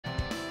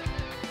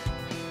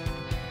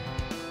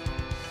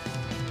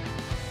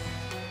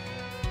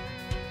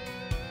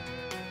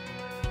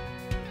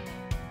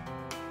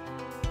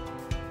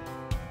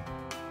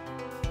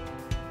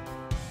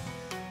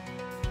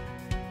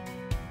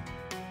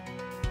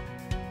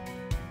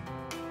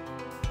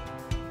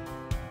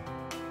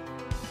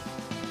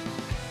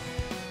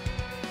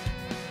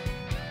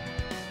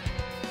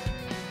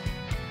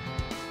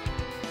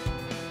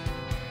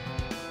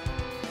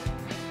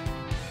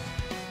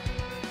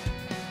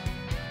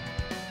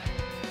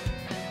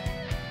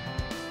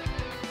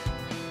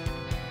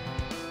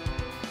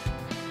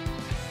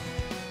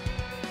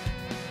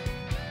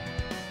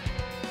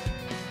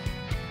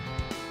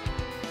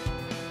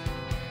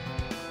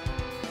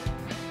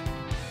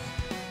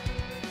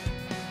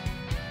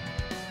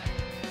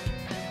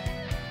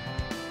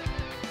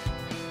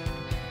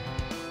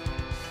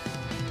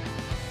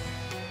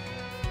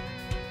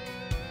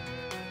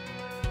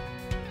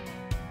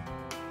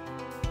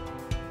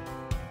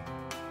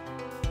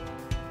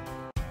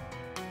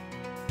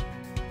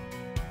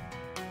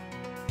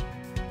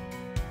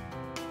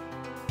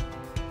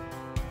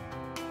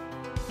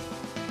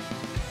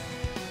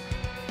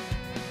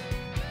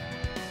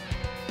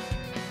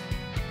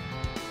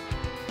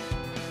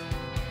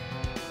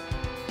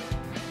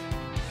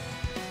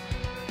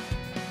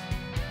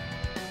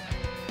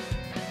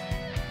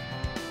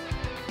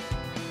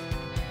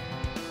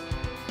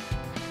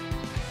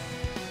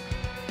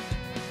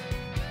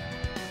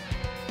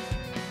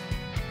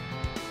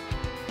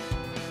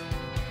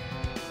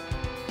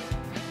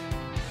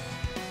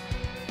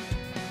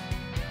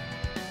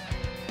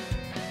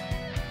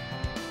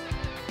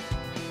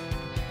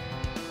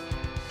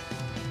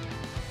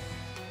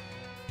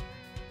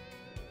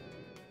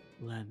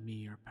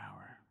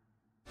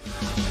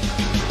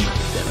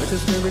the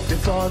spirit that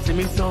falls to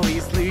me so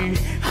easily.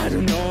 I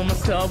don't know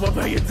myself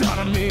what you done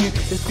on me.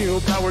 The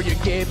still power you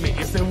gave me,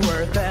 is it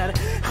worth it?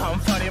 I'm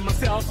fighting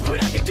myself,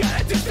 but I can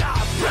get it to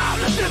stop.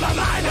 Problems in my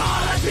mind,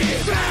 all I see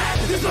is red.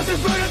 This was the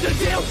burden to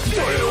deal,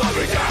 so you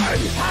every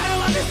day. I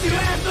don't want this to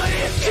end, but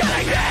it's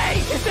killing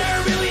me. Is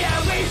there really a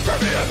way for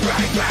me to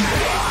break me?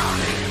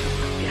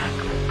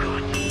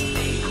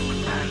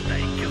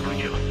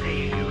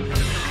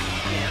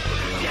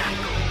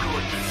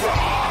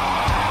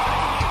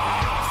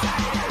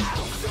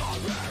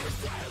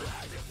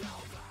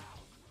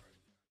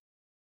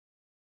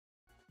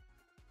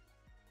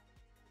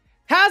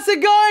 How's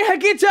it going,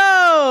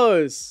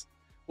 Hakkitos?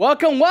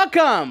 Welcome,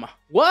 welcome,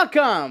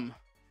 welcome.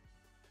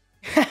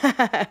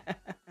 It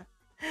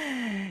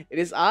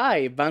is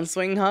I,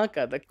 Banzoin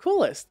Hakka, the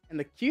coolest and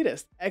the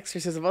cutest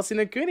exorcist of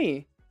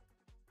Asinakuni.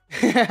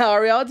 How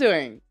are we all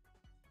doing?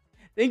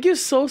 Thank you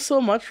so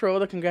much for all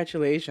the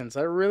congratulations.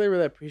 I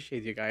really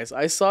appreciate you guys.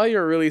 I saw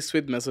your really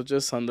sweet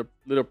messages on the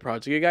little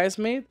project you guys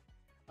made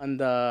on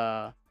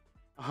the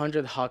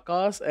 100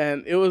 Hakkitos,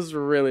 and it was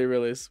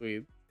really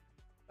sweet.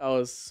 That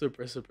was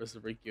super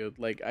cute.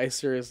 Like,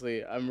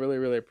 I'm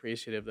really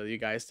appreciative that you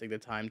guys take the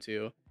time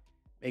to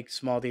make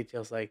small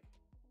details like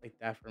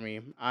that for me.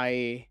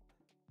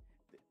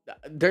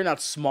 They're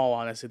not small,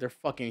 honestly. They're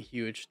fucking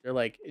huge. They're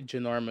like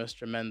ginormous,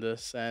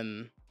 tremendous,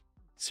 and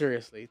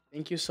seriously,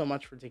 thank you so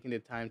much for taking the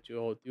time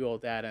to do all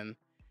that. And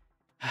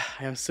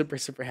I am super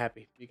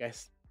happy you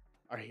guys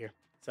are here.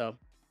 So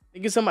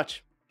thank you so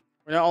much.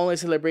 We're not only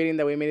celebrating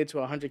that we made it to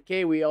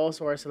 100K, we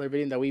also are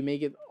celebrating that we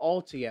make it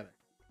all together.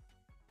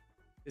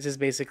 This is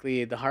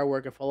basically the hard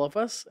work of all of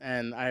us,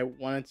 and I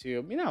wanted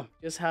to,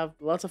 just have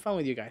lots of fun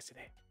with you guys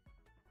today.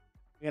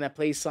 We're gonna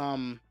play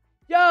some...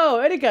 Yo,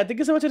 Erika, thank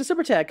you so much for the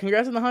super chat.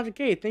 Congrats on the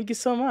 100K. Thank you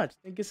so much.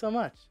 Thank you so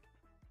much.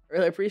 I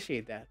really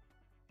appreciate that.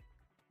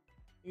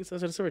 Thank you so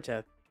much for the super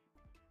chat.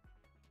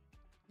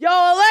 Yo,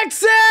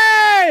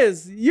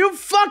 Alexis! You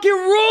fucking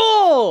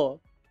rule!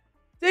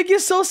 Thank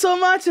you so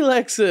much,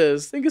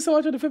 Alexis. Thank you so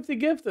much for the 50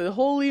 gifted.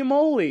 Holy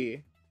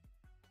moly.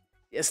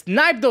 Yeah,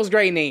 snipe those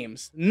great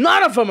names.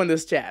 None of them in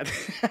this chat.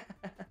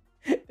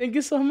 Thank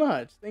you so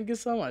much. Thank you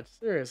so much.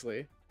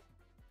 Seriously.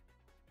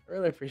 I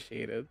really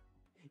appreciate it.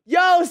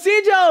 Yo,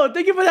 Sijo!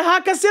 Thank you for the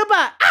Hakka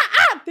Silpa!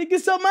 Thank you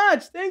so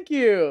much. Thank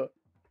you.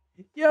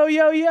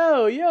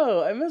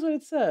 Yo. I missed what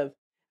it said.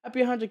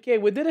 Happy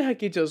 100K. We did it,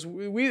 Hakkitos.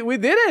 We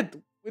did it.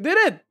 We did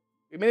it.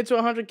 We made it to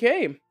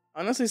 100K.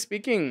 Honestly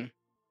speaking,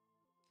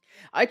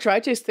 I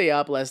tried to stay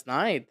up last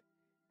night.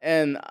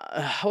 And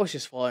I was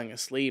just falling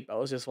asleep.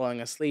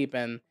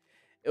 And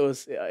it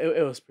was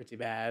pretty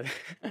bad.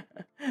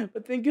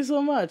 But thank you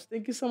so much.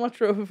 Thank you so much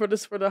for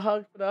the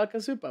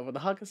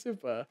Hakka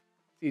Super.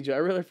 CJ, I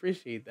really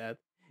appreciate that.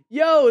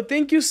 Yo,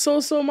 thank you so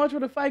much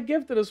for the 5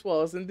 gifted as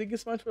well. And thank you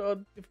so much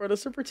for the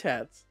super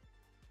chats.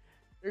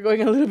 They're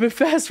going a little bit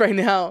fast right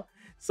now.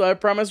 So I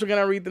promise we're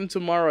gonna read them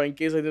tomorrow in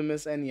case I didn't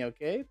miss any,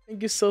 okay?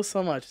 Thank you so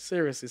much.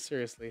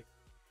 Seriously.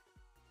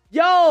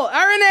 Yo,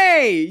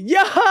 Arene!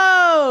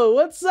 Yo!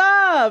 What's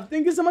up?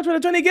 Thank you so much for the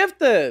 20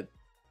 gifted.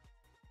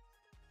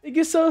 Thank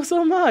you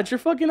so much. You're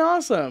fucking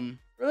awesome.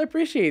 Really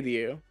appreciate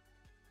you.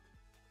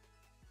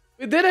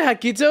 We did it,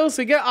 Hakkito.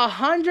 So we got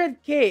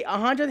 100K,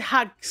 100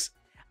 hacks,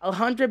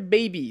 100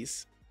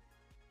 babies.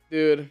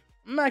 Dude,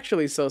 I'm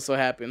actually so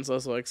happy and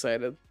so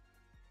excited.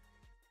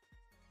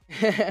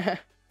 Thank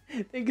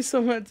you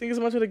so much. Thank you so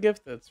much for the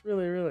gifted. It's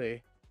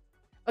really.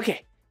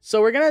 Okay,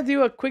 so we're gonna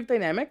do a quick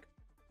dynamic.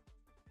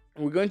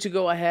 We're going to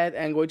go ahead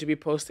and going to be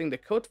posting the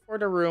code for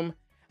the room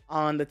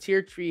on the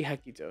tier 3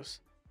 Hakkitos.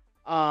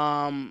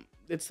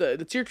 It's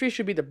the tier 3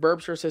 should be the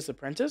Birbxorcist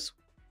Apprentice.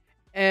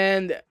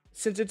 And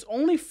since it's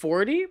only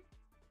 40,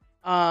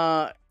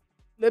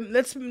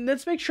 let's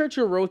make sure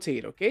to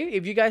rotate, okay?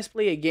 If you guys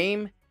play a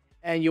game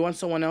and you want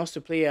someone else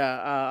to play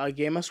a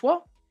game as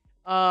well,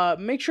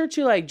 make sure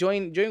to like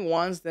join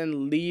once,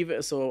 then leave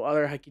so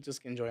other Hakkitos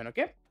can join,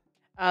 okay?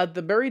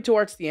 The very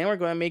towards the end, we're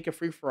going to make a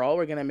free-for-all.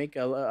 We're going to make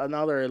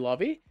another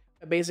lobby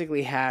that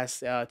basically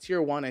has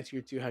tier 1 and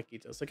tier 2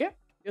 Hakkitos, okay?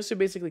 Just to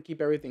basically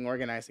keep everything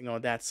organized and all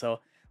that. So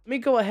let me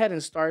go ahead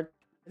and start.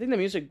 I think the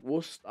music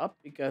will stop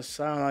because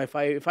I don't know if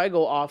I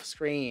go off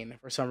screen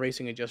for some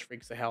reason, it just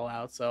freaks the hell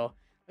out. So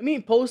let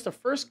me post the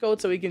first code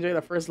so we can join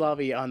the first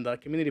lobby on the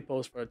community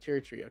post for tier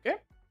 3, okay?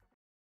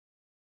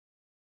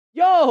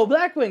 Yo,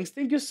 Blackwings,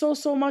 thank you so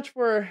much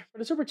for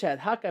the super chat.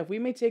 Hakka, if we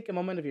may take a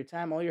moment of your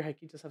time, all your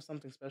Hakkitos have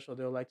something special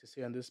they would like to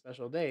see on this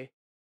special day.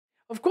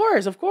 Of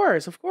course.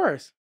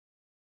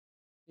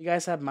 You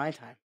guys have my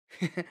time.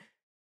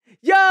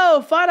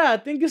 Yo,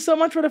 Farah, thank you so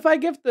much for the 5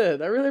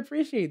 gifted. I really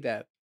appreciate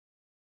that.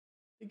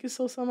 Thank you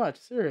so much.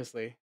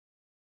 Seriously.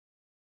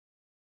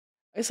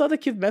 I saw the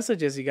cute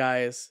messages you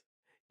guys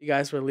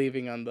were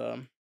leaving on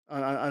the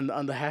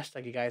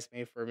hashtag you guys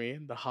made for me,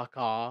 the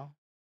Hakka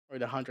or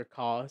the 100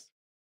 calls.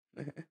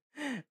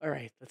 All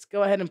right, let's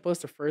go ahead and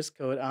post the first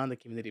code on the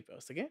community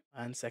post. Okay,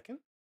 1 second.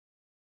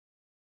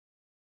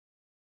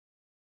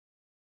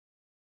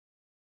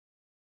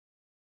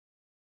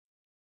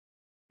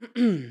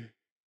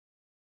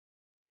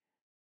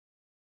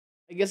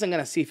 I guess I'm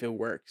gonna see if it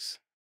works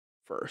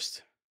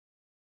first.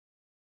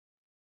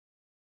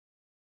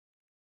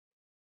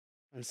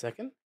 1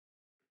 second.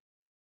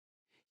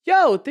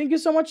 Yo, thank you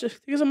so much.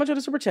 Thank you so much for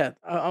the super chat.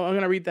 I'm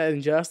gonna read that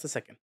in just a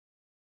second.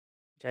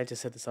 I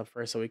just set this up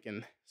first so we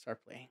can start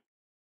playing.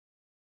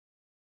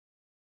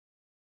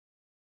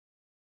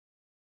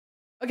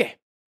 Okay,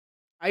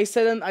 I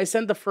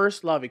sent the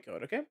first lobby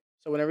code. Okay,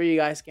 so whenever you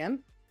guys can,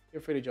 feel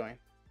free to join.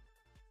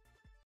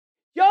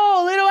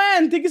 Yo, Little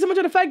N, thank you so much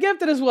for the fat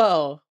gifted as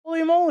well.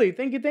 Holy moly,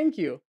 thank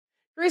you.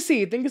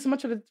 Chrissy, thank you so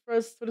much for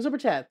the super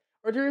chat.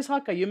 Orders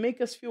Hakka, you make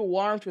us feel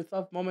warm through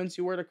tough moments.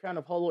 You wear the crown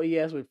of Holo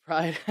ES with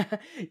pride.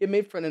 You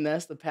made for the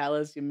nest, the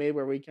palace you made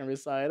where we can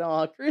reside.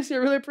 Oh, Chrissy, I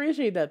really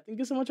appreciate that. Thank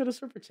you so much for the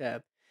super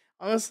chat.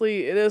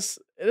 Honestly, it is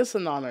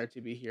an honor to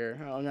be here.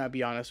 I'm gonna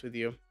be honest with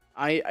you.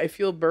 I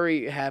feel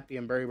very happy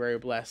and very, very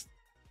blessed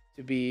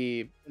to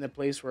be in a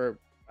place where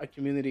a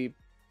community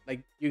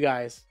like you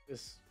guys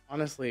is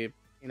honestly,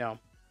 you know,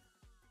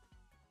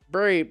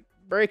 very,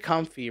 very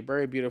comfy,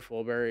 very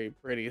beautiful, very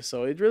pretty.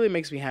 So it really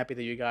makes me happy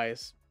that you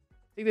guys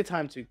take the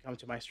time to come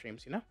to my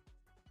streams, you know?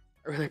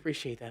 I really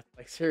appreciate that.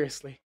 Like,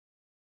 seriously.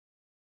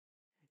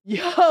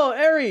 Yo,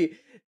 Eri!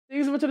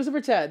 Thanks so much for the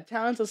super chat.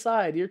 Talents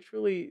aside, you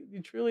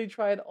truly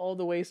tried all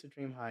the ways to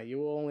dream high. You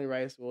will only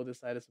rise, we will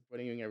decide to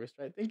supporting you in every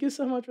stride. Thank you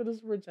so much for the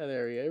super chat,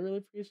 Eri. I really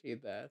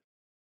appreciate that.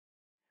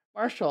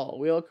 Marshall,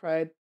 we all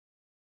cried.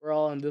 We're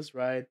all on this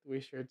ride. We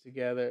shared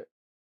together.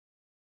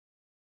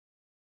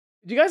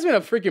 Did you guys make a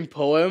freaking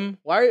poem?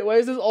 Why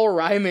is this all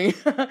rhyming?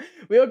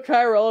 We all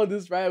cry, we're all on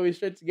this ride. We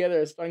shared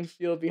together a strong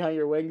shield behind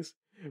your wings.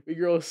 We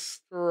grow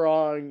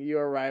strong. You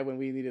arrived when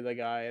we needed a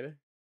guide.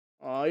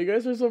 Aw, you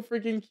guys are so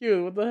freaking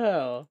cute. What the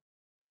hell?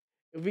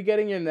 If we get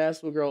in your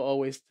nest, we'll grow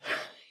always.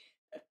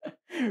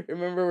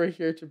 Remember, we're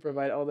here to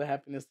provide all the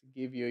happiness to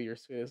give you your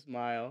sweetest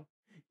smile.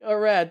 Yo,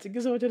 Rad, thank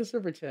you so much for the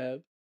super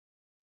chat.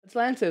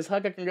 Atlantis,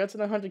 Hakka, congrats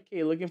on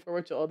 100K. Looking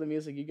forward to all the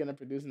music you're gonna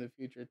produce in the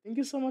future. Thank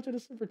you so much for the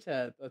super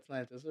chat,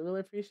 Atlantis. I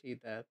really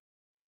appreciate that.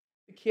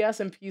 The chaos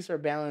and peace are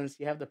balanced.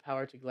 You have the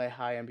power to glide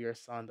high and be your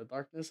sun. The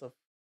darkness of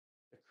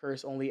the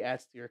curse only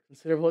adds to your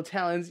considerable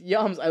talents.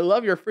 Yums, I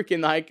love your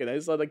freaking icon. I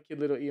saw the cute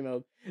little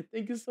email.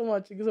 Thank you so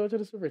much. Thank you so much for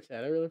the super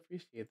chat. I really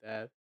appreciate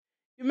that.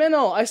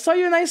 Yumeno, I saw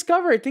your nice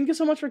cover. Thank you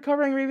so much for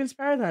covering Raven's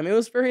Paradigm. It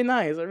was very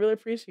nice. I really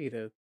appreciate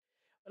it.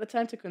 What a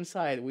time to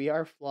coincide. We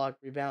are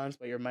flocked, rebalanced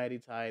by your mighty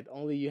tide.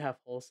 Only you have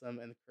wholesome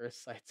and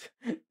cursed sights.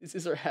 This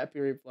is our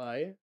happy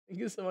reply. Thank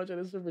you so much for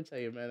the super chat,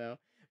 Yumeno.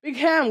 Big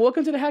Ham,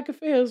 welcome to the Hack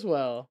Cafe as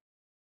well.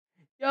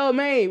 Yo,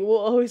 May, we'll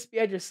always be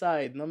at your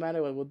side. No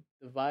matter what will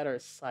divide our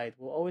sight,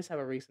 we'll always have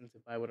a reason to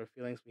buy what our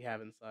feelings we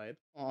have inside.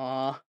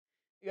 Aw,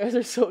 you guys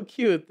are so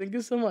cute. Thank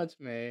you so much,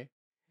 May.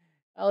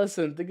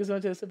 Allison, thank you so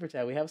much for the super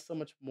chat. We have so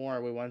much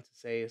more we want to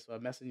say, so a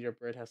messenger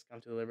bird has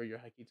come to deliver your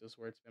Hakkito's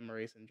words,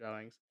 memories, and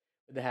drawings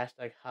with the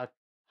hashtag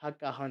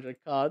Hakka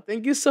 100K.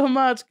 Thank you so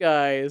much,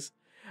 guys.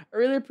 I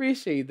really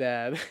appreciate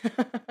that.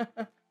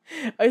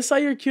 I saw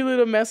your cute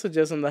little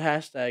messages on the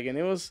hashtag, and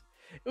it was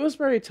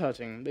very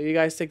touching that you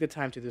guys take the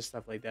time to do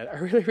stuff like that. I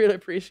really, really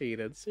appreciate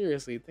it.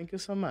 Seriously, thank you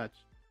so much.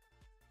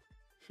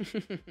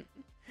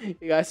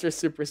 You guys are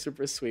super,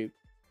 super sweet.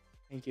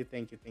 Thank you.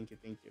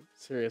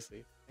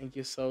 Seriously, thank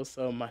you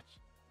so much.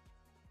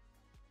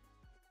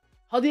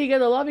 How do you get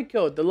the lobby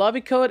code? The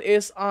lobby code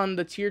is on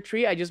the tier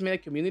 3. I just made a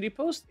community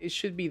post. It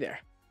should be there.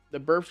 The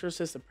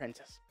Birbxorcist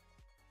Apprentice.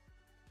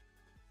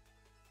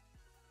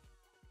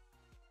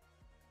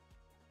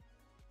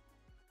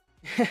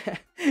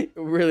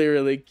 Really,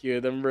 really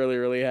cute. I'm really,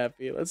 really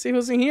happy. Let's see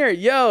who's in here.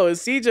 Yo,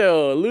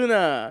 Sijo,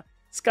 Luna,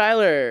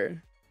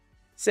 Skylar,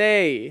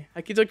 Say,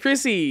 Hakkito,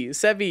 Chrissy,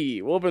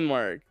 Sebi,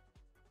 Wolbenmark,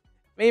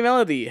 May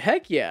Melody.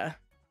 Heck yeah.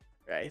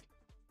 Right.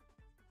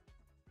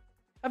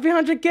 Happy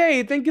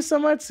 100K. Thank you so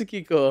much,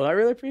 Tsukiko. I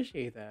really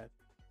appreciate that.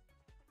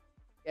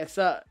 It's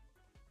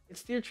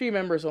tier 3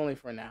 members only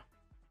for now.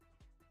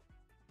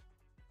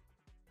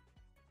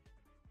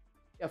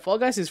 Yeah, Fall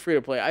Guys is free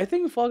to play. I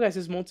think Fall Guys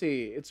is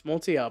multi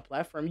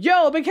platform.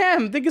 Yo, Big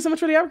Ham, thank you so much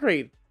for the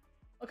upgrade.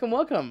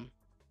 Welcome.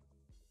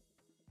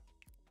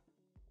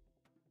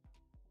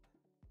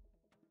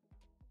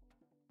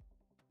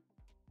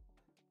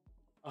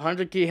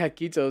 100K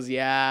Hakkitos.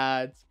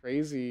 Yeah, it's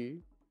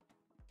crazy.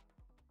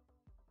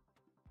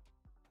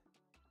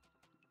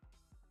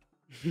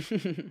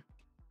 I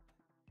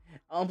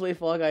don't play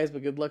Fall Guys,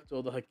 but good luck to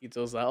all the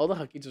Hakkitos. All the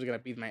Hakkitos are gonna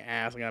beat my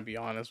ass. I'm gonna be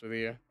honest with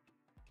you.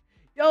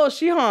 Yo,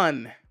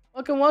 Shihan!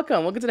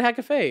 Welcome to the Hack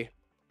Cafe.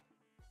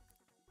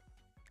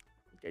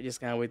 Okay, just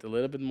gonna wait a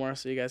little bit more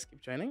so you guys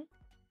keep joining.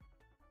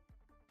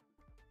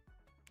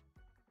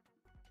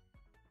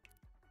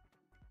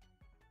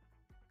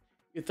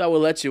 You thought we'll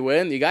let you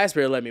win? You guys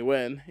better let me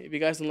win. If you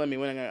guys don't let me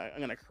win,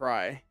 I'm gonna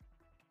cry.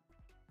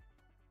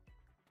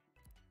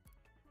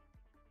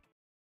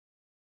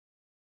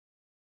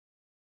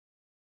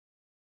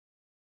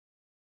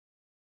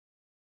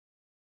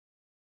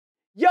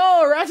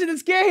 Yo, Ratchet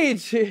and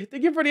Cage!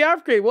 Thank you for the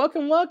upgrade.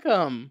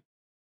 Welcome.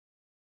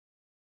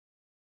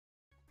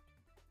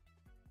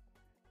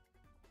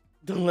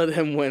 Don't let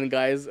him win,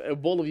 guys.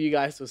 Both of you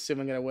guys assume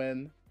I'm gonna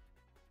win.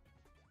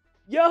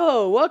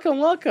 Yo, welcome,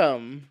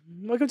 welcome.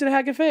 Welcome to the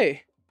Hack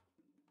Cafe.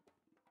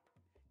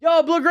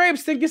 Yo, Blue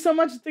Grapes, thank you so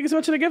much. Thank you so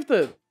much for the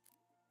gifted.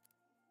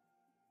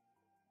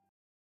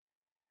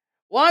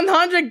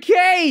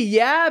 100K!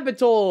 Yeah,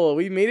 Betul.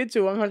 We made it to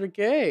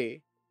 100K.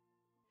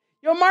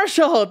 Yo,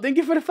 Marshall, thank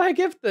you for the 5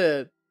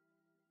 gifted.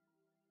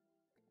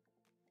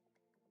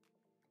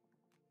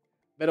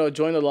 Beto,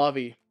 join the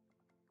lobby.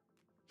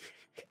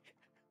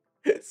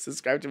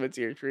 Subscribe to my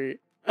tier 3.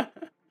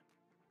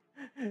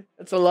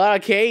 That's a lot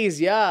of Ks,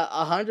 yeah.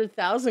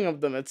 100,000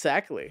 of them,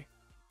 exactly.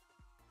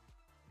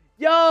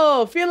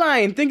 Yo,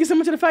 Feline, thank you so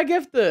much for the 5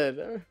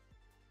 gifted.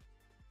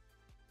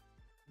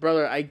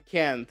 Brother, I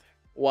can't.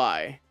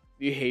 Why?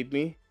 Do you hate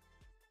me?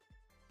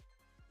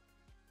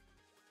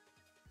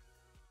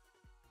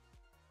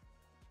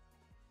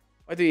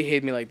 Why do you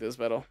hate me like this,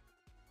 Beto?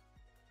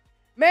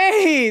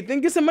 May,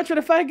 thank you so much for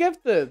the 5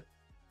 gifted.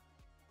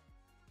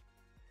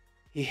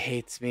 He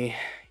hates me.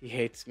 He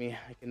hates me.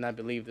 I cannot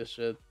believe this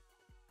shit.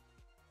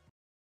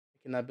 I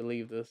cannot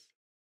believe this.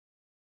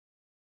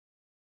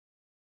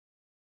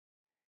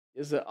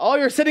 Is it? Oh,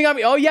 you're sitting on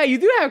me. Oh, yeah, you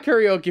do have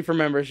karaoke for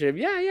membership.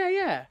 Yeah,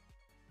 yeah,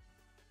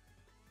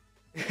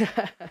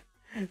 yeah.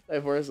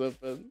 Divorce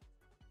open.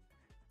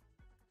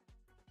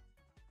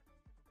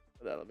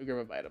 Let me grab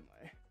a bite of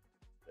my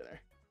dinner.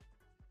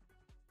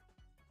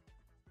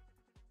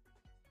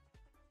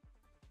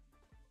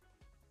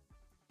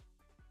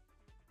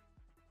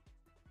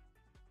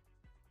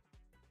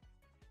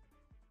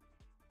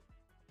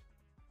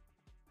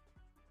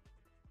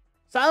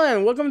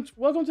 Silent,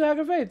 welcome to Hack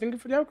Cafe. Thank you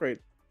for the upgrade.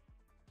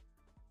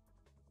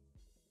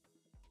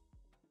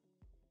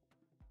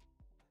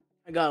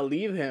 I gotta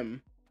leave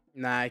him.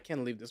 Nah, I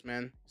can't leave this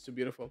man. He's too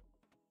beautiful.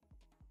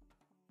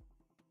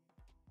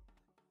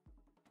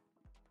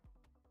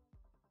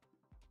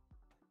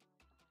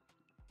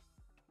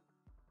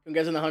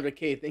 Congrats on the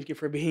 100K. Thank you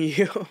for being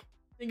you.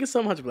 Thank you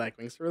so much, Black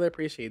Wings. Really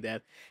appreciate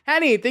that.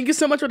 Hanny, thank you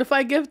so much for the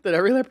 5 gifted. I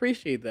really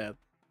appreciate that.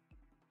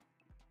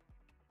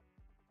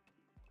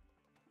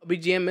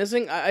 BGM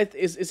missing?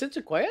 Is it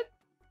too quiet?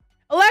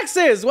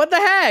 Alexis, what the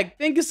heck?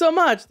 Thank you so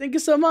much. Thank you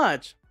so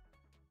much.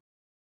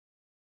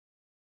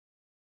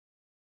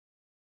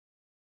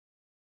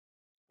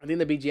 I think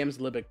the BGM's a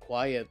little bit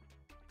quiet.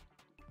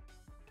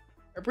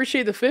 I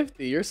appreciate the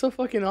 50. You're so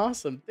fucking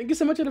awesome. Thank you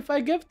so much for the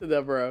 5 gifted,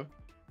 though, bro.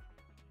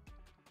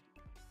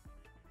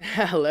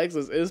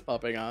 Alexis is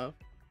popping off.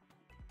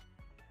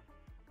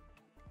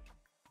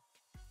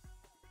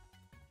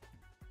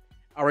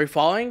 Are we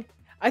falling?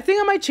 I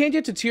think I might change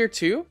it to tier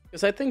 2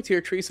 because I think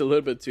tier 3 is a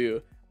little bit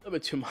too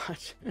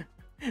much.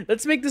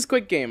 Let's make this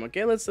quick game,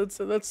 okay? Let's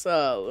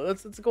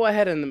go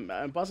ahead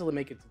and possibly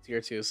make it to tier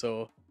 2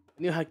 so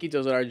new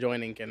Hakkitos that are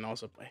joining can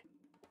also play.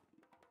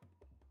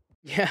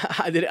 Yeah,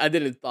 I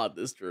didn't thought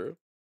this through.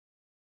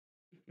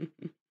 1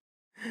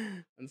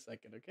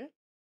 second, okay?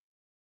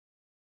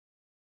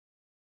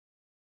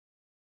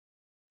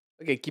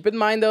 Okay, keep in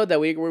mind though that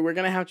we're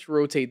gonna have to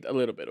rotate a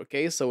little bit,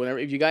 okay? So whenever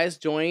if you guys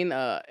join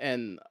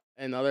and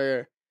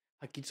other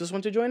Hakkitos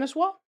want to join as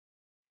well,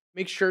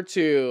 make sure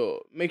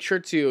to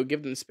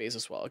give them space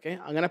as well, okay?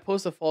 I'm gonna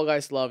post the Fall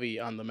Guys lobby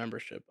on the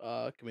membership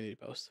community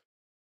post,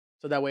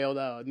 so that way all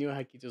the new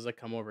Hakkitos that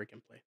come over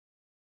can play.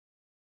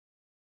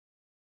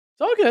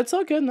 It's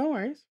all good, no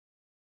worries.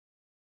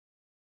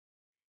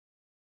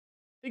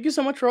 Thank you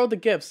so much for all the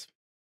gifts.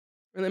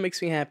 Really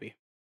makes me happy.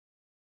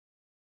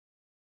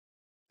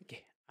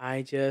 Okay,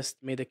 I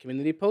just made a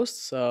community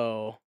post,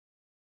 so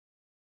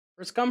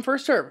first come,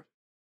 first serve.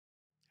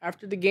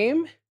 After the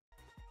game,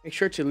 make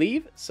sure to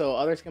leave so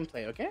others can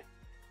play, okay?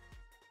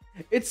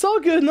 It's all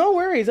good, no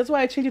worries. That's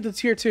why I changed it to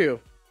tier 2.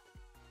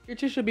 Tier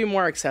 2 should be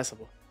more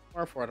accessible,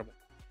 more affordable.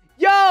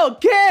 Yo,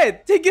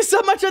 kid! Thank you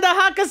so much for the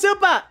Hakka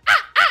Super!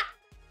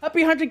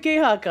 Happy 100K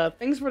Hakka.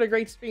 Thanks for the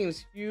great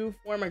streams. You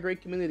form a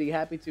great community.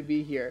 Happy to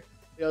be here.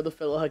 Yo, the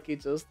fellow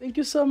Hakkitos. Thank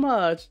you so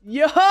much.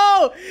 Yo!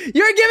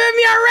 You're giving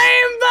me a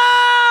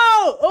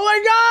rainbow! Oh my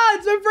god!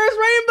 It's my first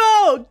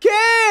rainbow!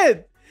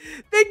 Kid!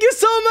 Thank you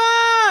so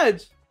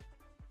much!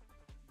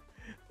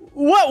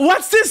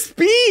 What's this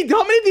speed?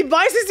 How many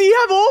devices do you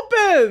have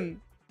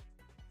open?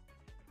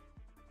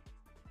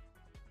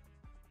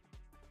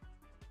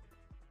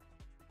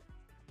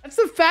 That's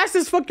the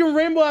fastest fucking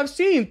rainbow I've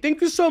seen.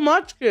 Thank you so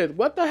much, kid.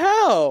 What the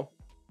hell?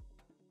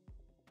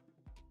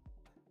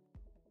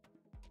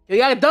 You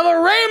got a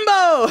double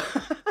rainbow!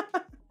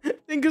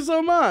 Thank you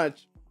so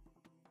much.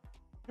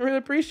 I really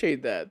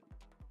appreciate that.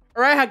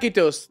 Alright,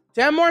 Hakkitos.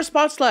 10 more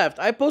spots left.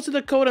 I posted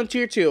the code on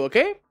tier 2,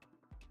 okay?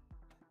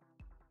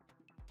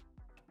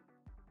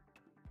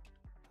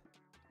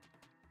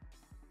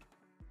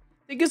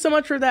 Thank you so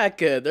much for that,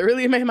 kid. That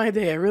really made my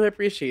day. I really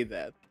appreciate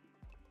that.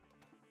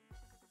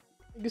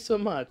 Thank you so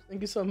much.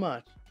 Thank you so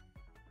much.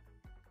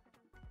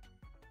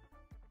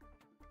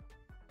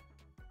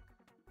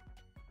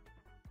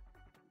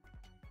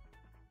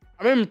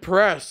 I'm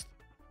impressed.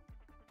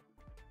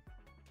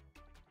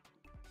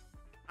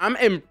 I'm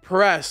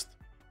impressed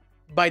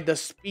by the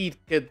speed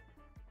kid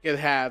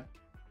had.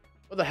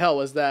 What the hell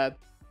was that?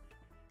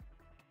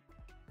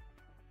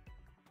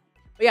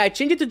 But yeah, I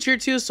changed it to tier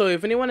 2, so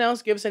if anyone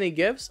else gives any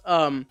gifts,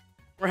 more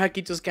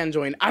Hakkitos can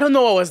join. I don't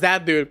know what was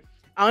that, dude.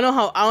 I don't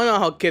know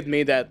how Kid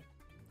made that.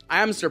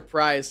 I am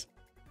surprised.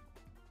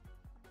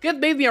 Kid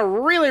made me a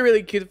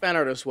really cute fan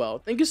art as well.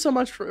 Thank you so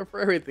much for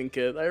everything,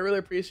 Kid. I really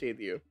appreciate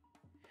you.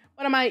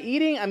 What am I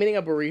eating? I'm eating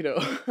a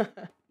burrito.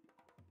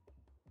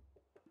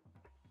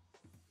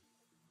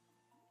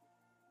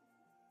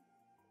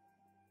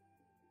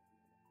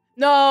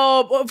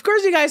 No, of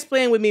course you guys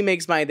playing with me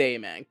makes my day,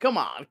 man. Come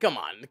on.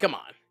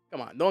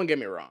 Don't get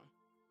me wrong.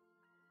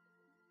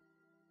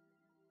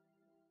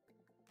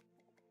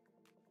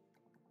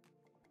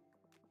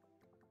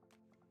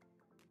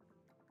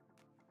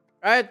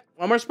 All right,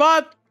 one more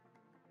spot.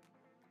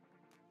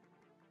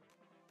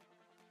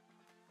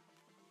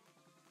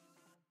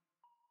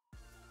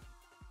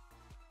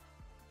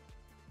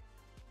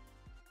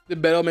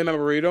 Did Beto make my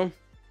burrito?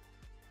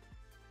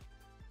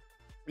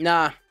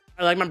 Nah,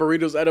 I like my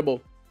burritos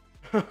edible.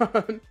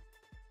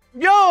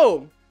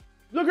 Yo!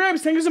 Look,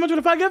 Grapes, thank you so much for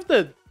the 5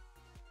 gifted.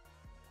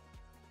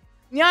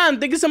 Nyan,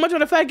 thank you so much for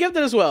the 5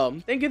 gifted as well.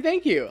 Thank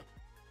you.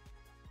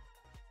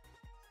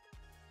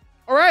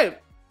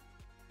 Alright.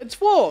 It's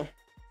full.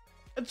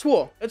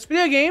 Let's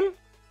play a game.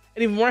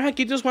 And if more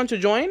Hakkitos want to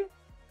join,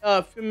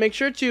 make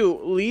sure to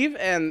leave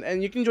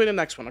and you can join the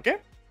next one, okay?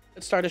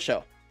 Let's start the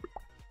show.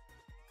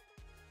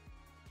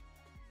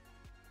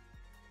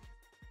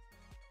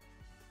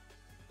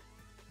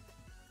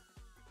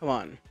 Come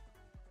on.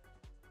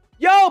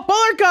 Yo,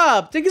 Polar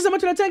Cup! Thank you so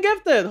much for the 10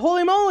 gifted.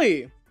 Holy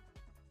moly.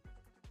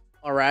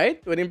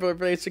 Alright, waiting for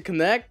players to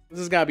connect. This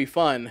is gonna be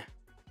fun.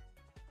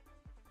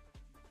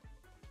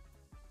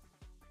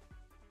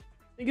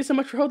 Thank you so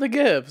much for all the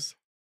gifts.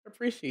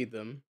 Appreciate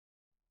them.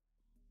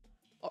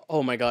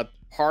 Oh my god.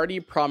 Party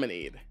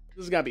Promenade.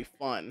 This is gonna be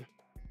fun.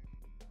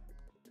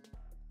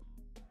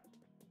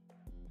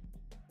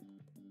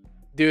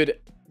 Dude,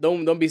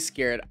 don't be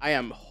scared. I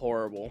am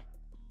horrible.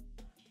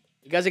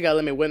 You guys gotta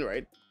let me win,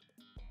 right?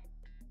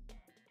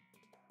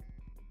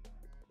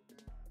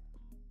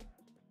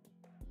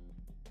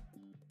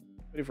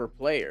 Ready for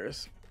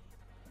players.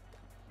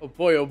 Oh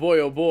boy, oh boy,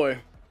 oh boy.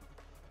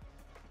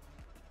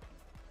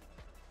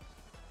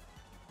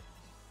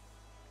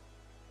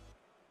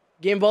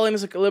 Game volume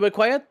is a little bit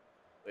quiet.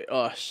 Wait,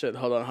 oh shit,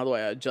 hold on. How do I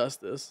adjust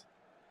this?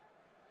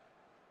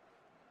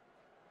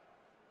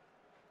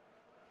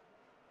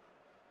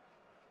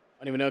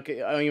 I don't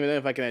even know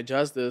if I can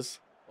adjust this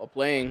while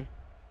playing.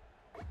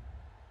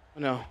 Oh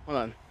no, hold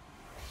on.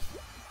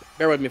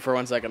 Bear with me for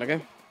 1 second,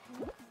 okay?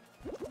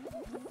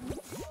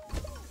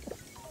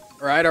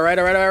 Alright. Okay,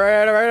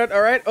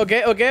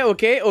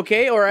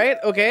 alright.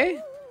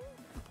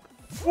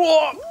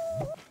 Whoa!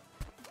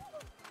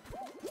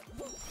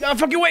 God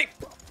fucking wait!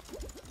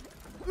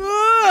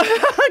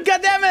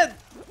 God damn it!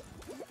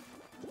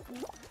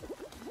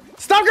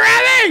 Stop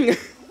grabbing!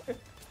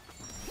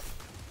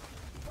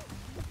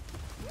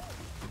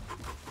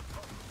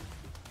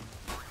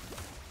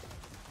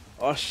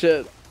 Oh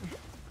shit.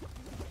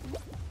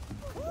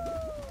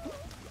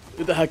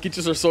 Dude, the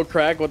Hakkitos are so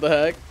cracked, what the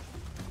heck?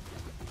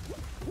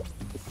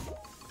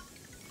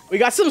 We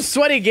got some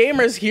sweaty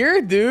gamers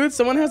here, dude.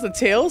 Someone has a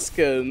tail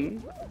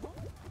skin.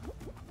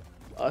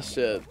 Oh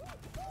shit.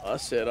 Oh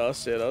shit. Oh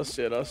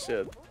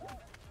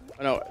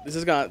no, this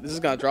is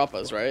gonna drop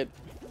us, right?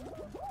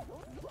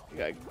 You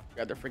gotta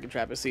grab the freaking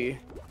trapezy.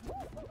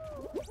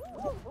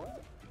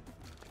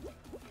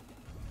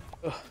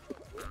 Ugh.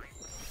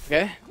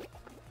 Okay.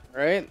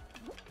 Alright.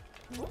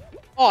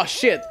 Oh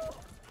shit.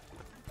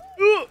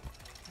 Ugh.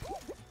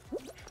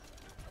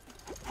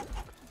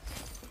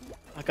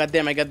 Oh, God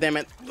damn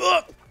it.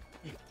 Ugh.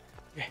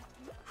 Okay.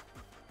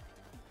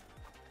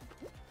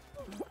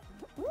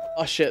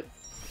 Oh shit.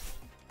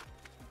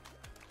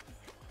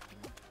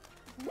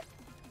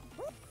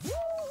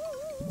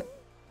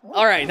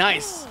 Alright,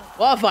 nice.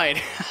 Well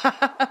fight.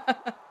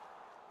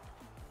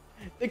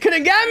 They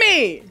couldn't get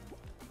me!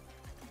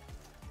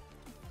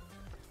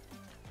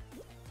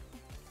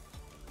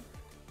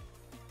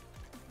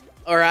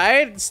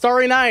 Alright,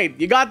 Starry Night.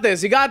 You got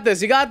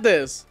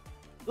this.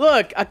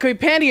 Look, a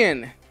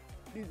companion.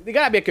 They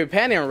gotta be a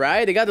companion,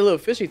 right? They got the little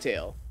fishy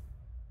tail.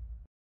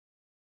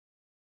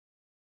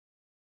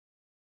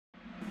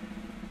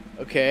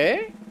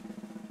 Okay.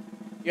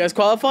 You guys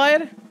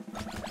qualified?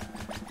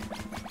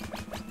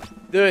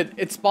 Dude,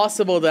 it's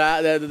possible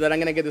that I'm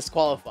gonna get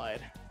disqualified.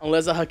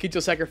 Unless a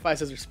Hakkito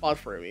sacrifices their spot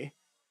for me.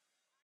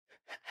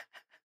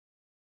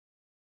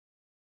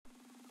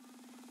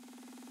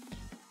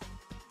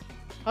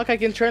 Okay, I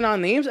can turn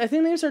on names? I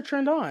think names are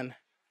turned on.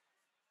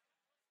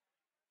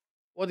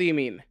 What do you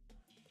mean?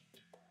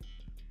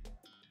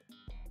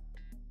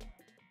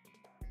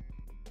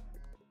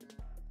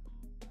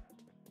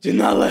 Do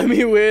not let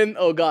me win.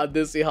 Oh god,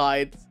 Dizzy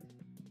Heights.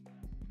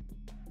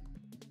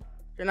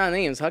 Turn on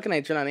names. How can I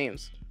turn on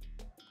names?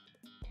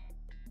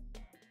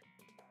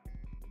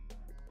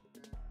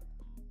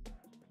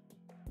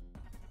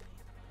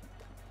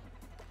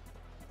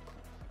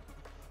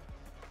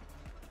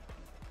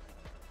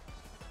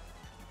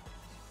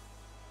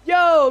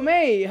 Oh,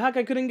 May!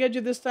 Hakka couldn't get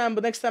you this time,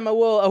 but next time I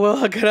will. I will,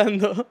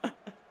 Hakarando.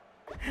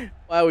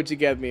 Why would you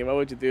get me? Why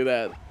would you do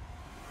that?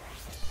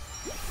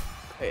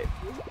 Wait,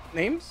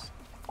 names?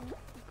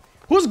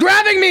 Who's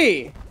grabbing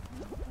me?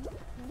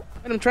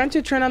 Man, I'm trying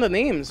to turn on the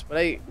names, but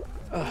I...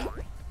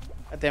 Ugh.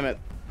 God damn it.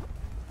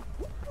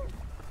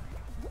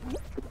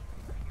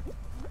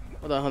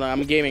 Hold on.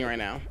 I'm gaming right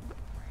now.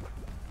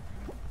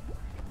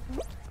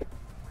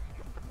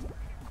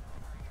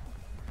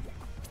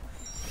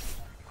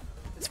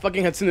 It's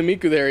fucking Hatsune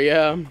Miku there,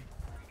 yeah.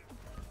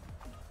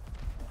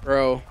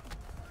 Bro.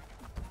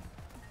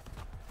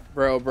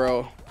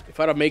 If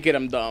I don't make it,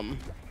 I'm dumb.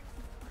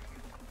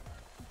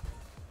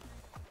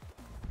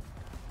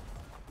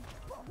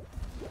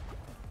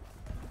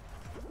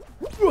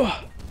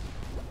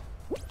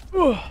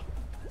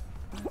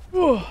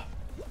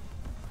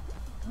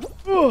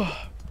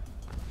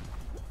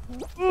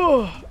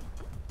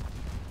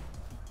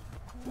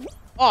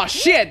 Oh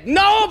shit!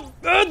 No!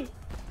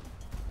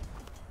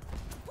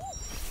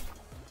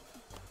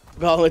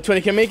 Well, only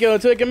 20 can make it. Only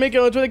 20 can make it.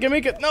 Only 20 can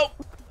make it. No!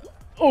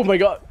 Oh my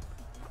god.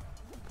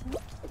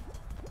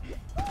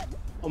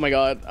 Oh my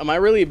god. Am I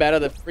really bad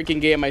at the freaking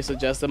game I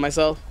suggested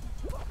myself?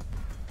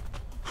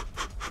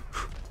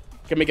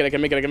 I can make it. I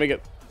can make it. I can make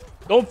it.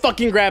 Don't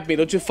fucking grab me.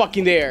 Don't you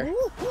fucking dare.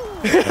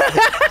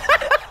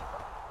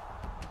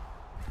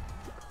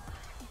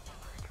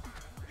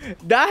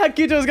 That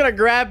Hakkito was gonna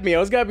grab me. I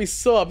was gonna be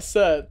so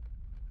upset.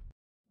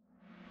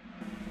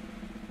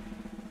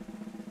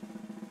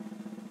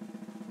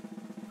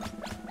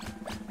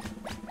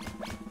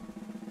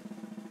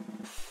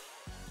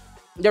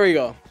 There we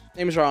go.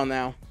 Names are on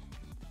now.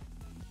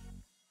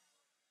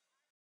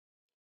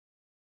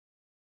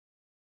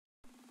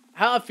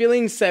 How I'm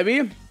feeling,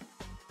 Sebi?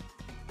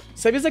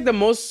 Sebi's like the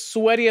most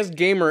sweatiest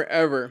gamer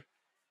ever.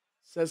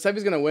 So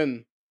Sebi's gonna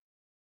win.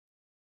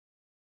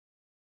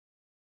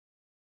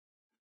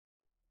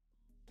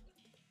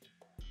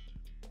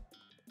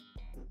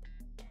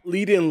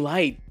 Lead in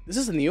light. This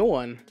is a new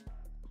one.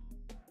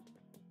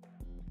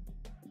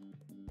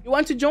 You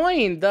want to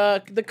join?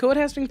 The code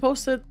has been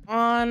posted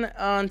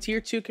on tier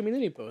 2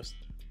 community post.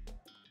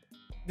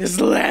 This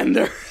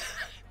lander.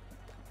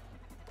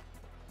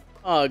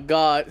 Oh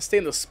god, stay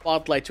in the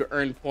spotlight to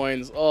earn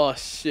points. Oh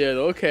shit.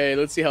 Okay,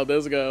 let's see how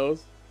this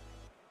goes.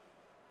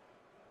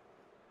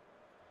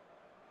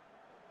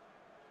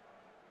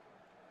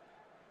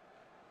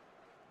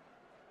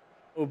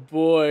 Oh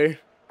boy.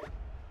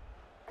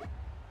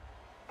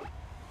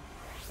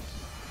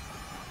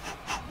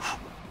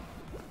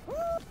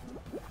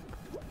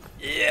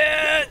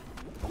 Yeah.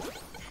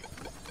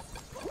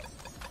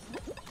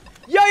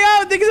 Yo,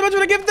 thank you so much for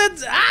the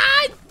gifted.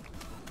 Ah!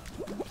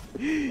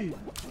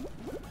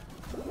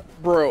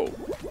 Bro,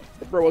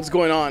 what's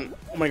going on?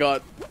 Oh my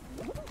god.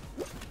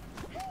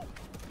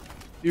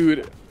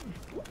 Dude.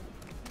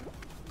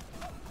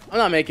 I'm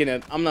not making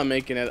it. I'm not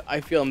making it.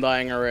 I feel I'm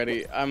dying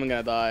already. I'm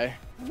gonna die.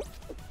 Where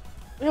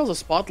the hell's the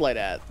spotlight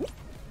at?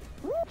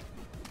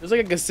 There's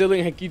like a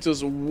gazillion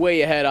Hakkitos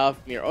way ahead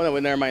of me. Oh no,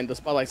 wait, never mind. The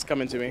spotlight's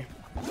coming to me.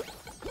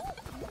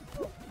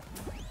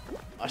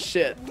 Oh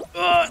shit.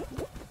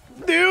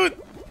 Dude!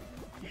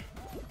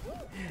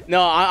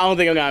 No, I don't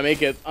think I'm gonna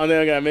make it. I don't think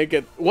I'm gonna make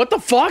it. What the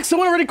fuck?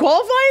 Someone already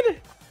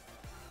qualified?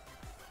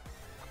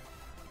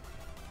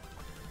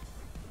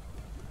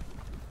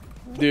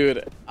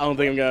 Dude, I don't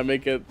think I'm gonna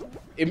make it.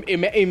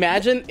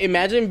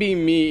 Imagine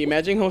being me.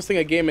 Imagine hosting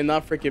a game and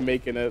not freaking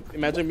making it.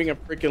 Imagine being a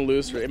freaking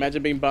loser.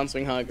 Imagine being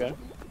Banzoin Hakka.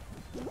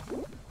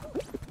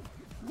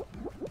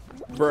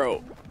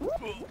 Bro.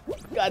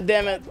 God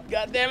damn it.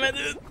 God damn it,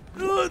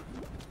 dude.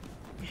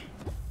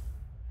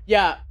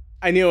 Yeah,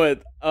 I knew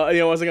it. I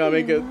knew I wasn't gonna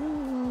make it.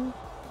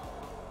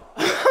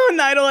 I'm an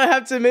idol, I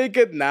have to make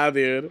it. Nah,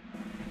 dude.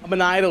 I'm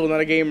an idol, not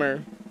a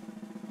gamer.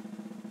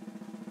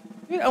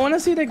 Dude, I wanna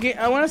see the game.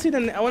 I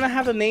wanna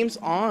have the names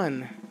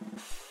on.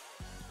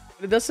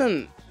 But it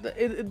doesn't.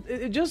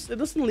 It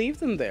doesn't leave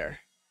them there.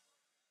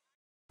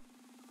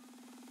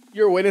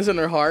 Your win is in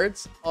their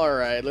hearts. All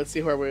right, let's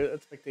see where we're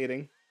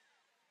spectating.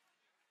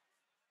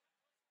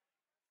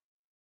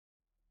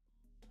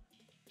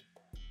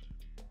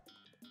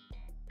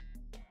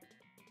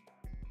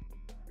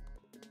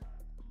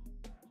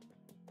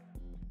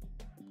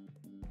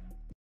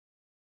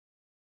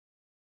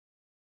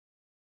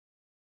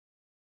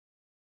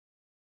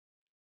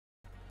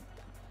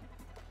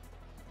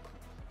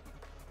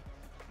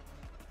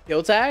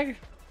 Tail tag?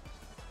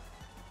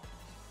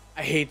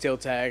 I hate tail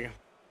tag.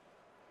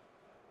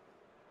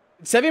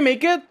 Did Sebi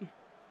make it?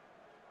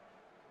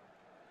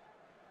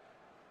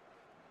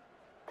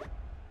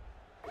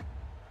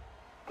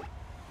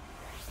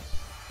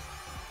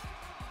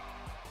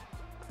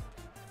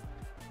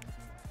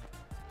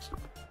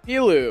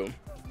 Hilu.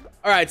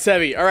 Alright,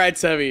 Sebi. Alright,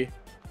 Sebi.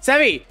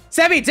 Sebi!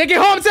 Sebi! Take it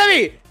home,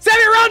 Sebi!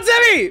 Sebi, run,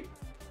 Sebi!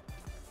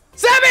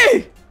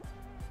 Sebi!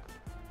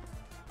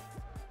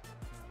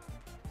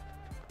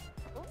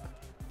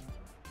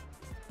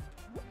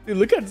 Dude,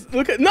 look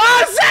at no,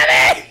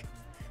 Sebi!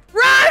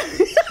 Run!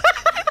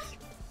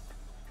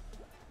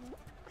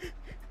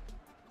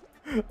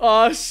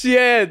 Oh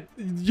shit!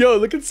 Yo,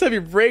 look at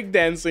Sevi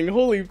breakdancing.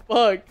 Holy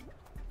fuck!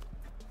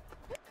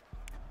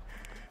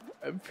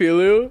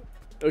 Pilu,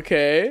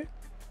 okay.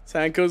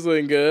 Sanko's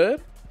doing good.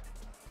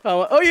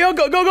 Oh yo,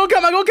 go, come on, go!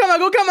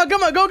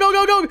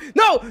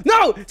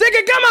 No, take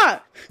it, come on!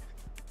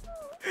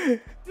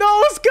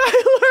 No,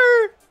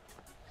 Skylar!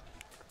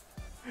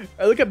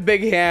 Look at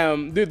Big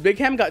Ham, dude. Big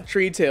Ham got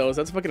tree tails.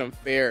 That's fucking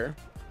unfair.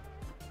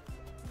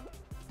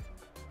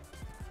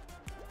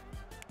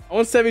 I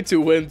want Sevi to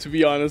win, to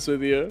be honest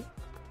with you.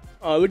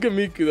 Oh, look at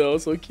Miku though,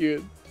 so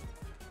cute.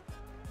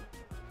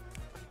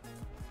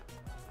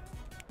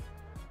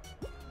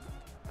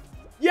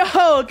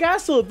 Yo,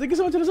 Castle, thank you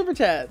so much for the super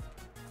chat.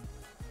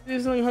 It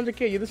is only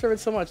 100K. You deserve it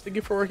so much. Thank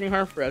you for working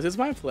hard for us. It's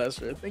my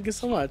pleasure. Thank you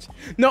so much.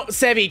 No,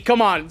 Sevi,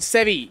 come on,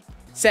 Sevi.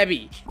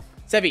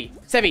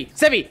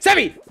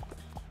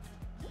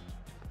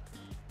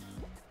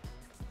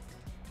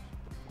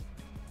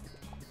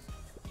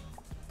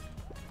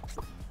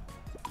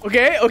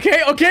 Okay. Yo.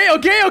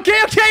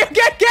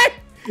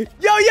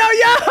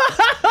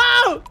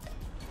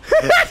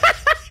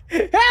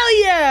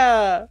 Hell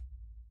yeah.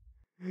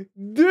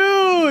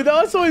 Dude, that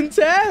was so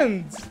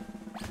intense.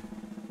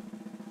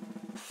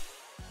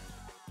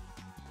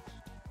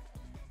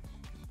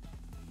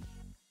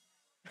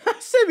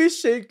 Sevi's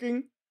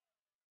shaking.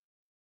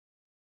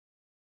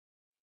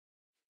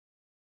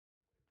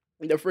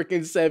 The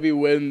freaking Sevi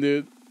win,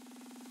 dude.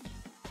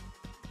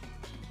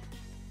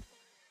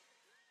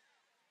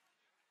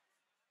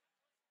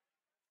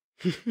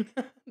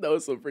 That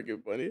was so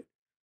freaking funny.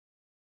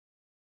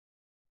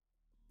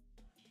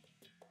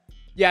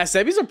 Yeah,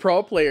 Sebi's a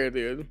pro player,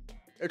 dude.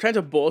 They're trying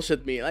to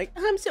bullshit me. Like,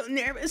 I'm so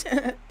nervous.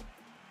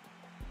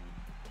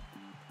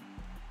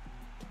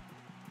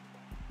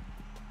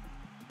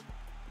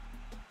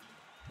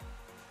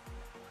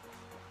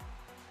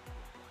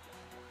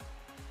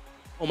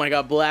 Oh my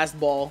god, blast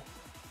ball.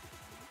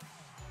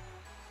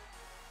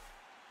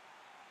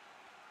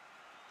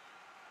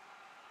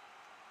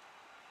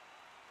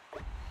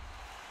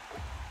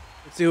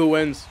 Let's see who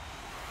wins.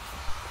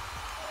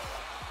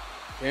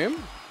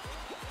 Him?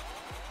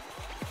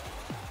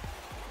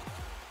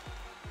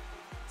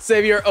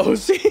 Savior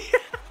OC.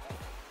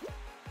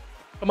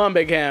 Come on,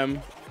 Big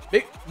Ham.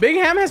 Big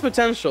Ham has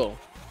potential.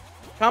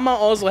 Kama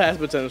also has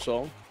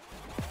potential.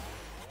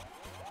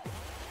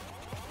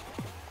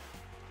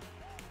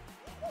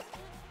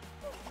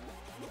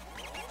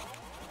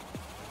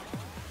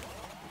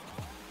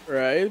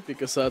 Right,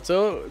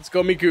 Pikasato. Let's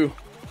go, Miku.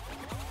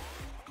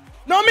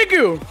 No,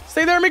 Miku!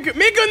 Stay there, Miku!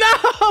 Miku,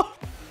 no!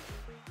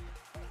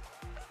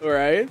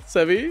 Alright,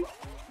 Sevi.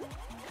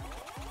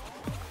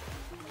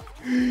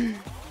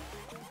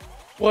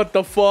 What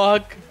the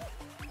fuck?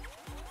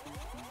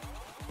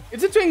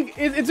 It's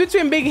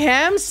between Big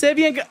Ham,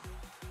 Sevi, and...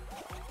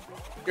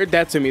 You're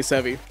dead to me,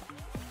 Sevi.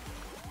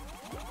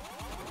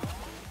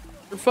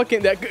 You're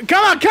fucking dead.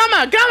 Come on!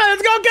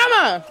 Let's go, come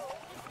on!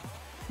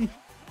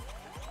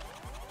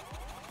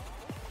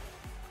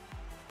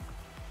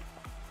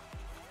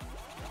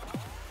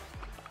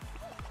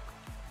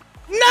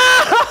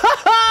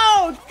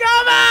 No!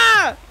 Come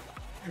on!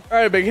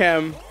 Alright, Big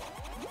Ham.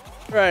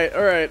 Alright.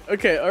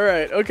 Okay.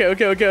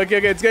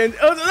 It's getting...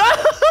 Oh,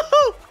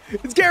 no!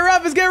 It's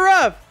getting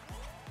rough.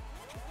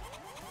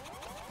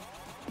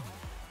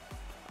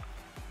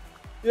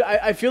 Dude,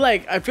 I feel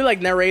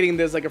like narrating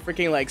this like a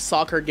freaking like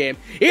soccer game.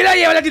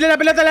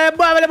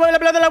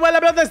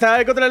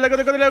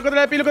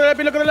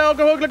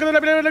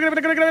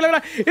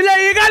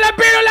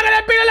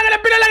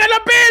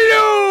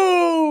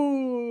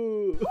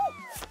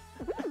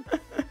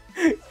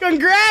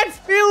 Congrats,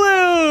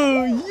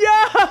 Pilu!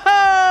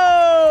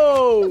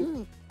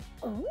 Yo!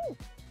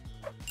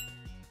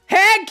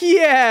 Heck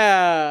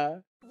yeah!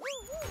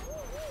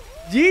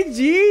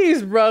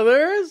 GG's,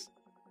 brothers.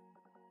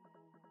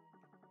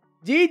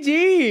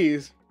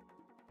 GG's.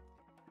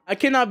 I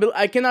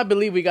cannot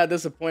believe we got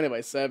disappointed by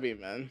Sebi,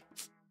 man.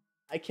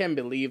 I can't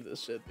believe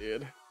this shit,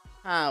 dude.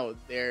 How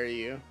dare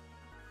you?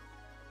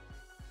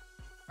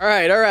 All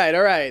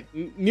right.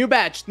 New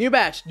batch.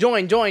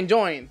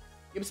 Join.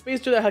 Give space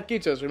to the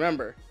Hakkitos,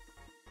 remember.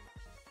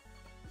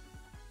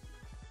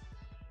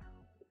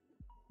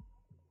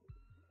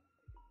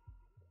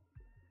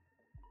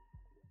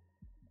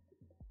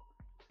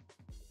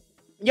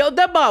 Yo,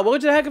 Debba,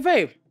 welcome to the Hack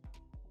Cafe.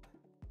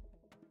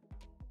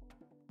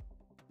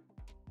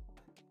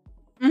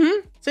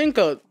 Same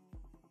code.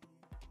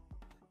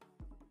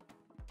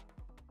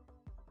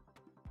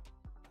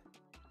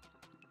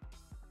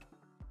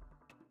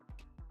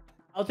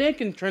 I think I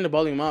can turn the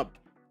volume up.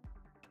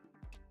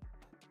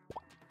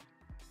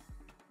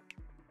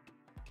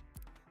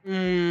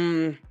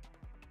 Wait,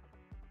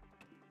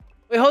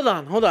 hold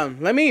on.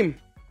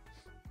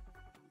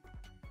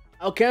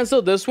 I'll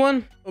cancel this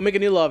one. We'll make a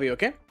new lobby,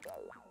 okay?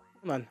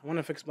 Hold on. I want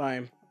to fix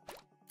my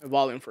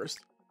volume first.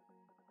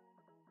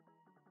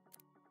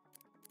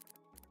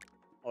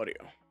 Audio.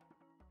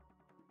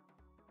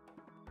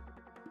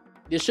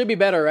 This should be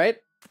better, right?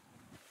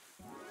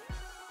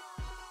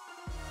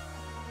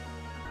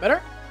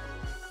 Better?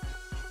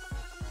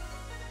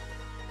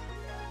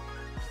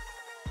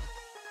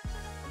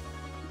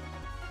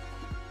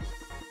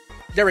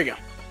 There we go.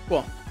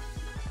 Cool.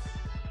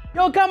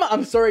 Yo, come on.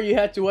 I'm sorry you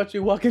had to watch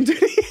me walk into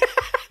the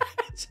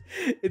edge.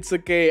 It's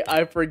okay.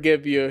 I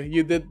forgive you.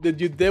 You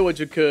did what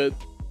you could.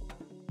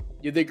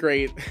 You did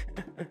great.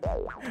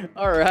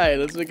 All right,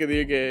 let's make a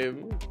new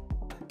game.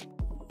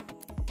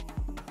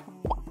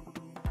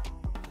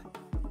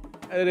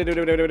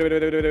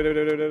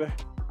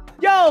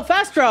 Yo,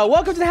 Fast Draw,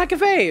 welcome to the Hack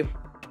Cafe.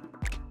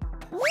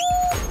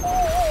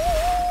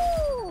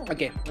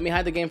 Okay, let me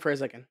hide the game for a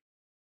second.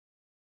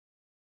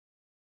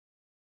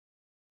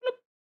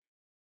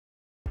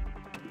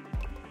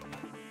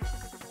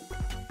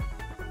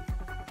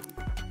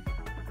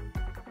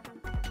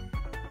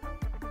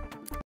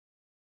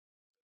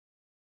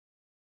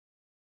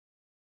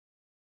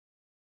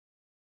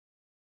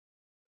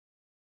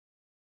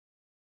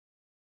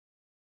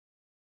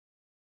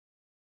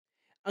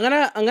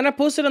 I'm gonna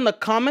post it in the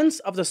comments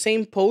of the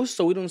same post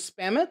so we don't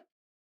spam it.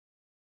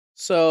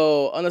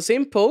 So on the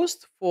same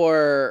post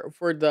for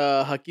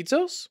the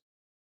Hakkitos,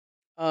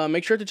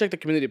 make sure to check the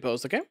community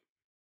post, okay?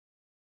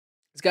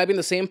 It's gotta be in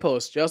the same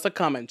post, just a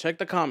comment. Check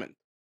the comment.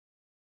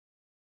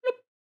 Bloop.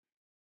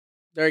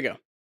 There you go.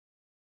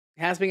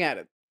 It has been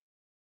added.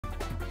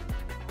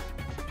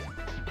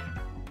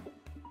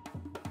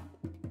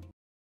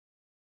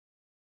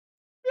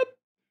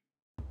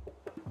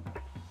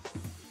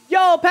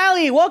 Yo,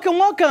 Pally, welcome,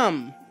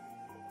 welcome.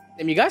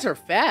 Damn, you guys are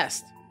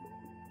fast.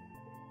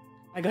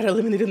 I got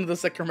eliminated in the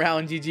second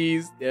round,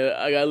 GG's. Yeah,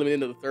 I got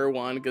eliminated in the third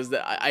one because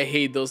I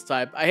hate those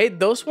type. I hate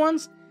those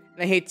ones,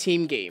 and I hate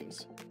team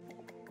games.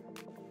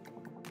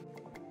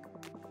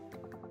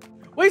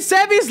 Wait,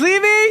 Sevi's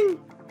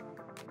leaving?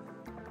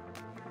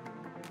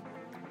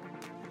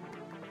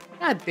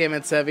 God damn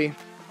it, Sevi.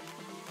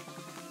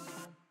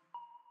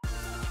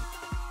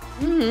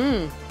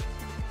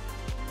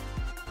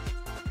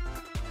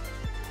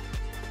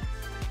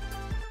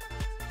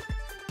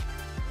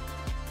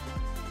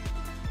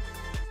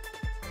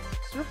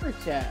 Super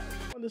chat.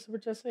 What does super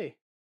chat say?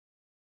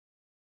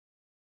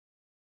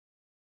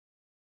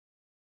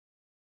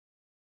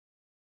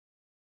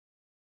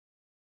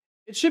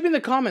 It should be in the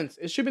comments.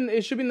 It should be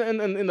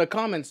in the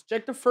comments.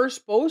 Check the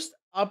first post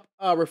up.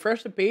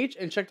 Refresh the page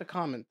and check the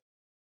comment.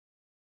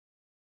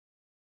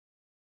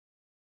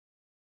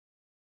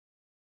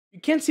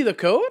 You can't see the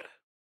code?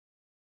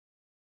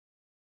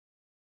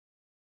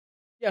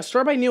 Yeah,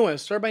 start by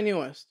newest. Start by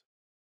newest.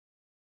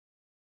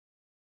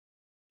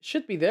 It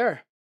should be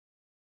there.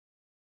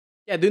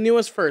 Yeah, do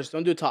newest first.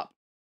 Don't do top.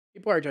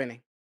 People are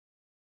joining.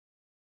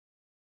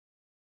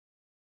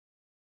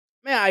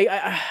 Man,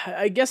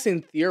 I guess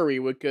in theory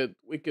we could.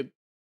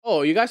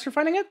 Oh, you guys are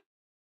finding it?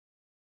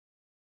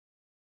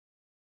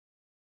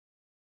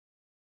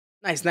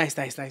 Nice. Cool.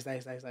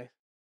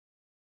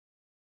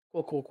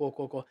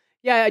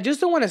 Yeah, I just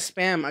don't want to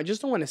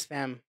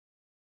spam.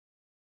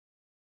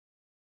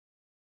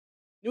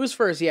 Newest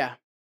first, yeah.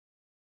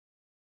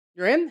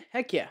 You're in?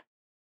 Heck yeah.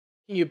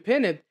 Can you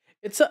pin it?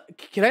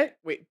 Can I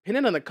pin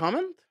it on the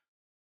comment?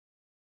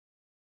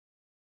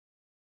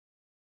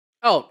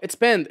 Oh, it's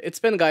pinned. It's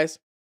pinned, guys.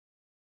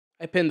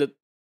 I pinned it.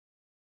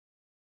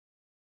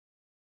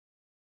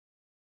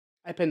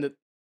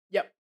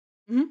 Yep.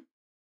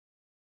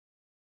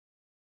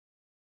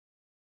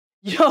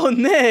 Yo,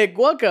 Nick,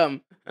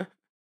 welcome.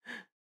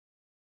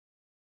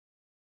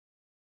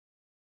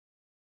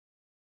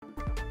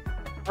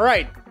 All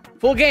right,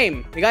 full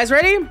game. You guys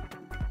ready?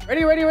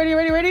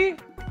 Ready?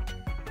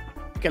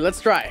 Okay,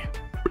 let's try.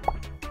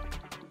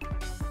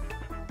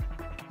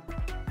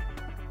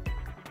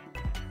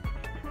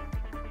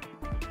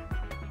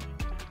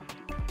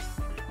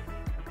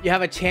 You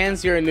have a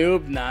chance, you're a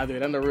noob? Nah,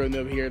 dude, I'm the real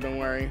noob here, don't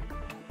worry.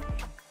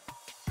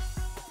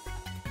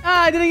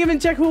 Ah, I didn't even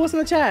check who was in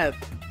the chat.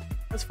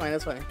 That's fine. You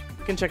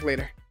can check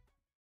later.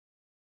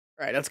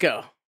 All right, let's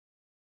go.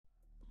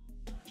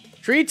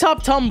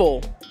 Treetop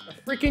tumble. The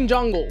freaking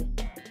jungle.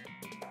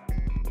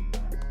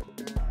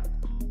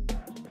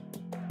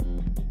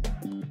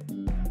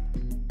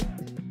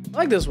 I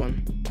like this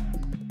one.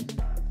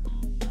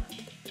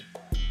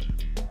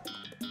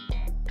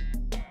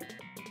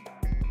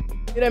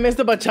 Did I miss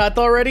the bachata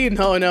already?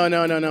 No.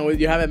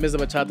 You haven't missed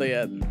the bachata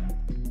yet.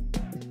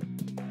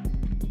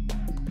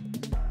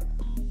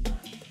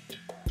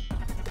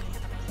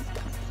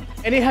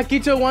 Any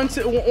Hakkito wants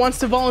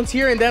to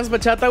volunteer and dance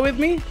bachata with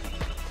me?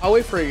 I'll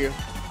wait for you.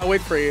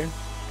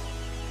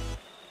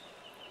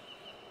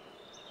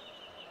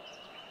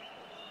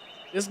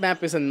 This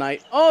map is a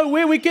night. Oh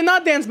wait, we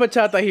cannot dance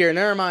bachata here.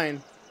 Never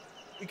mind.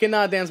 We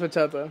cannot dance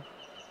bachata.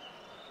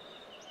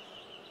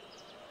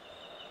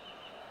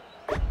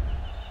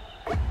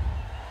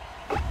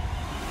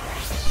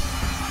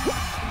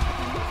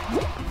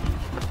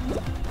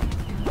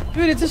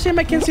 Dude, it's a shame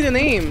I can't see the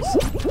names.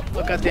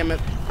 Oh, God damn it.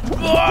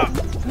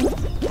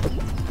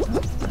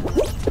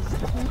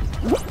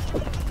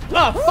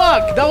 Oh,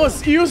 fuck! That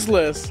was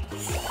useless.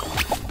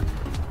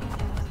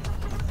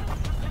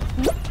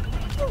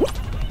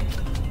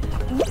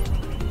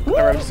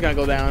 Alright, I'm just gonna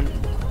go down.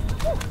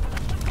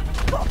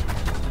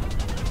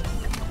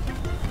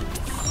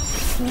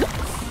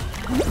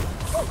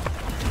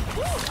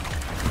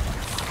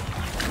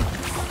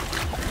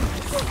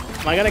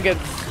 Am I gonna get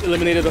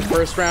eliminated the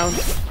first round?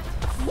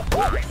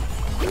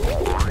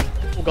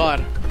 Oh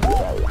god.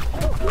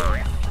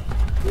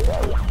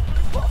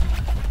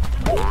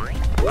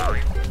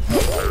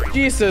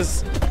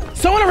 Jesus.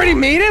 Someone already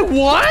made it?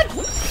 What?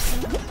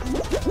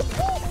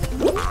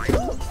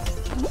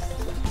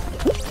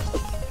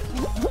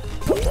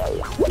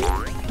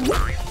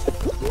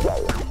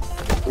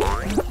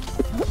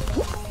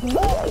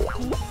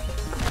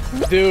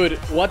 Dude,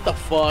 what the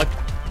fuck?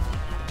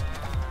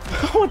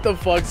 What the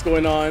fuck's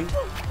going on?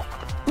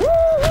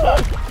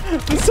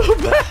 It's so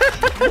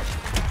bad.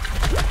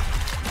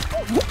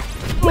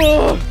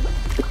 Oh.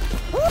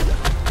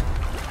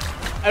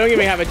 I don't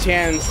even have a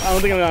chance. I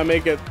don't think I'm gonna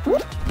make it.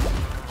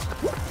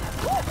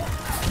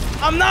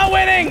 I'm not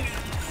winning!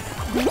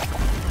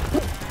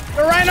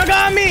 The rhino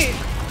got me!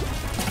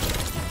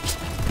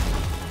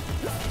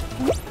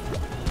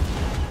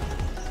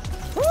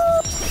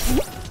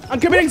 I'm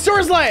committing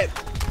suicide!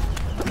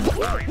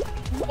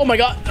 Oh my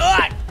god!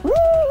 Ah!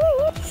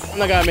 I'm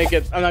not gonna make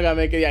it. I'm not gonna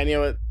make it. Yeah, I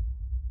knew it.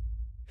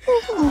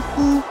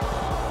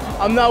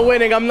 I'm not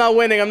winning. I'm not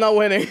winning. I'm not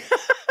winning.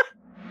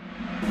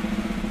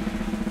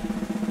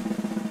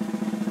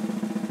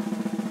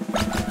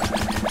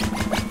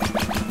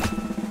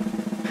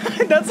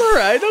 That's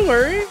alright, don't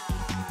worry.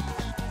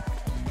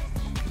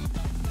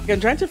 Okay,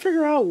 I'm trying to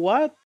figure out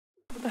what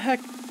the heck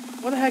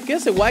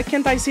is it? Why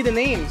can't I see the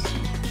names?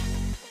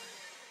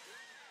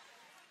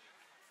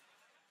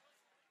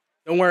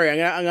 Don't worry,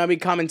 I'm gonna be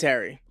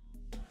commentary.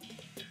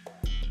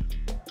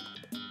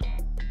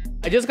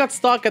 I just got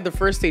stuck at the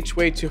first stage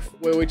way too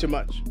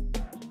much.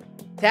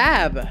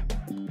 Tab.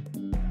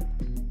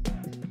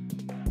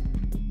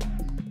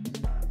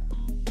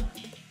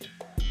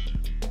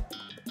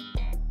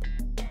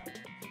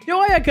 Yo,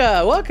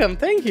 Hakka, welcome,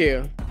 thank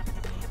you.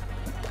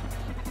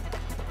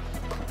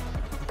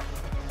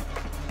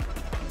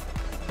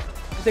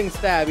 I think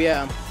stab,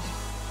 yeah.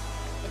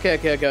 Okay.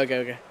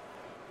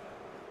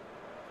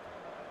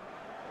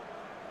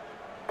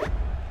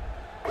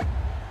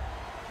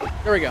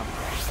 There we go.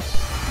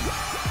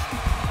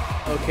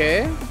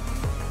 Okay.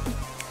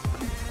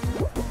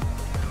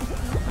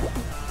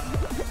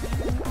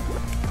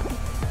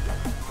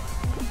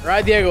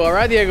 Alright,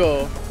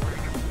 Diego.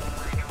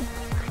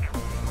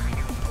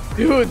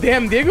 Dude,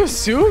 damn, Diego's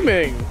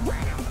zooming.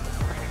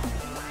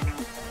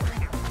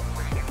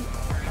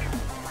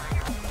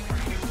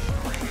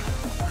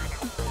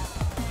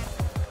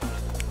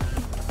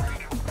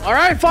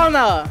 Alright,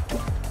 Fauna.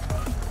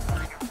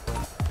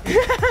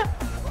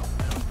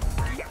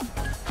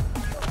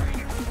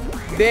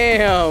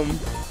 Damn.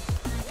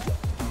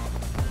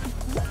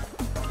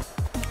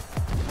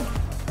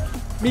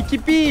 Mickey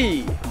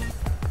P.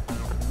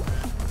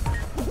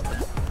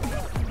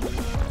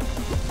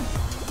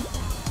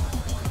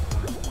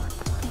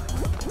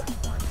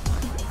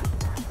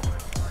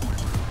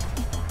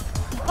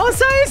 Oh,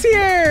 Sai's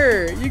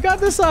here! You got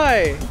the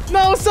Sai!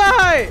 No,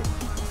 Sai!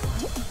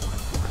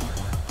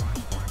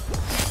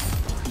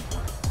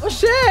 Oh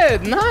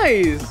shit!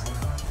 Nice!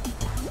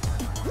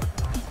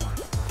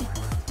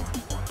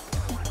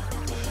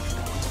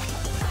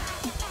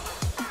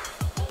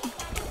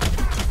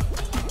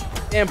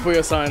 Damn,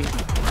 Puyo-san.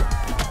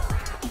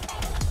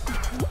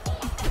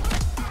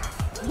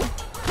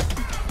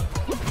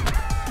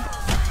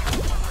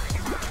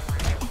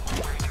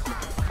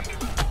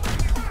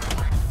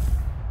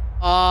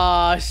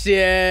 Aw,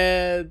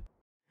 shit.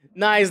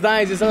 Nice. Is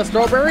that a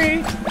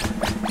strawberry?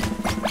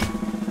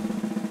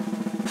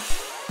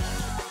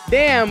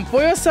 Damn,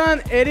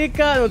 Puyo-san,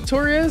 Erika,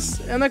 Notorious,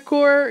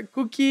 Anakor,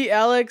 Cookie,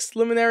 Alex,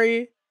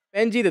 Luminary,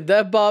 Benji, the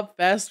Dev Bob,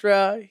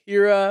 Fastra,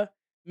 Hira,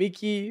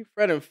 Miki,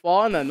 Fred, and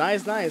Fauna.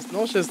 Nice.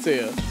 No shits to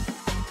you.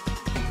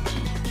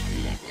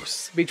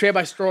 Betrayed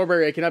by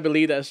strawberry. I cannot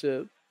believe that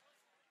shit.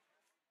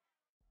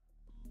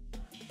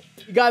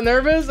 You got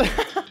nervous?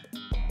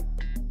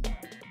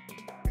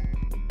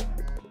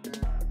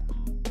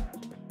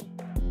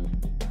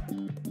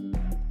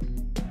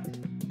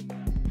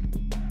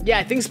 Yeah,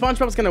 I think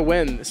SpongeBob's gonna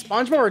win.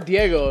 SpongeBob or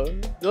Diego?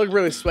 They look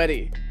really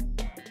sweaty.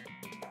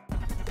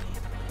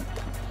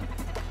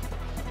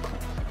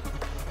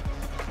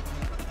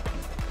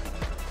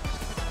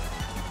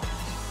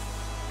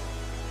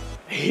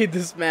 I hate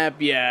this map,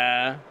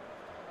 yeah.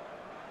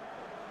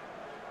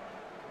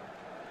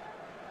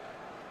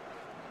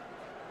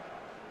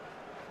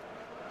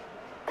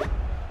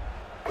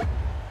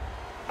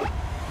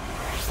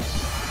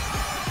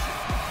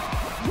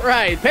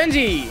 Right,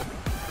 Benji!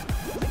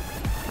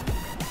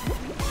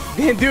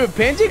 Man, dude,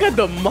 Benji got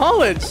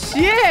demolished.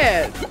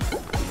 Shit!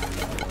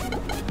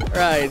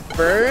 Right,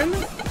 Burn.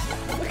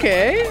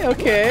 Okay.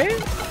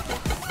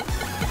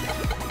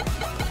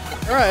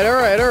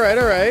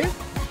 Alright.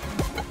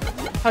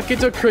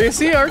 Hakkito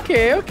crazy.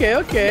 Okay.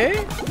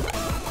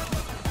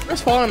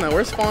 Where's Fauna?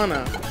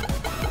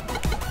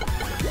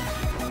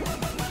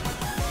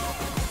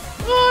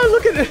 Oh,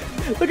 look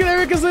at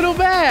Erica's little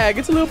bag.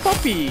 It's a little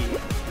puppy.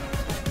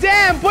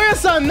 Damn,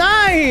 Puyo-san,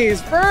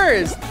 nice!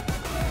 First!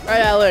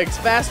 Alright, Alex,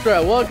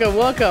 Fastra,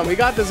 welcome. We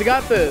got this.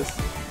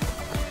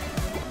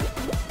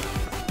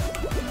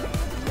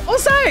 Oh,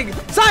 Sai!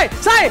 Sai!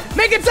 Sai!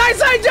 Make it Sai!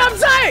 Sai! Jump,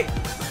 Sai!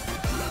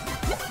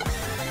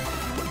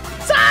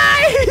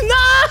 Sai!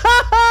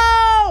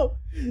 No!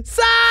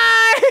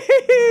 Sai!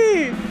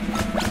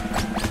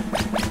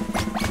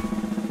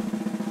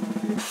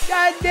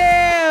 God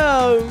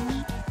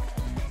damn!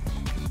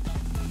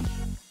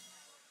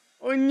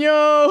 Oh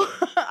no!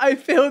 I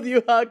failed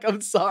you, Huck.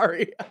 I'm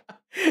sorry.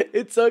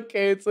 It's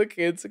okay. It's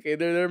okay. It's okay.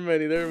 They're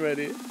ready. They're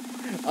ready.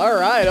 All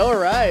right. All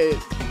right.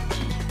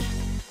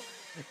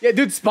 Yeah,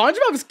 dude,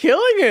 SpongeBob's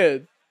killing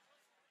it.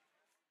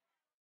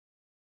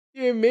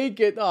 You make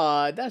it.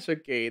 Aw, that's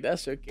okay.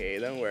 That's okay.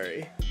 Don't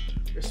worry.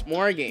 There's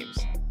more games.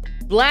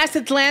 Blast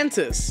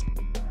Atlantis.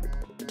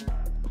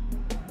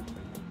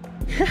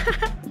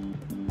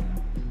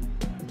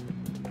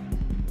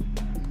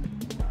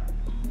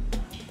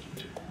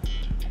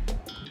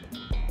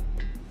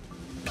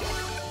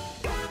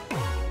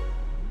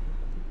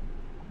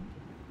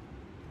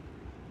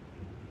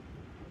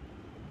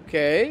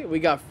 Okay, we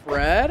got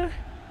Fred.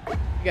 We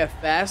got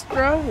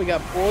Fastro. We got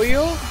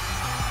Pollo.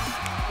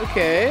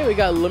 Okay, we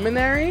got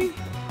Luminary.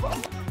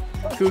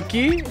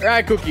 Cookie.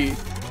 Alright, Cookie.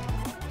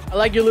 I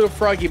like your little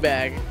froggy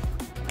bag.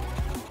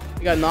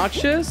 We got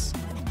Noxious.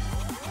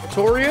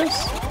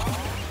 Notorious.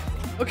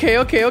 Okay.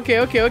 I'm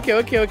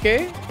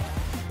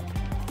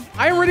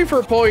ready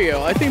for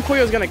Pollo. I think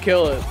Pollo's gonna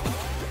kill it.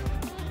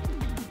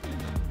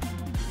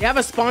 You have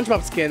a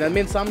SpongeBob skin. That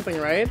means something,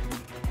 right?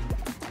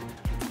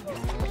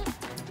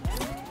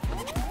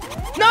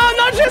 No,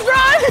 Noxious,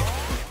 run!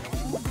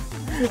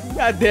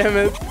 God damn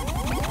it.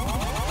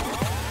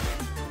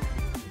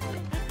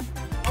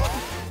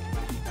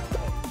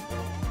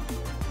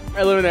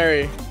 Alright,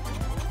 Luminary.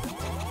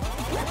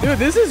 Dude,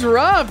 this is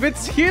rough.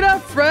 It's heat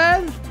up,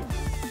 Fred.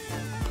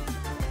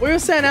 What are you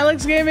saying,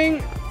 Alex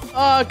Gaming?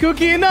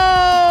 Cookie,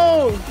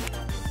 no!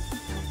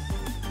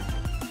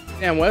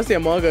 Damn, what's the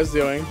Among Us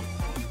doing?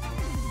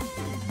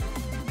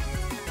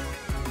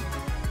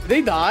 Did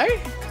they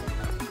die?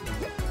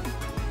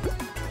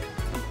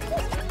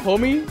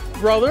 Homie,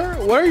 brother,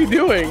 what are you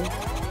doing?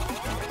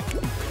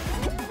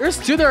 There's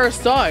two that are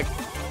stuck.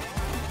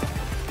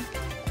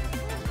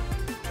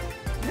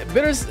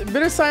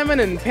 Bitter Simon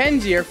and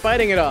Penji are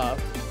fighting it off.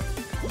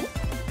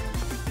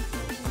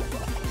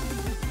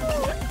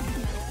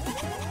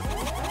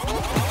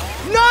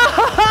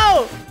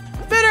 No!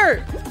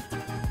 Bitter!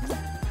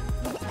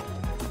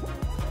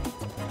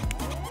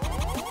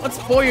 What's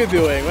Pollo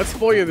doing? What's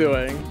Pollo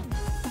doing?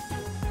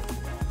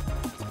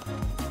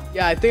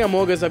 Yeah, I think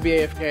Among Us will be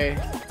AFK.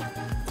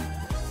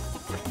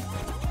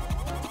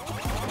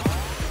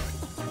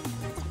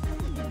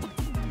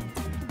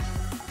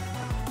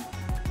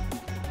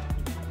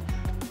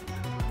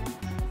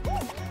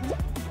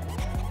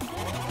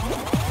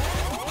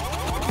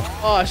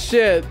 Oh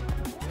shit.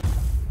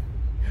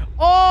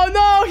 Oh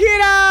no,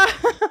 Hira!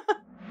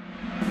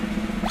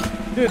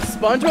 Dude,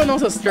 SpongeBob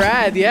knows a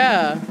strat,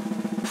 yeah.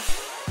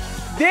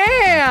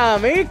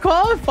 Damn, he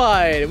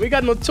qualified. We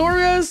got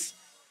Notorious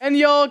and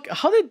Yolk.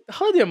 How did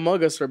the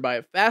Among Us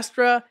survive?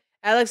 Fastra,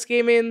 Alex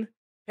Gaming,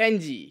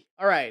 Penji.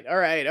 Alright.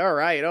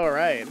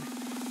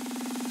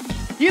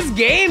 He's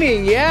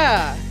gaming,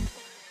 yeah.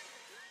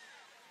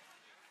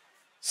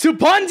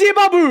 Supanji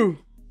Babu!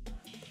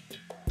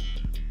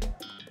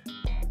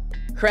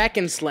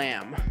 Kraken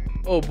Slam.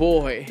 Oh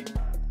boy.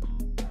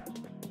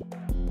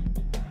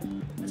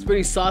 That's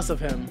pretty sauce of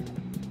him.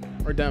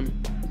 Or them.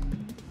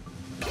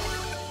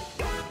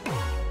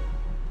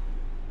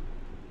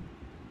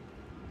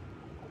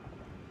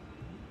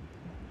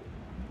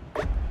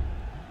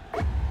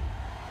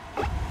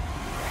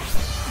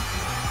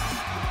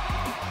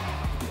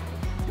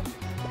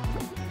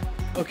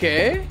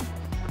 Okay.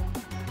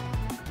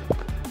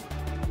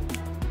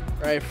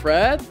 Right,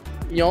 Fred.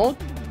 Yonk.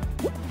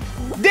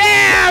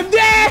 Damn!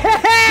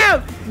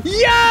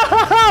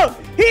 Yo!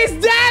 He's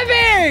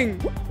dabbing!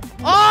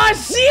 Oh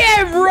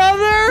shit,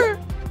 brother!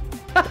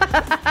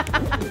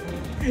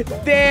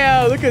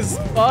 Damn, look at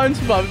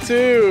SpongeBob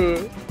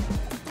too.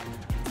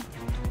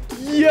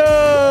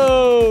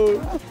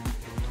 Yo!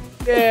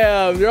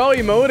 Damn, they're all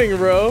emoting,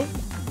 bro.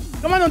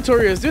 Come on,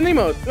 Notorious, do an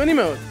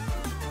emote.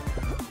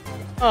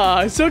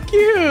 Aw, so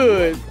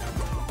cute!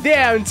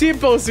 Damn,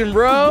 T-posting,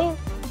 bro!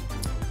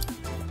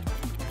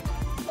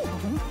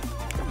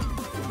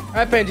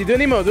 Alright, Benji, do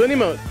an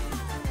emote.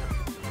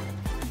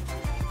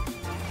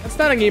 That's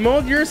not an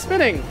emote, you're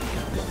spinning.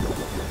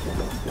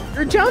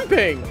 You're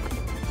jumping.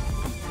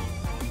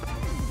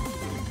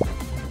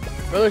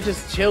 Brother's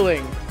just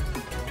chilling.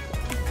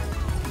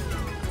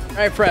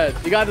 Alright, Fred,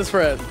 you got this,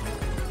 Fred.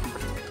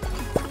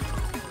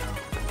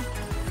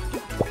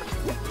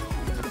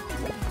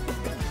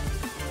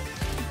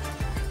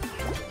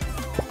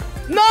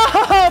 No!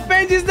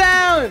 Benji's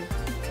down!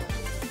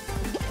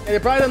 Yeah, they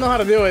probably don't know how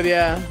to do it,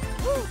 yeah.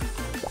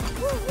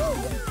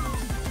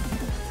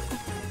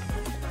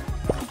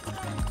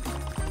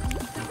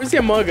 Where's the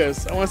Among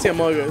Us? I want to see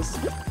Among Us.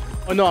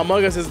 Oh no,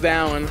 Among Us is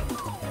down.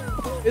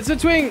 It's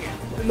between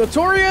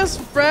Notorious,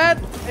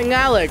 Fred, and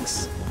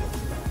Alex.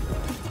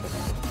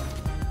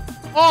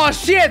 Oh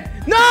shit!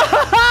 No!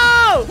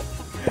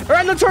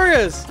 Alright,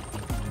 Notorious!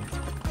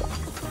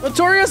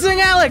 Notorious and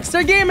Alex,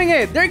 they're gaming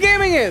it. They're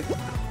gaming it.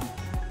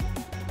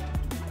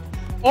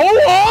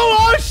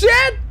 Oh,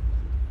 shit.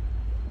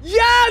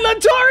 Yeah,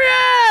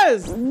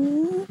 Notorious.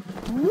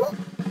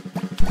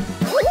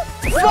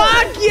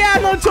 Fuck yeah,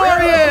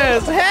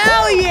 Notorious.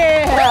 Hell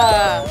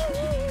yeah.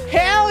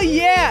 Hell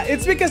yeah.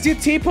 It's because you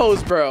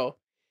T-posed, bro.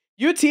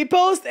 You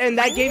T-posed and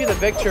that gave you the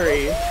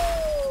victory.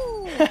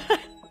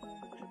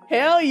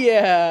 Hell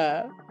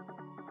yeah.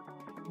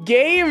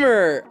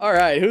 Gamer. All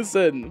right, who's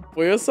in?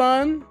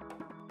 Puyo-san?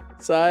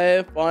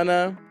 Sae,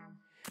 Fauna.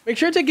 Make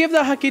sure to give the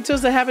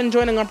Hakkitos that haven't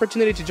joined an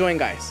opportunity to join,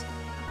 guys.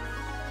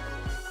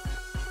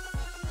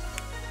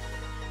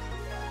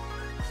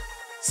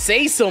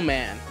 Say so,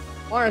 man.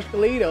 Orange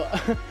Polito.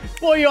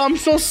 Boy, yo, I'm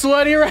so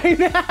sweaty right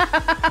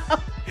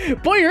now.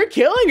 Boy, you're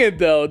killing it,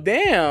 though.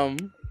 Damn.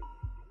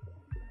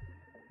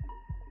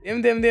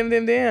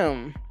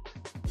 Damn.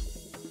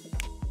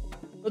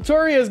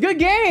 Notorious, good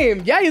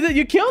game. Yeah,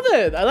 you killed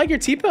it. I like your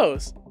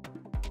T-pose.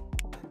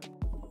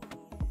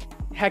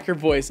 Hacker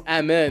voice,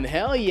 amen.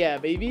 Hell yeah,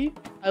 baby.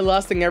 I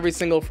lost in every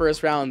single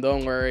first round.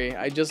 Don't worry.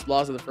 I just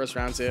lost in the first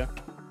round too.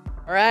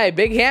 All right,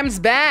 Big Ham's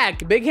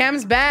back. Big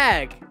Ham's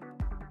back.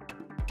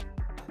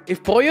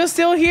 If Pollo's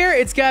still here,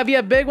 it's gotta be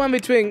a big one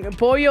between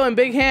Pollo and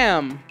Big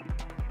Ham.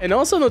 And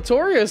also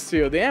Notorious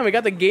too. Damn, we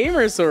got the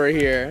gamers over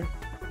here.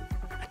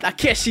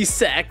 Takeshi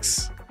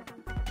sex.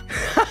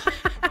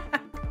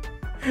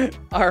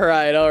 All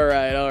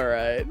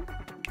right.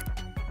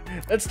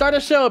 Let's start a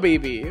show,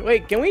 baby.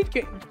 Wait,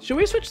 should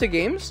we switch to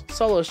games?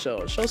 Solo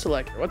show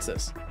selector. What's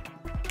this?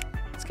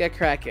 Let's get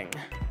cracking.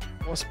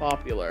 Most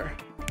popular.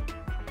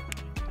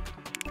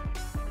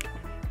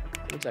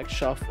 It's like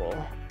shuffle.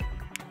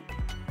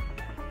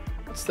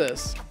 What's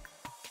this?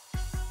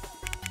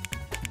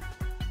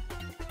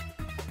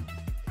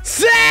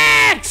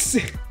 Sex!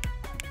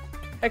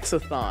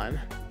 Hexathon.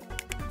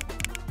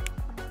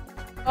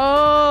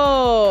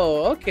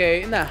 Oh,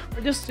 okay. Nah,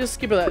 just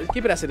keep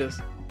it as it is.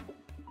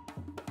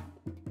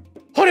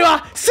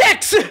 Horewa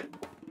sex!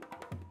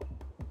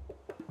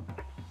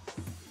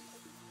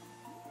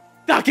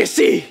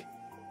 Takeshi!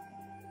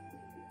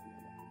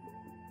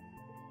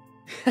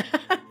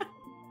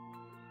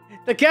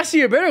 Takeshi,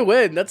 you better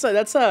win. That's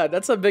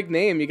a big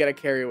name you gotta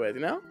carry with,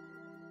 you know?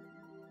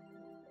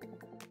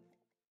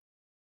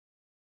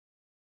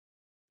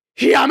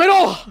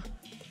 Yamero!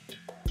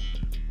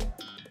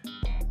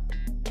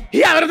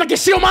 Yamero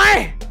Takeshi,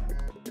 omae!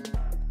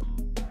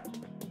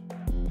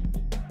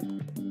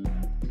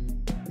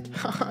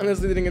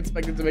 Honestly, didn't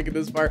expect it to make it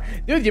this far.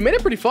 Dude, you made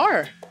it pretty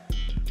far.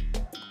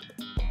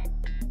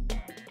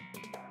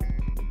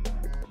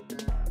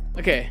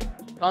 Okay,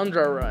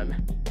 Tundra run.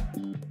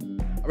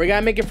 Are we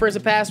gonna make it first a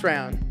pass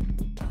round?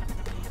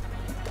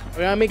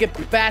 We're gonna make it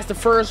past the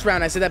first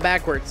round. I said that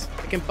backwards.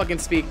 I can fucking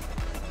speak.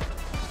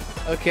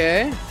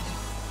 Okay.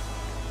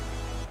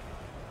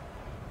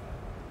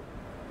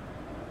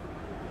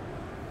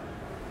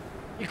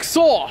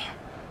 Ixo!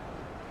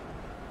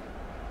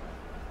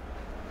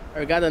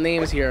 I got the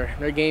names here.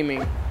 They're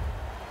gaming.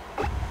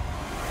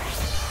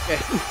 Okay.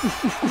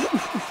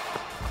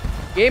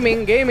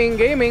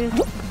 gaming.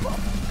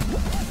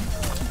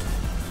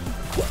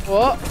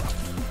 Whoa.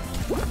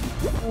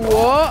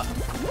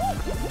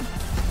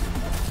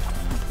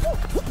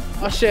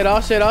 Oh shit.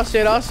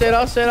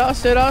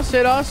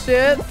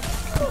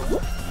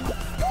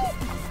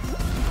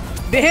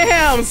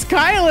 Damn,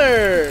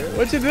 Skylar!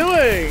 What you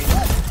doing?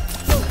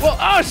 Whoa,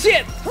 oh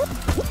shit!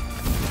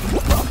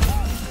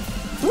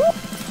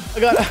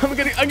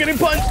 I'm getting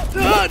punched.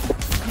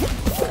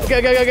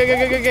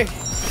 Okay.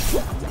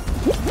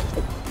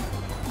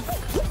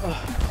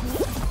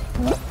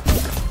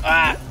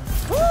 Ah!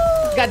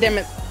 God damn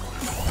it.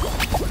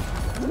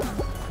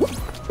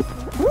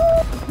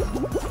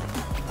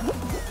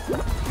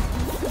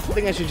 I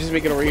think I should just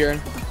make it over here.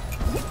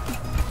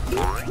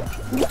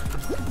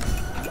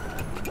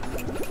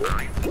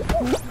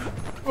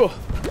 Whoa.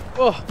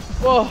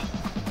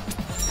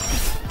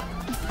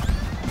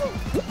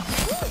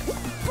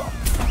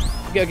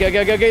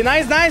 Okay.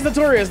 Nice,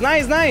 Notorious.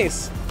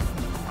 Nice.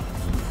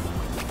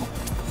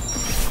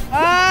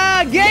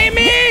 Ah,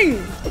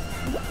 gaming!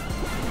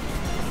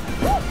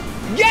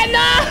 Get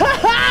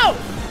no!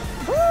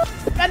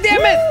 God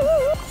damn it!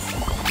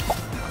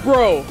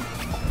 Bro.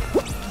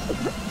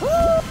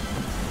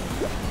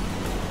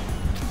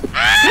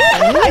 Ah!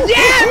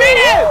 Yeah, I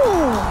made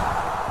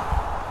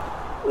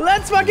it!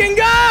 Let's fucking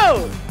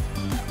go!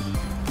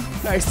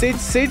 Alright,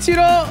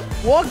 Seichiro,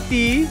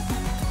 Wokti,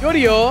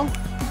 Yorio,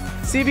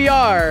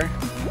 CVR,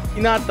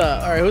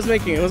 Hinata. Alright, who's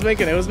making it?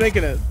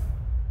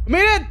 We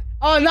made it!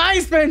 Oh,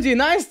 nice, Benji!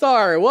 Nice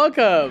star!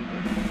 Welcome!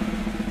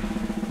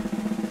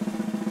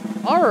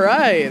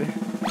 Alright.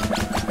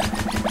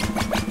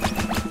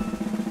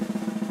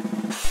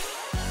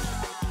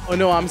 Oh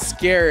no, I'm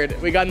scared.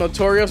 We got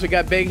Notorious, we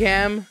got Big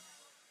Ham.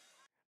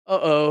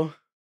 Uh-oh.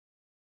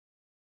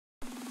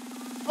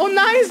 Oh,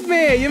 nice,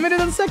 man! You made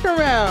it in the second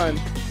round!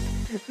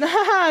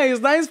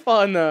 Nice,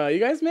 Fauna. You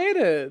guys made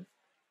it.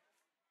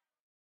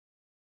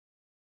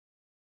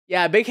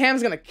 Yeah, Big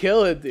Ham's gonna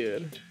kill it,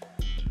 dude.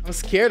 I'm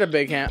scared of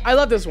Big Ham. I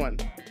love this one.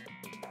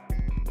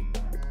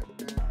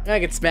 I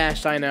get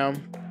smashed, I know.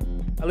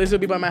 At least it'll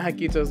be by my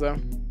Hakkitos though.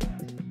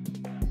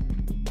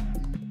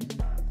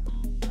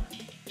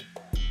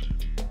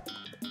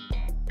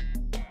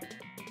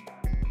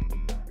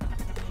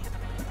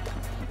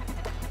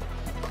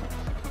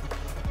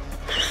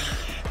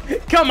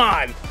 Come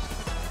on!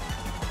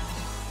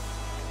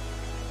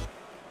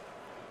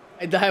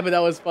 I died, but that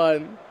was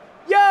fun.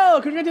 Yo,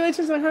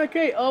 congratulations on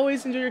 100K.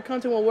 Always enjoy your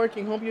content while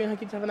working. Hope you and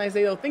Hakkito have a nice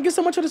day though. Thank you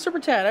so much for the super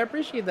chat. I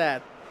appreciate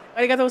that.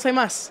 Arigatou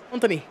gozaimasu.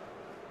 Hontoni.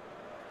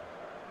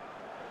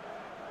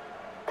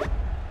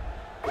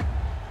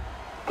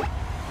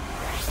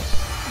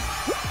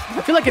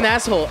 I feel like an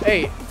asshole.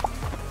 Hey.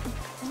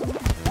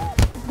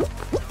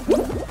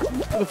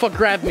 Who the fuck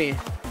grabbed me?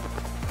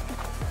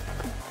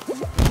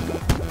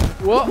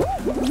 Whoa.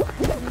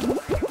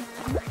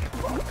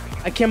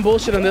 I can't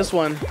bullshit on this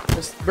one.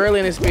 There's barely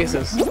any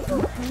spaces.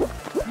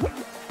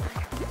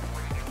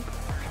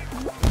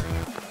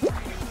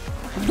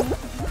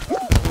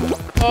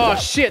 Oh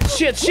shit,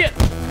 shit, shit!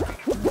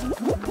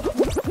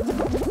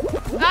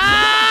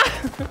 Ah!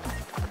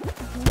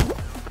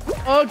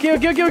 Okay,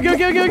 okay, okay, okay,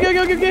 okay, okay, okay,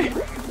 okay, okay.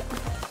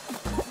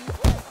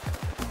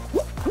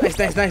 Nice,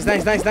 nice, nice,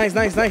 nice, nice, nice,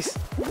 nice, nice.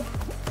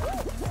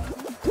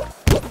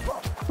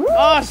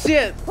 Oh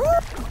shit!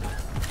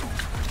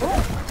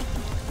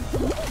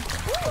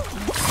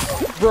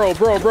 Bro,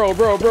 bro, bro,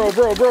 bro, bro,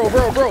 bro, bro,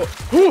 bro, bro.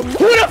 Who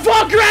the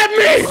fuck grabbed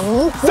me?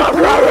 Stop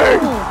grabbing!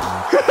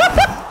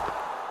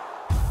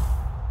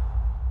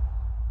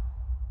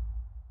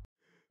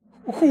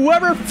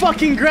 Whoever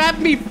fucking grabbed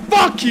me,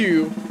 fuck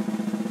you!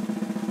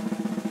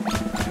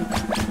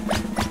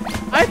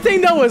 I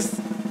think that was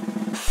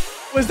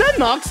that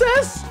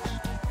Noxus?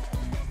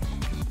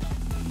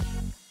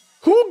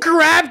 Who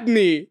grabbed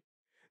me?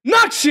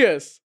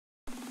 Noxious!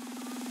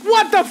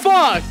 What the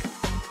fuck?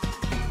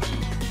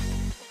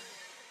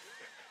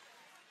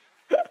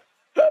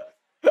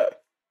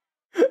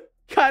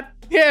 God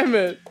damn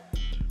it.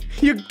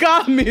 You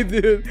got me,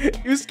 dude.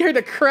 You scared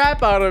the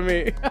crap out of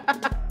me.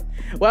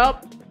 Well,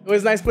 it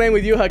was nice playing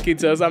with you,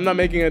 Hakkitos. I'm not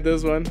making it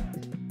this one.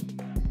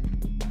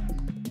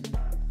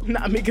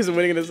 Not me because I'm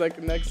winning the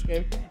next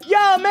game.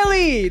 Yo,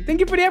 Melly! Thank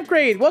you for the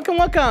upgrade. Welcome,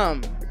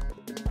 welcome.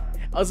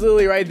 I was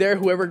literally right there.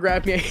 Whoever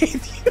grabbed me, I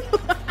hate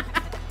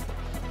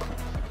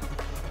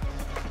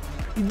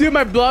you. Dude,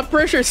 my blood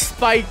pressure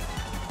spiked.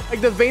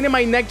 Like the vein in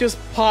my neck just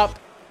popped.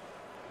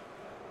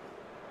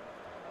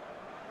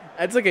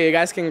 That's okay, you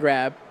guys can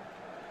grab.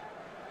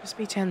 Just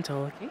be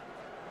gentle, okay?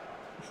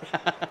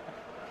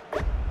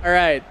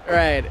 Alright,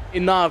 alright.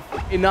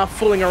 Enough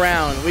fooling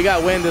around. We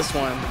gotta win this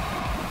one.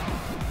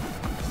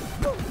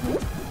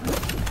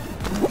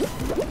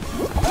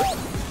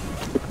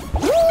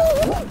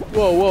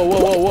 Whoa, whoa, whoa,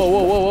 whoa, whoa,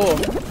 whoa, whoa, whoa.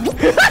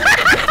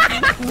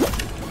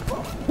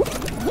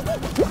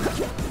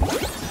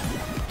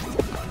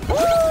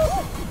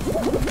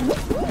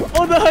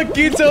 Oh, the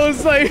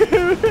Hakkitos, like...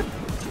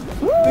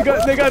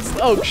 they got,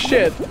 oh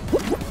shit.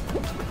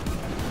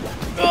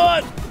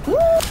 God.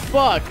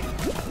 Fuck.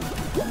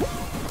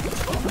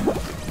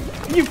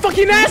 You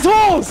fucking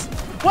assholes!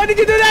 Why did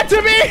you do that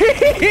to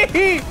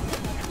me?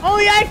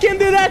 Only I can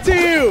do that to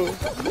you.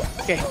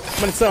 Okay, I'm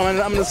gonna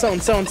sewn. I'm gonna sewn.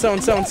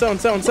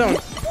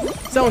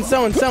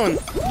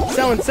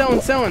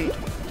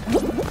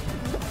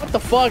 What the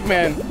fuck,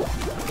 man?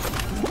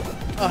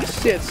 Oh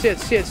shit.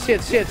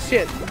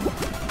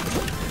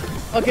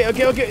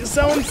 Okay.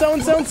 Sewn.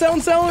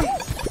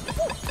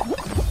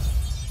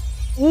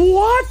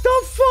 What the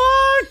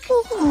fuck?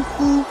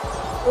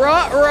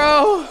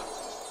 Ruh-roh.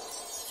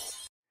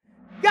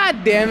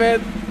 God damn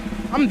it.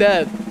 I'm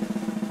dead.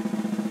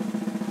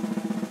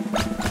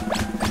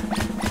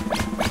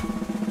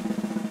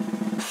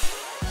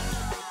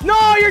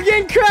 No, you're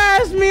getting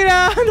crashed,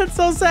 Mina. That's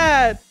so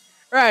sad.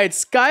 All right,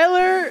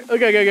 Skylar.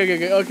 Okay.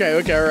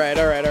 All right.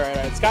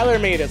 Skylar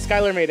made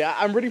it.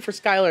 I'm rooting for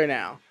Skylar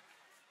now.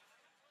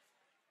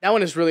 That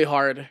one is really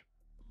hard.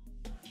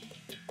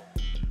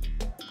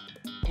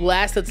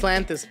 Last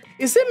Atlantis.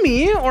 Is it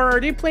me or are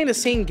they playing the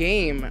same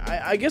game?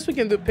 I guess we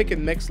can do pick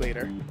and mix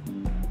later.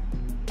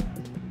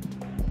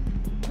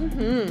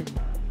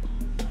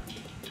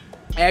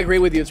 I agree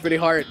with you. It's pretty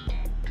hard.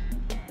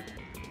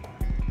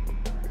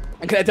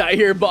 I'm gonna die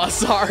here, boss.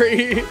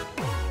 Sorry.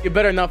 You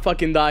better not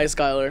fucking die,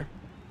 Skylar.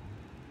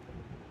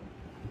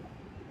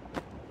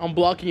 I'm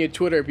blocking your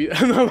Twitter.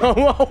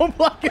 I'm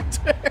blocking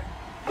Twitter.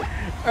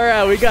 All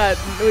right, we got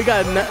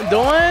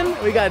Dawn,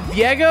 we got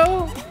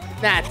Diego,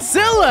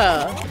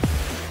 Natsilla,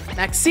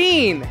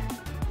 Maxine,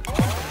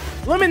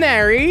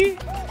 Luminary,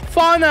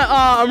 Fauna.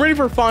 I'm ready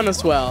for Fauna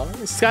as well.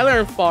 Skylar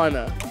and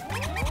Fauna.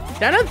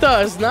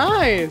 Thanatos,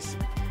 nice.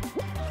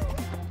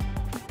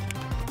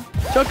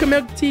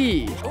 Chocomilk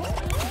tea.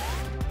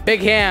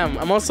 Big Ham.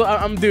 I'm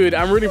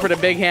rooting for the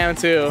Big Ham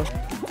too.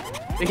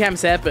 Big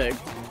Ham's epic.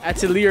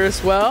 Atelier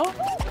as well.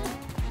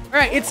 All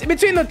right, it's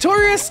between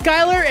Notorious,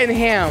 Skylar, and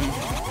Ham.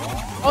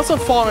 Also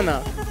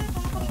Fauna.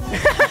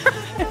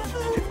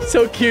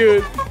 So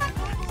cute.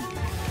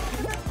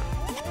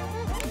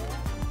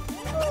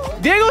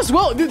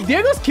 Dude,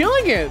 Diego's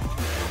killing it.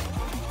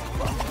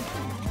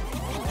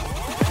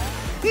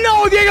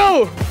 No,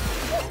 Diego!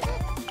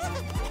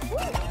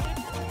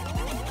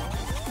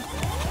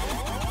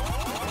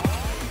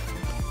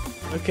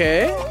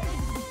 Okay.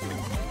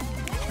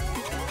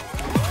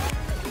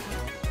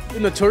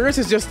 Notorious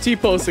is just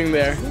T-posing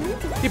there.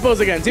 T-pose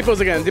again,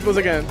 T-pose again, T-pose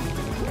again.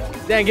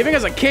 Damn, giving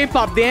us a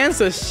K-pop dance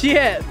of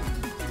shit.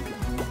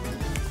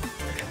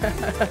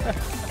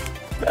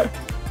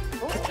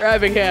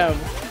 Driving him.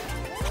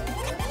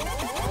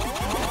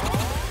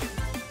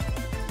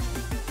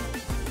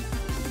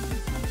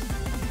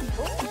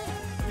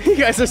 You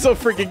guys are so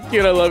freaking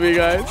cute. I love you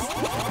guys.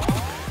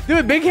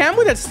 Dude, Big Ham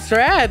with that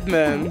strat,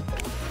 man.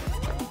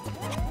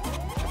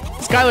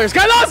 Skylar!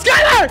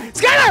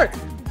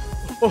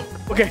 Oh,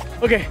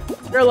 okay.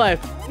 You're alive.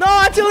 No,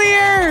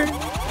 Atelier!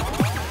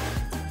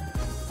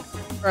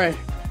 Alright.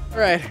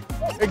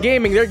 They're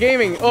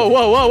gaming. Oh,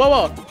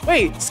 whoa.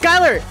 Wait,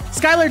 Skylar,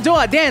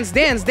 Doa, dance,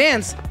 Dance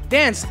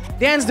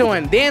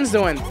doing. Dance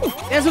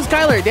with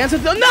Skylar,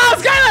 no,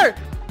 Skylar!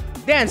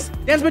 Dance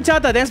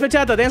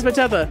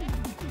bachata.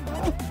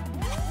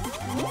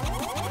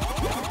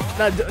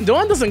 Nah,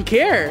 Doan doesn't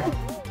care.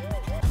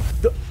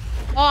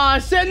 Aw,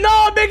 shit,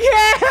 no, Big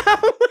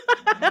Ham!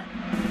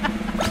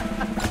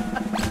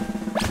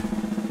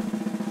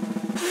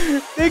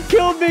 They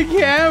killed Big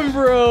Ham,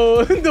 bro,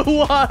 in the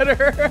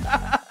water.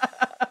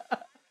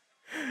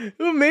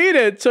 Who made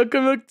it?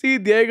 Chocolate,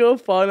 Diego,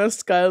 Fauna,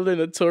 Skylar,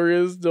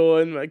 Notorious,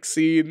 Doan,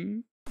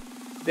 Maxine.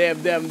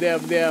 Damn.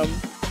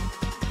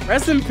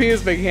 Rest in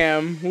peace, Big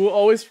Ham. We'll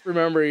always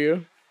remember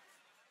you.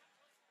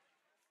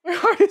 My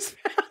heart is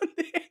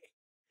pounding.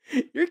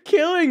 You're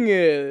killing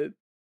it.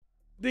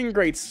 Doing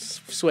great,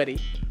 Sweaty.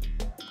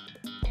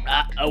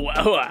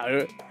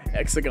 Wow.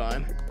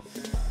 Hexagon.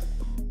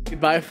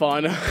 Goodbye,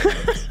 Fauna.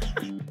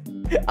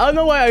 I don't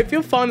know why. I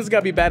feel Fauna's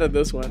gotta be bad at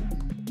this one.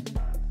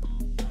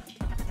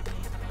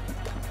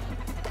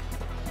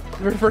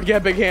 Never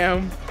forget Big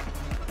Ham.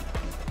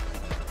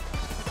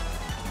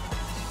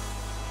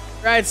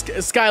 Right,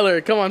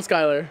 Skylar. Come on,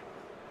 Skylar.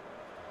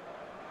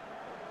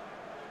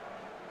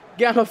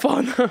 Gamma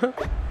Fauna.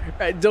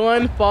 Right,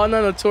 Dawn,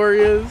 Fauna,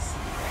 Notorious.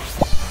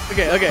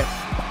 Okay.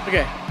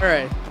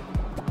 Alright.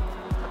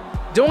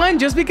 Dawn,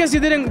 just because you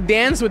didn't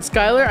dance with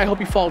Skylar, I hope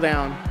you fall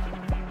down.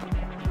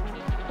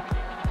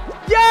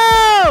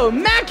 Yo!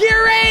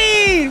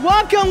 Macurate!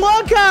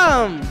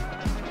 Welcome!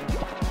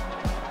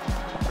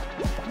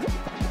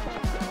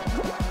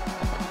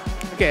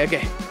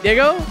 Okay.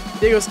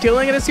 Diego's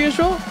killing it as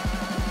usual.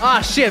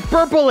 Ah, shit.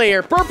 Purple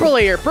layer.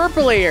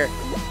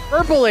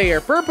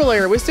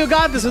 We still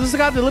got this. We still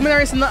got the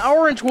luminaries in the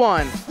orange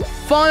one.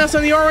 Fauna's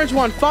on the orange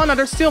one. Fauna,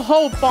 there's still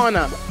hope,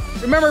 Fauna.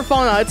 Remember,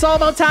 Fauna, it's all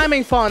about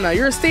timing, Fauna.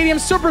 You're a stadium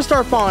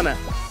superstar, Fauna.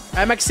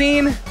 Alright,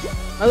 Maxine.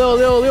 A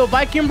little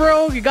Viking,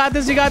 bro. You got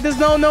this.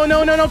 No.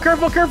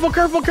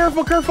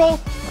 Careful.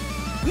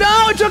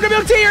 No,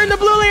 Chocolate Tea, you're in the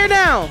blue layer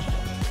now.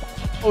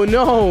 Oh,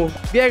 no.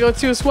 Diego,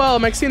 too, as well.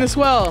 Maxine, as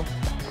well.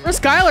 Where's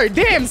Skylar?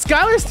 Damn,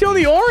 Skylar's still in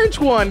the orange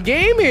one.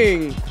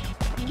 Gaming.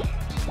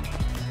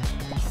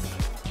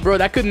 Bro,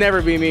 that could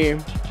never be me.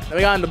 We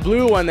got in the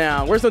blue one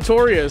now. Where's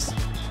Notorious?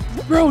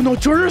 Bro,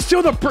 Notorious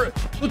still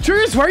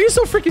Notorious, why are you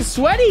so freaking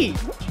sweaty?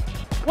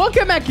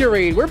 Welcome,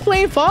 Accurate. We're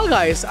playing Fall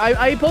Guys.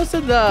 I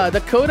posted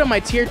the code on my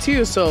tier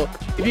 2, so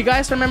if you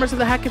guys are members of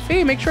the Hack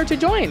Cafe, make sure to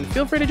join.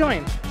 Feel free to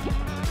join.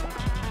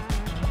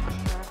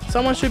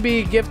 Someone should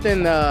be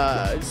gifting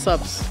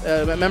memberships.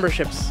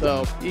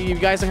 So if you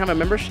guys don't have a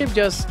membership,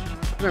 just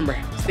remember,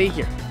 stay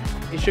here.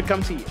 It should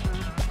come to you.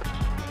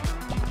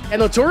 And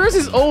Notorious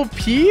is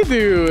OP,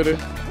 dude.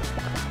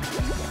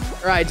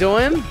 All right,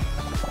 doing.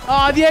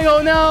 Oh,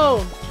 Diego,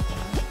 no.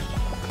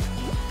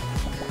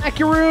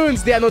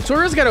 Macaroons. Yeah,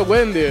 Notorious gotta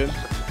win, dude.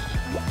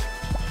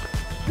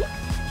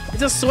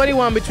 It's a sweaty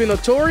one between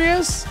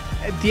Notorious,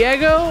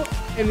 Diego,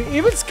 and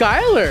even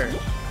Skylar.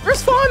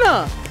 Where's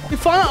Fauna?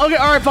 Fauna? Okay,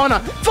 all right, Fauna.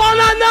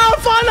 Fauna, no,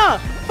 Fauna!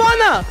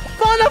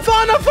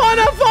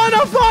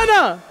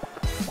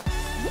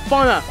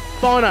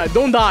 Fauna,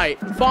 don't die.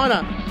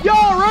 Fauna. Yo,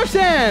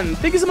 Roshan!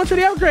 Thank you so much for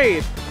the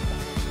upgrade.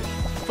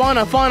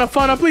 Fauna,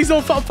 please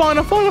don't.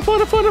 Fauna.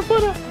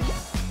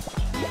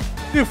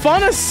 Dude,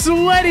 Fauna's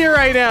sweaty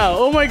right now.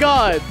 Oh my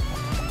god.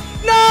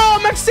 No,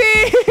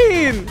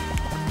 Maxine!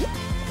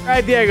 All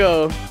right,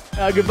 Diego.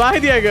 Goodbye,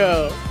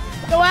 Diego.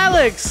 No,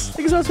 Alex.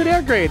 Thank you so much for the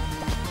upgrade.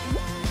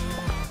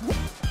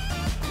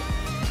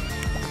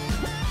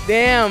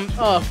 Damn.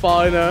 Oh,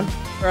 Fauna.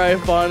 All right,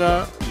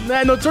 Fauna.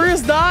 Nah,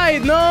 Notorious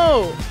died.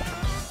 No.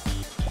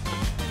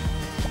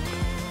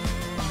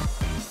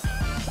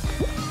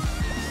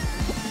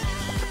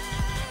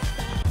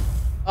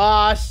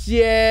 Oh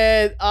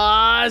shit!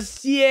 Fauna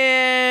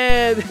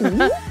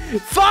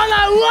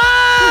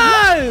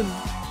won!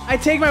 I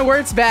take my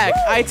words back.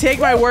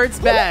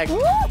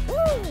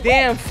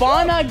 Damn,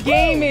 Fauna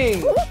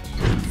Gaming.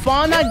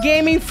 Fauna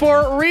Gaming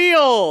for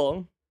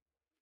real.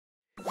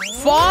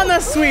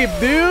 Fauna sweep,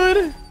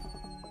 dude.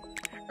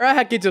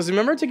 Alright, Hakkitos,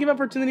 remember to give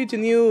opportunity to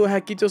new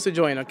Hakkitos to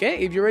join, okay?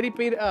 If you already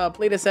played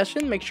a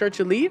session, make sure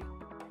to leave.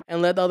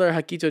 and let the other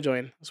Hakkito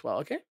join as well,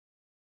 okay?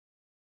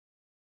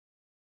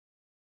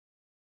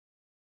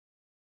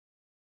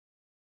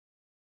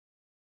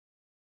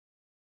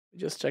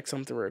 Just check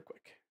something real quick.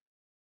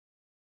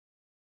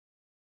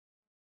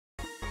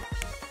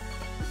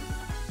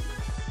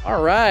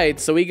 All right,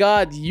 so we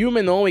got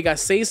Yumino, we got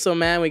Seiso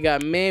Man, we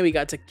got Mei, we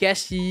got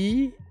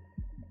Takeshi,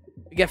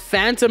 we got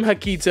Phantom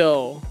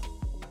Hakkito,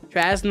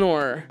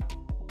 Trasnor.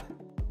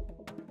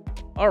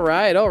 All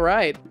right,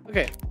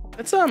 okay.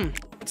 Let's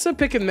a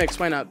pick and mix.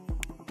 Why not?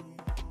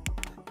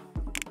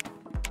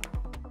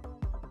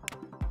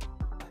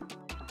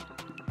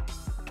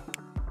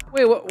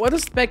 Wait, what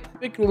does pick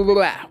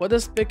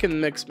and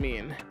mix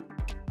mean?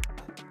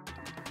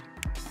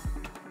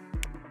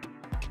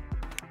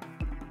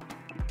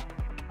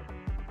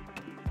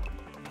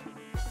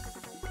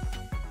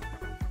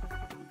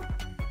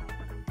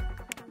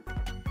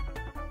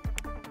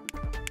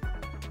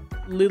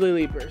 Lily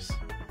Leapers.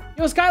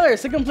 Yo, Skylar,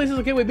 second place is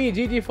okay with me.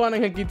 GG fun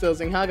and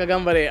Hakkitos and Hakka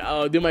Gambare.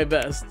 I'll do my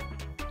best.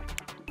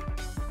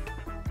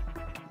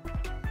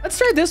 Let's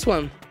try this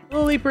one.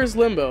 Lily Leapers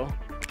Limbo.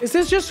 Is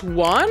this just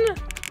one?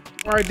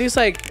 Or are these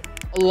like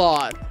a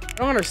lot? I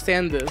don't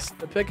understand this.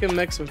 The pick and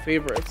mix and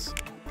favorites.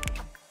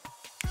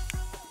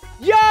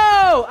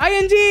 Yo!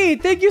 ING!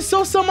 Thank you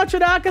so much for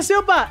the Hakka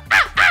Super!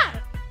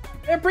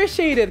 I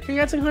appreciate it.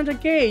 Congrats on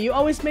 100K. You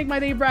always make my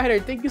day brighter.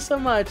 Thank you so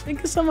much.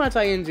 Thank you so much,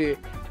 ING.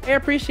 I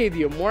appreciate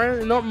you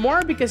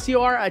more because you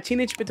are a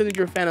Teenage Mutant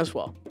Ninja fan as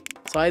well.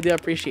 So I do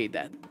appreciate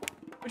that.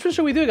 Which one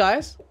should we do,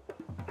 guys?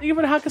 Thank you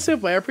for the Hakka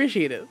Super. I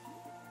appreciate it.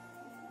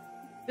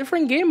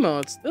 Different game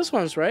modes. This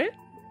one's right.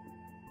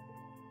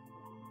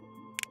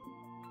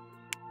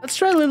 Let's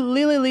try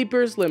Lily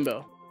Leapers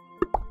Limbo.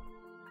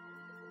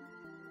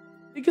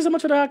 Thank you so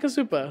much for the Hakka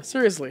Super.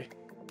 Seriously.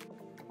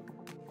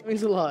 That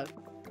means a lot.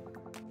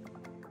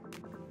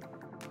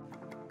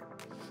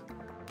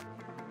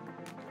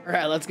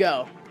 Alright, let's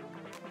go.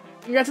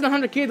 Congrats on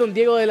 100K, Don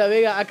Diego de la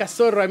Vega,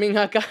 Acazorro, I mean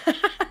Hakka.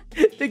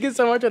 Thank you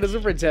so much for the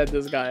super chat,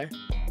 this guy.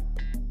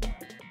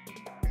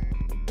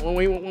 When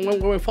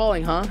we're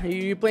falling, huh?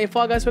 You playing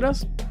Fall Guys with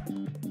us?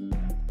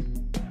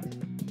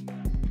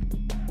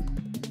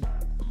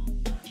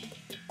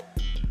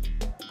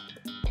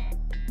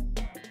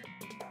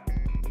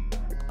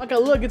 Okay,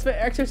 look, it's my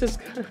exorcist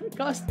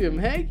costume.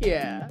 Heck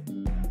yeah.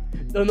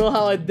 Don't know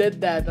how I did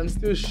that. I'm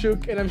still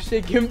shook and I'm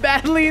shaking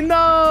badly.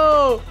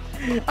 No!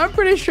 I'm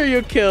pretty sure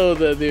you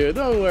killed it, dude.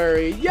 Don't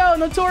worry. Yo,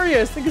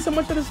 Notorious, thank you so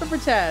much for the super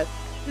chat.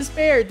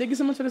 Despair, thank you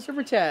so much for the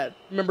super chat.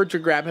 Remember to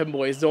grab him,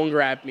 boys. Don't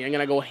grab me. I'm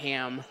gonna go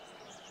ham.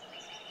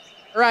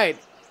 Alright.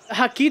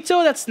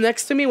 Hakkito that's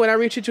next to me when I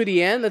reach you to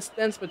the end, let's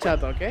dance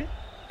bachata, okay?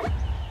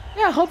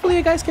 Yeah, hopefully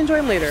you guys can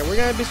join later. We're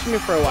gonna be streaming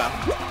for a while.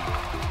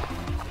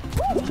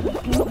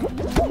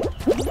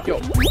 Yo.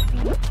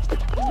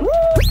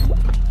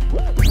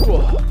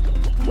 Whoa.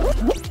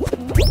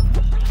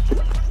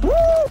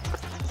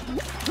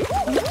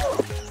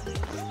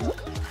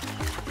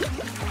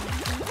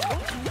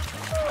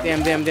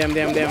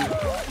 Damn.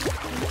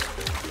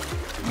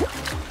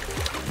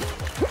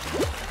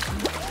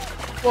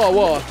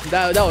 Whoa.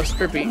 That was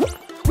trippy.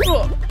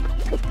 Whoa.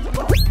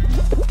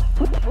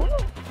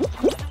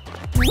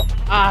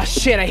 Ah,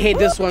 shit, I hate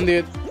this one,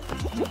 dude.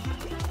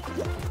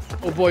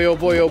 Oh boy.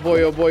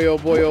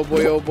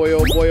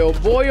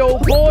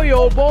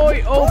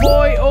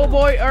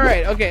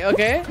 Alright, okay.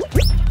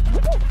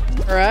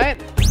 Alright.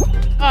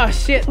 Oh,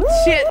 shit.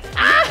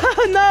 Ah,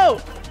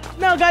 no,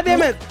 god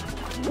damn it.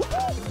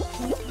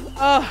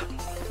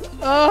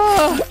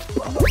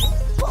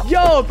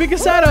 Yo,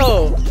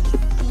 Picasso.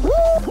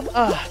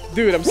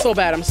 Dude, I'm so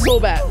bad.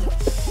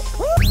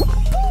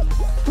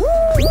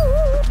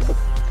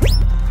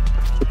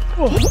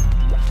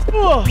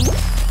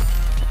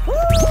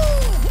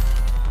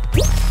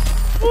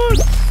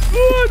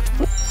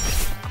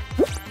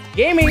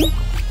 Gaming.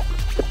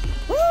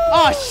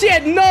 Oh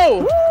shit,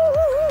 no.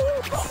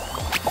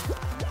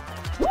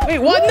 Wait,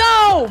 what?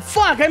 No!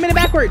 Fuck, I made it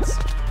backwards.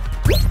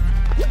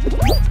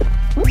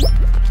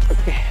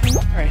 Okay,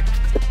 alright.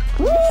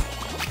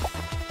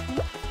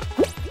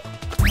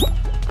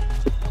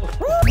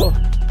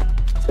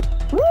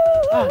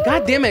 Oh,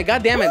 god damn it.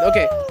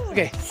 Okay.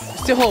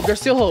 There's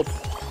still hope.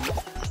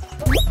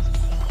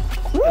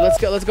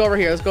 Okay, let's go over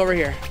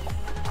here.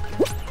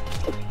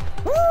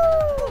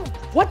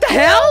 What the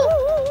hell?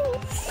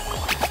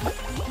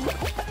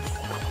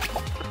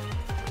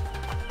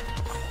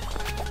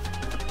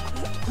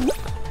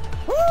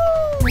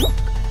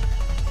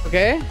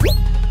 Okay.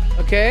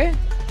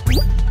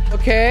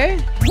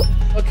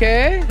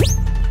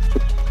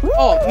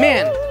 Oh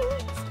man.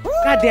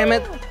 God damn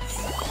it.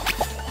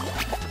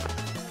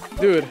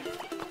 Dude.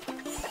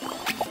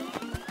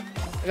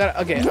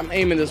 Okay, I'm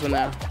aiming this one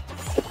now.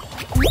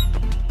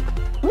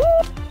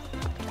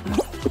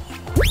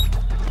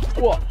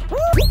 Whoa.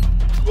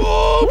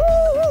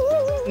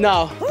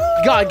 No.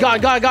 God.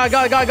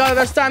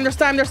 There's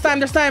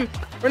time.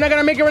 We're not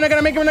gonna make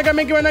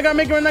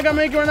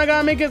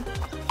it.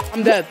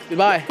 I'm dead.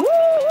 Goodbye.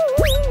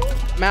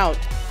 I'm out.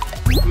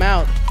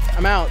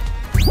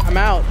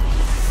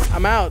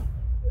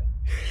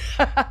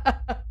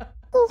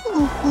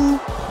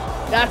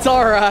 That's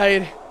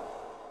alright.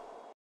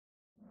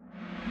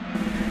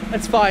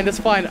 That's fine, that's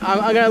fine.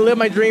 I'm gonna live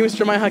my dreams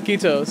through my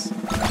Hakkitos.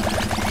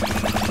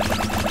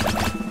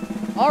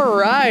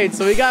 Alright,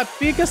 so we got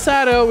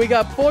Pikasato, we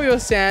got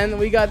Pollo-san,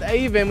 we got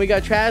Avon, we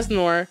got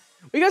Trasnor.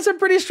 We got some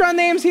pretty strong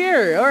names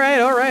here. Alright,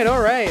 alright,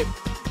 alright.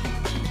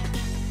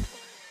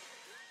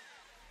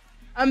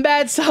 I'm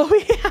bad, so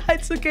yeah,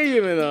 it's okay,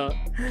 Yumino.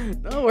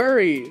 No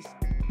worries.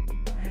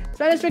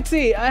 Spanish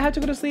Pixie, I have to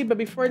go to sleep, but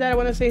before that, I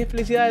want to say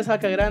felicidades,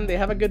 Hakka Grande.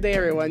 Have a good day,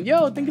 everyone.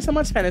 Yo, thank you so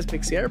much, Spanish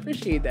Pixie. I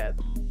appreciate that.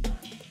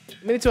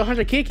 I made it to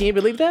 100K. Can you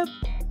believe that?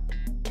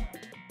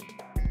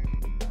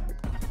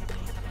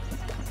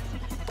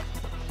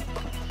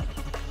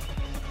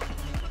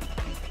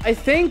 I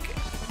think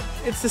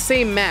it's the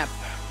same map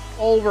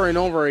over and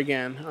over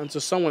again until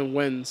someone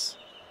wins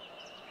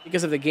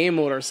because of the game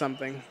mode or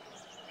something.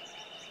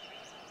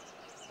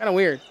 Kind of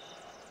weird.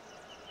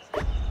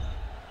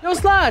 Yo,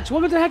 Slotch,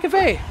 welcome to the Hack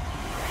Cafe.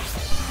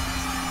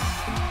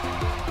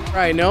 All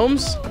right,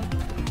 gnomes.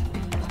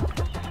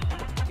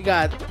 You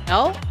got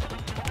L.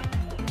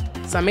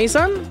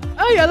 Same-san.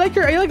 Oh yeah, I like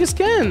your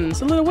skin.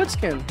 It's a little wet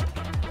skin.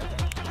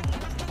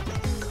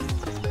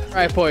 All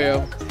right,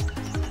 Pollo.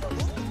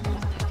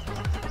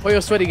 Pollo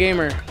Sweaty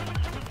Gamer.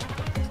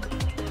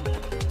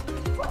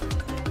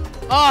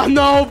 Oh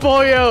no,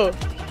 Pollo.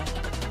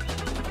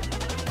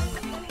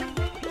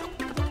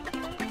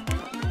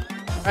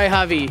 All right,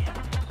 Javi.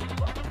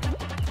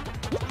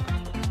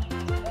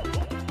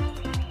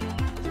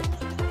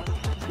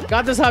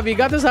 Got this, Javi.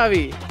 Got this,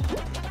 Javi.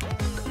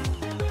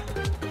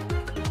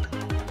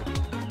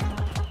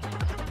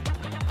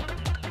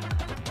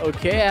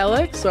 Okay,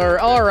 Alex. Or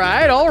all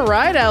right,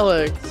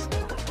 Alex.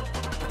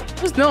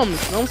 Who's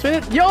Gnomes? Gnomes made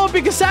it. Yo,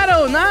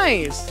 Pikasato,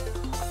 nice.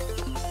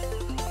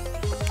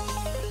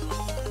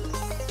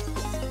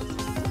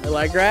 I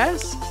like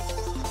grass.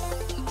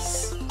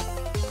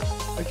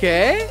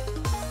 Okay.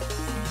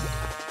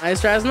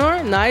 Nice,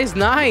 Trasnor. Nice,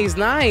 nice,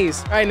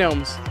 nice. All right,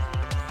 Gnomes.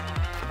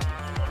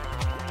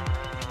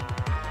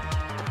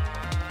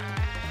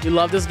 You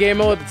love this game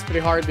mode? It's pretty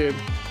hard, dude.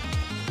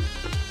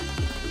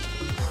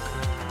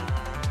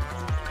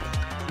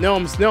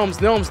 Gnomes,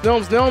 gnomes, gnomes,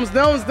 gnomes, gnomes,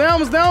 gnomes,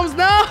 gnomes, gnomes,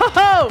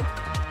 no!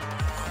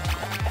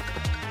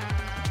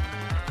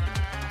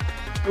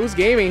 Who's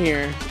gaming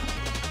here?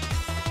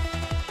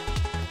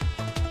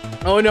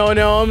 Oh no,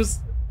 gnomes.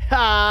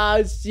 Ah,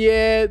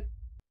 shit.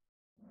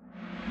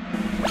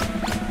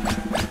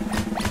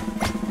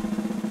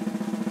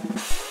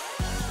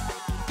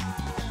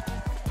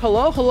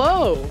 Hello,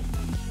 hello.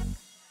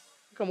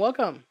 Welcome,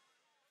 welcome.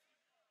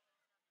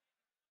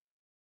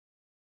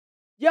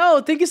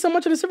 Yo, thank you so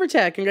much for the super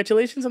chat.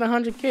 Congratulations on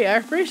 100K. I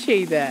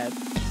appreciate that.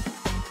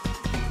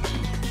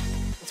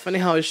 It's funny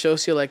how it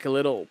shows you like a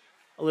little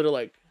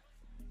like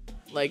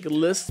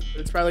list.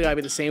 But it's probably gotta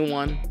be the same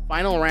one.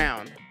 Final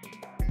round.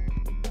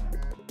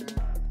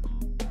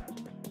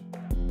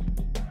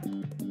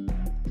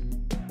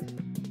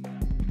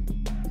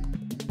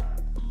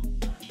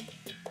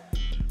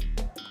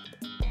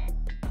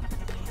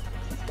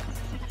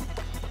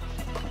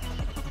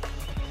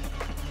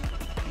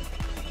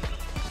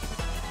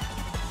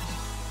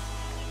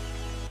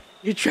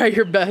 You try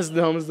your best,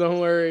 Gnomes, don't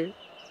worry.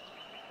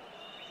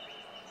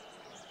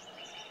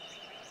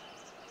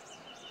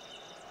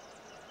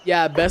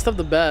 Yeah, best of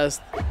the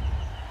best.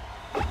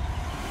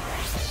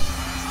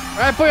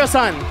 Alright,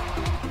 Pollo-san.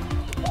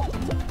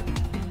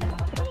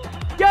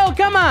 Yo,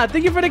 come on!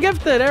 Thank you for the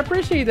gifted. I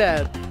appreciate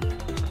that.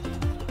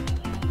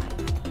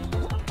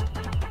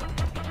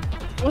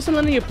 Wasn't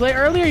letting you play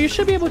earlier? You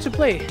should be able to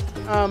play.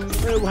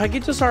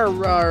 Hakkitos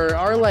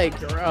are like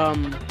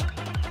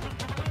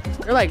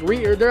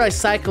they're like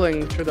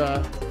cycling to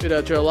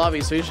the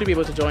lobby, so you should be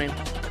able to join.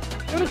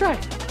 Give it a try.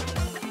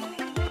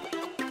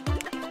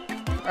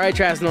 All right,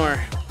 Trasnor.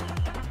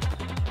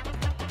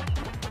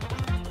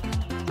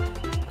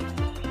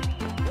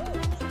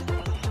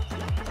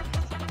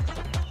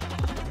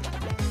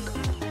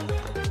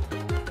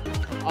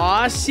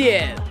 Aw,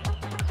 shit.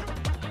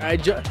 All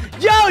right,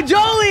 yo,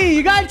 Jolie,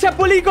 you got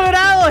Chapulín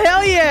Colorado.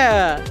 Hell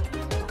yeah.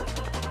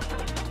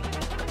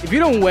 If you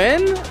don't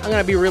win, I'm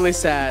gonna be really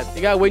sad.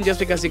 You gotta win just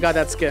because you got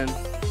that skin.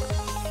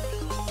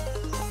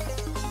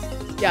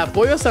 Yeah,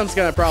 Pollo-san's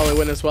gonna probably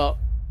win as well.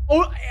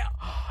 Oh,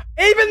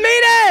 Avon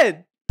made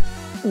it!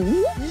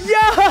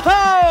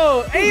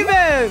 Yo!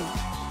 Avon!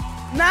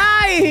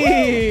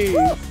 Nice!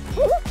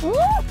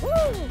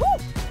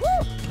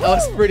 That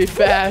was pretty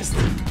fast.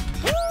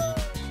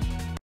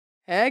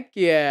 Heck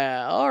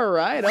yeah.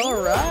 Alright,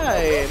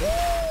 alright.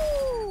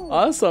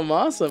 Awesome,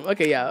 awesome.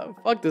 Okay, yeah.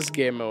 Fuck this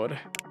game mode.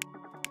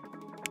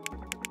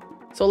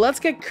 So let's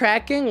get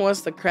cracking.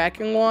 What's the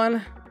cracking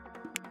one?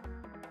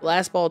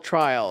 Last Ball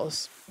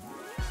Trials.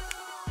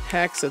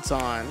 Hex it's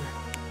on.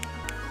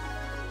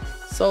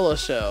 Solo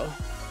show.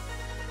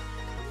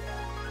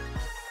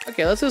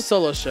 Okay, let's do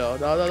solo show.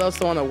 That's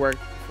the one that worked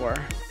before.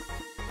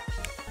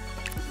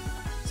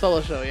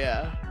 Solo show,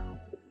 yeah.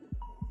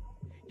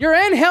 You're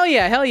in? Hell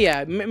yeah, hell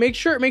yeah. Make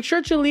sure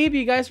to leave.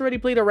 You guys already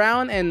played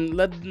around and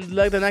let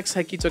the next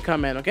Hakkito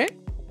come in, okay?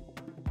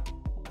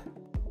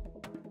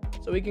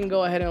 So we can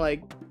go ahead and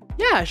like,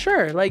 yeah,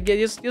 sure. Like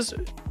just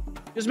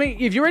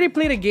make, if you already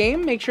played a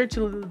game, make sure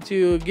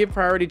to give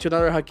priority to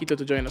another Hakkito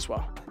to join as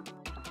well.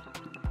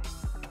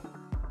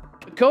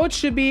 The code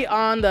should be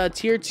on the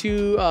tier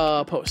 2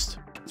 post.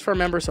 It's for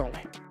members only.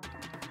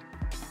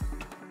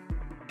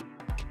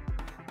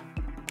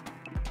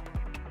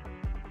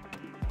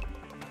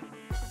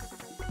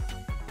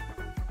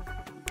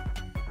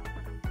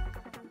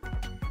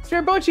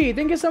 Sphere Bochi,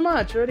 thank you so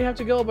much. I already have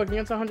to go, but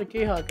against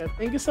 100K Hakka.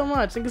 Thank you so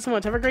much. Thank you so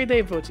much. Have a great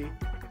day, Bochi.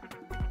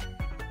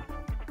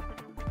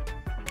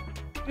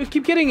 You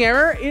keep getting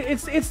error.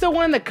 It's the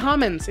one in the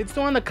comments. It's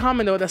the one in the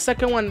comment though. The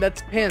second one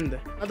that's pinned,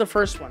 not the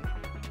first one.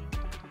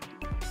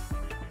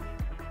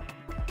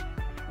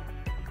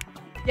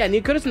 Yeah,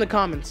 new code is in the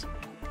comments.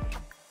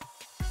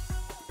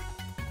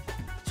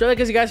 So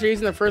because you guys are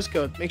using the first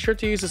code, make sure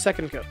to use the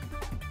second code.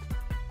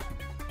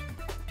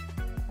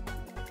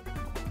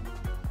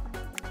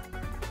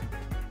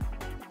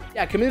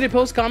 Yeah, community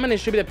post comment, it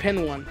should be the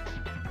pinned one.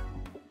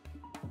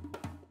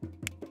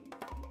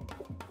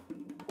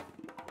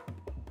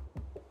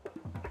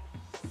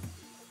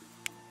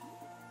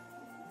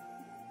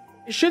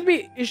 It should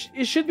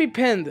be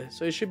pinned,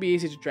 so it should be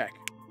easy to track.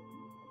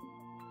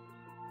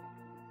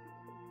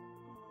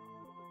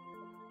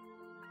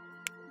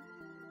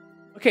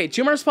 Okay,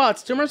 2 more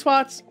spots, 2 more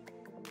spots.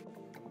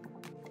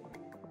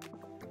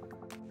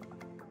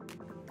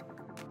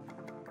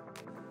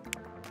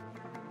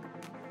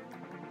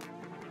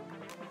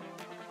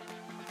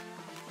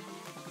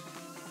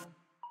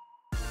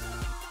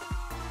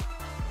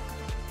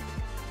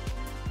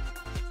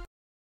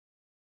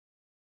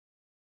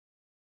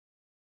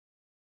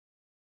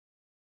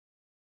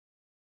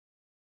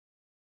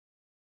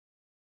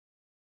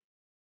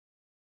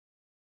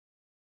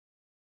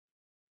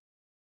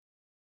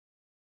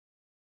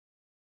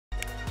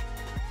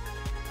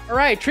 All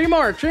right, 3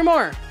 more, 3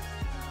 more.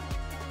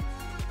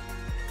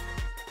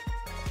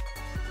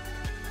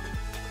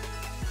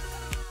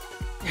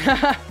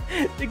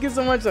 Thank you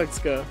so much, let's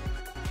go.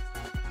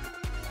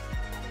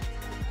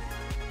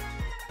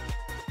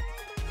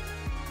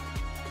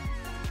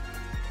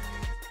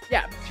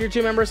 Yeah, tier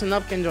 2 members and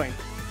up can join.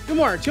 2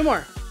 more, 2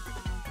 more.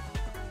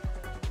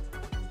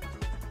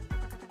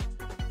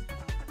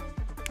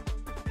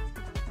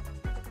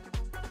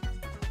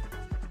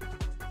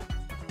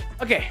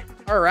 Okay,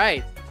 all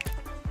right.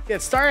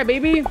 Get started,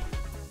 baby.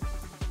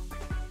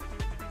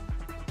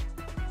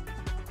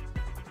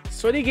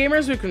 Sweaty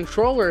gamers with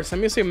controllers.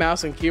 I'm using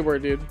mouse and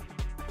keyboard, dude.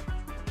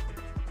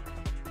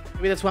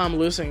 Maybe that's why I'm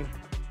losing.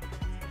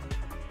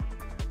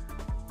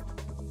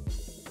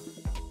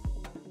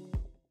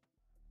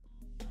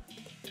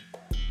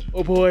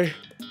 Oh boy.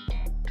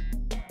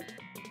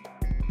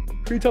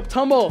 Pre-top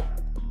tumble.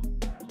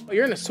 Oh,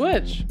 you're in a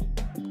Switch.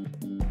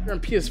 You're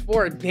on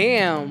PS4.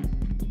 Damn.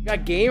 You got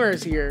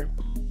gamers here.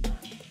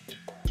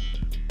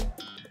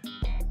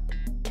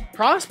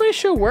 Crossplay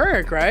should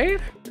work,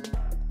 right?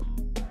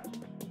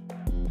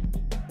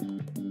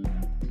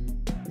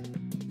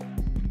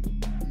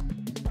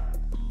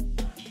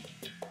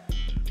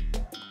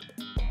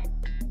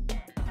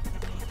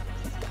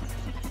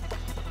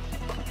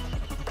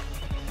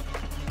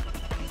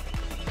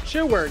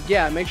 Should work.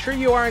 Yeah, make sure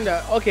you are in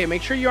the okay,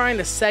 make sure you are in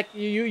the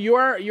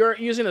you're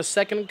using the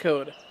second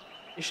code.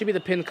 It should be the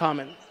pinned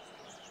comment.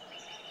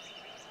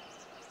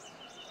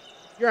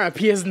 You're on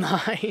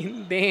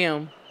PS9.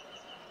 Damn.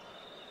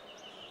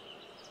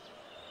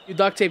 You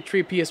duct tape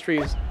 3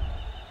 PS3s.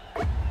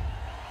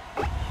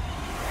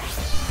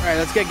 Alright,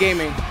 let's get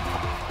gaming.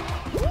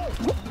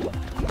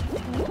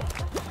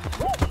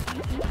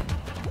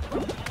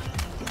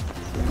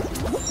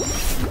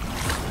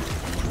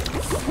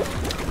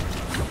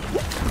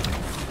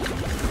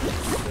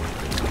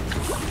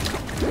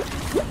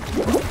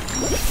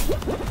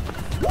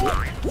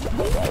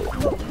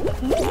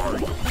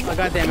 Oh,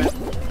 God damn it.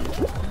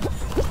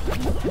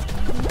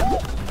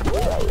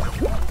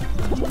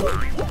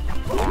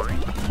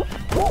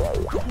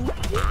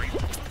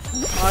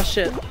 Oh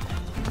shit.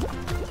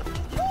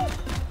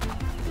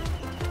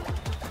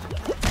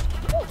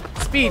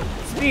 Speed,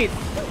 speed.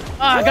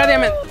 Ah, God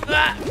damn it.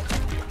 Ah.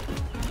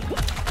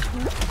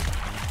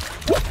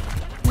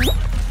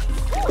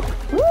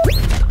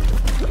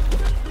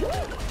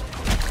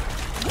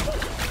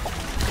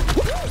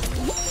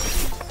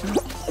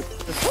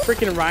 The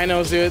freaking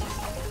rhinos, dude.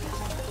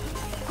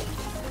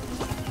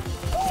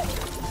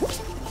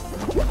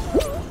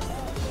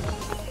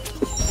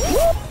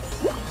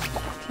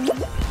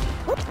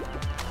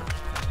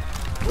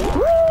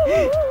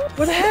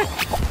 What the heck?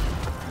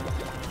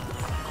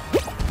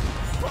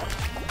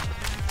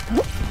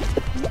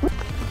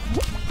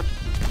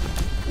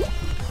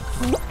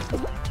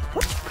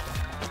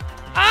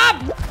 Up!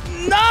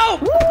 No!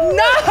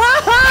 No!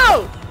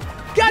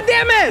 God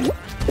damn it!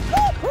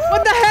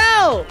 What the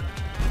hell?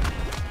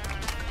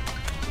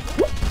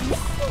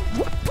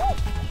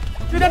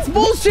 Dude, that's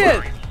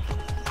bullshit!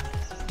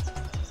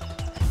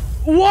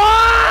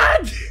 What?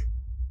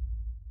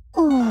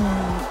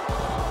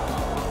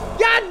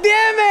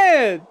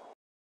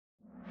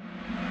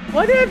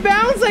 Why did it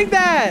bounce like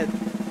that?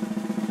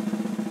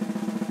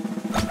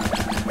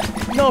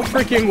 No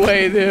freaking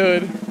way,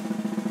 dude.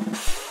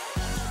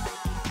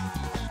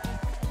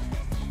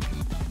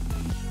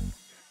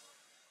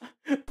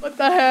 What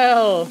the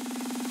hell?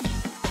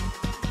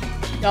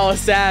 That was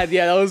sad.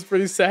 Yeah, that was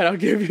pretty sad. I'll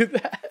give you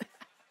that.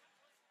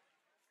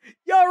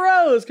 Yo,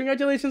 Rose!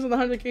 Congratulations on the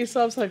 100K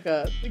subs,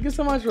 Hakka. Thank you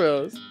so much,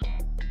 Rose.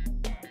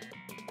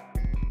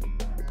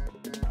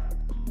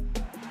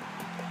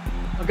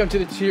 Welcome to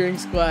the cheering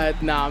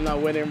squad. Nah, I'm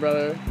not winning,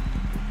 brother.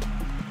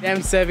 Damn,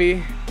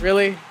 Sevi.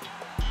 Really?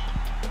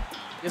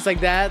 Just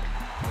like that?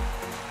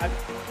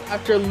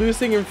 After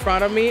losing in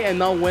front of me and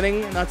not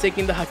winning, not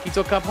taking the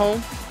Hakkito Cup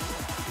home?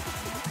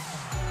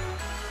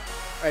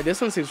 Alright,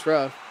 this one seems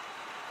rough.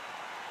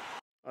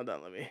 Hold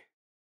on, let me.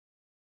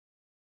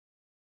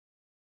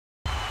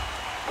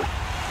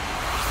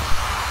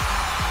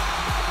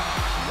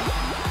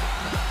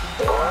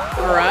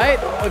 Alright,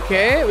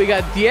 okay, we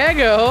got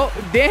Diego.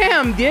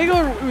 Damn,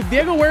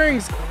 Diego wearing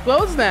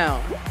clothes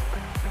now.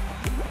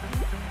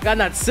 Got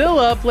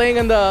Natsilla playing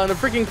on the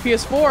freaking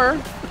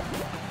PS4.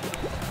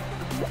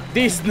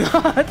 These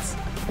nuts.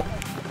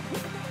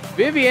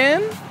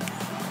 Vivian.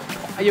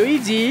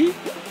 Ayoiji.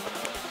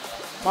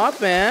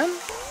 Mothman.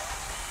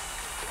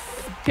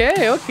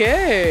 Okay,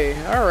 okay.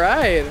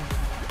 Alright.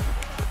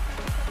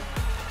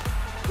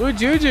 Blue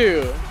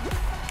Juju.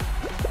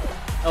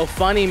 Oh,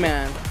 funny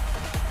man.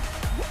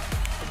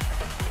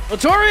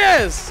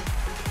 Notorious!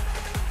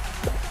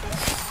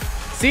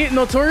 See,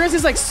 Notorious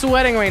is like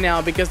sweating right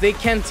now because they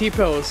can't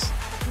T-pose.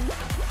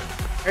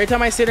 Every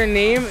time I say their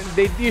name,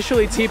 they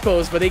usually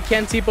T-pose, but they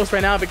can't T-pose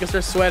right now because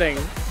they're sweating.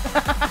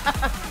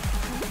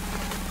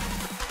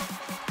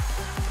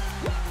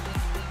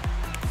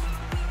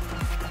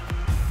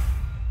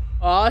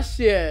 Aw,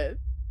 shit.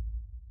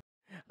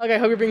 Okay, I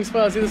hope you're being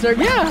spoiled. See the start?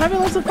 Yeah, having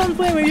lots of fun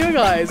playing with you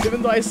guys,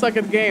 even though I suck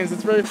at games.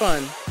 It's really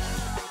fun.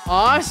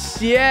 Aw,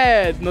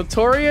 shit.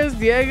 Notorious,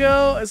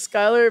 Diego,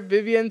 Skylar,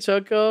 Vivian,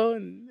 Choco,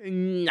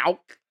 Nyok.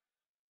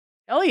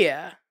 Hell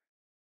yeah.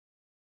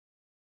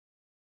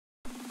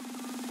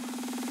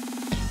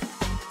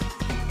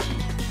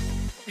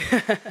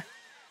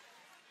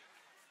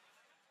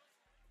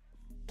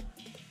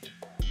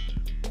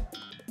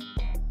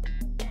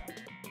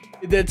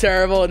 You did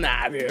terrible?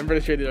 Nah, dude, I'm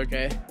pretty sure you did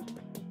okay.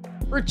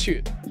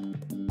 Virtue.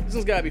 This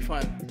one's gotta be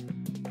fun.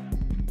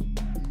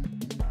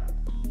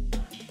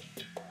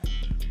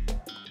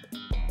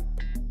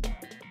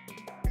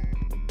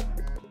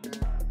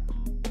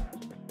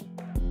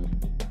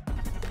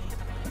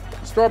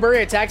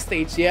 Strawberry attack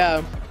stage,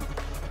 yeah.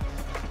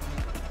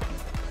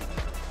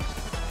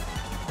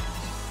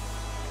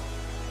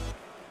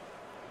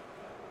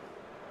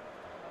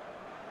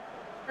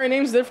 Are your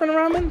names different,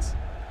 Ramens?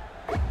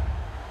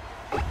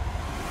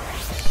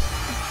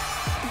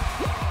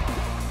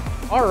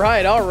 All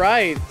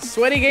right.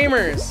 Sweaty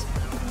gamers.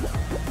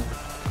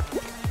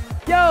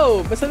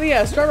 Yo,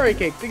 Basalia, strawberry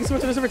cake. Thank you so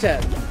much for the super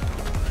chat.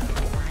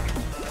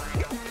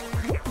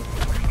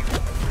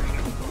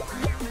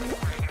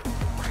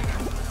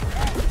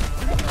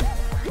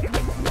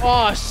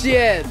 Oh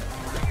shit.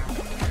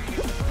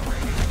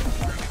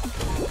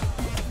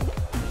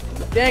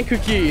 Dan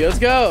Cookie, let's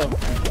go.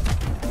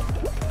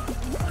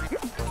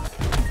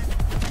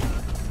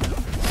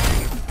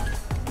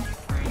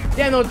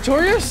 Yeah,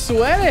 Notorious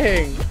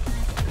sweating.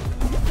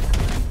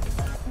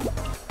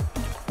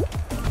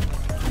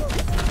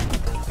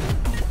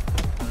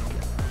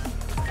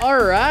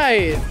 All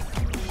right.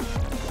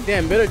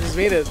 Damn, Bitter just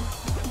made it.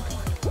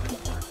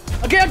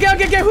 Okay.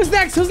 Who's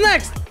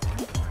next?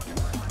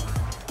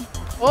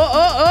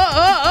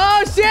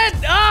 Oh, shit.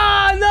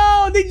 Oh,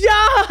 no, they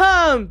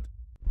jumped.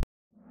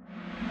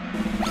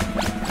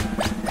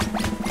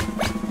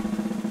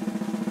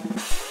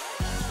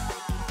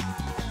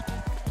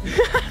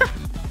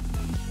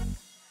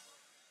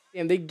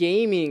 Damn, they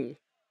gaming.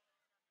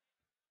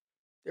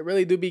 They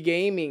really do be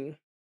gaming.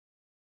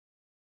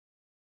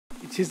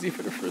 You choose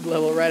for the fruit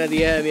level right at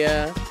the end,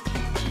 yeah.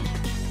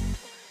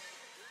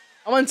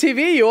 I'm on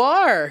TV, you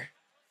are.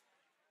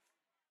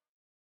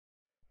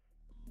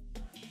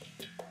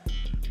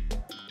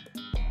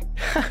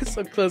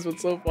 So close, but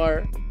so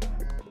far.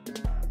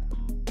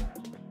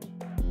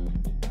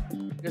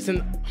 There's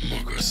an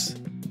Among Us.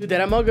 Dude, that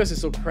Among Us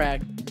is so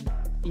cracked.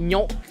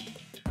 Nyok.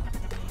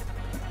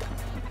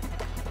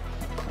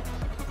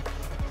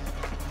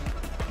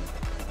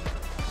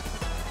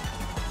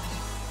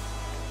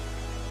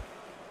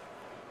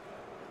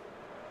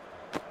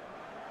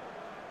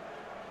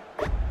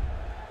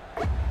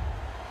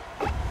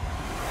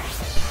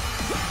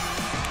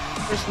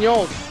 There's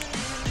Nyok.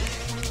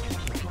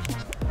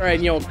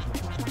 Alright, Nyok.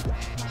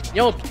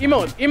 Nyok,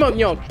 emote,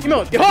 Nyok.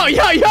 Oh,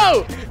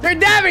 yo! They're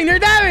dabbing!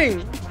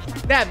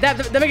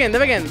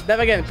 Dab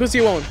again. Pussy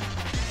won't.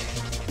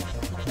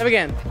 Dab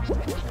again.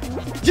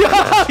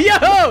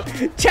 Yo!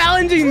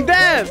 Challenging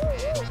dab!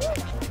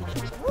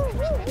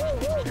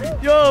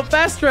 Yo,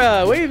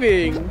 Pastra,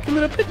 waving. Come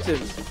to the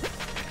pigeon.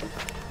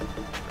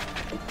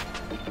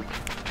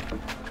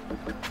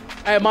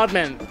 Alright,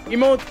 Modman.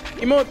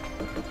 Emote.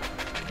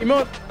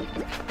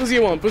 Pussy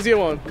one.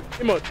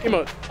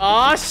 Emote.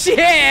 Oh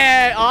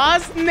shit! Oh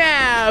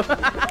snap!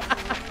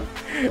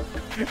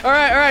 all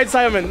right,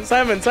 Simon.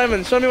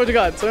 Show me what you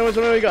got. Show me what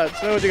you got.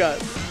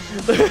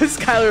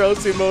 Skylar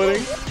also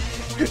emoting.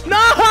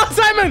 No,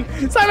 Simon,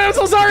 I'm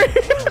so sorry.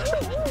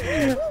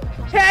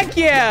 Heck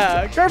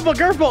yeah, careful.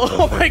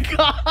 Oh my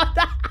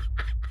god,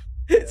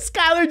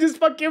 Skylar just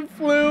fucking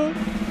flew.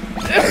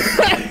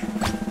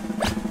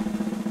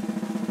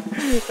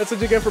 That's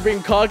what you get for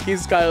being cocky,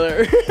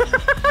 Skylar.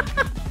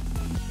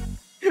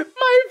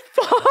 My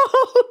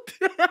fault.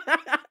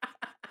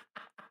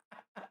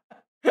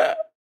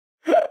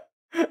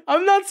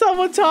 I'm not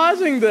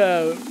sabotaging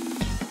them.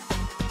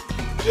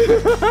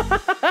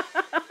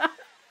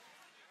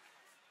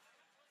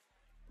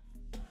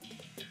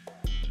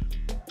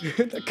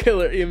 The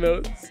killer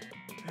emotes.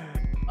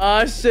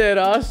 Oh shit.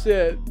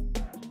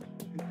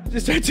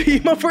 Just start to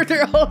emote for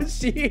their own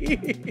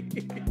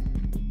shit.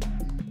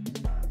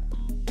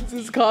 This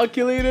is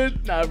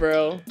calculated? Nah,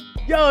 bro.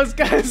 Yo,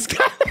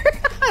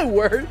 Skyler.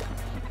 Word.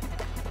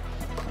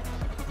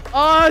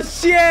 Oh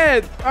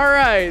shit.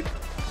 Alright.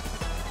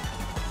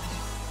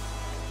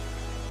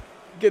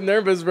 Get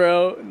nervous,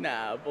 bro.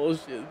 Nah,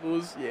 bullshit.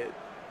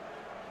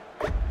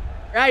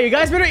 Alright, you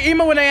guys better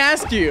emote when I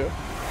ask you.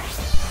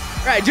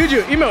 Alright,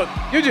 Juju, emote.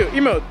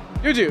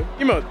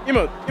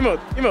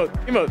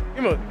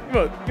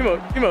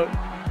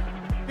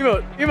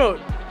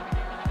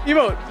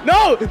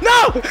 No!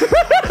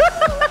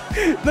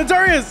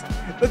 Notorious,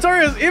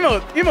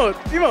 emote.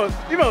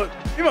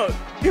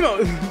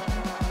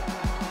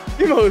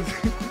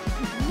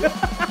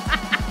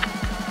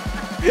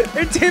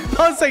 They're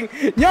TEMPUSing.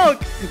 Yoke,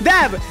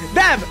 dab.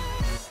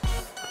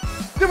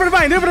 Do it for the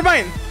vine.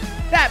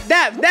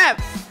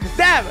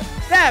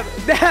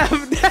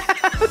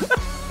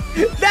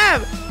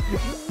 Dab.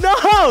 No!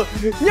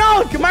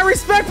 Yoke, my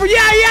respect for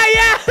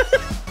yeah.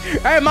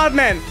 Alright,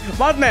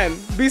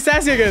 Modman. Be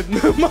sassy again.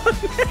 Modman.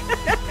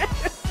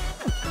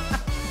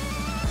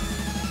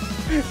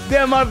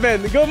 Damn,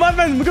 Modman. Go,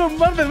 Modman.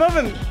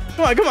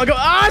 Come on, go.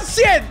 Ah,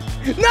 shit!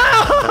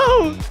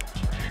 No!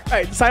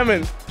 Alright,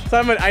 Simon,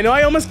 I know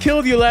I almost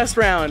killed you last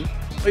round,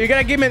 but you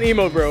gotta give me an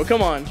emote, bro.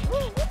 Come on.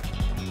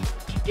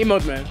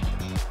 Emote, man.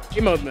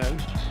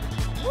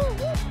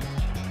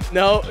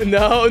 No,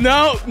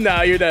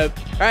 you're dead.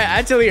 Alright,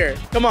 Atelier.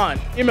 Come on,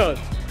 emote.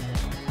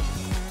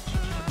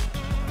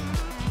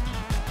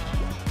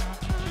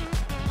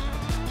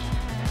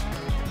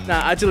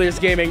 Nah, Atelier's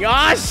gaming.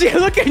 Ah, shit,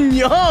 look at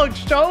Yoke.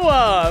 Show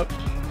up.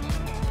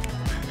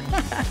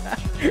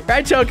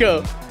 Right,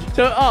 Choco.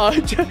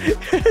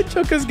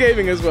 Choco's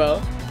gaming as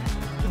well.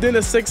 Doing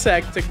a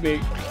zigzag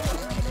technique.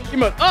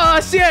 Emote. Oh,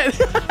 shit.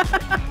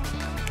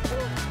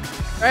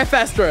 Alright,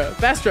 Fastra.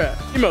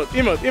 Emote,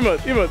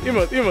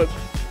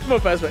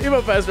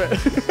 Fastra.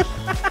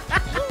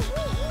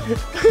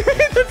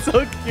 That's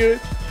so cute.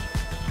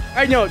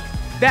 Alright, Yoke.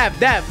 Dab.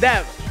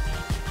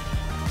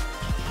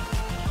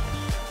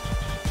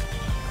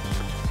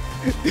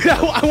 Dude,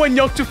 I want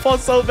Yoke to fall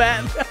so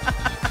bad.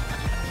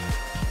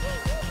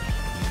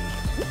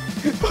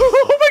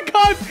 Oh my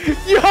god!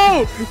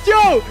 Yo!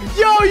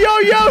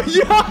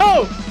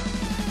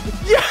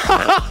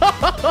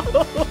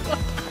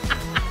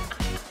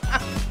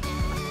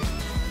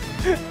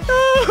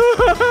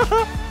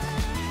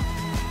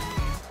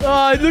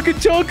 Oh, look at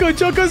Choco.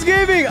 Choco's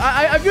gaming.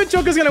 I feel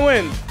Choco's gonna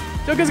win.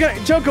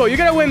 Choco, you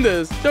gotta win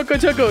this.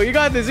 Choco, you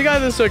got this,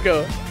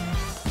 Choco.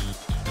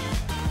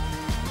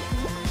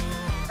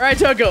 Alright,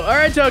 Choco.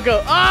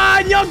 Ah,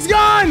 Yoke's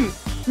gone!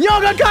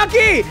 Yoke got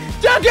cocky!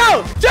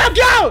 Choco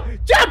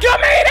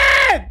made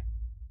it!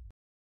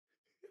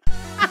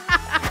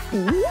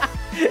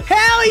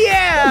 Hell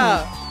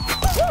yeah!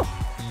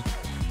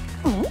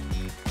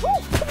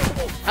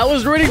 I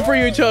was rooting for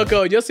you,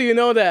 Choco, just so you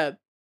know that.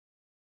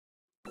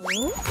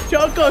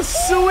 Choco,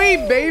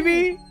 sweet,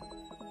 baby!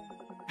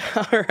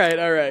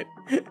 Alright.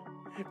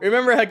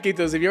 Remember,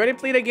 Hakkitos, if you already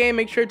played a game,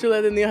 make sure to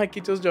let the new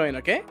Hakkitos join,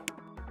 okay?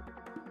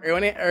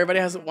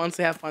 Everybody wants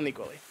to have fun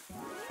equally.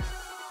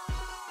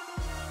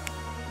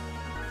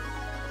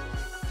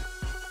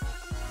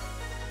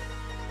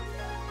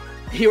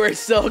 You were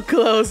so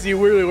close, you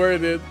really were,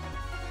 dude.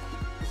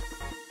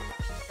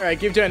 Alright,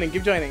 keep joining.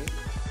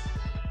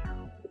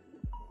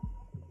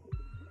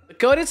 The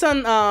code is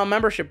on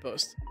membership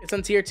post. It's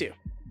on tier 2.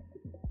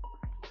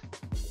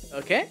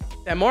 Okay,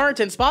 10 more,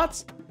 10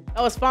 spots.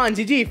 That was fun.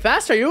 GG,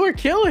 Faster, you were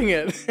killing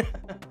it.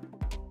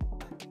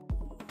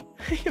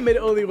 You made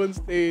only one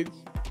stage.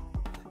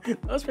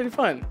 That was pretty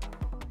fun.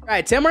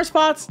 Alright, 10 more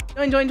spots.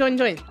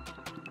 Join.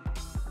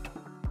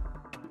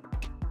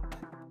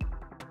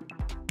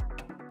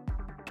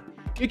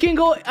 You can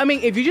go, I mean,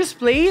 if you just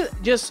play,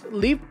 just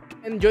leave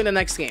and join the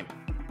next game.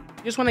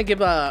 You just want to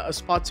give a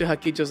spot to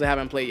Hakkitos that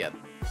haven't played yet.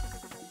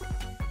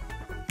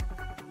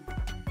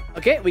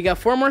 Okay, we got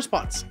 4 more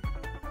spots.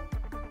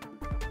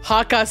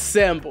 Hakka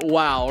simp.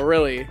 Wow,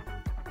 really?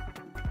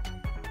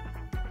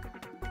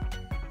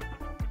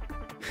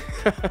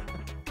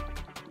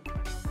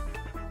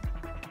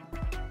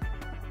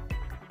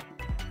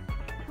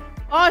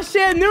 Oh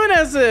shit,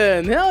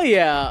 Nunes-in! Hell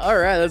yeah!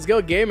 Alright, let's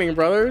go gaming,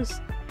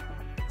 brothers.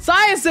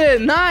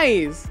 Sayasin!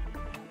 Nice!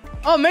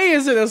 Oh,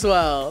 May-in as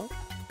well.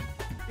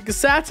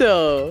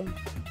 Ikasato.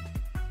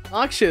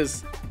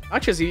 Noxious.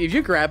 Noxious, if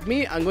you grab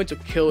me, I'm going to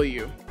kill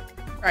you.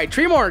 Alright,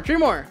 three more.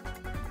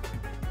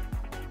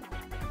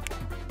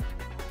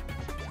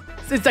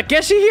 Is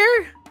Takeshi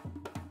here?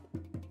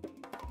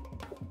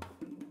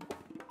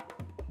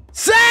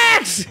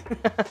 Sex!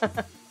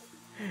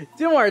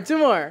 two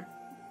more.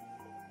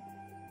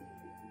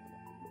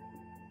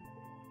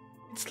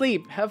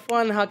 Sleep. Have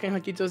fun, Hakka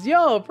and Hakkitos.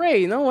 Yo,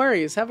 pray. No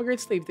worries. Have a great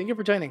sleep. Thank you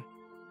for joining.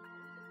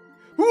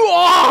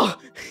 Whoa!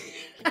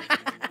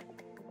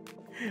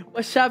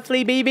 What's up,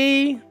 Flea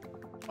baby?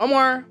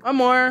 One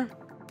more.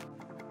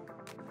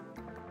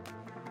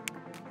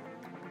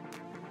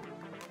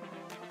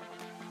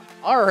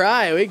 All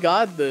right, we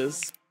got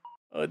this.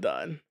 Hold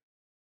on.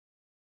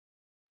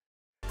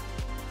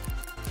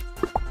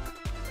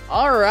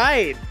 All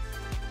right.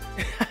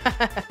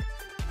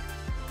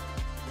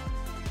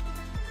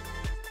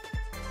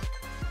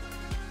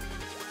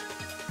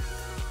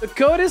 The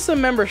code is a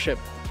membership.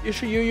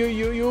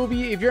 You'll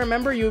be, if you're a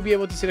member, you'll be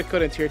able to see the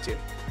code in tier 2.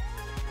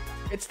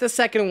 It's the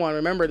second one.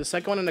 Remember, the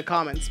second one in the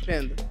comments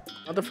pinned,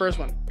 not the first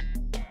one.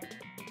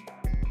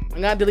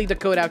 I'm gonna delete the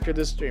code after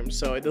this stream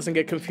so it doesn't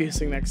get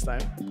confusing next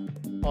time.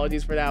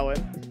 Apologies for that one.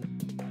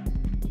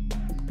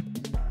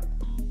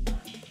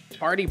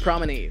 Party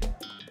promenade.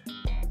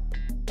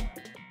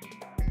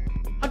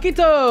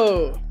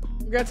 Hakkito!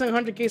 Congrats on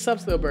 100K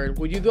subs, though, bird.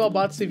 Would you do a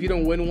Batsu if you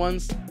don't win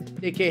once?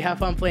 JK, have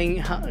fun playing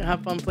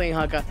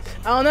Hakka.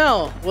 I don't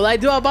know. Will I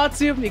do a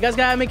Batsu? You guys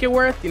gotta make it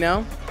worth, you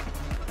know?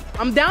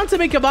 I'm down to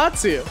make a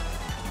Batsu.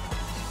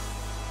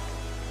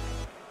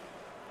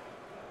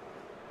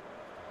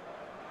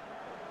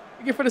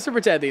 Thank you for the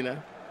super chat,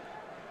 Dina.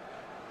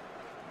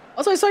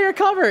 Also, I saw your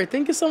cover.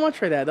 Thank you so much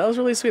for that. That was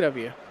really sweet of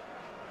you.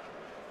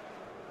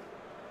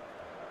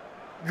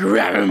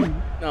 Grab him!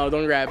 No,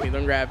 don't grab me.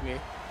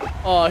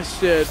 Oh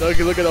shit.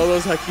 Okay, look at all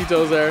those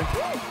Hakkitos there.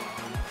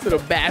 Little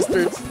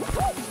bastards.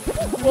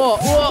 Whoa.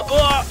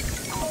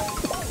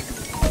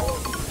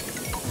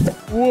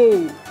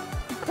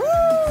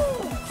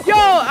 Yo,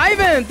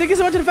 Ivan! Thank you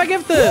so much for the fat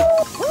gifted!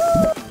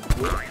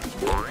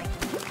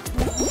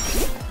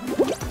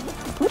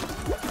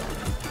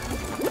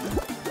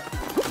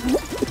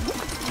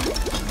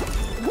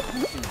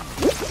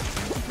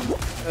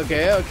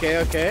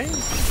 Okay.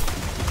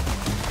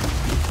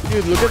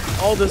 Dude, look at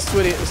all the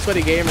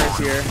sweaty gamers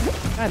here.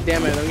 God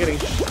damn it, I'm getting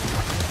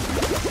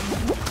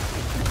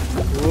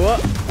Whoa.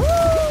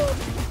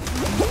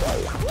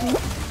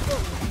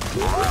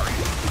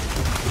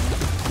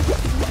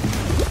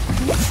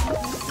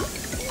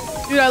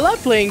 Dude, I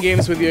love playing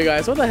games with you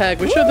guys. What the heck?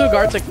 We should do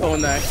Gartic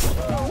phone next.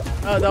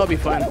 Oh, that would be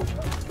fun.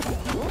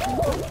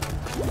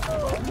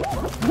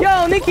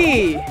 Yo,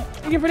 Nikki!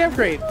 Thank you for the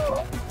upgrade.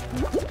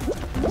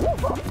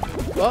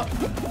 What?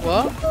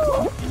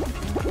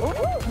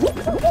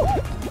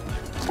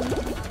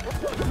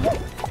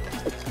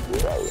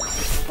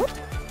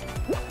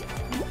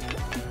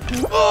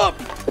 Oh!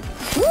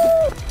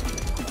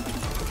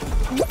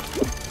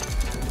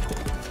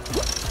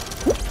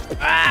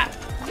 Ah!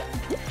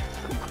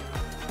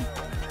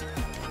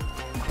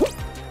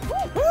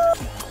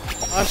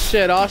 Oh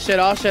shit. If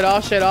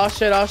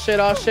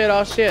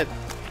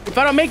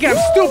I don't make it, I'm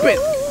stupid.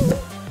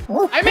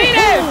 I made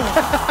it!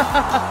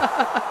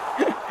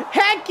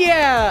 Heck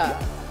yeah!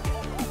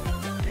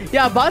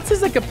 Yeah, Batsu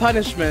is like a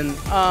punishment.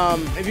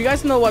 If you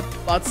guys know what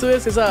Batsu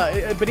is,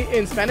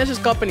 in Spanish it's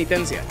called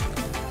penitencia.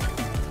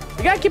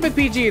 You gotta keep it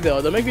PG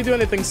though, don't make me do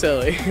anything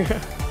silly.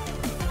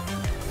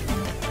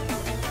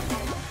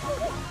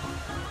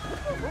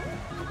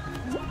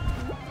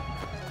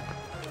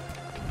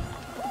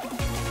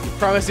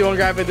 Promise you won't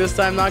grab it this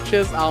time,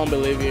 Noxious? I don't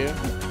believe you.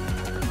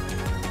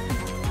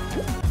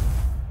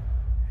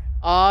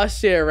 Aw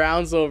shit,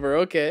 round's over,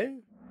 okay.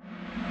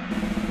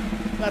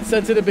 Got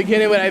sent to the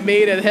beginning when I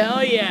made it,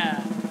 hell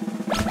yeah!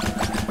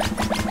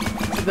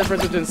 What's the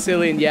difference between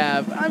silly and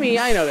yab? I mean,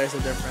 I know there's a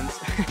difference.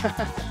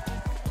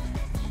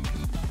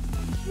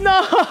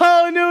 No,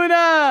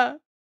 Nuna!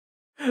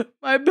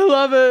 My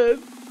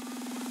beloved!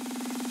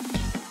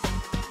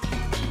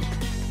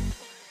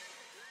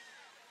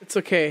 It's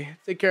okay.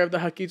 Take care of the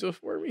Hakkito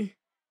for me.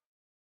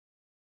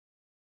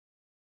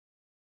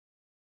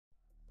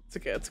 It's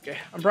okay.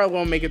 I probably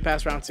won't make it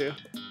past round 2.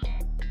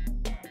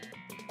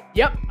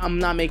 Yep, I'm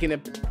not making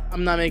it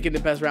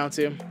past round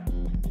 2.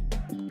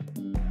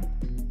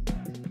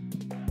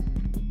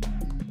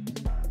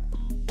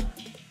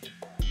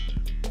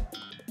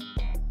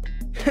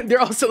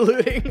 They're also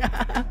looting.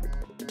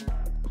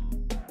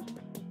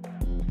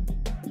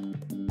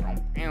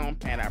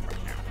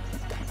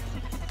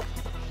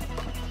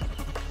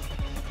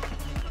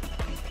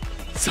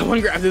 Someone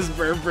grabbed this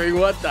Burberry.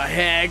 What the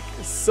heck?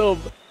 So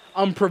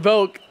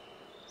unprovoked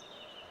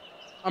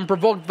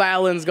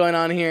violence going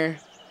on here.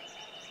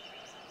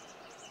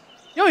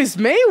 Yo, is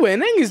May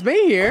winning? Is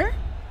May here?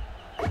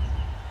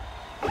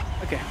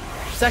 Okay.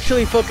 It's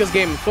actually focus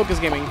gaming. Focus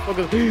gaming.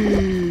 Focus.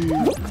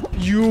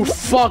 You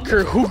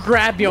fucker. Who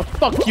grabbed me? I'll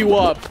fuck you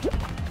up.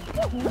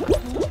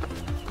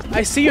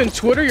 I see you on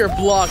Twitter. You're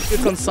blocked.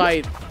 It's on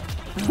site.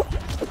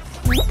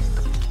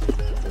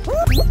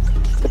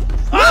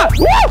 Ah!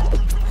 Woo!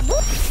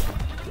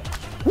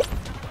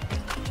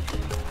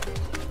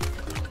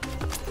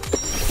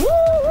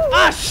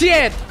 Ah,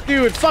 shit!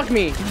 Dude, fuck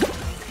me.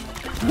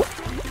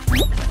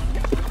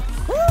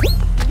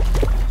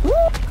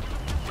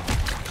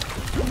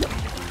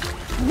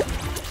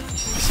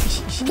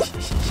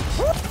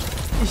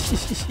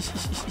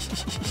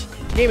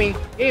 Gaming.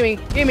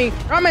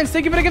 Ramen,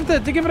 thank you for the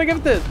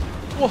gifted.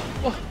 Whoa,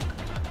 whoa.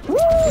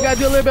 We gotta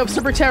do a little bit of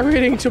super chat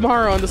reading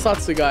tomorrow on the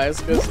Satsu, guys,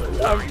 because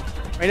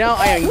right now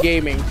I am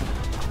gaming.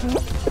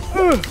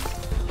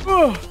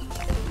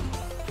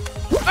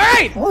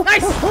 Alright!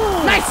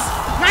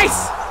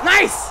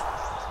 Nice!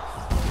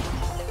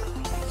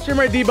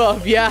 Streamer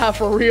debuff, yeah,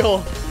 for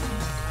real.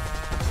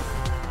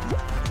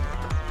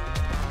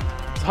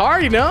 It's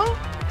hard, you know?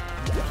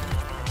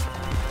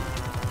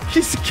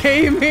 He's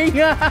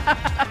gaming. I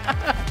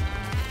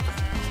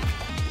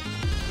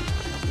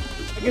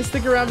can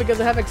stick around because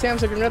I have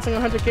exams, so congrats on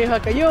 100K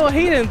Hakka. Yo,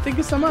 Hayden, thank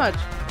you so much.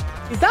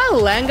 Is that a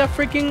Langa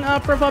freaking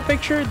profile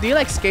picture? Do you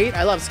like Skate?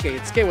 I love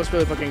Skate. Skate was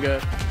really fucking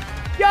good.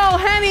 Yo,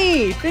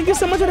 Henny! Thank you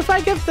so much for the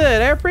 5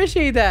 gifted. I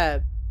appreciate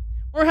that.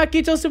 More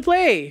Hakkitos to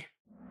play.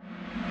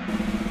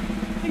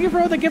 Thank you for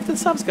all the gifted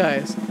subs,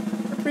 guys.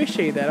 I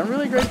appreciate that. I'm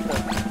really grateful.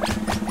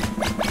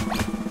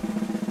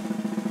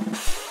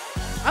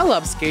 I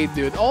love Skate,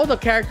 dude. All the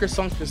character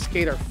songs for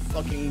Skate are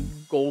fucking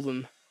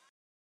golden.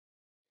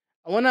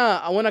 I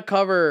wanna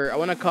cover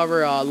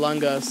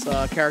Langa's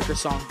character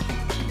song.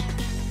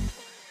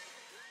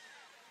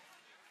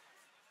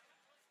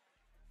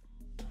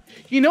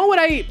 You know what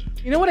I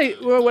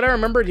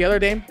remembered the other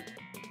day?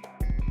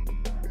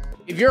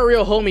 If you're a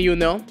real homie, you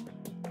know.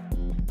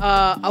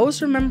 I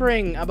was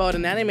remembering about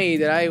an anime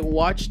that I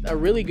watched a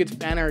really good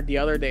fan art the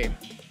other day,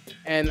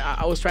 and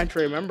I was trying to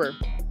remember.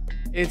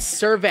 It's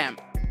Servamp.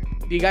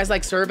 Do you guys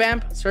like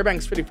Servamp?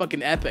 Servamp's pretty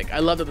fucking epic. I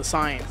love the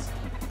designs.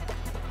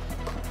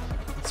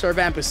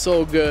 Servamp is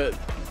so good.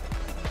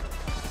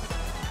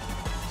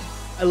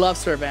 I love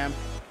Servamp.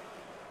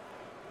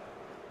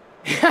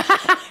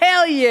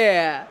 Hell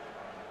yeah!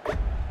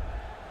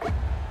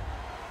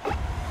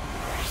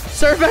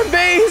 Servamp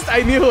based!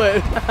 I knew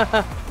it!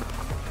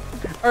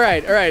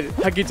 Alright.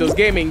 Hakkitos,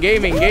 gaming.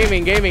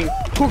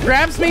 Who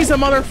grabs me is a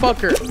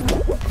motherfucker.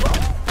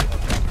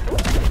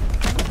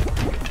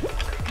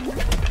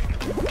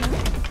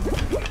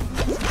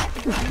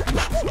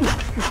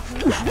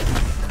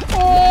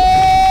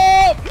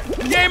 Oh!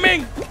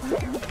 Gaming!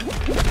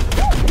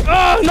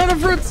 Oh, none of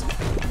fruits!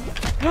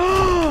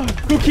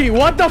 Cookie,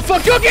 what the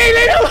fuck? Cookie,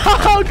 leave it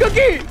alone!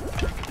 Cookie!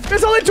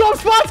 There's only 12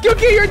 spots,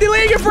 Cookie! You're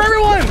delaying it for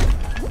everyone!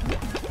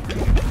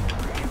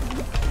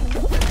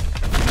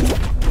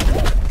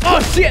 Oh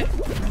shit!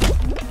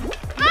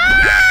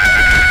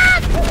 Ah!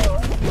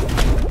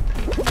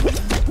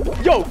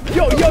 Yo!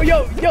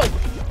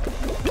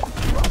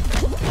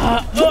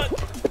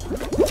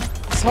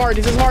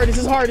 This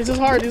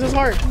is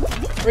hard.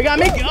 We gotta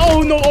make it.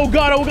 Oh no! Oh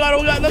god!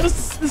 No, this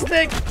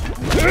stick.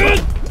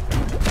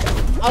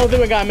 I don't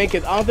think we're gonna make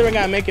it.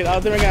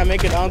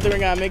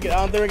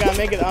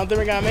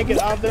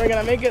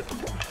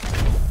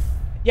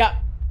 Yeah,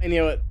 I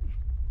knew it.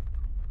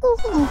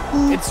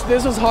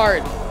 This was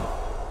hard.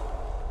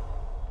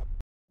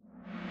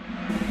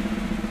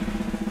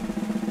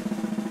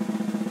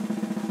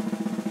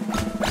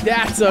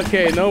 That's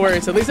okay, no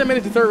worries. At least I made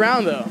it to third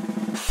round though.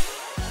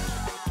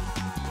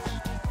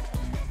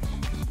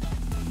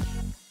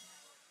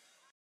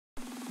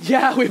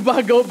 Yeah, we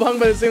bought Gold Bung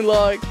by the same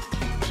log.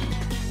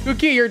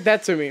 Cookie, you're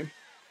dead to me.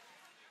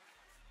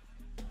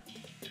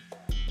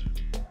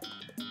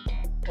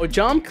 Oh,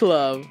 Jump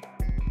Club.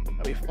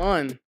 That'll be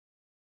fun.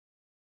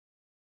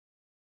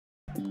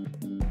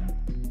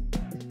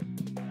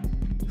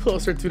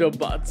 Closer to the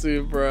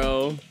Batsu,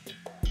 bro.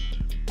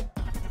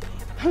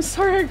 I'm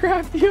sorry I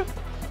grabbed you.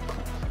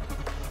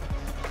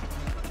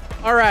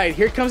 Alright,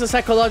 here comes the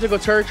psychological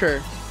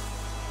torture.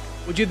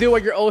 Would you do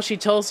what your Oshi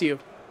tells you?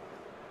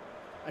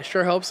 I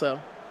sure hope so.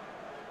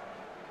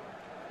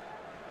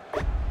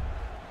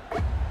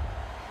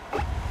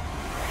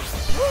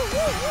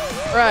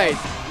 Right,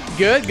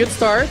 good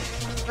start.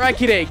 Right,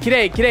 Kide,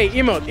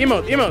 emote.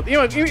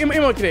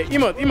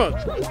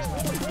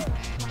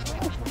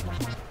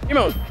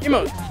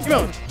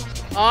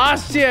 Aw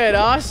shit.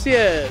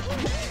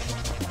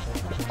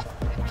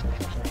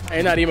 Hey,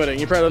 you're not emoting.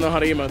 You probably don't know how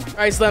to emote.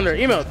 Alright, Slender,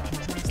 emote.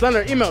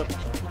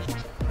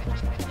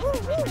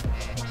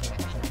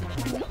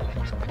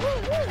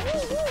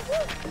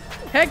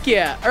 Heck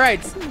yeah.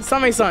 Alright,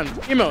 Same-san,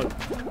 emote.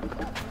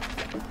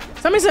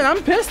 Same-san,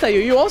 I'm pissed at you.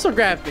 You also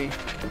grabbed me.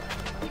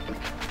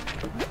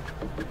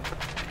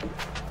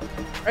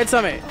 Alright,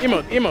 Same,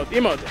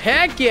 emote.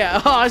 Heck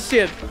yeah. Oh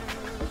shit.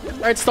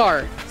 Alright,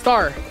 Star.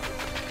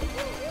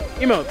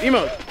 Emote.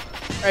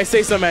 Alright,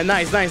 say so, man.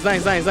 Nice.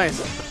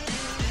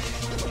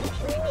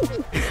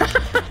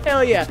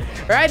 Hell yeah.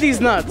 Ride these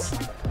nuts.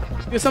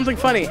 Do something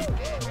funny.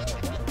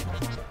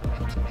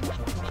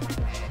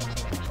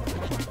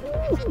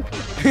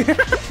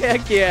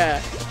 Heck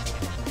yeah.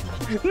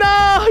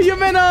 No,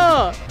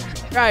 Yumeno.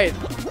 Right.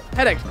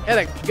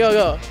 Headache.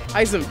 Go.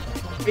 Ism.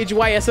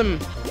 HYSM.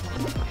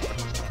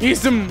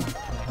 Ism.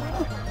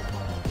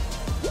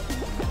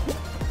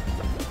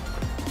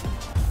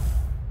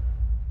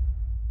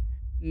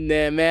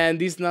 Nah, man,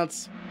 these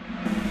nuts.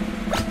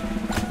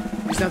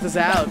 These nuts is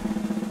out.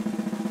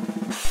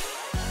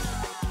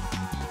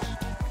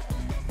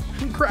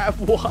 Crap,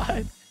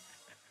 what?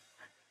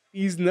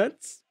 These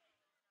nuts?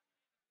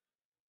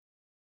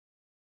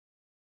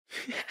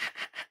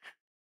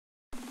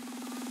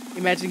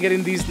 Imagine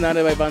getting these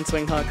nutted by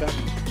Banzoin Hakka.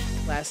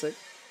 Classic.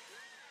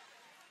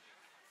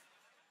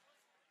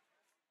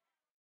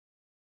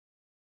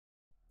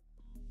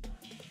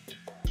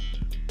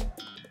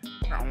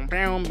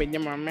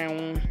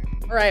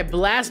 Alright,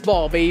 blast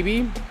ball,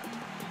 baby.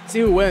 See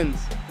who wins.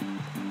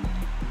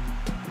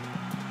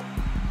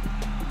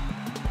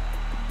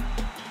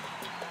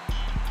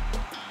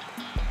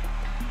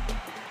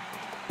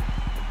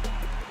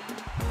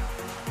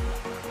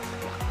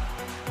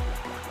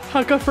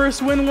 Hakka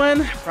first win?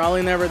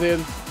 Probably never did.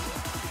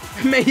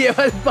 Me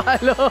lleva el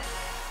palo.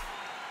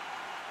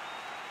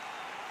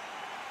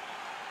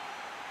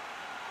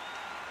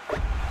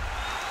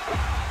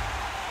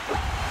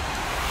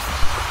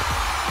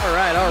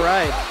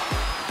 Alright,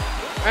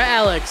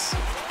 Alex.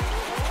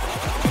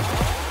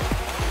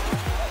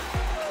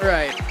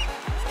 Alright.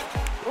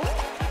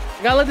 I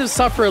gotta let them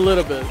suffer a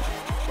little bit.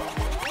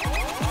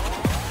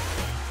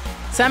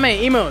 Same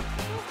emote.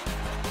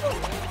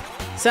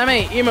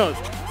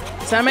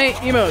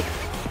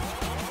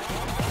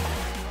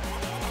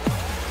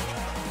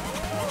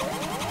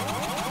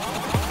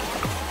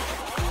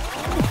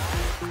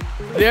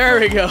 There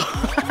we go.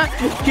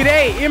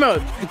 G'day,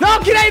 emote. No,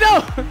 g'day,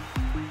 no!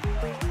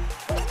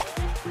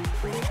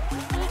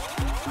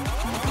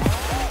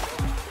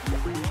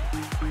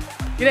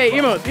 G'day,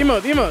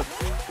 emote.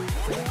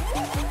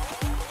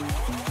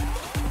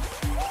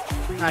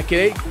 Ah,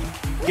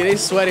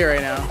 G'day's sweaty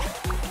right now.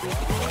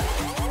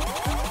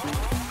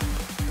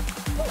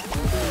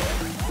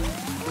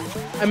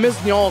 I miss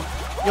Nyolk.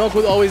 Nyolk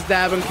would always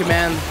dab on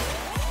command.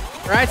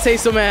 Alright, say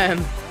so,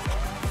 man.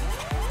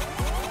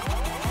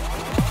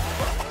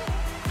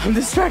 I'm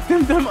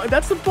distracting them.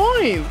 That's the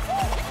point.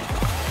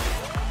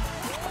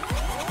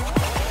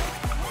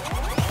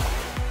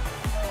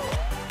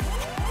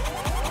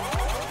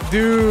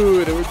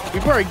 Dude,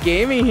 people are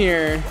gaming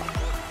here.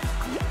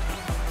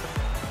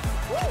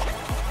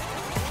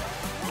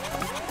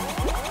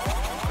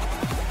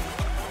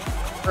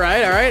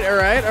 Alright.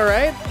 Alright,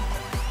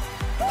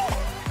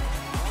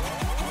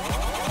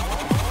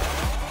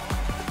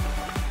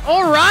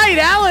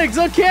 Alex.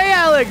 Okay,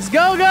 Alex.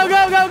 Go.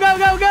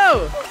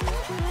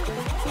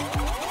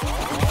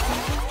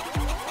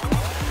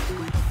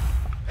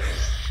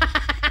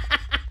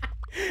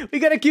 We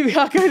gotta keep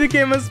Hakka in the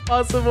game as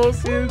possible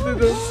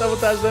to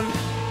sabotage them.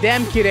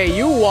 Damn, Kire,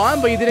 you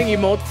won, but you didn't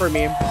emote for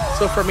me.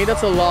 So for me,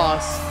 that's a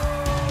loss.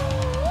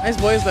 Nice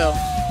boys, though.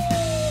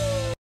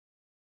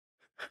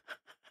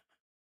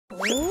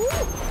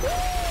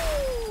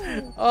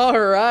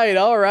 Alright,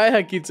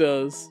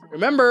 Hakkitos.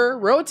 Remember,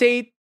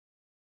 rotate.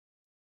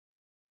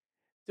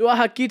 Do a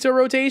Hakkito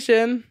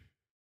rotation.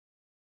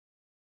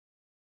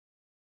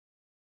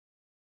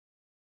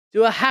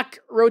 Do a hack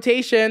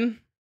rotation.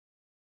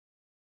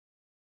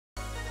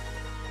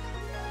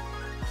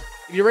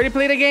 If you're ready to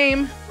play the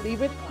game,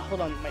 leave it. Oh,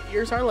 hold on, my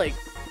ears are like...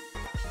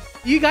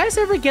 Do you guys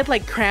ever get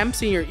like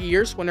cramps in your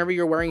ears whenever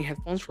you're wearing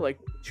headphones for like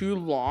too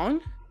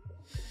long?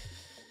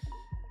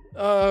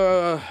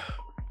 My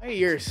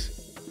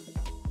ears.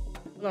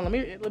 Hold on,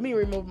 let me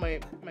remove my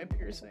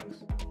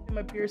piercings.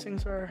 My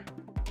piercings are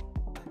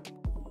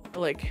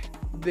like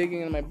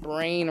digging in my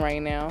brain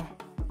right now.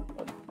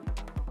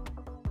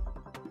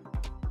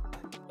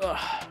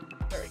 Ugh,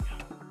 there we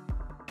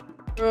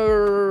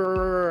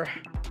go.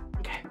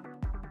 Okay.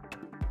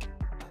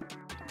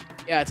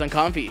 Yeah, it's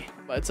uncomfy,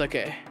 but it's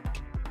okay.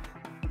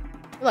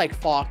 I like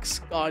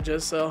Fox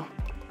gauges, so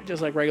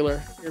just like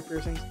regular ear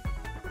piercings.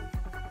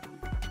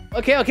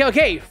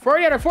 Okay.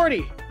 40 out of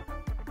 40.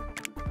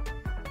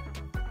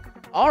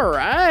 All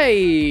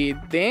right.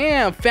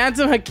 Damn.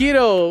 Phantom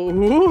Hakkito.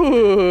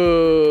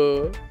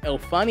 Ooh. El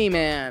funny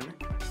man.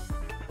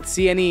 Let's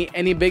see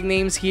any big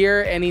names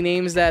here. Any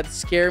names that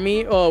scare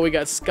me? Oh, we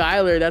got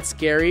Skylar. That's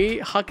scary.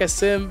 Hakka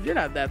Sim. You're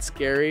not that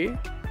scary.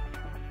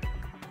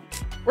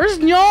 Where's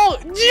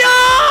Nyolk?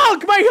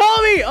 Nyolk! My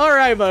homie! All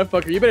right,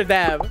 motherfucker. You better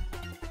dab.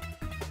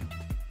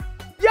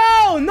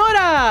 Yo,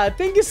 Nora!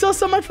 Thank you so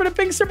much for the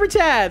pink super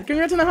chat.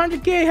 Congrats on the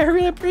 100K. I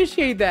really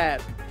appreciate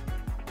that.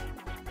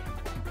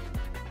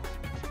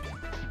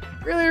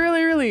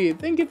 Really.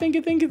 Thank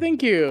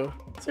you.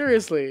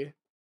 Seriously.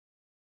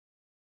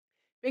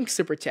 Pink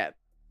super chat.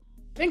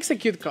 Pink's a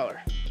cute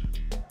color.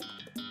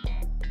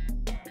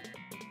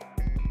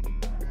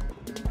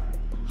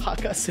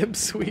 Hakka Sim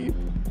sweep.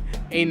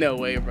 Ain't no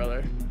way,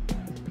 brother.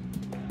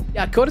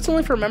 Yeah, code is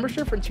only for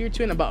membership for tier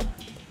 2 and above.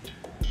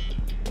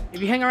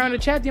 If you hang around the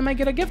chat, you might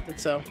get a gifted,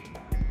 so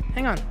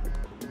hang on.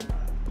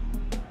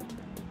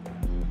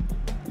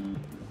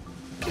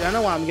 Dude, I don't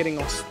know why I'm getting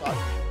all stuck.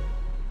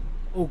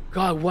 Oh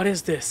god, what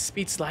is this?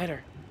 Speed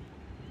slider.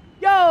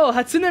 Yo,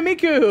 Hatsune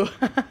Miku!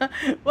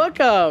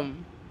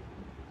 Welcome!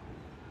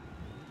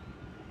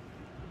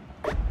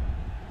 I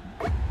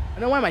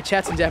don't know why my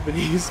chat's in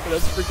Japanese, but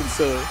that's freaking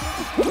silly.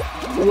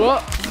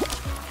 What?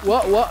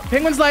 What?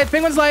 Penguin's light,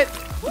 penguin's light!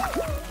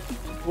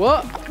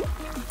 What?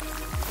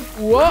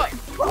 What?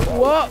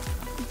 What?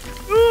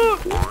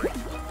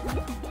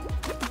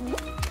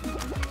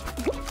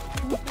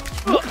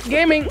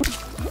 Gaming!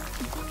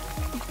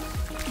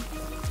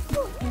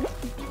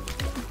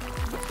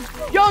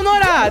 Yo,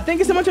 Nora! Thank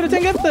you so much for the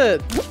 10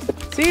 gifted!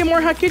 See,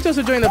 more Hakkitos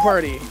are joining the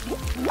party.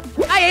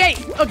 Ay!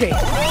 Okay.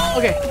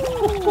 Okay.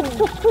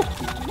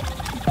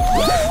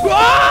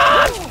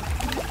 Ah!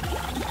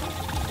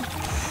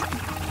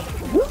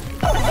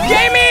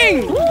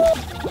 Gaming!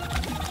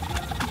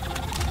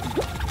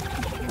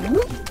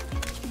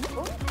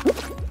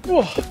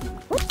 Whoa!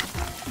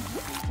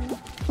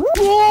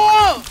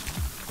 Whoa!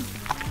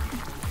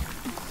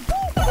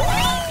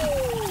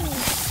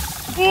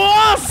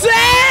 Whoa!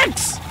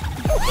 6!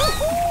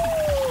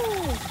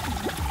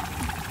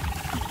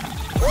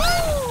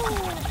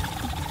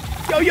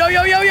 Yo!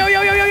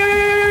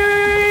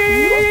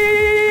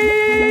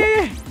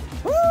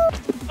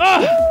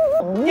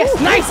 Yes,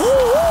 nice!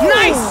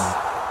 Nice!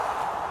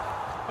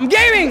 I'm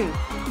gaming!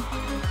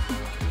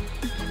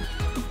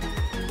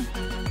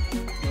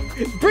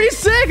 Pretty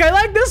sick! I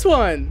like this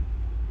one!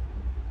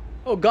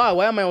 Oh god,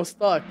 why am I all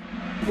stuck?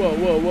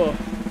 Whoa.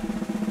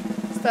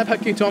 Stop,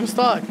 Hakkito, I'm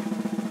stuck.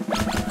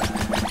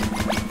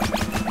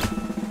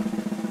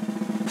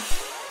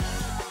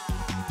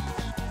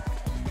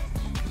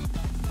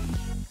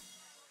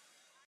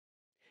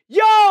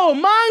 Yo,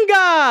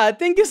 Manga!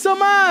 Thank you so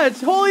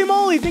much! Holy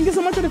moly, thank you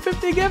so much for the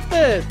 50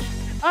 gifted!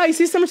 I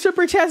see some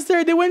super chats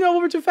there. They went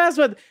over too fast,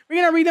 but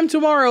we're gonna read them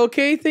tomorrow,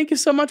 okay? Thank you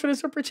so much for the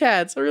super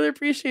chats. I really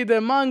appreciate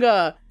them,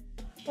 Manga.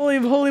 Holy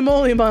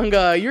moly,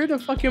 Manga. You're the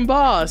fucking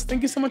boss.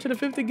 Thank you so much for the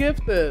 50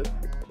 gifted.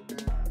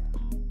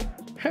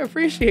 I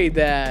appreciate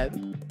that.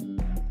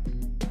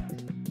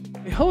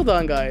 Wait, hold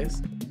on,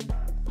 guys.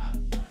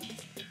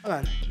 Hold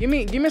on. Give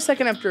me a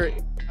second after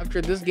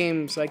this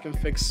game so I can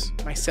fix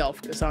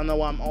myself, because I don't know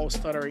why I'm all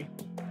stuttery.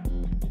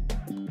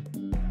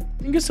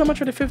 Thank you so much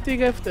for the 50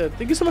 gifted.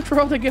 Thank you so much for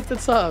all the gifted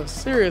subs.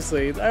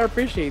 Seriously, I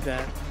appreciate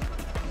that.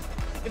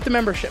 Get the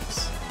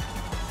memberships.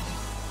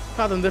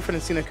 Call them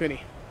different in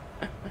Sinakuni.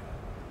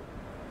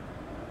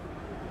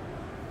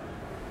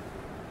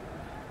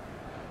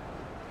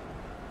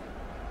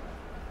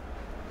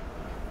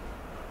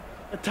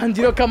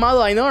 Tanjiro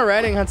Kamado, I know,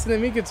 right? And Hatsune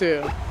Miku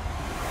too.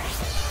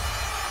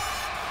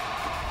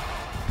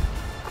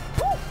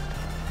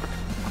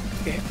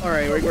 Okay,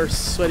 alright, we're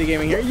sweaty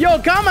gaming here. Yo,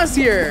 Kama's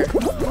here!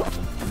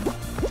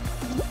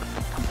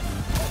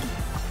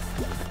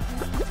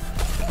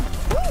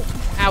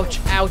 Ouch.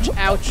 Okay.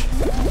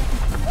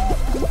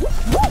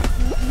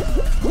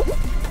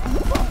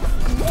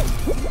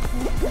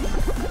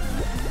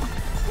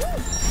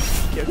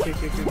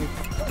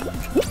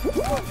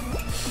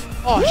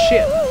 Oh,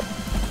 shit.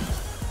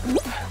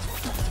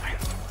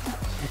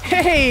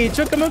 Hey,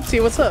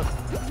 Chokamupsi, what's up?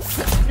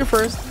 You're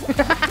first.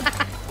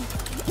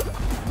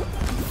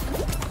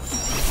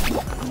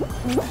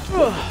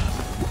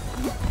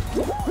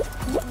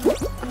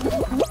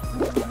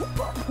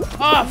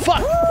 Oh,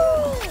 fuck!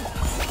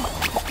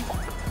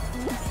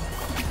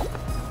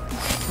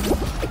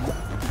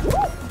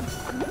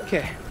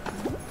 Okay.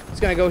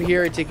 Just gonna go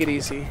here and take it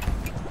easy.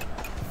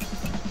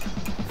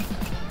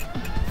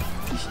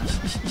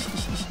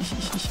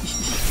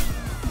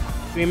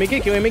 Can we make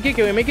it? Can we make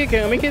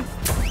it?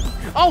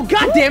 Oh,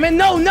 god damn it!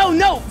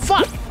 No!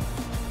 Fuck!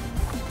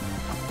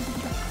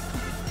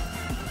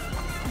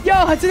 Yo,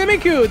 Hatsune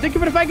Miku! Thank you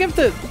for the 5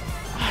 gifted!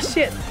 Oh,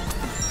 shit.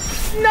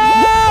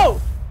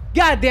 No!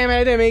 God damn it,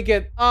 I didn't make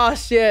it. Oh,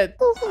 shit.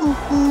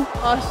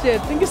 Oh,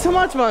 shit. Thank you so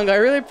much, Manga. I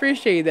really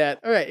appreciate that.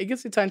 Alright, it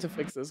gives me time to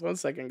fix this. 1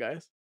 second,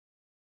 guys.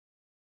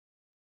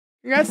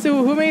 Congrats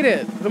to who made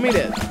it?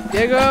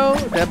 Diego,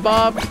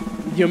 Debob,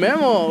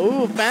 Yumemo,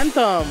 ooh,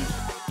 Phantom.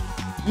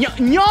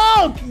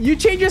 Nyok! You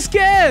changed your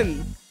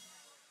skin!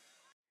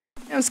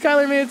 And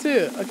Skylar made it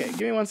too. Okay,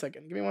 give me 1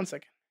 second.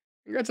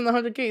 Congrats on the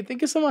 100K.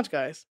 Thank you so much,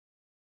 guys.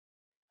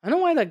 I don't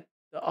know why the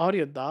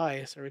audio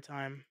dies every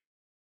time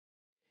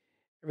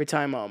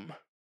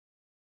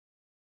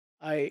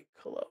I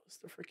close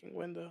the freaking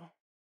window.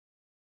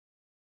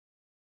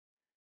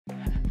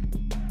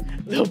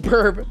 Little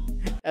burb.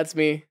 That's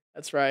me.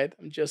 That's right.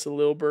 I'm just a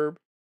little burb.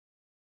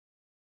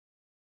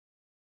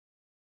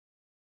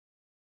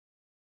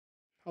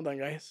 Hold on,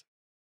 guys.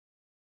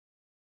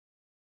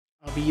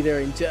 I'll be there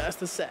in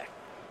just a sec.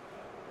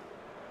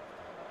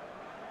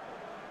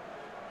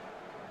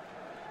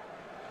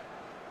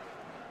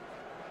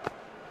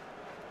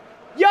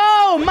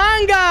 Yo,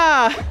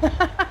 Manga!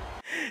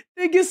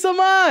 Thank you so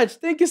much.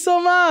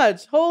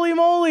 Holy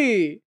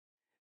moly.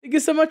 Thank you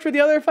so much for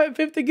the other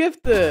 550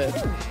 gifted.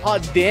 Oh,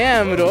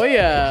 damn,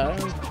 Roya.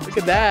 Look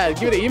at that.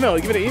 Give it an email.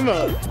 Give it an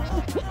email.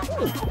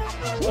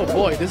 Oh,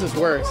 boy. This is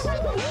worse.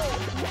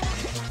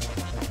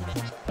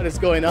 What is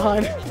going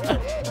on?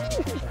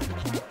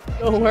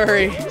 Don't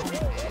worry.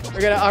 We're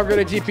going to upgrade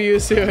a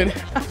GPU soon.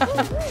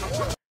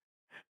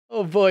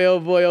 Oh, boy. Oh,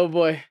 boy. Oh,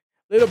 boy.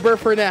 Little burp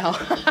for now.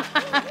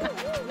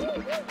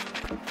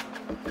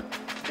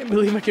 Can't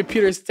believe my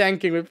computer's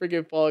tanking with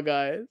freaking Fall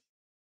Guys.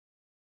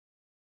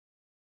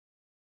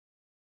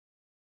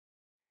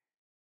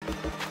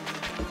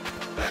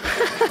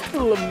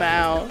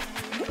 Lamau.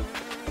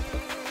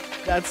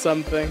 That's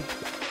something.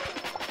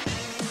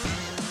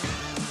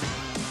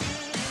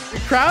 The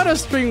crowd of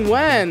stream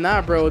when?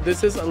 Nah, bro.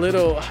 This is a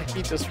little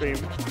Hakkito stream.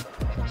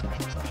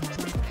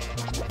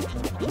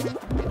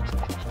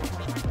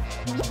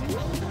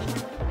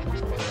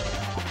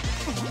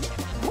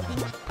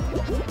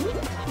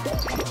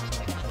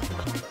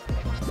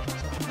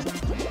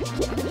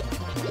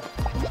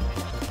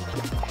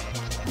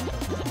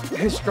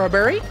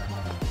 Strawberry?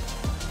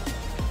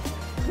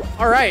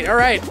 All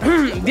right.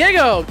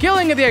 Diego,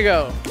 killing it,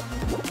 Diego.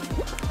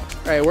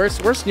 All right, where's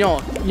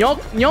Nyok?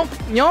 Nyok.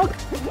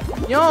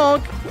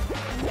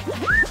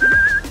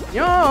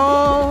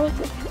 All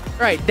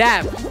right,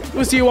 dab.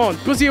 Pussy you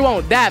won't.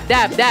 Dab. Nyok,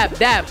 dab.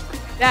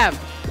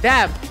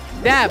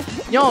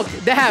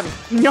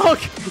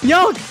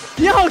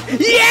 Nyok.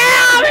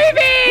 Yeah,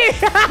 baby!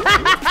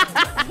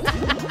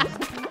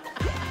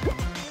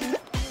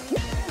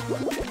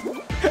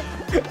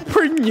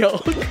 For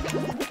Nyok.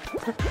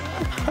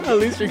 At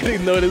least you're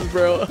getting noticed,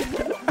 bro.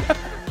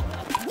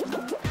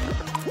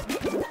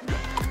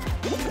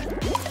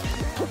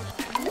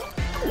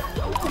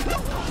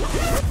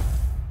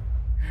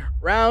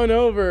 Round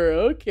over.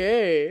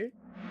 Okay.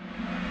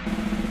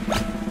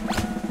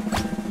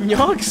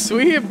 Nyok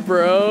sweep,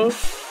 bro.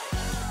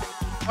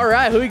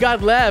 Alright, who we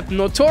got left?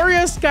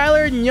 Notorious,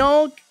 Skylar,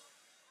 Nyok,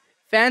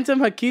 Phantom,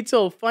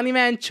 Hakkito, Funny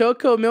Man,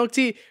 Choco, Milk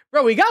Tea.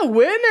 Bro, we got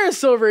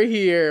winners over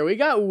here. We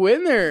got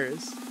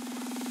winners.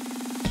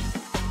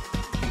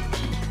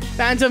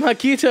 Phantom,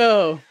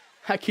 Hakkito.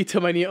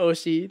 Hakkito, my new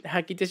Oshi.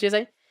 Hakkito's just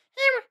like,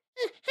 hey,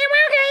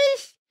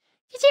 guys.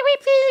 Did we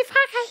play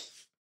Fall Guys?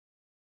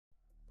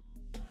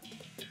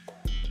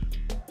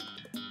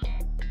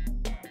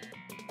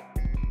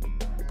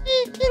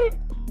 I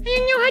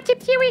don't know how to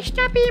play with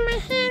Stubby in my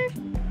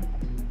hand.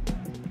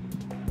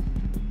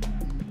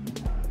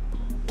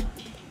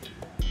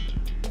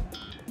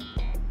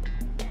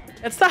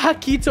 That's the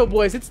Hakkito,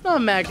 boys. It's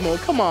not Magmo.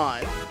 Come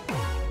on.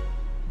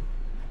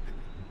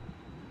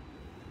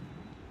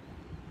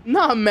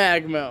 Not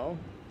Magmo.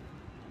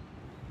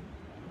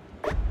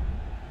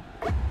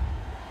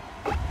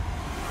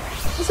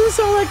 This doesn't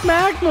sound like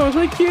Magmo. It's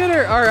way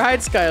cuter.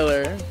 Alright,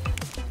 Skylar.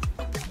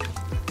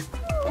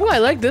 Oh, I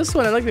like this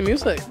one. I like the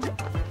music.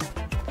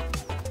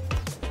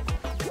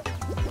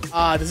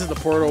 Ah, this is the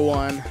portal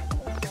one.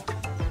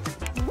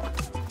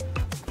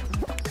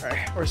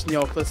 Alright, where's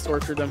Nyok? Let's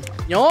torture them.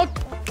 Nyok!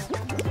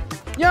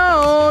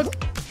 Nyok!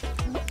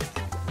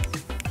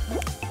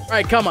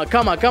 Alright, come on,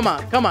 emote. Come on,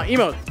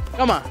 emote.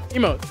 Emote,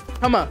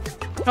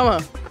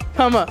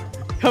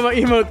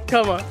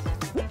 come on.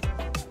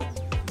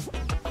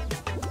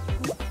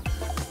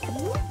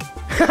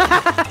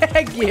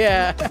 Heck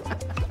yeah!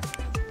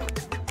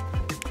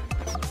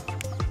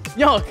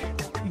 Nyok!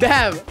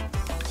 Dab!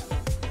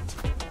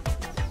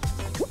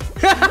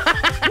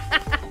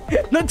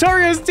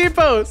 Notorious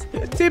T-pose!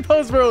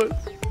 T-pose, bro!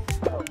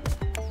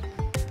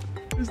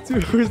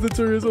 Where's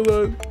Notorious? Hold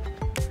on.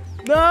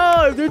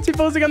 No! If they're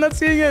T-posing, I'm not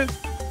seeing it!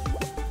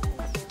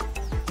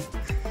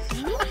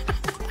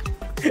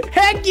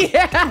 Heck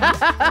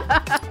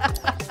yeah!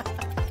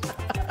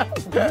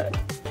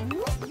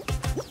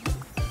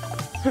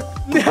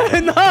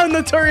 No,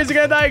 Notorious,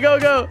 you're gonna die.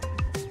 Go.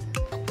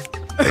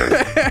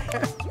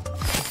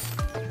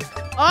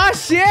 Oh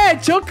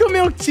shit! Choco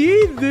milk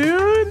tea,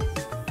 dude!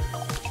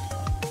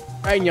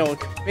 Alright,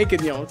 Nyok. Make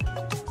it, Nyok.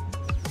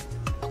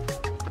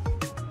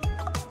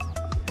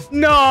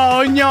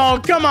 No,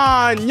 Nyok! Come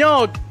on,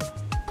 Nyok!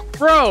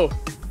 Bro!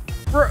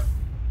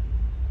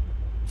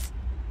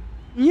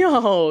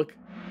 Nyok!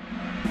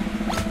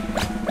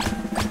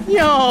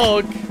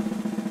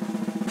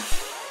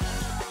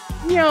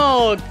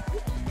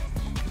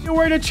 You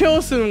were the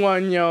chosen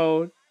one,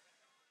 Nyok!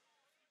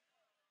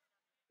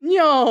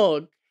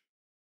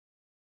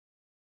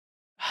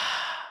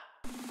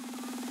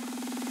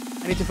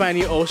 I need to find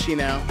a new Oshi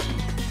now.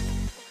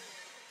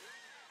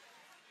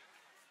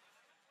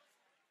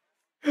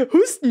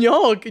 Who's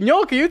Nyok?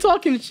 Nyok, are you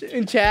talking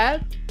in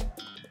chat?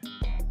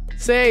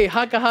 Say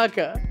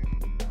Hakka.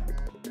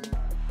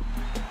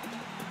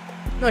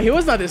 No, he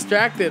was not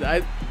distracted.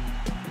 I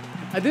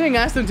didn't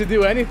ask him to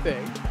do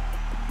anything.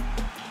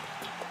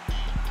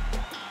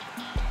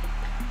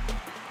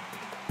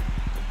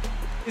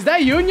 Is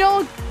that you,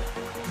 Nyok?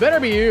 Better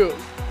be you.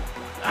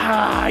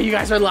 Ah, you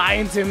guys are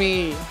lying to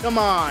me. Come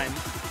on.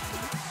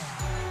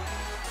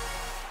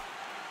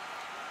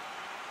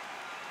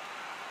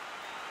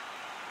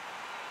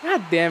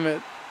 God damn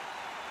it.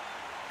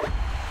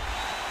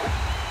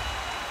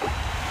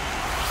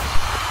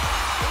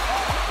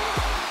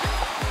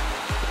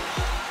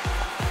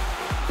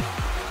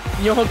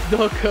 Nyok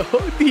Doko.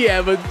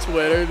 DM on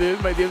Twitter,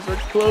 dude. My DMs are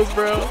closed,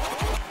 bro.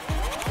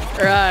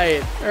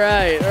 Alright.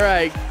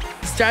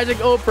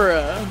 Tragic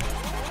Opera.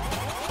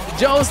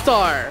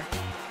 Joestar.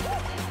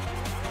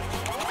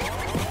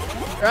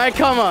 Alright,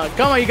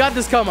 Kama, you got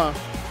this, Kama.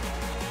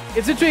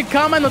 It's between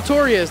Kama and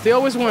Notorious. They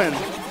always win.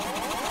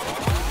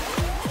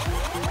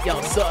 Yo,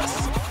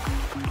 sus.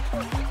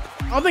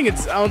 I don't think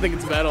it's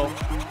Metal.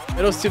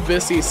 Metal's too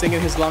busy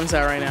singing his lungs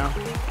out right now.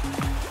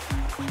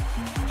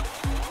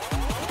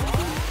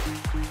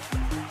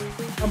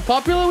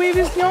 Unpopular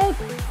Weavies, no?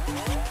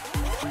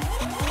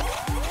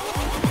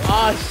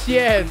 Ah,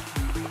 shit.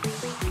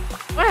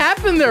 What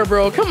happened there,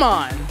 bro? Come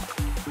on.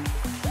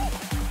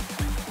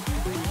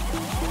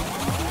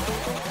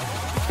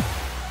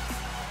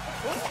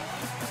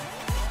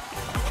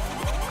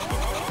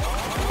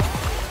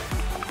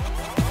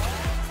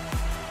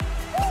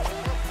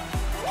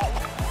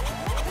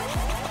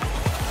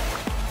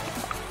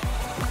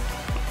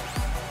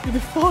 The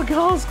Fall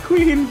Girls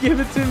Queen, give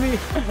it to me.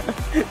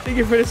 Thank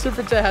you for the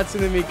super chat,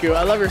 Hatsune Miku.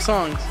 I love your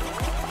songs.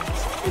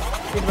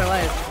 It's changed my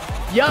life.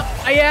 Yup,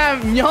 I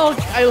am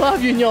Nyolk. I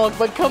love you, Nyolk,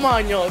 but come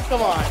on, Nyolk,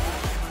 come on.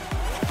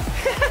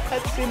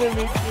 Hatsune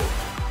Miku.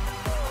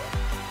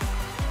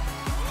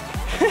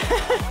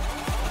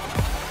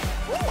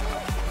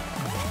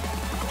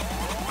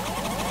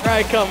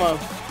 Alright, come on.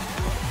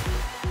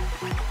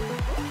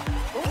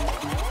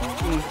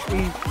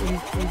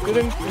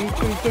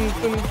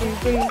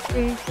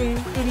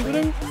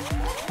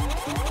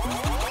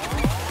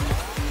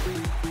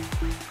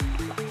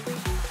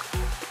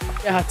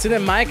 Yeah, Hatsune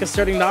Mic is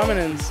starting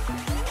dominance.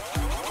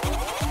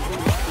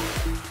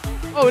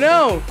 Oh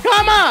no!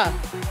 Kama!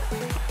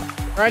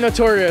 Alright,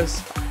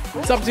 Notorious.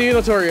 It's up to you,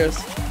 Notorious.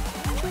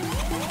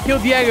 Kill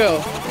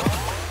Diego.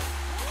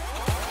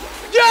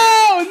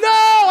 Yo!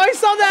 No! I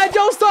saw that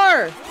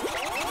Joestar!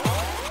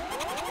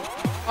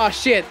 Oh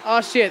shit,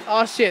 oh shit,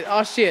 oh shit,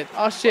 oh shit,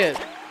 oh shit.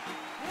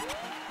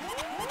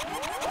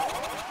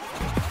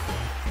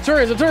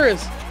 Tourist, a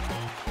tourist.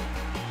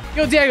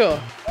 Yo, Diego.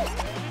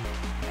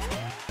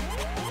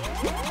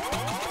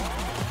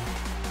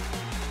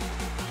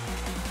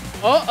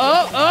 Oh,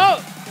 oh, oh.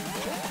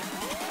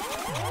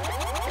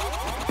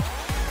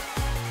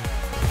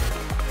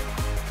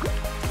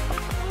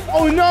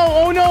 Oh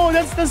no,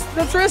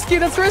 that's risky,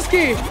 that's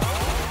risky.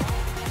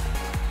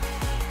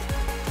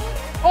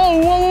 Oh,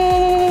 whoa, whoa,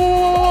 whoa,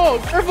 whoa,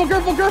 whoa. Careful,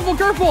 careful, careful,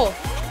 careful.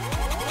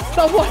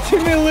 Stop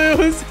watching me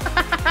lose.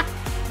 I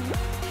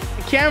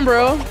can,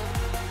 bro.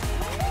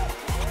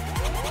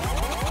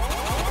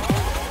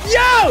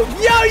 Yo,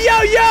 yo,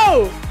 yo,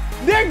 yo.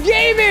 They're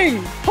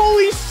gaming.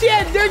 Holy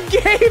shit, they're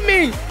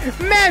gaming.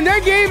 Man, they're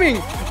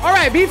gaming. All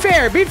right, be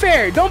fair, be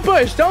fair. Don't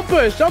push, don't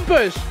push, don't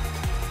push.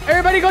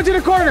 Everybody go to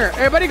the corner.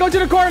 Everybody go to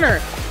the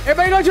corner.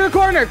 Everybody go to the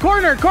corner.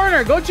 Corner,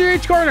 corner. Go to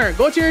each corner.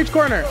 Go to each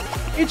corner.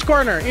 Each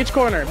corner, each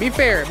corner. Be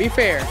fair, be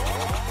fair.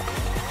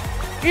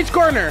 Each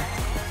corner.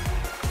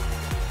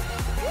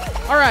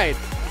 All right.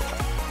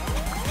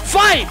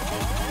 Fight!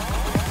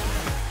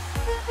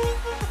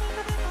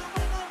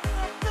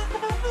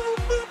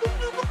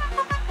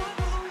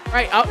 All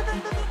right,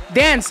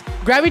 dance.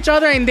 Grab each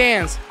other and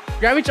dance.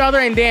 Grab each other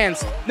and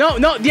dance. No,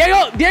 no,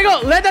 Diego, Diego,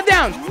 let that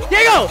down.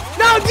 Diego,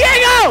 no,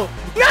 Diego,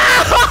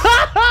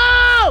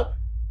 no!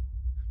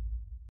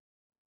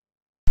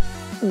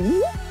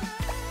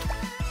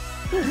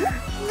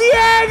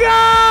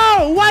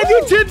 Diego! Why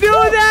did you do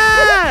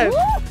that?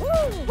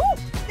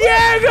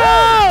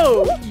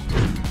 Diego!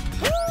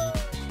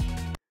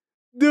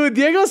 Dude,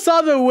 Diego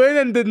saw the win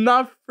and did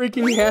not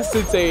freaking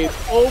hesitate.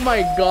 Oh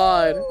my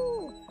god.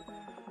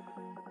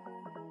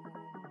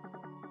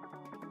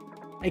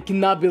 I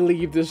cannot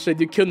believe this shit.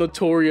 You killed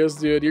Notorious,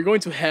 dude. You're going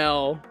to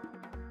hell.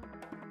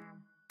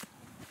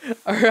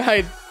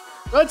 Alright.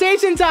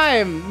 Rotation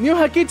time! New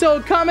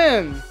Hakkito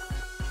coming!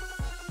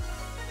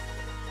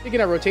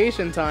 Speaking of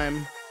rotation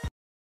time.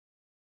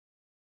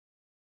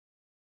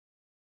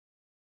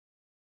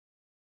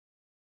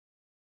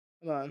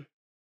 Hold on.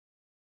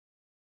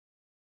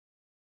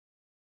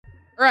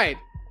 Alright.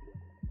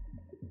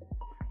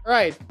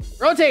 Alright.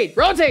 Rotate!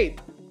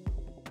 Rotate!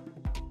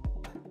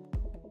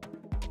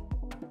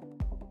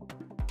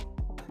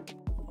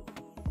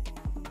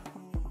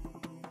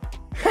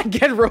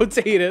 Get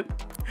rotated.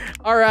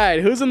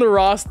 Alright, who's in the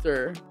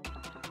roster?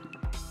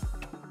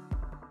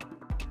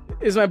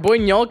 Is my boy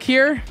Nyolk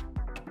here?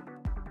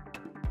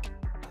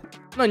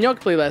 No, Nyolk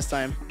played last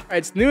time. Alright,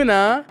 it's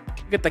Nuna.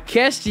 We got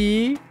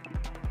Takeshi.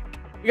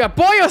 We got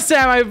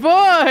Boyo-san, my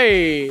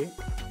boy!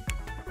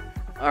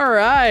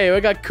 Alright,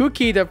 we got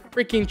Cookie, the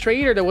freaking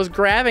traitor that was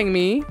grabbing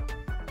me.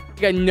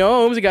 We got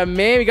Gnomes, we got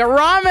May, we got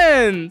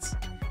Ramens!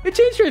 They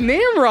changed your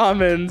name,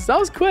 Ramens. That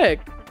was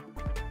quick.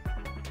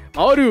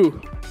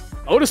 Maoru.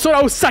 Maoru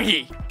Sora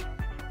Usagi.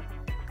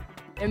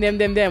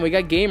 Damn. We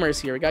got gamers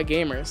here. We got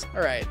gamers.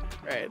 Alright,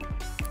 alright.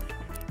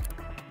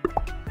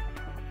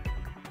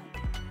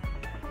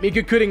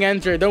 Miku couldn't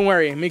enter. Don't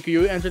worry, Miku,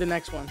 you enter the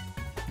next one.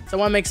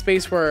 Someone make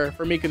space for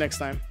Miku next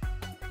time.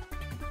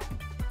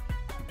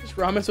 This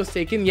Ramens was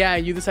taken. Yeah,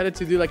 you decided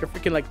to do like a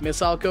freaking like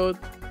missile code.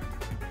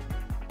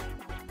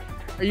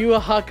 Are you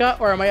a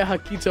Hakka or am I a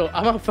Hakkito?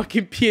 I'm a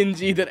fucking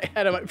PNG that I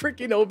had on my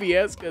freaking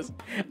OBS because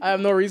I have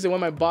no reason why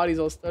my body's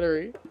all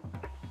stuttery.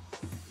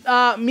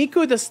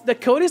 Miku, the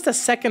code is the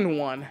second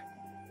one.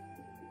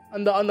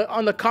 On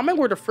the comment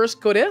where the first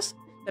code is,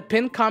 the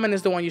pinned comment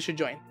is the one you should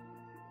join.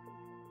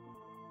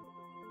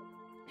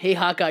 Hey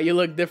Hakka, you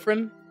look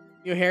different.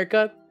 New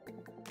haircut.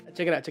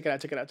 Check it out, check it out,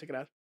 check it out, check it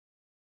out.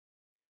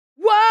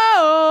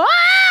 Whoa!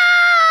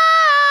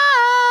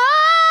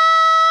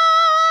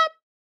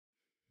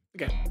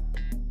 Okay.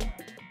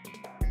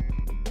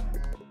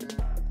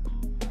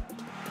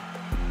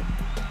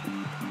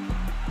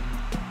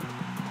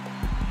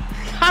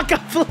 Hakka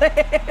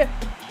flip!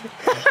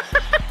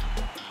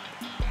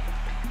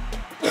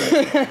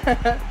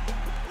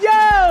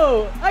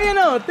 Yo!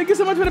 Ayano, thank you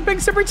so much for the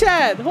big super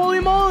chat. Holy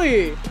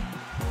moly!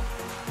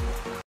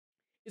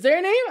 Is that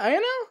your name?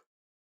 Ayano?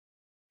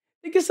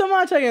 Thank you so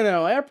much,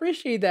 Ayano. I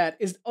appreciate that.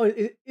 Is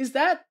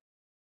that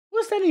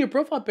what's that in your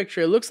profile picture?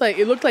 It looked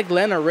like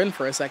Len or Rin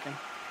for a second.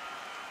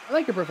 I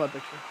like your profile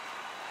picture.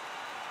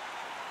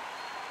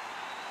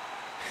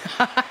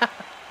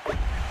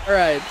 All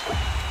right.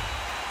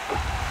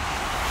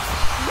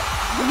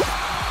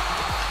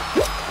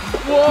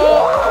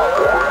 Whoa.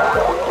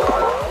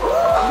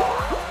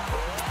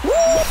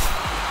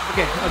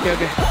 Okay.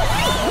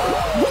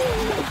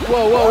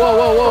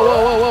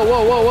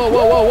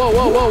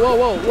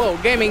 Whoa.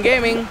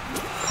 Gaming.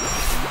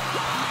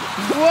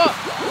 Whoa.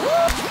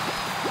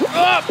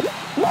 Up.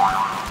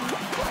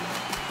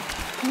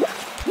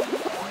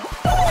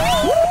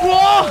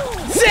 Whoa.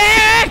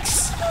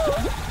 6.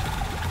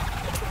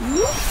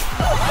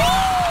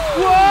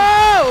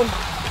 Whoa.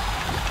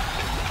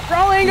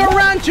 Rolling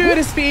around to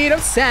the speed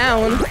of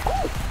sound.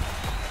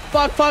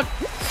 Fuck.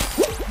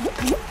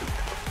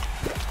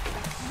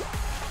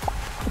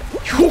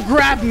 You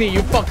grabbed me,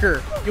 you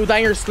fucker. You'll die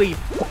in your sleep.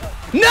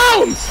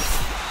 Gnomes!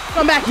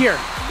 Come back here.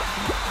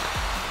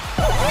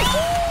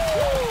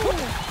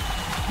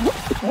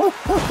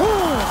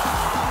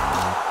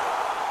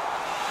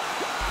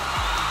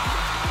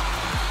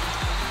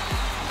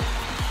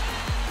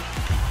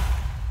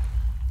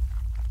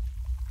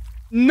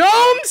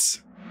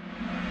 Gnomes?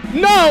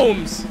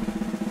 Gnomes!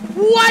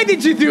 Why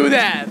did you do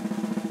that?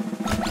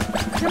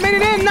 You made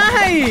it in,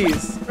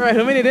 nice! Alright,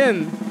 who made it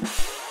in?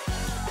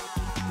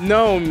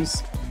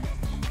 Gnomes.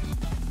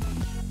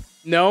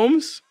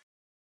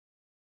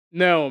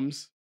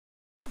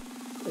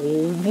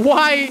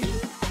 Why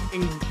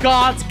in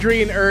God's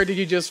green earth did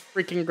you just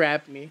freaking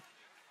grab me?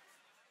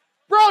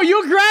 Bro,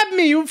 you grabbed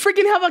me! You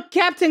freaking have a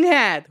captain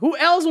hat! Who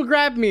else will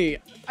grab me?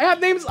 I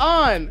have names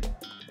on!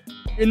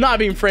 You're not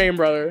being framed,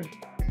 brother.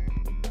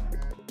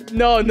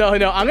 No. I'm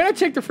gonna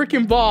check the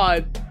freaking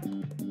bot.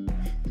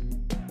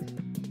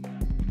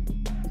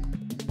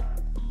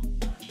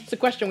 The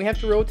question, we have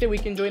to rotate, we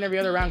can join every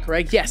other round,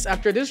 correct? Yes,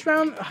 after this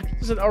round,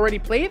 Hakitos had already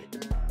played.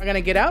 We're gonna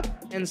get out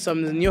and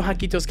some new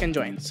Hakitos can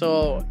join.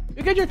 So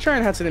you get your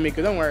turn, Hatsune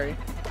Miku, don't worry.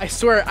 I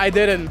swear I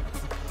didn't.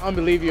 I don't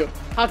believe you.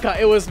 Hakka,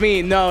 it was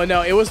me. No,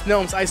 it was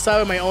Gnomes. I saw it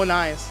with my own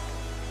eyes.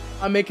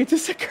 I'll make it to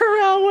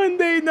Sakura one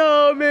day.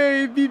 No,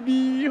 man,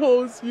 BB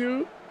holds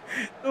you.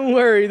 Don't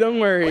worry.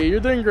 You're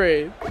doing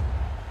great.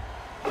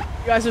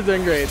 You guys are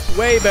doing great.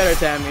 Way better,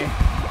 Tammy.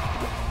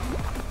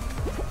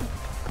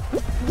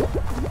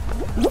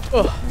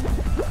 Oh.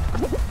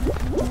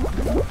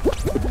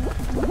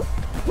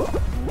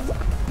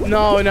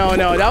 No.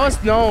 That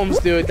was Gnomes,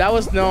 dude. That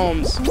was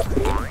Gnomes.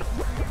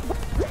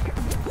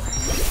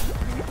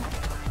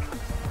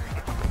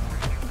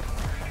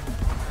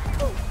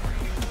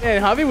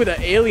 Man, Javi with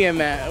the alien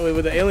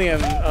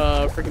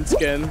freaking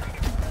skin.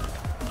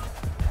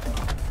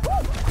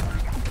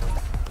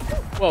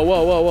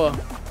 Whoa.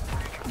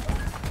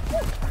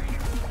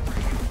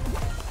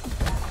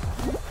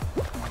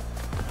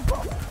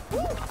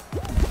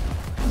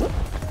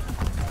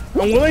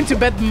 I'm willing to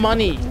bet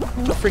money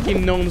the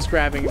freaking Gnome's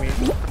grabbing me.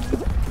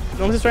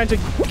 Gnome's is trying to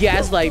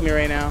gaslight me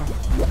right now.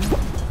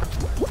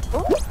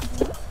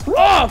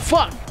 Oh,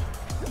 fuck!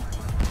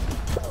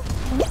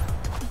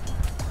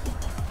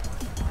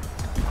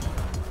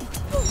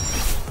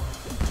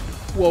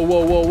 Whoa.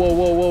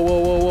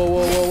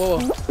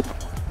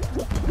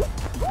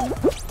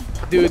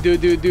 Dude.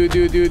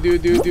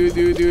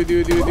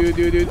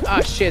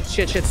 Ah, shit.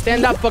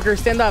 Stand up, fucker,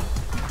 stand up.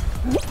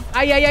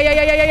 Ay.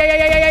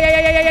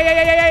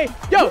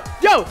 Yo.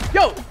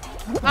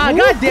 Ah,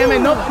 god damn it.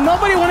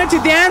 Nobody wanted to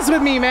dance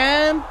with me,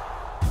 man.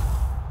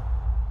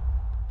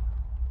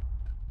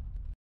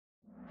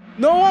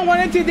 No one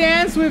wanted to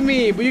dance with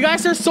me, but you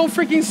guys are so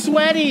freaking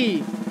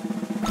sweaty.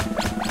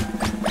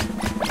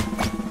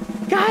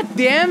 God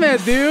damn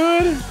it,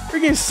 dude.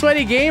 Freaking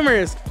sweaty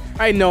gamers. All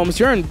right, Gnomes,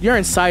 you're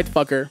inside,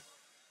 fucker.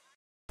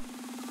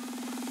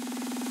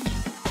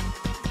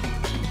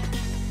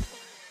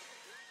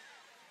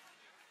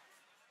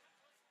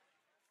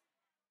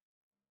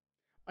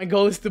 My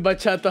goal is to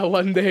bachata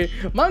one day.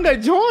 Manga,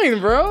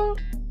 join, bro.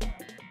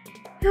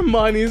 Your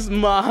money's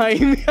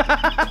mine.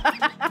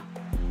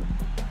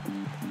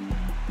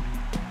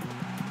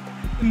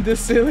 In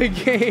this silly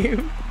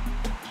game.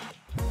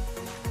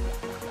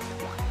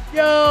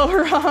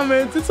 Yo,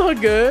 ramen, it's all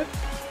good.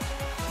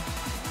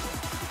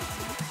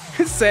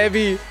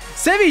 Sevi,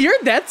 you're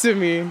dead to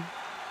me.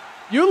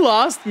 You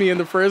lost me in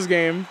the first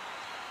game.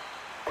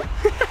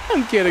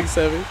 I'm kidding,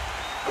 Sevi.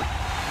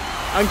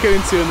 I'm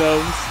kidding too,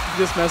 Gnomes.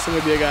 Just messing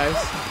with you guys.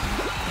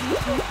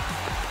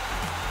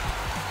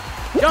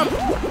 Jump!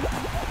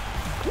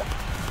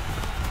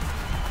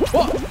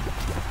 Whoa!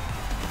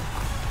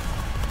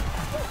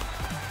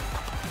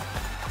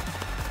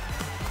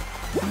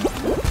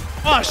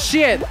 Oh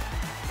shit!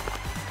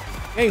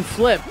 Getting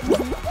flipped.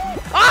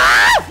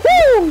 Ah!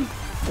 Woo!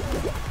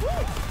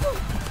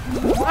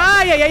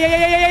 Ah! Yeah!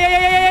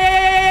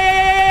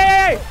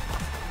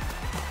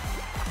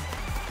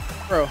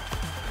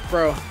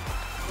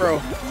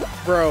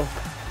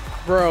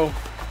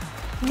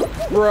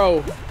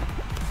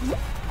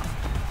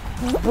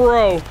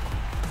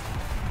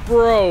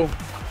 Bro.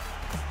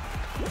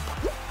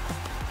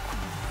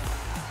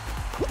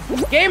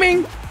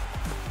 Gaming.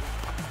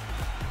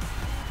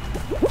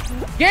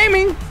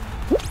 Gaming.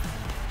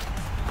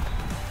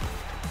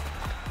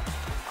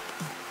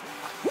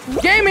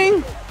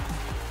 Gaming.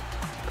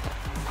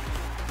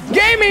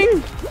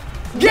 Gaming.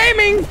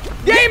 Gaming.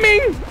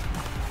 Gaming.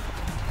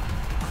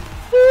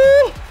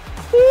 Ooh.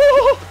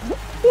 Ooh.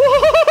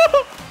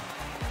 Ooh.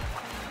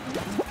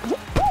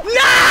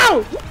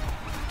 No!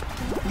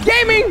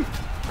 Gaming.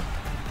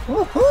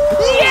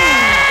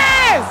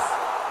 Yes!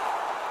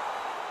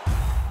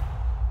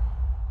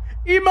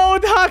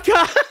 Emote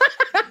Hakka.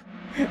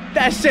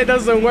 That shit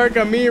doesn't work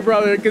on me,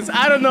 brother, because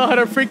I don't know how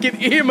to freaking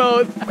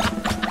emote.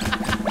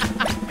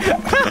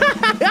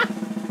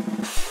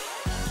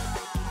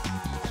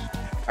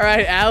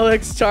 Alright,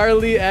 Alex,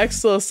 Charlie,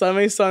 Exo,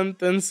 Same-san,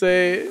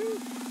 Tensei.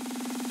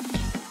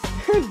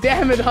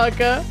 Damn it,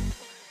 Hakka.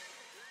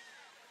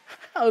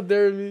 How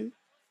dare me.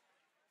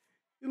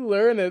 You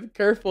learn it.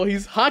 Careful,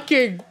 he's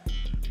hacking.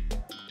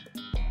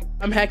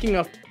 I'm hacking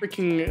a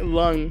freaking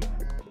lung.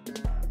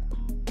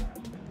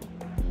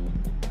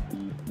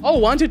 Oh,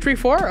 1, 2, 3,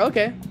 4?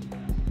 Okay.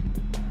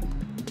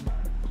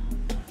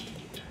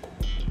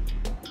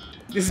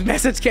 This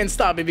message can't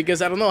stop me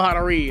because I don't know how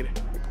to read.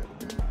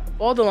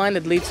 Follow the line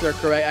that leads to the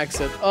correct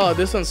exit. Oh,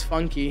 this one's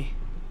funky.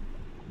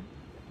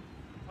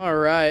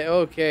 Alright,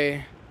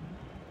 okay.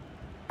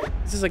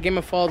 This is a game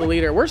of follow the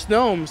leader. Where's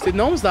Gnomes? Did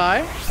Gnomes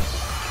die?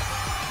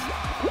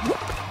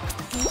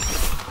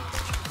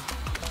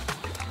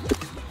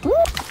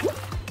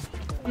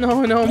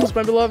 No, Gnomes,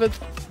 my beloved.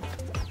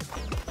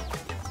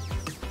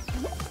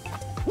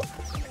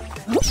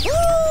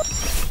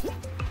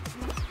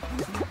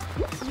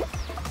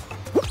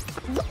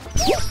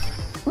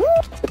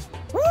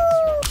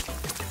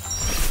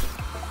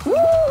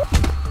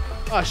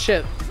 Oh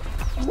shit.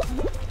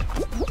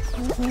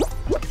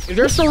 If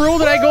there's a rule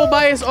that I go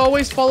by is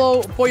always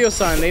follow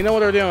Pollo-san. They know what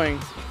they're doing.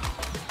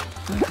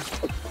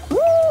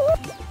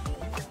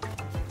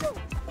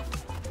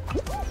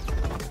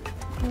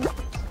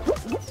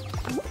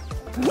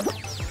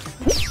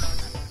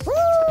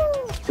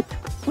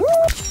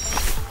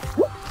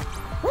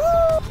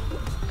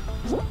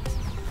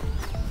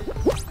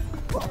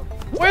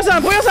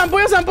 Pollo-san, Pollo-san,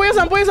 Pollo-san,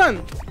 Pollo-san,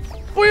 Pollo-san!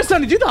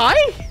 Pollo-san, did you die?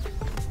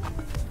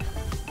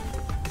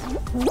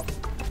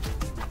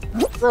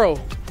 Bro,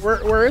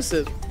 where is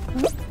it?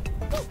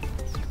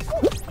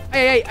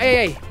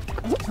 Hey.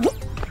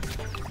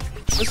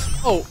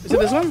 Oh, is it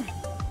this one?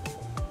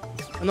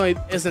 Oh, no, it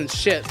isn't.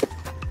 Shit.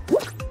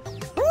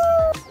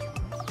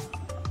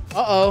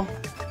 Uh-oh.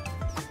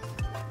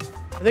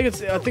 I think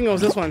it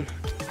was this one.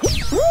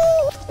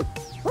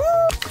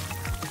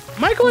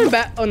 Am I going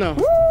back? Oh no,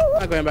 I'm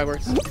not going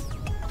backwards.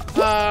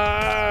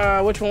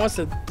 Which one was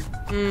it?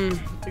 I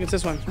think it's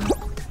this one.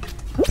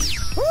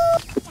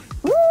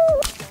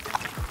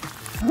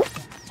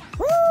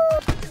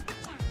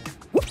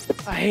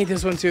 I hate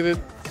this one too, dude.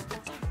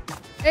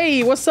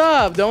 Hey, what's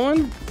up,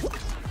 Doan?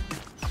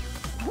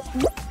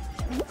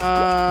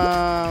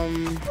 I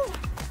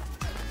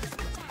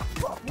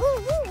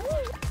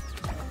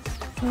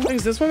think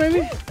it's this one,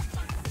 maybe?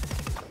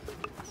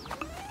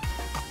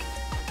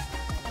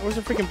 Where's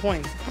the freaking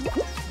point?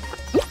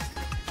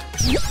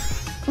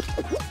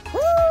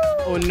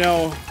 Oh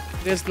no,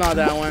 it's not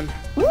that one.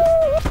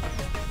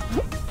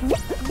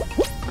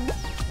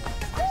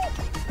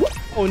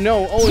 Oh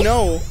no, oh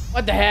no.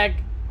 What the heck?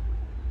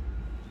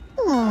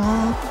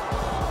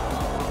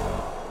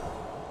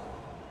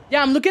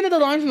 Yeah, I'm looking at the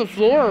lines on the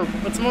floor,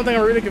 but some of them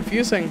are really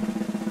confusing.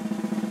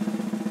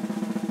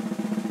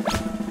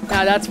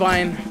 Nah, that's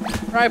fine.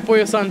 Alright,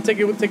 Pollo-san, take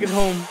it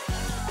home.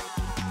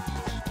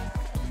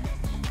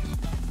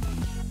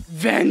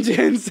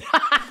 Vengeance!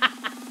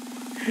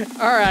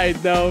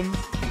 Alright, Dome.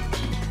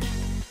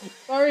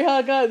 Sorry,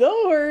 Hakka,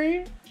 don't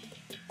worry.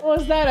 What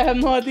was that? I have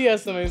no idea,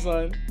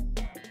 Same-san.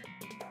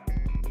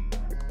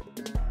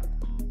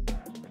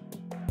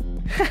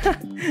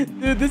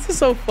 Dude, this is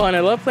so fun. I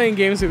love playing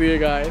games with you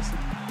guys.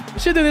 We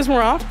should do this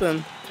more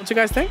often. What you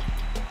guys think?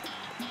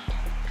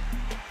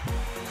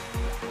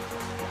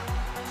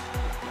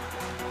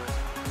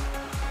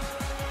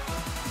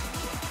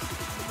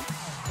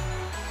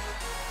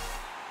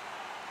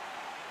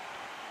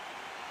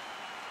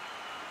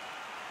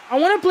 I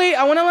want to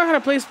learn how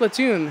to play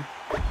Splatoon.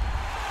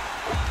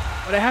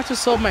 But I have to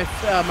solve my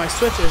my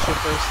Switch issue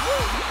first.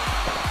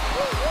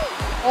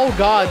 Oh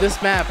god, this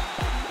map.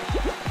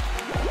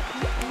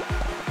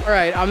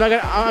 Alright, I'm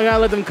gonna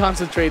let them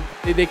concentrate.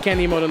 They can't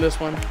emote on this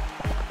one.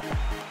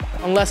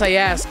 Unless I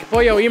ask.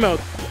 Pollo,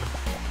 emote.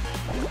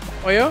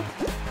 Pollo?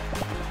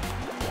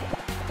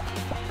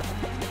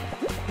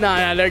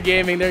 Nah, they're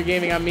gaming.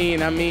 I'm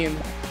mean.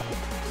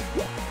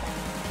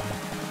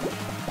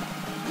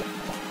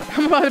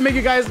 I'm about to make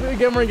you guys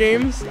get more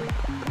games.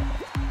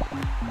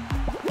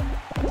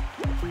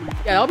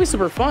 Yeah, that'll be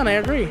super fun, I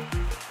agree.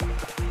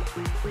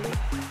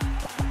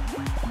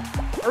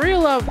 I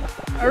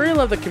really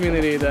love the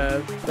community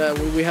that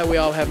we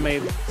all have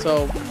made.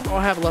 So I'll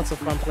have lots of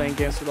fun playing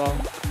games with all.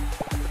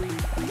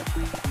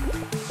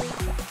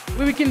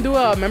 Maybe we can do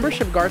a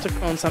membership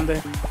Gartic-on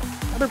someday.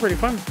 That'd be pretty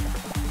fun.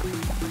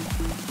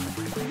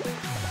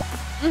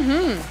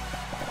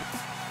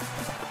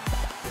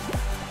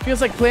 Feels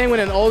like playing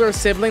with an older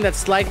sibling that's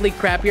slightly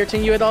crappier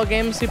than you at all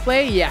games you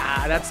play.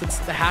 Yeah, it's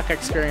the Hakka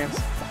experience.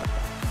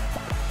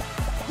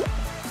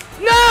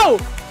 No!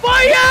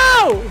 For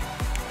you!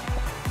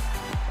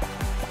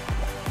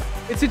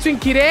 It's between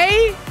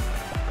Kirei,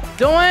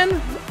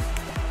 Doen,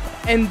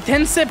 and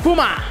Tensei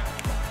Puma.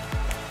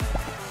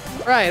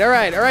 Alright,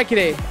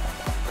 Kirei.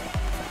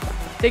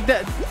 Take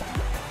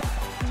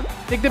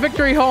the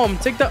victory home.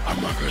 Take the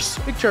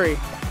victory.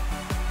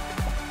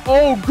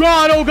 Oh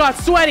god,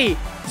 sweaty.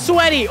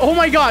 Oh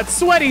my god,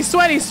 sweating.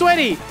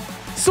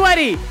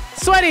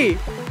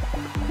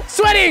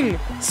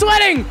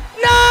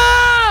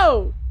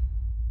 No!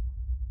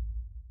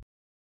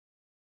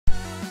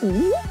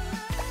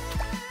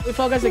 We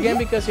Fall Guys again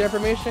because your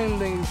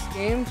information in this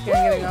game can't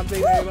get an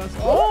update every once.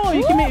 Oh,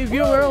 you can make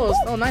view worlds.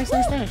 Oh, nice.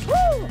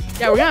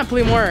 Yeah, we're gonna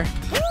play more.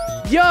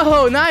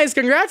 Yo, nice.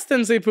 Congrats,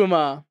 Tensei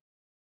Puma.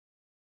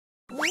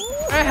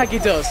 Alright,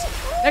 Hakkitos.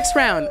 Next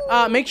round.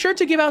 Make sure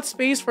to give out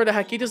space for the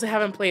Hakkitos that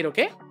haven't played,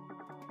 okay?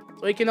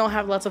 So we can all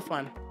have lots of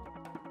fun.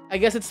 I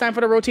guess it's time for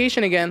the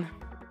rotation again.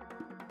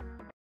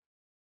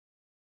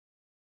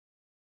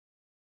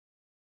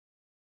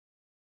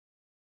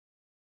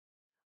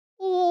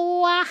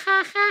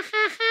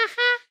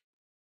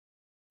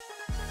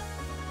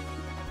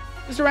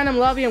 Just a random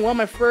lobby and won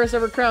my first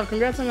ever crown.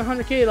 Congrats on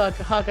 100K,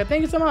 Hakka.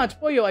 Thank you so much.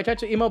 Pollo, I tried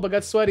to emo but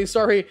got sweaty.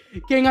 Sorry.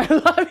 King, I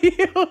love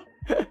you.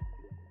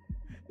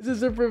 This is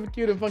super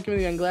cute and fun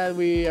community. I'm glad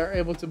we are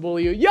able to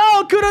bully you. Yo,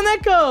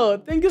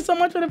 Kuroneko! Thank you so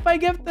much for the 5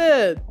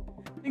 gifted.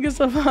 Thank you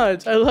so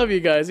much. I love you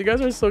guys. You guys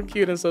are so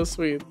cute and so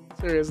sweet.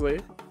 Seriously.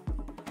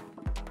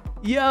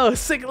 Yo,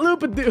 sick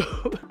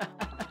Loopadoo.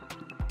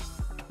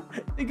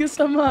 Thank you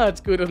so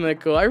much,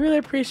 Kuroneko. I really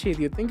appreciate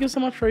you. Thank you so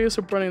much for you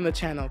supporting the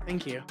channel.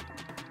 Thank you.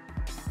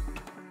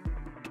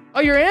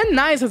 Oh, you're in?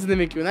 Nice,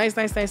 Hatsune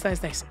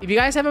Nice. If you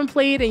guys haven't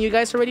played and you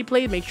guys already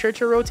played, make sure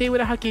to rotate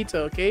with a Hakkito,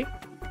 okay?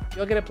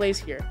 You'll get a place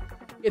here.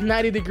 Get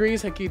 90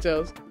 degrees,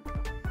 Hakkitos.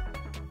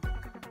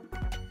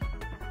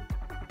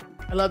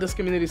 I love this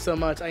community so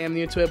much. I am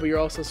new to it, but you're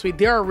also sweet.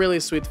 They are really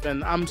sweet,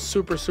 Finn. I'm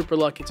super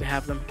lucky to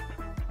have them.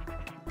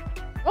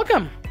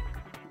 Welcome.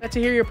 Glad to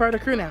hear you're part of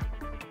the crew now.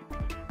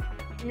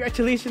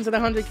 Congratulations on the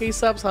 100K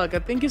subs,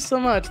 Hakka. Thank you so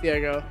much,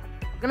 Diego.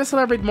 We're gonna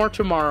celebrate more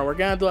tomorrow. We're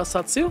gonna do a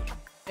Satsu,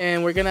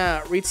 and we're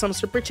gonna read some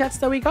super chats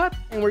that we got,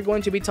 and we're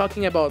going to be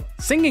talking about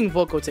singing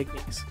vocal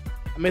techniques.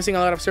 I'm missing a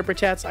lot of super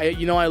chats. I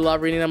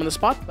love reading them on the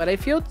spot, but I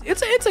feel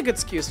it's a good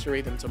excuse to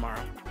read them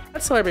tomorrow.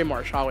 Let's celebrate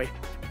more, shall we?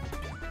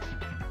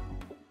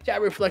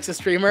 Chat reflects a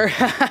streamer.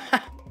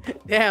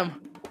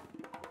 Damn.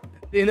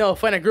 You know,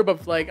 find a group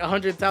of like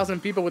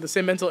 100,000 people with the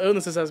same mental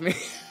illnesses as me.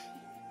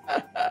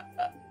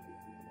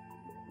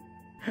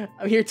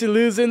 I'm here to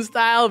lose in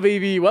style,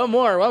 baby. One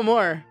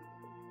more.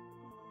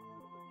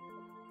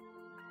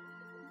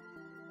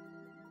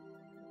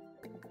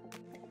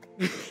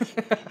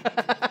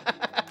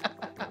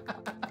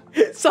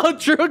 So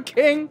true,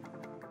 King.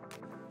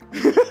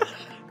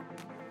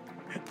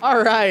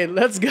 All right,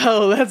 let's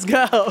go.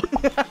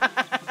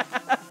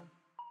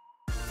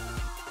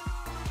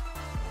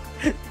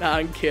 Nah,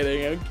 I'm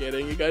kidding.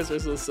 You guys are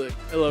so sick.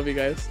 I love you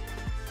guys.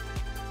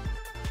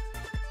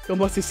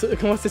 ¿Cómo se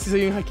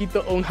soy un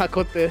Hakkito o un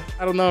Hakote?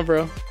 I don't know,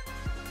 bro.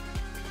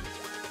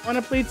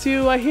 Wanna play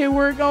too? I hate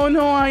work. Oh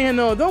no, I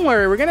know. Don't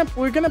worry.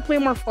 We're gonna play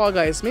more Fall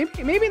Guys.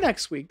 Maybe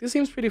next week. This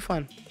seems pretty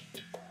fun.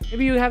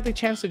 Maybe you have the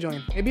chance to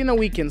join. Maybe in a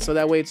weekend, so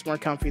that way it's more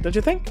comfy. Don't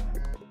you think?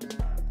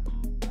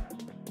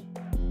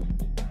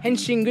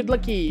 Henshin, good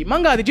lucky.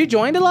 Manga, did you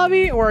join the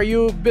lobby, or are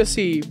you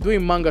busy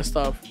doing manga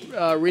stuff,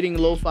 reading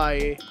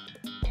lo-fi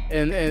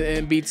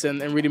and beats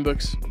and reading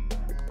books?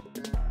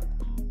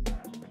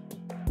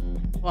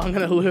 Well, I'm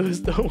gonna lose.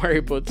 Don't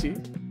worry, Poti.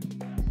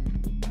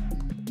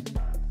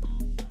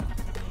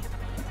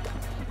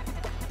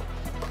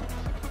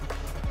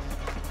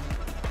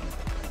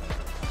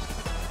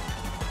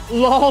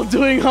 LOL,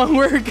 doing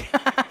homework.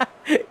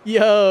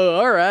 Yo,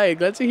 all right.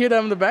 Glad to hear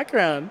that in the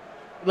background.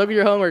 Look at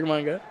your homework,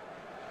 Manga.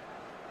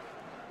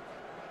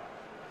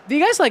 Do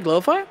you guys like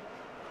lo-fi? I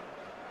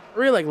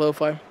really like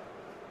lo-fi.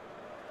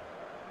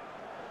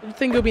 I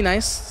think it'll be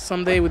nice.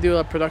 Someday we do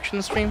a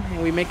production stream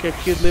and we make a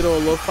cute little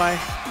lo-fi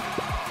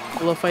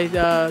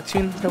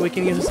tune that we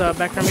can use as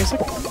background music.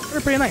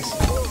 They're pretty nice.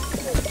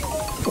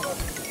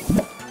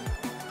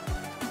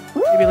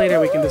 Maybe later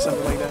we can do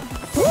something like that.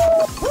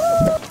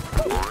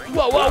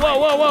 Whoa, whoa, whoa,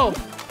 whoa, whoa!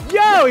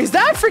 Yo, is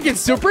that freaking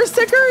super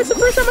sticker? It's the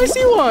first time I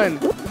see one.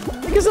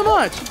 Thank you so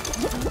much.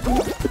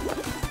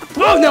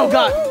 Oh no,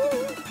 God!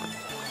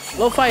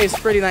 Lo-fi is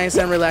pretty nice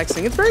and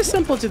relaxing. It's very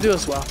simple to do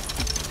as well.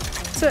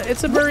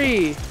 It's a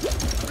very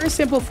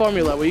simple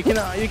formula where you can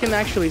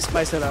actually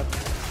spice it up.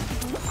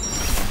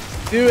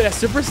 Dude, a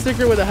super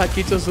sticker with the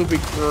Hakkitos would be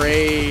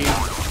great.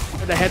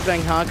 Or the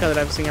headbang Hakka that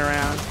I've seen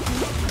around.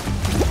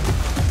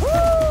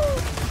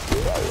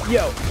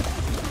 Yo.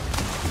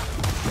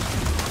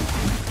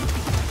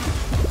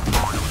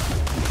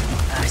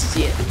 Ah,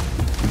 shit.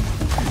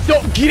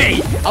 No,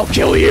 Giddy! I'll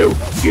kill you!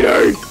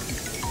 Giddy!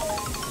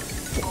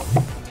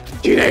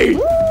 Giddy!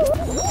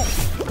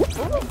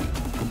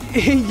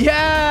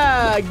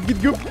 Yeah!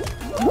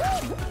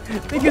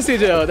 Thank you,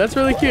 Sijo. That's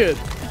really cute.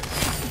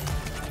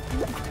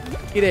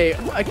 Giddy,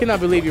 I cannot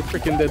believe you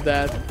freaking did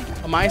that.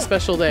 On my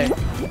special day.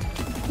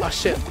 Oh,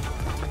 shit.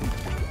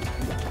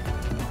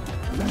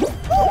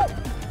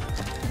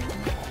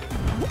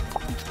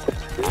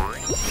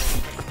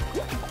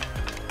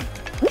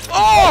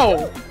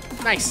 Oh!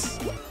 Nice.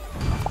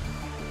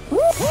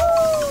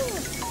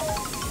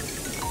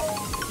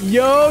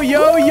 Yo,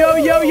 yo, yo,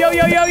 yo, yo, yo,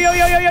 yo, yo, yo, yo,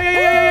 yo, yo, yo, yo, yo,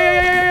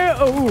 yo.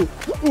 Oh,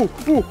 ooh,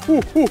 ooh,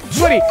 ooh, ooh.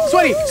 Sweaty,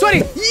 sweaty,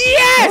 sweaty.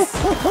 Yes!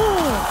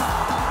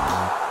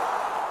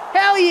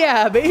 Hell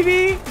yeah,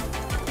 baby.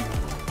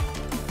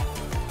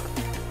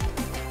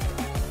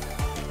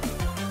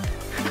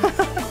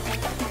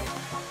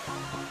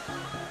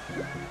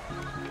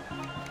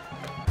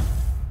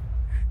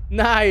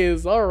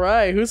 Nice. All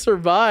right. Who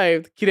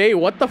survived? Kirei,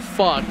 what the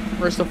fuck?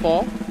 First of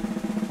all.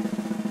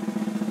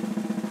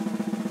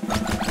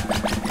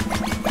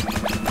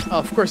 Oh,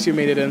 of course you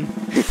made it in.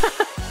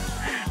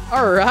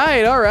 All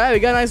right. All right. We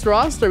got a nice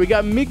roster. We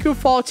got Miku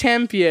Fall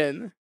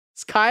Champion.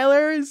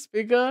 Skylar,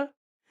 Spiga.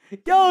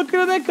 Yo,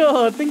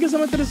 Kuroneko. Thank you so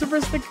much for the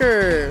super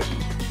sticker.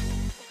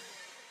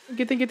 Thank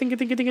you, thank you, thank you,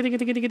 thank you, thank you, thank you,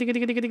 thank you, thank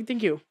you, thank you,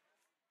 thank you.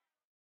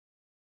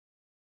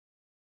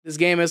 This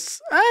game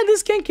is,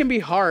 this game can be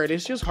hard.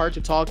 It's just hard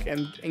to talk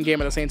and in-game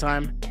at the same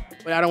time.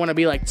 But I don't want to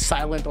be like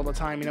silent all the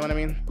time, you know what I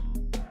mean?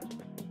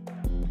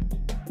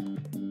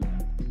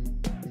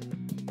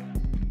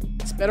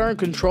 It's better on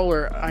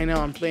controller. I know,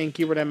 I'm playing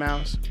keyboard and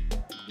mouse.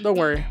 Don't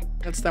worry,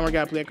 next time we're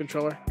gonna play a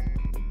controller.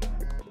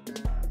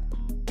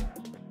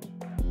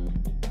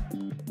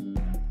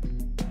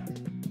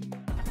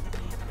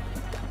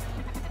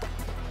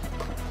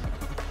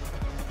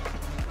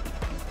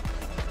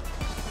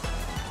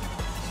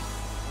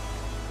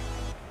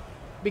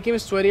 Became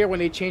sweatier when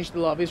they changed the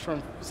lobbies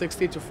from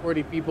 60 to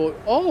 40 people.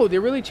 Oh, they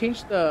really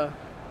changed the...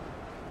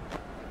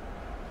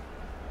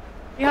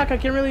 Hey, Hakka, I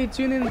can't really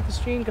tune in the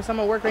stream because I'm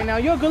at work right now.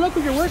 Yo, good luck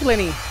with your work,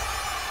 Lenny.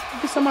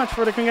 Thank you so much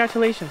for the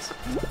congratulations.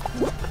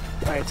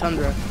 Alright,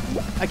 Tundra.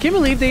 I can't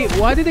believe they...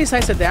 Why did they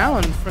size it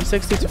down from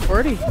 60 to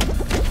 40?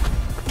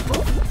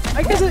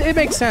 I guess it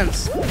makes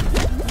sense.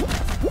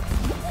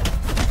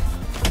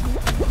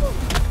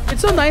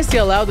 It's so nice they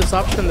allow this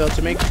option, though,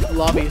 to make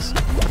lobbies.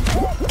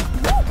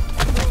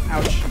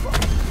 Ouch.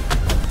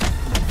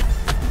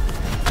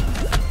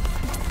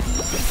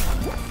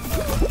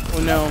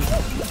 Oh no.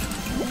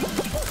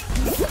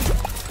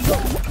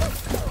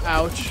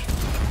 Ouch.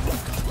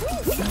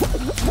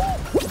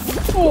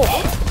 Oh.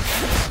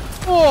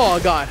 Oh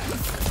god.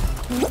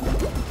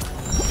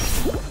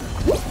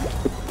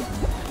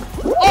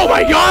 Oh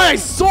my god,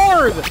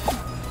 sword!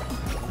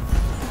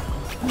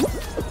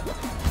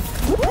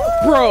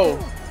 Bro.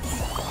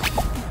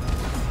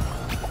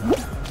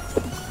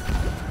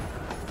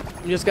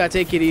 I'm just gotta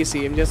take it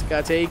easy. I'm just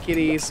gotta take it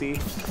easy.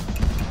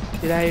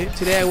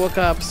 Today I woke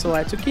up, so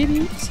I took it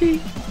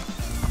easy.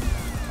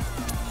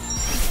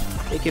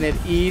 Taking it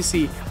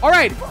easy. All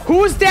right,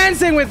 who's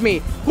dancing with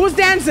me? Who's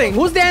dancing?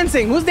 Who's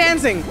dancing? Who's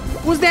dancing?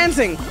 Who's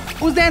dancing?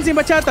 Who's dancing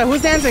bachata?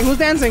 Who's dancing? Who's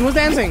dancing? Who's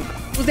dancing?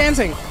 Who's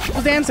dancing?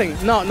 Who's dancing?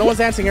 No, no one's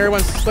dancing.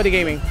 Everyone's sweaty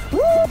gaming.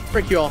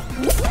 Frick you all.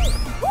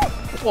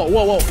 Whoa,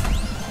 whoa,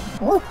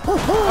 whoa.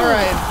 All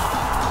right.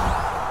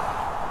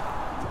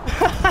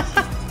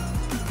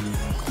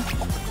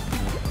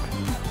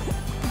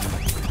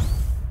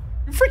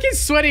 Freaking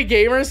sweaty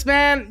gamers,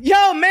 man.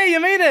 Yo, May, you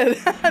made it.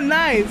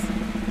 Nice.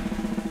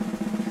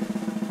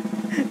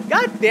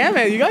 God damn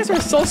it. You guys are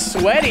so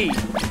sweaty.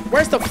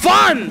 Where's the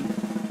fun?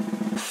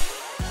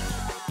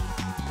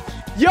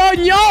 Yo,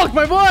 Nyok,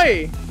 my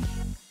boy.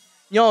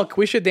 Nyok,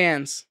 we should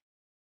dance.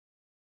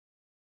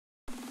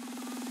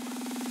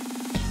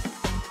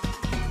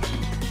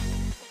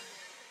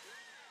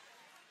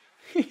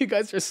 You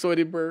guys are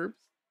sweaty burbs.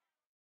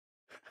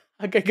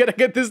 I gotta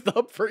get this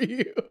up for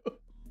you.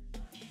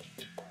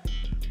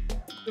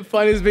 The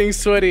fun is being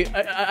sweaty.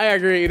 I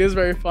agree. It is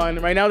very fun.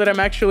 Right now that I'm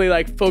actually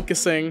like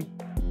focusing,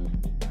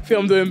 I feel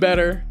I'm doing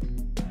better.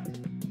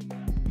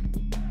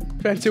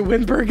 Trying to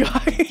win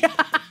guy.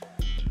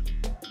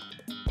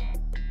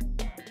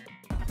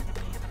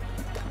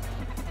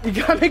 You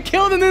got me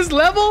killed in this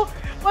level?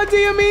 What do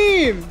you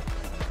mean?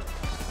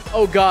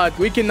 Oh god,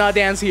 we cannot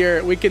dance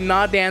here. We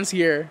cannot dance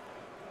here.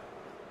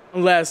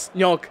 Unless,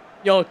 Nyok.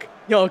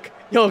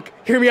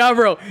 Hear me out,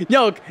 bro.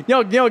 Nyok.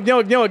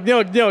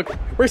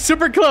 We're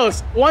super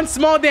close. One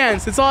small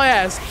dance. That's all I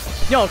ask.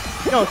 Nyok.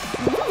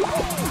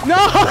 No!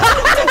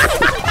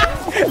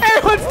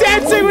 Everyone's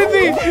dancing with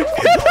me!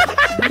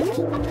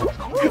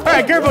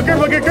 Alright, careful.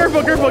 Gaming.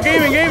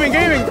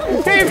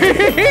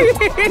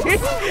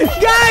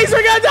 Guys,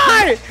 we're gonna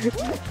die!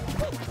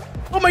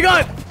 Oh my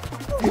god!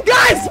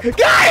 Guys!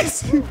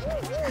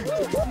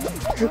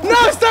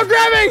 No, stop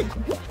grabbing!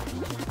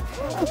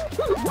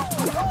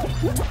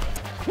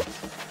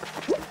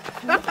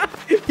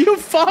 You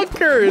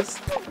fuckers!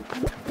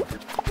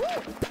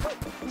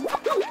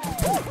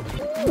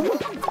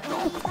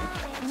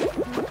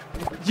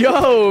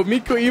 Yo,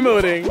 Miko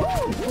emoting.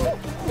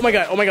 Oh my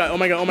god. Oh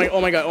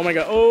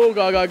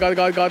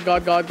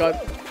god.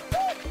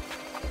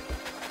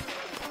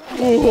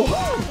 Ooh.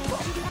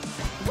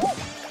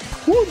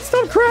 Ooh,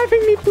 stop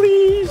grabbing me,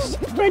 please.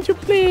 Why'd you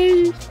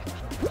play?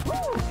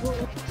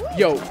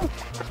 Yo.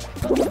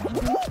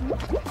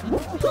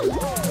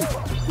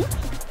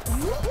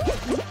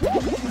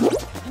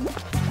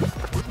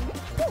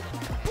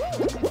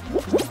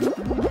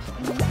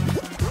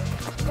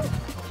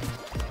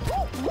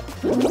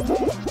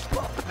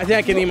 I think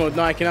I can emote.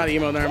 No, I cannot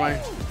emote. Never mind.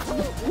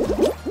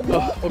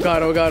 Oh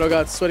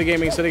god. Sweaty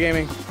gaming.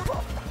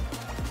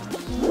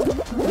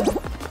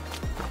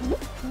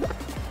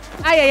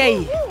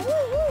 Ay.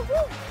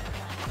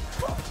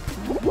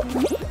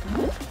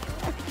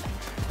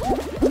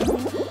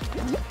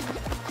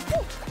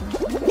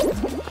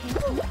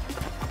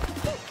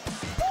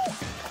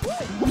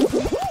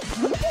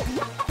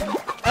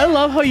 I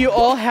love how you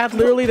all had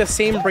literally the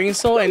same brain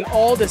cell and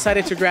all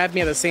decided to grab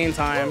me at the same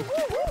time.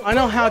 I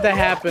know how that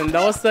happened.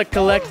 That was the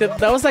collective.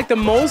 That was like the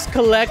most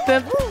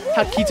collective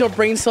Hakkito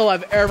brain cell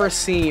I've ever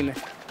seen.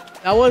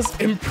 That was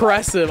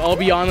impressive. I'll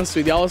be honest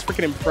with you. That was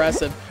freaking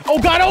impressive. Oh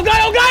god!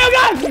 God!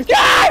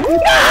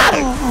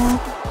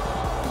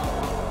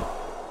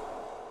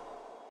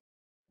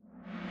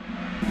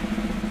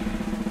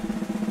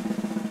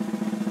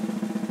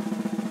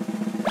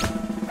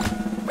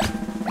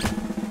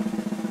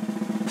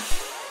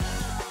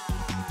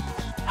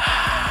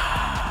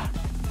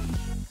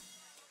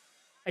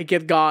 I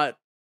get got.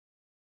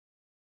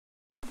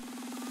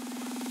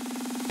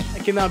 I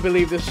cannot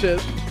believe this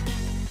shit.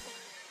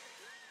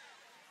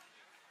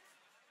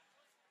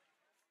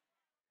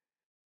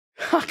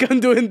 Hakka, I'm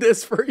doing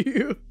this for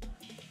you.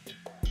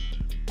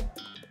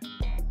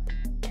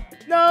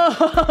 No,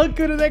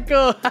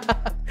 Kuruneko.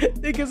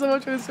 Thank you so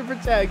much for the super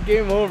chat.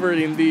 Game over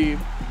indeed.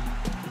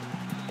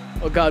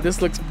 Oh god,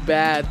 this looks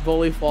bad.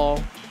 Volley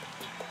fall.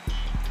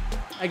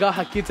 I got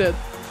Hakkito.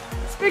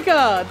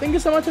 Speaker, thank you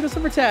so much for the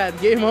super chat.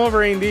 Game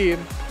over indeed.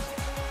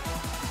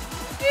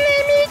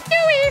 Let me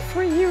do it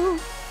for you.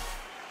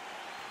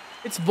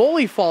 It's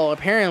volley fall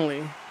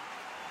apparently.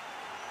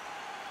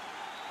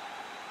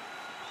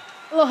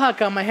 Hello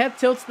Hakka, my head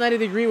tilts 90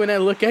 degrees when I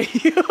look at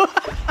you.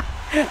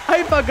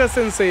 Hi Hakka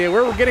sensei,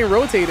 we're getting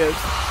rotated.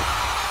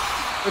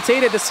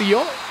 Rotated to see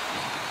you.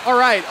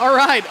 Alright.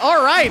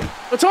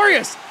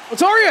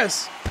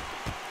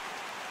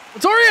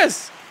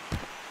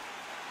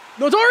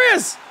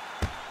 Notorious!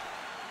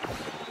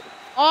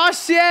 Oh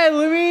shit,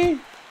 Lumi!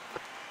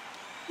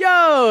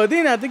 Yo,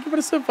 Dina, thank you for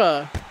the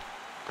super.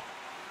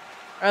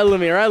 Alright,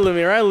 Lumi.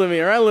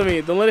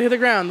 Don't let it hit the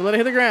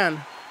ground.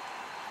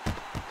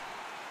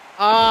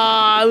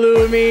 Ah,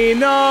 Lumi,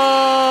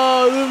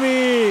 no,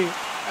 Lumi.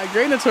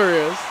 Great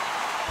Notorious.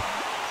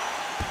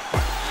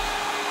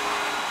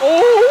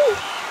 Oh!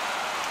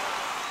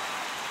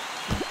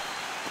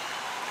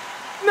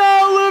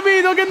 No,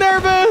 Lumi, don't get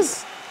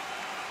nervous.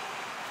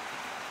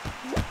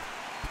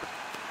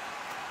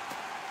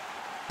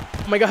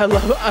 Oh my god, I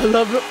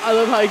love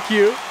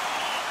IQ.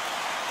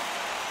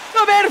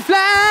 No better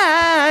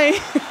fly.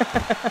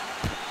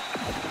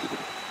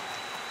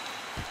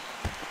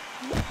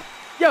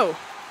 Yo.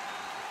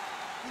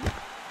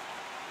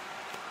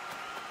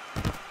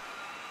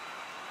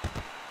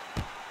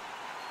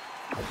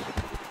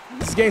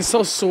 This is getting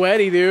so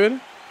sweaty, dude.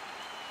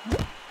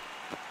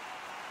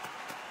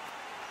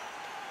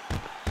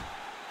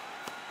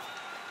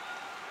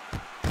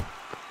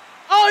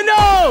 Oh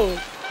no!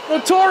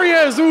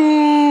 Notorious!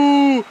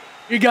 Ooh!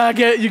 You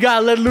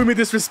gotta let Lumi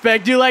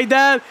disrespect you like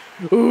that?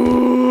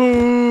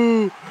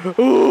 Ooh!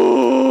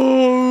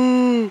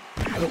 Ooh!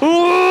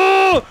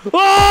 Ooh!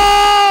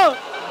 Oh!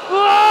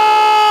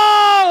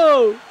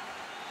 Oh!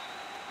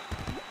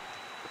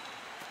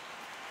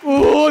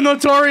 Ooh,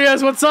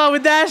 Notorious, what's up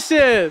with that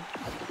shit?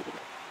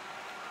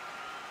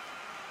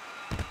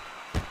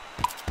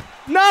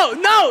 No!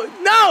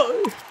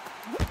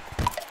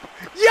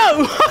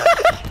 Yo!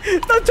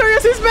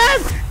 Notorious is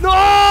bad!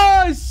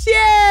 No!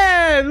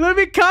 Shit! Let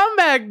me come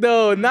back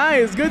though.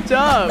 Nice, good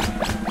job.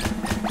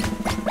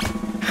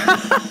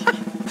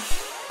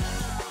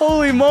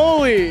 Holy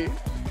moly!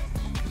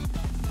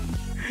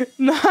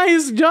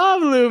 Nice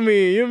job,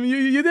 Lumi.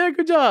 You did a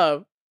good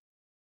job.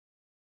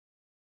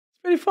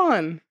 Pretty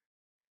fun.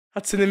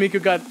 Hatsune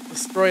Miku got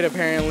destroyed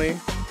apparently.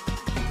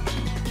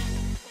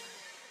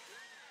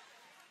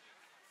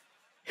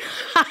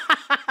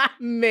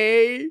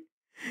 May.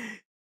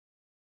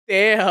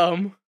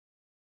 Damn.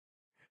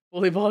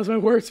 Volleyball is my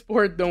worst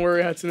sport. Don't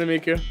worry, Hatsune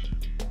Miku.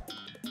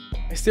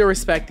 I still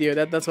respect you.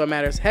 That's what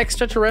matters.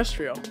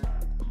 Extraterrestrial.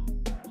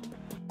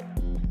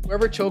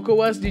 Whoever Choco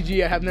was,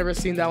 GG. I have never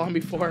seen that one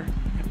before.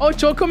 Oh,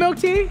 Choco Milk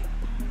Tea?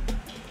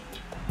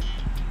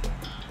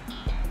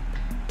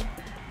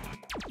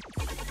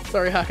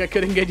 Sorry, Hakka. I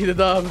couldn't get you the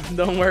dub.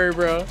 Don't worry,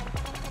 bro.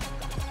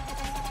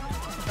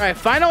 Alright,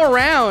 final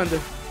round.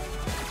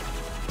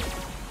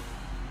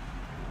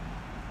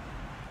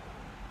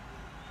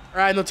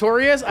 Alright,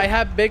 Notorious, I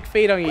have big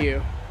faith on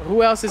you.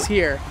 Who else is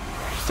here?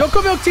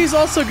 Choco Milk Tea is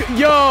also good.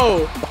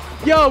 Yo,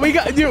 we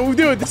got,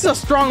 dude, this is a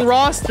strong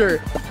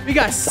roster. We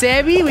got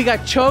Sebi, we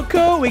got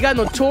Choco, we got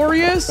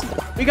Notorious,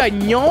 we got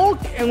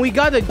Nyok, and we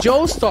got the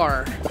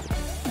Joestar.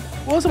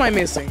 What else am I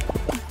missing?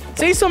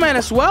 Say So Man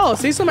as well.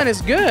 Say So Man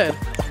is good.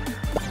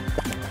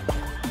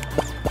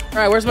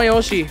 Alright, where's my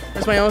Yoshi?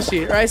 Where's my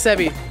Yoshi? Alright,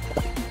 Sebi.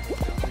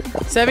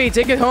 Sebi,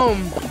 take it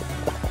home.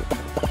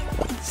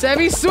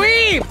 Sebi,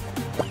 sweep!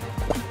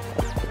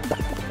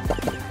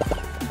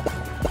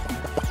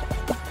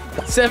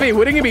 Sebi,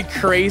 wouldn't it be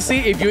crazy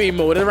if you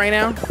emoted right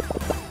now?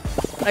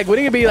 Like,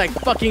 wouldn't it be like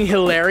fucking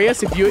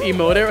hilarious if you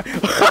emoted?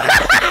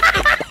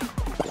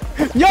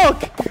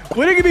 Yoke,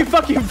 wouldn't it be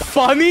fucking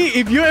funny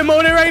if you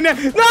emoted right now?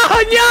 No,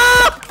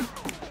 Yoke!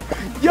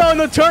 Yo,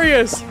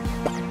 Notorious,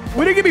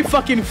 wouldn't it be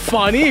fucking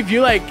funny if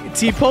you like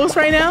T-post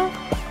right now?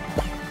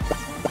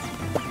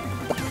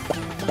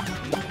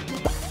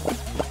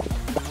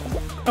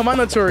 Come on,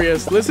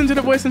 Notorious, listen to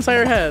the voice inside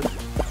your head.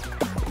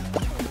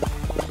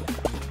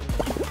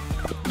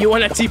 You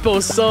want a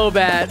T-post so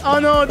bad. Oh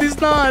no, these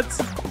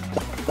nuts.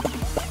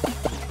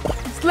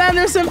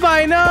 Slender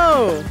Senpai,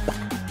 no.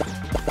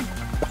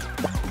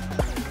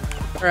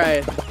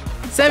 Alright.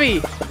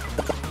 Sebi,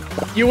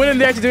 you wouldn't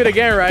dare to do it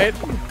again, right?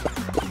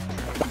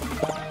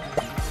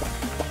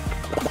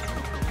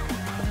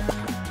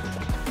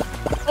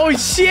 Oh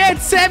shit,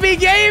 Sebi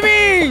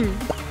Gaming!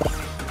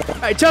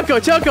 Alright,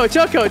 Choco. Choco,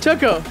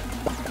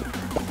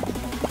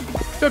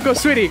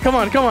 sweetie, come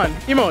on.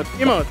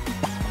 Emote.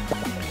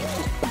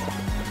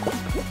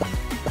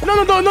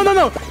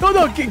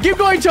 No, keep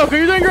going, Choco,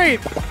 you're doing great.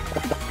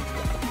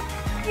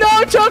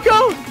 No,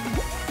 Choco!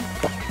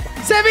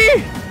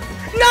 Sebi!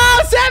 No,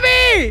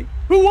 Sebi!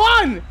 Who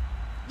won?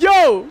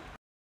 Yo!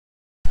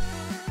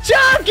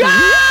 Choco!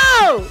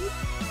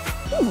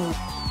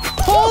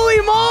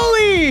 Holy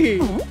moly!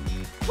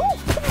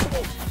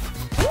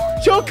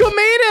 Choco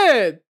made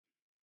it!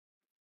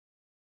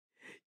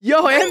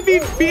 Yo,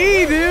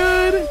 MVP,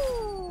 dude!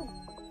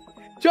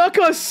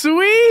 Choco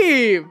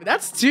sweep!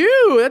 That's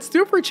two! That's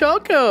two for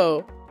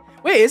Choco.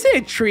 Wait, is it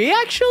a tree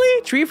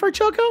actually? Tree for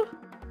Choco?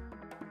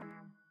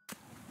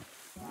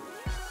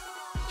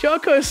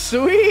 Choco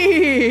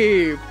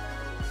sweep!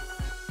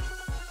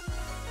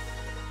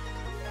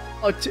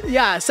 Oh,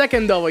 yeah,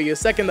 second W.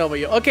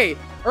 Okay,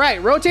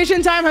 alright,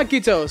 rotation time,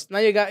 Hakkitos. Now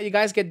you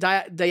guys get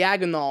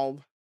diagonal.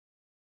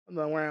 Hold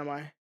on, where am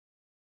I?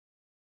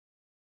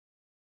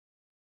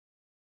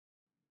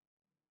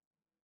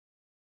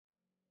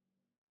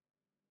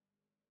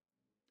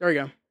 There we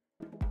go.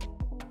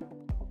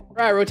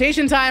 Right,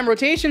 rotation time.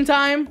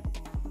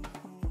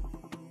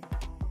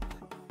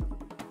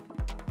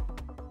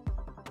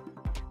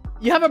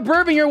 You have a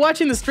burp and you're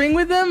watching the stream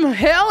with them?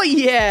 Hell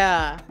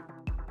yeah!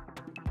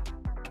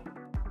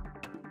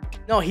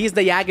 No, he's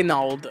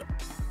diagonal.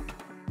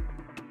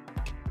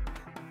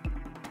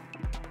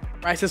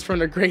 Rises from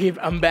the grave,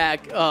 I'm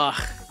back. Ugh,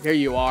 here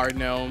you are,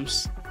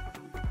 gnomes.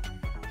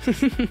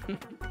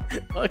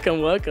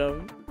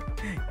 Welcome.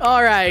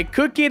 All right,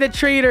 Cookie the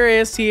Trader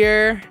is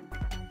here.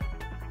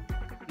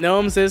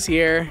 Gnomes is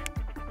here.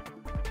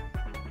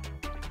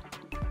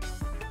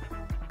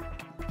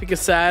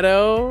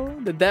 Picasso,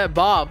 the dead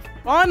Bob.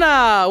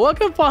 Fauna,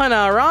 welcome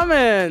Fauna,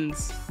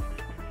 Ramens.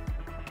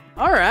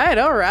 All right.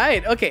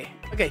 Okay,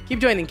 keep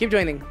joining.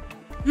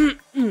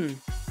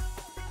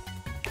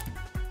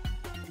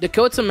 The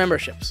codes and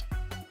memberships.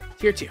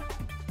 Tier 2.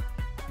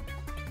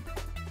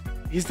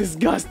 He's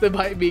disgusted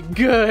by me.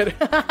 Good.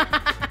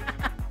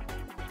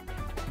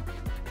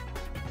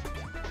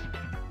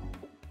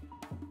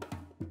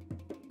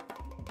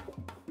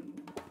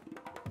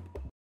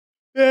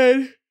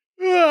 Man,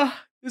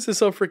 this is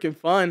so freaking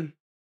fun.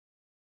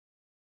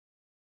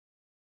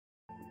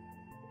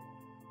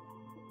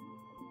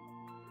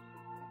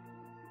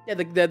 Yeah,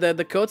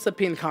 the code's the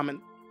pinned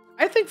comment.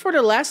 I think for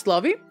the last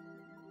lobby,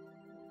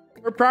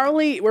 we're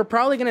probably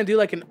gonna do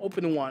like an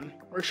open one.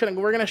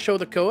 We're gonna show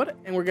the code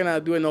and we're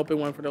gonna do an open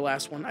one for the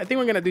last one. I think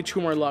we're gonna do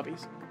 2 more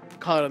lobbies.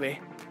 Call it a day.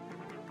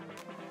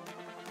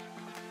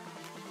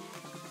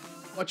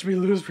 Watch me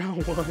lose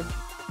round 1.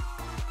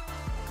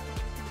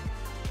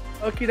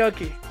 Okie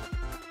dokie.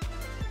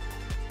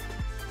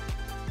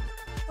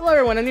 Hello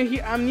everyone,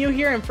 I'm new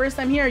here and first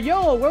time here.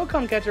 Yo,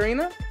 welcome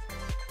Katarina.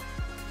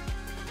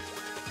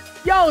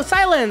 Yo,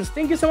 Silence!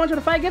 Thank you so much for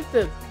the 5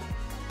 gifted.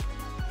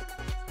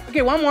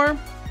 Okay, one more.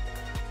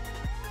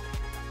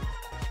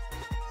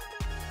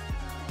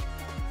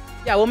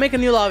 Yeah, we'll make a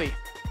new lobby.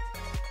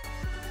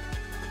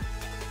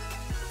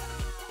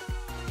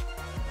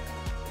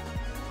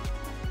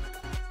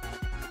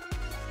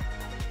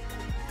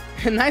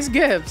 Nice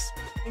gifts.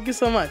 Thank you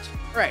so much.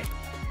 All right.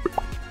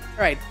 All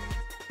right.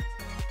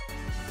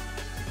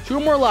 2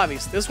 more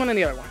lobbies. This one and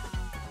the other one.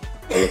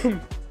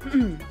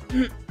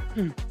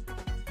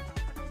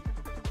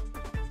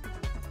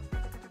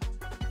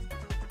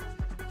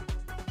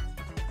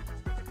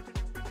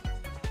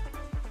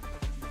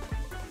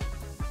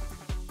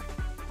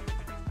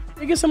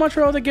 Thank you so much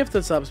for all the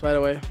gifted subs, by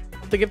the way.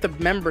 The gifted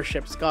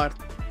memberships. God.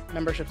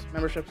 Memberships.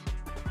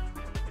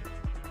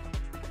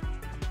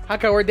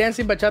 Hakka, we're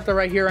dancing bachata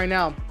right here, right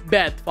now.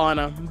 Bet,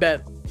 Fauna.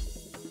 Bet.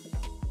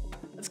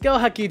 Let's go,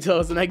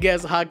 Hakkitos, and I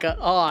guess Hakka.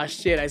 Oh,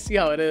 shit. I see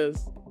how it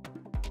is.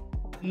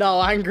 No,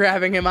 I'm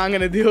grabbing him. I'm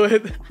gonna do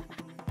it.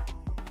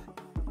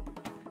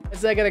 I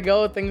said I gotta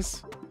go.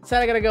 Thanks.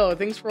 Said I gotta go.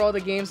 Thanks for all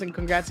the games and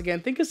congrats again.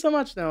 Thank you so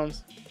much,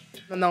 Gnomes.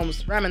 The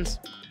Gnomes. Ramens.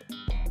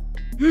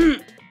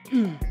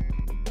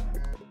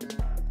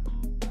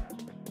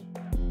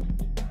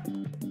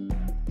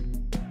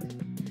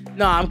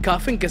 No, I'm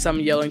coughing because I'm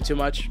yelling too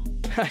much.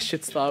 I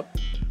should stop.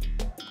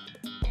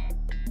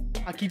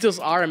 Hakkitos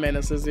are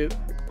menaces, dude.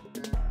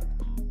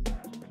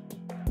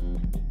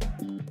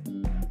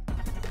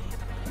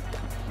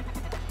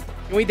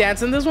 Can we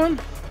dance in this one?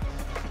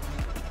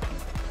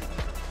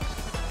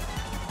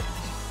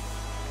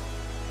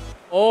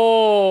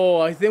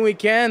 Oh, I think we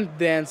can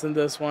dance in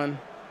this one.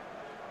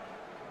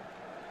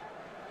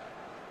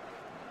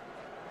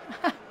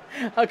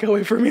 I can't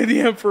wait for me at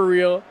the end for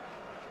real.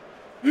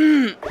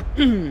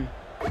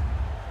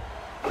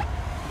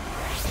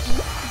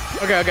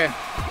 Okay.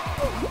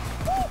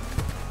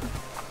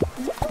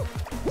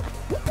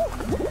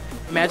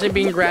 Imagine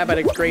being grabbed at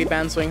a great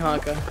Banzoin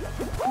Hakka.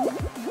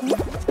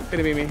 It's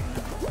gonna be me.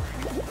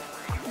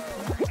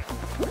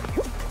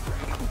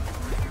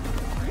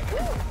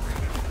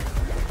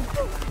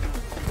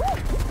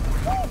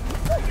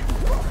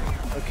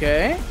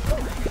 Okay.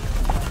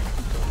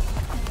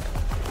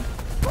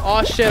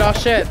 Oh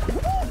shit.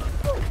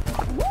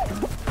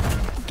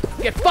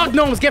 Get fucked,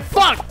 Gnomes, get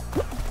fucked!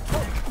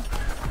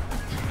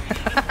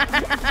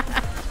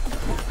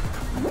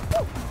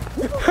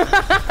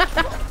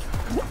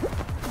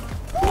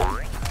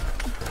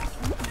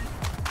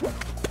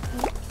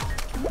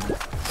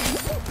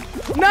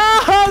 No,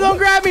 don't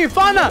grab me!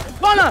 Fauna!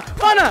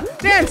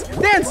 Dance!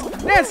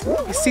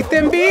 Y si te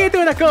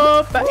invito una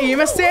copa y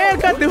me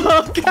acerco a tu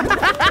boca.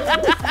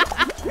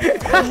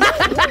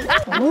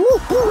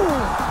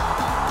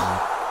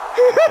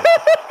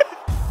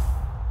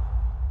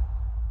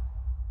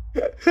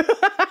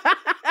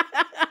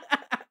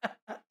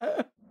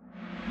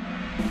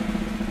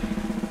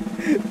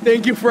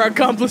 Thank you for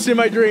accomplishing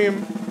my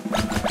dream.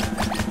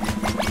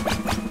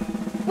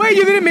 Wait,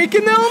 you didn't make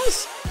it,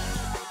 Gnomes?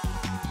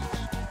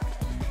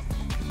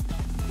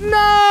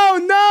 No,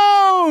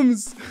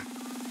 Gnomes!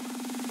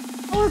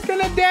 I was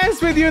gonna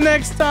dance with you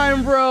next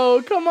time,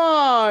 bro. Come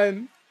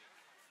on.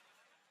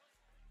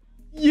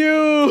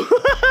 You.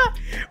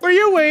 Were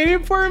you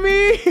waiting for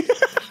me?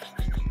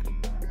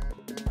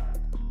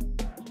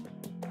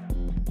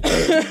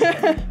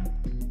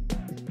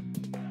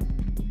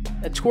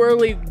 A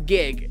twirly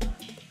gig.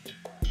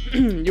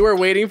 You were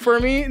waiting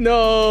for me?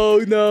 No,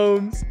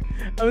 Gnomes.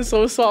 I'm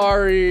so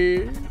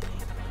sorry.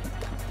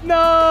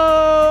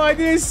 No, I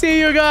didn't see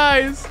you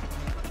guys.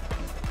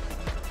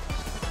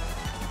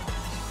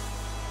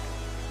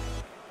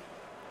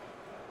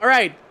 All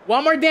right,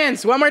 one more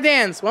dance.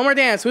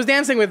 Who's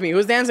dancing with me?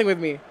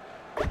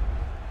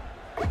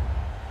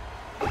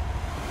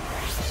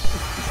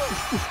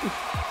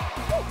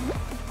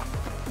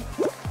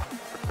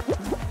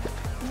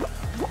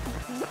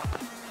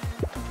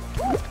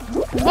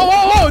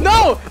 Oh,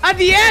 no! At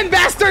the end,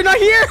 bastard, not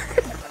here!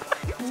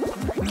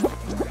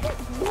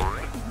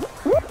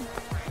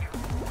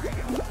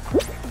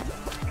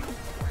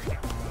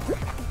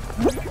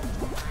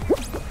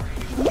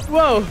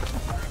 Whoa!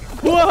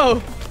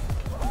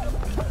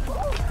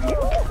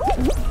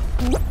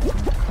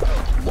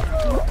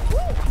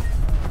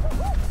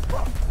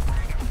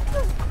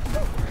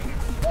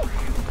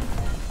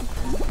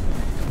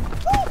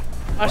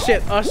 Oh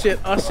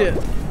shit.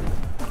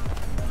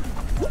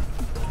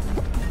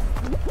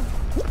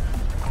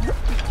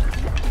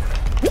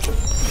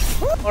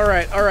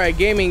 All right,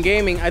 gaming.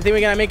 I think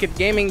we gotta make it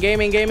gaming.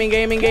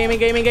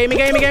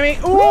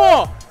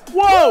 Whoa!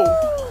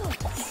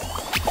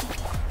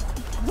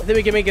 I think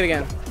we can make it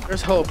again.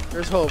 There's hope.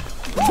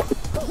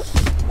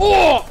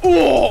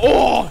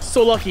 Oh!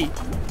 So lucky.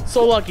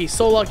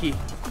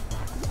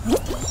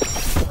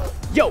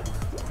 Yo!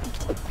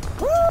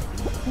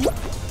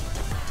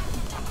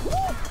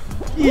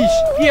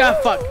 Yeesh. Yeah,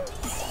 fuck.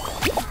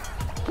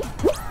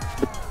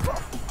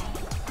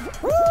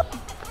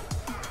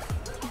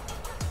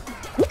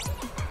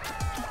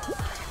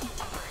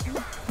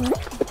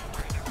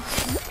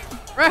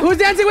 Alright, who's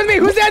dancing with me?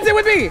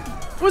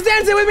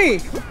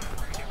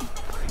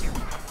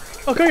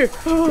 Okay.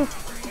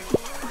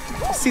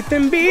 si te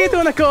invito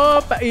a una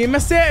copa y me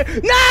hace...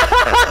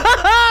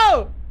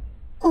 ¡No!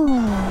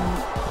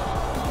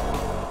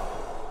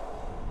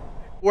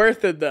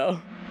 Worth it though.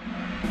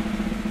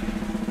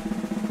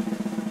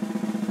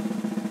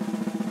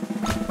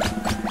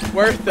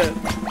 Worth it.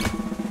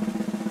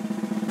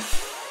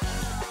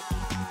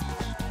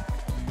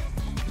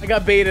 I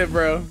got baited,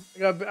 bro.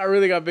 I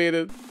really got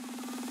baited.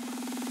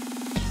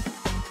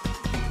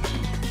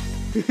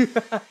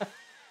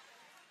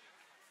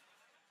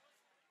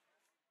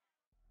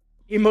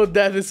 Emo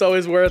death is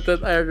always worth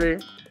it. I agree.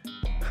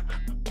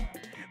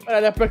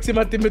 Para la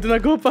próxima te invito una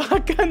copa.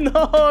 Hakka,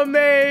 no,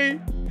 May.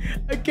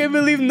 I can't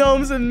believe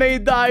Gnomes and May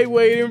die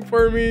waiting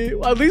for me.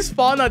 Well, at least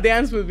Fauna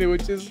danced with me,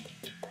 which is...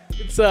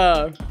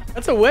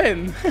 that's a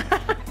win.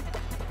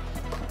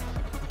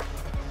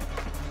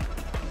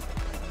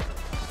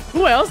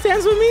 Who else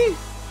danced with me?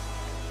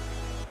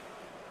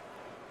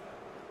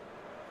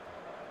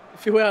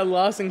 If you had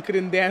lost and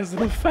couldn't dance,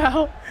 no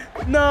foul.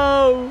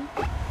 No.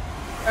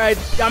 Alright,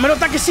 Yamano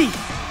Takeshi.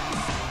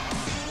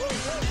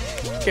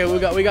 Okay, we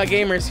got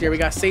gamers here. We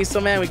got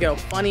Seiso Man, we got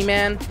Funny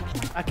Man,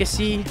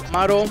 Takeshi,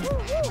 Maro,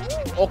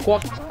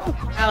 Okwak,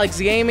 Alex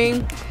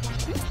Gaming,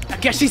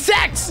 Takeshi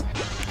Sex!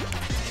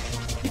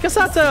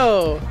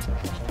 Mikasato!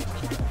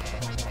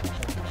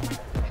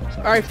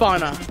 Alright,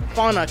 Fauna.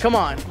 Fauna, come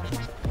on.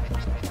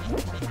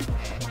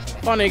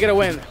 Fauna, you gotta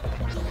win.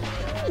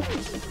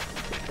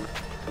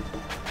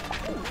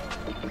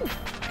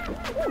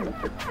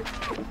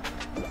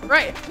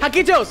 Right,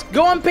 Hakkitos,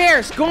 go on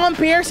pairs. Go on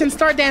pairs and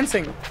start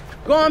dancing.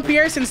 Go on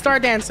pairs and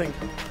start dancing.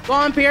 Go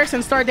on pairs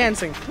and start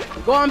dancing.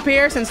 Go on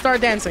pairs and start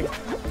dancing.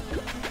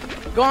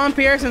 Go on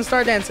pairs and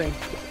start dancing.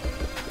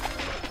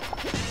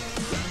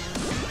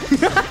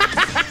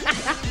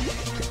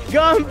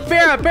 Go on,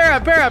 pair up.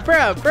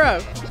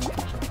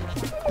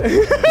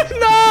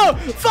 No!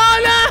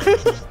 Fauna!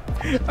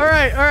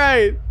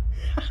 Alright.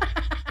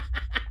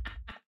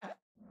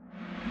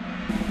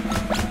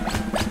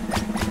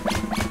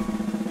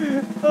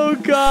 Oh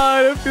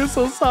god, I feel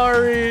so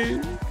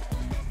sorry.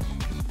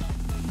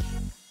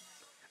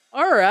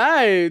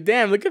 Alright,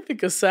 damn, look at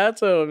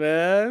Picasso,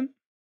 man.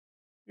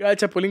 You got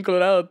Chapulín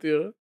Colorado,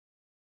 tío.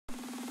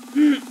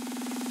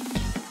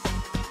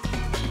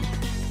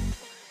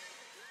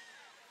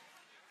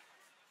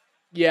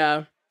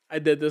 Yeah, I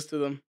did this to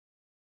them.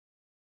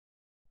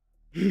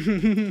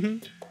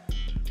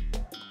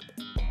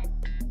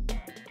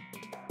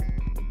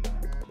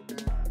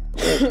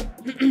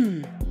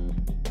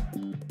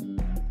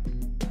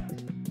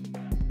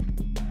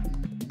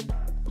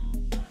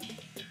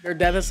 Your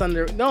death is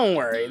under... Don't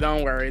worry.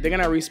 They're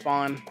gonna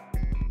respawn.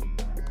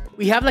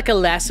 We have like a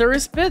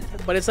Lazarus pit,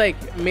 but it's like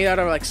made out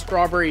of like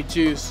strawberry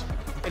juice.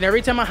 And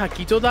every time a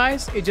Hakkito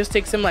dies, it just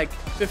takes him like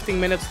 15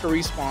 minutes to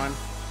respawn.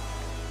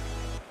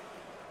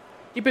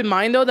 Keep in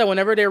mind though that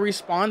whenever they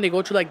respawn, they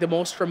go through like the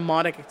most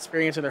traumatic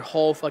experience of their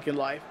whole fucking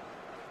life.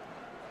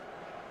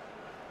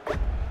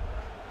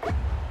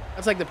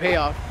 That's like the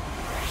payoff.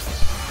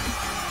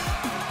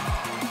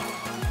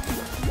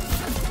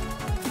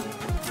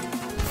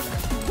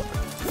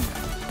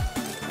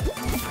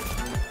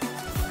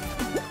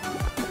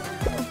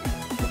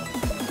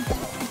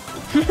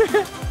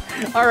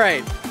 All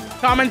right,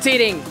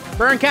 commentating.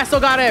 Burn Castle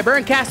got it.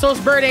 Burn Castle's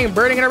burning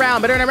it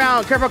around.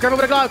 Careful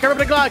with the glove. Careful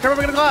with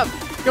the glove.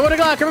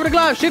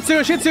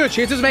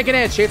 Shitsu's making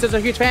it. Shitsu's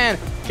a huge fan.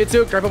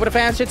 Shitsu, careful with the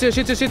fans.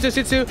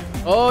 Shitsu.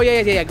 Oh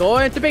yeah. Go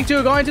into the big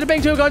two. Go into the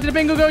big two. Go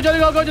Jolly,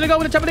 go with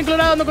the chopping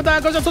included. No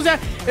contact.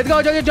 Let's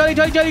go, Jolly.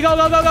 Go, Jolly.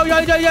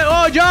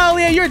 Oh,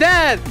 Jolly, you're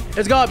dead.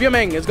 Let's go,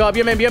 Buming.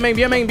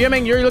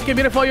 You're looking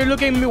beautiful. You're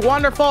looking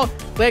wonderful.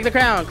 Click the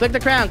crown.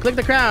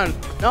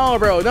 No,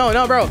 bro. All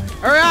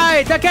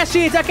right,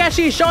 Takeshi,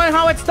 showing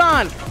how it's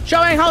done.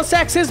 Showing how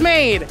sex is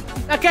made.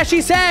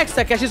 Takeshi sex.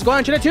 Takeshi's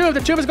going to the tube.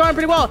 The tube is going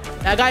pretty well.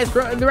 That guy's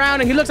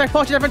around and he looks like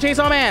Fortune from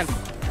Chainsaw Man.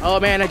 Oh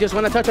man, I just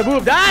want to touch a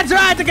boob. That's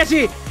right,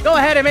 Takeshi. Go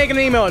ahead and make an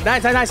emo.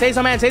 Nice. Say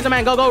some man.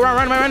 Go.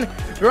 Run. Running.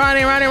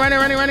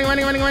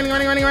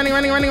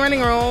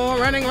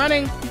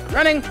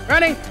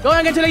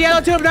 Going into the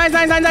yellow tube. Nice.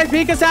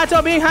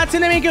 Pikasato being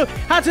Hatsune Miku.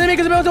 Hatsune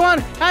Miku's about to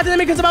win. Hatsune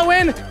Miku's about to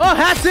win. Oh,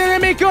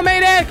 Hatsune Miku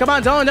made it. Come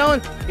on,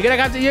 don't. You gotta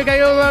have to.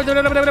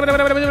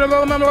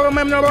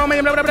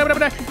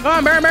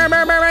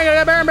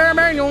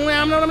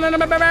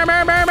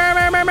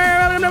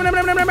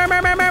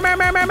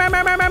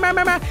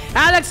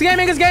 Alex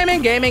Gaming is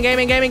gaming.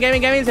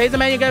 Say the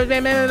man. You guys.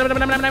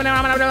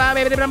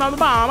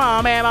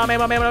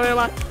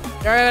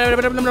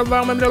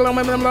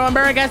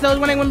 Baron Castle is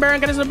winning when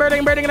Baron Castle is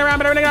burning it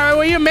around.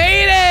 Oh, you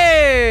made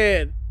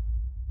it!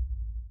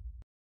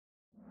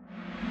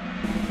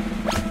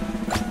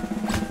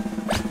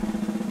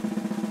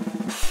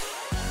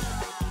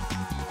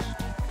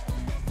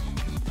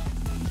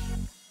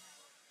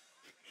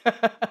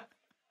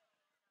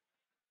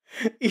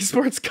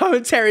 Esports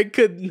commentary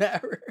could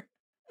never.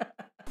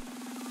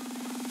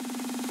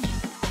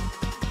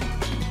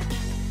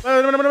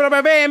 What's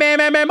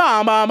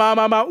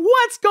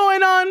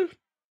going on?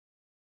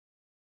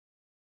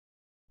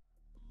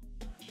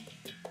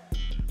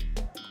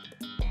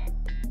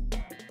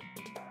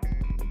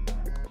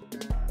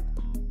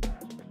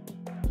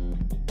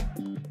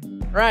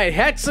 Right,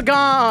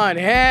 hexagon.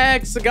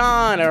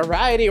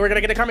 Alrighty, we're gonna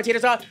get the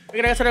commentators out.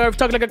 We're gonna start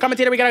talking like a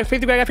commentator. We got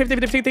 50, we got 50 in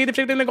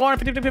the corner,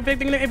 50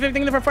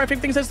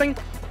 this thing.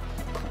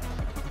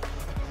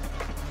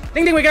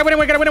 Ding, we gotta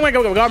win,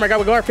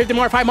 go, 50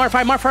 more, 5 more,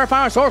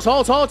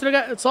 soul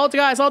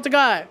to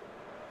guy.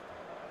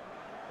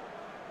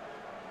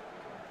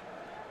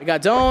 We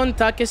got Don,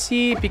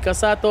 Takeshi,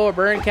 Pikasato,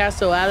 Burn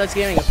Castle, Alex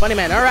Gaming, Funny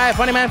Man. All right,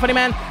 Funny Man.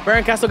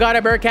 Burn Castle got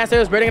it. Burn Castle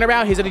is burning it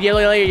around. He's in the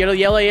yellow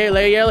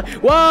layer.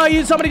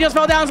 Whoa, somebody just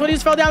fell down.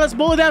 Let's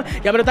bully them.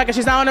 Yamato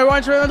Takeshi's now on the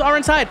orange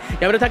side.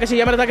 Yamato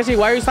Takeshi.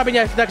 Why are you stopping?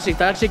 Takeshi,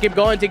 keep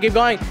going.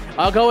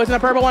 I'll go in the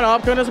purple one.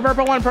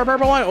 Purple one.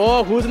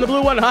 Oh, who's in the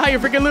blue one? Ha, you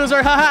freaking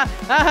loser.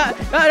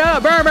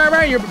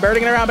 Burn. You're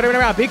burning it around.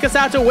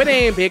 Pikasato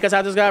winning.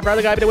 Pikasato's got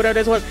probably got to be the winner of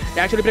this one.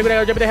 Actually,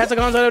 the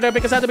hexagons on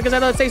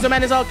Pikasato. Say so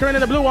man is all current in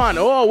the blue one.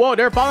 Oh, whoa,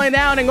 they're falling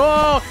down and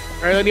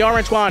early the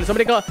orange one.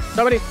 Somebody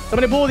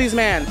bully this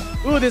man.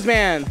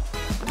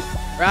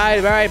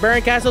 Right.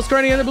 Burn Castle's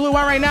currently in the blue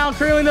one right now.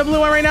 Burning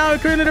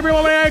it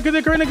around.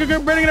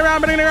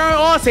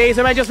 Oh, say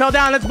so man just fell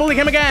down. Let's bully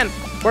him again.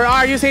 Where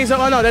are you, Say so?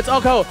 Oh no, that's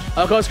Oko.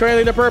 Oko's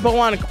currently the purple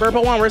one.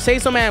 Where's Say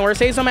so man?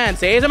 Say so man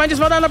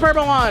just fell down the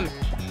purple one.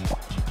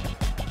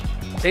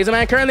 Say so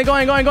man currently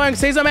going.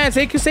 Say so man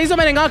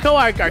and Oko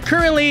are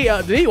currently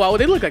they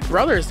look like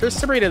brothers. They're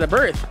separated at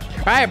birth.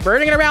 All right,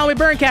 burning it around with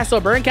Burn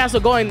Castle going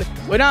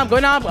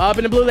up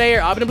in the blue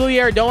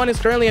layer, Doan is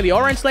currently in the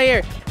orange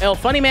layer. El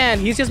Funny Man,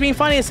 he's just being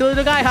funny, silly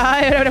little guy.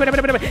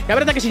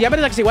 Yamada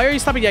Takeshi, why are you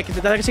stopping?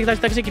 Takeshi,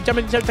 keep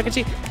jumping.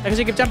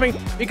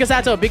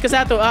 Pikasato.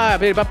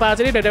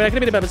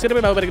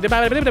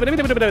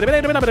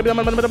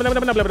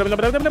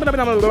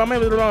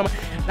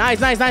 Nice.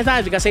 We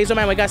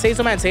got Say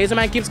so man. Say so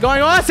man keeps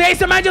going. Oh, Say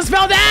so man just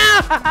fell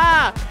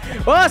down.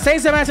 Oh, Say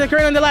so man is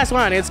currently in the last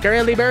one. It's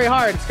currently very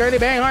hard.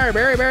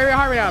 Very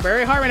hard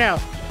right now.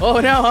 Oh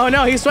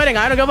no, he's sweating.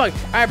 I don't give a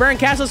fuck. All right, Burn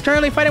Castle's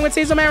currently fighting with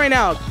Say so man right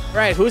now. All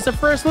right, who's the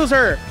first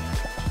loser?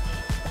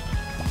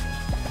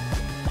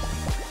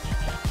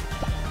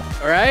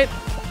 All right.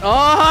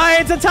 Oh,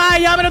 it's a tie.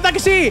 Yamato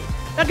Takeshi.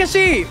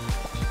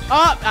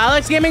 Oh,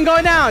 Alex Gaming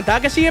going down.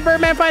 Takeshi and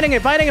Birdman fighting.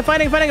 Come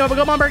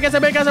on, Burn Castle.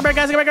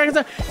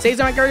 Say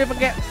so man currently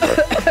forget.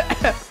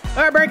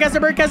 All right, Burn Castle.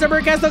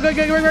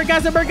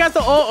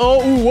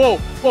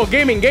 Whoa,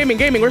 gaming.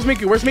 Where's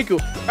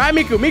Miku? All right,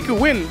 Miku,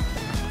 win.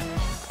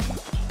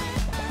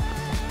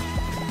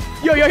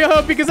 Yo,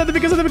 because of no.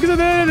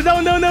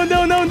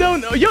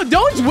 Yo,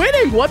 Doan's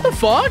winning. What the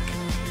fuck?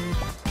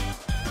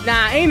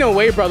 Nah, ain't no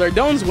way, brother.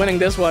 Doan's winning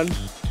this one.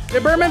 The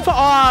Birdman fall.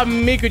 Oh,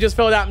 Miku just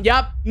fell down.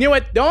 Yup, knew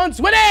it.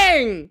 Doan's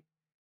winning.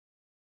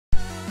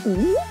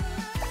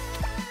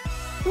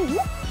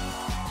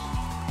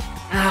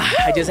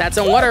 I just had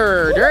some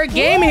water. They're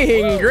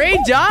gaming.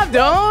 Great job,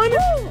 Doan.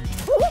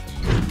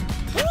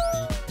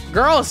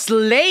 Girl,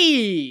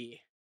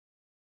 slay.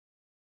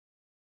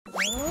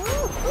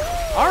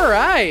 All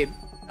right.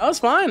 That was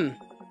fun.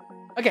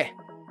 Okay.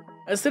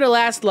 Let's do the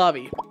last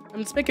lobby.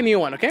 Let's make a new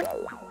one, okay?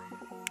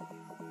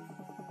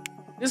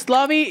 This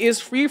lobby is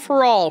free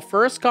for all.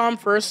 First come,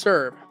 first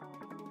serve.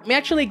 Let me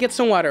actually get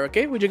some water,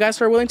 okay? Would you guys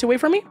are willing to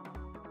wait for me?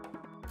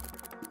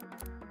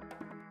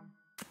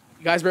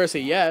 You guys better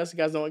say yes.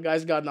 You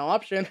guys got no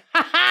option.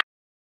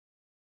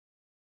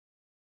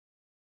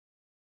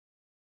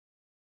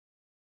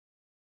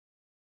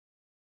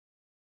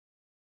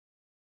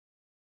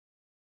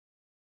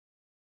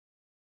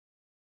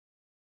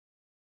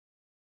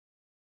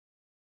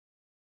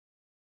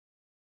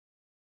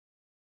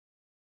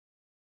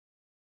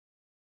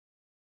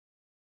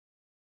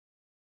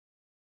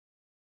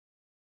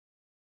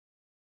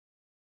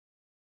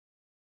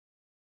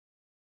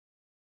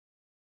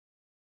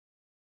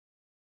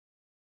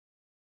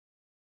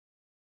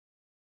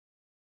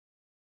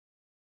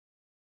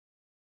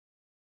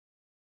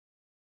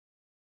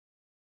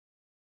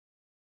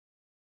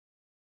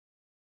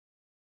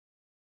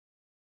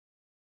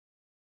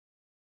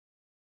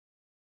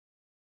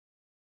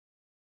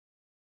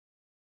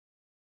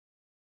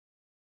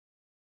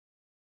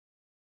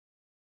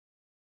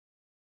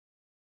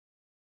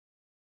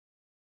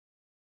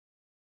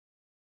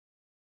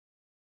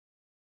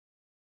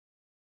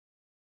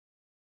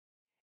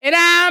 And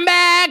I'm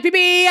back,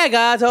 baby. I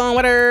got some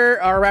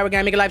water. All right, we're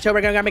gonna make a live show. We're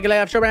gonna make a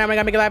live show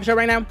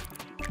right now.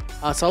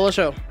 A solo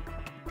show.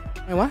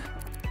 Wait, what?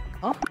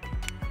 Huh?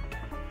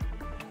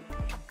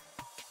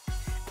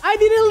 I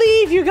didn't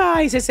leave, you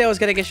guys. I said I was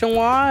gonna get some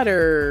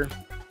water.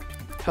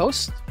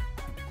 Host.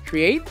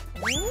 Create.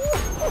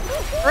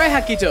 All right,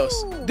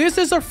 Hakkitos. This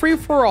is a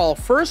free-for-all.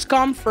 First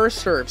come, first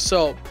serve.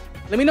 So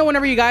let me know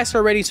whenever you guys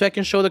are ready so I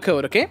can show the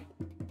code, okay?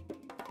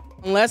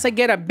 Unless I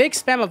get a big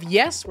spam of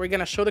yes, we're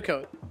gonna show the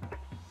code.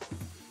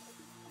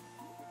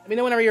 Let me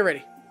know whenever you're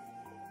ready.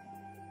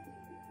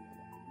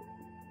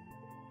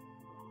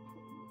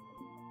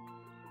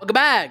 Welcome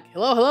back.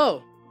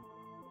 Hello.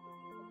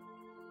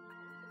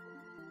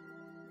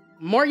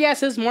 More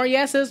yeses.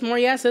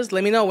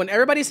 Let me know. When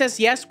everybody says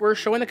yes, we're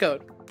showing the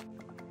code.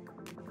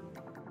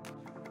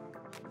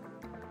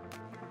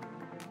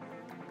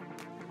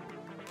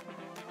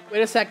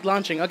 Wait a sec,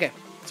 launching. Okay,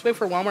 let's wait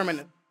for 1 more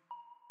minute.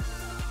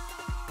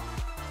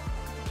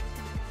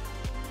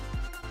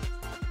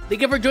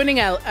 Thank you for joining,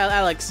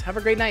 Alex. Have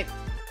a great night.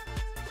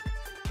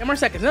 10 more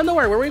seconds. No, don't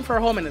worry. We're waiting for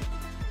a whole minute.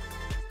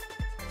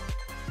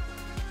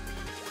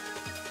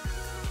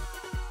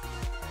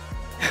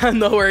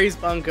 No worries,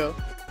 Bunko.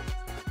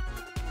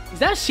 Is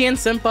that Shien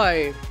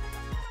Senpai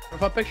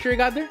profile picture you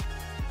got there?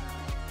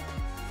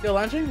 Still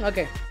launching?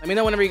 Okay. Let me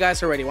know whenever you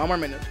guys are ready. 1 more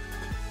minute.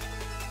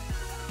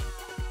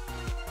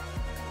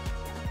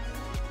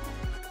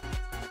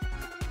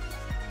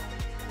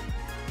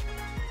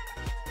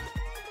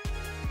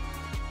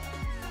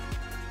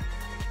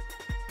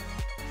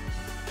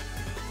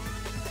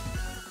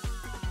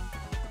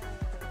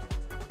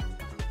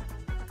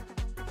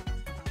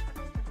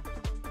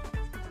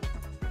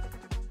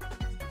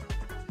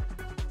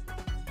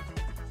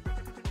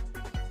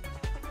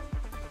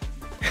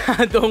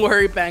 Don't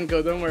worry,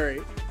 Panko, don't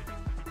worry.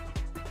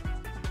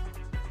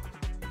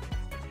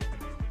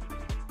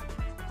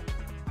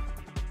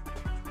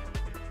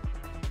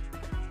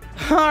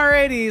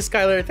 Alrighty,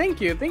 Skylar.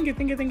 Thank you.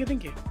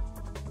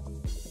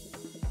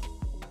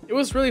 It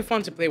was really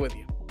fun to play with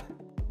you.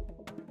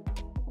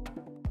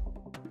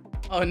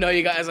 Oh no,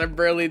 you guys are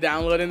barely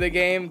downloading the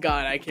game?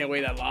 God, I can't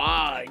wait that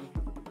long.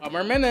 1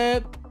 more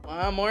minute.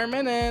 1 more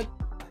minute.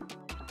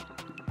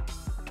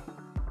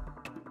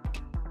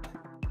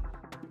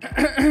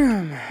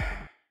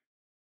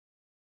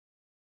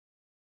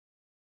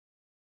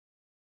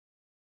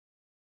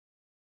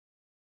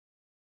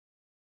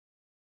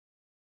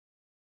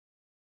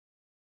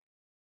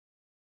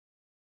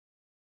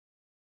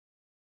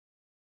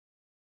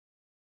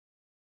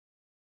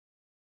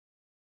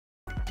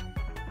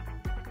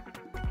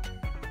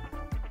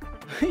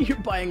 You're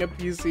buying a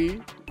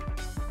PC.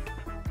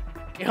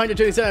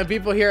 827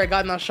 people here. I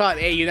got no shot.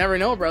 Hey, you never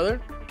know, brother.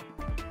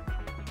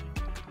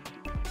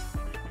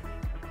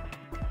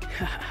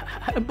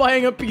 I'm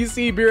buying a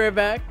PC. Be right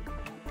back.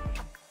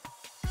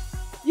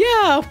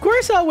 Yeah, of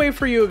course I'll wait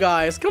for you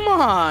guys. Come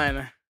on.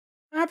 I'm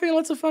having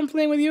lots of fun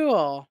playing with you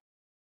all.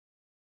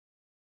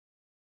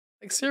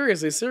 Like,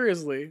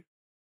 seriously.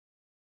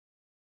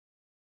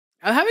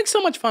 I'm having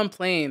so much fun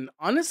playing.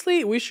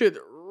 Honestly, we should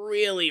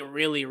really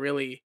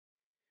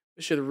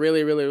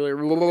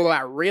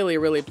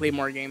play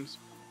more games.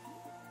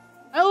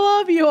 I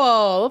love you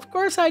all. Of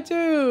course I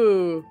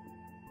do.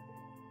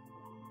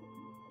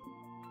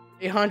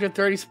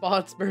 830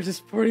 spots versus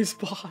 40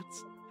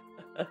 spots.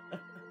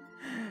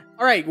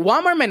 All right,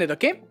 1 more minute,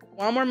 okay?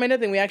 1 more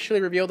minute and we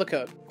actually reveal the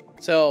code.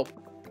 So,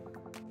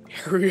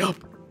 hurry up.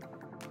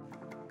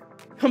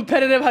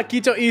 Competitive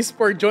Hakkito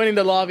Esport joining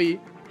the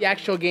lobby. The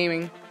actual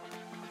gaming.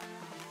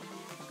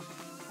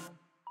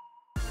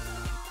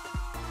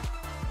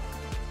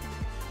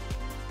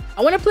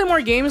 I want to play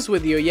more games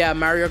with you. Yeah,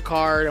 Mario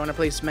Kart. I want to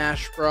play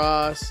Smash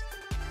Bros.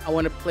 I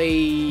want to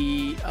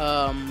play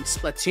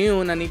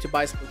Splatoon. I need to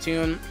buy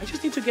Splatoon. I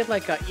just need to get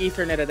like an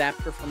Ethernet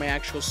adapter for my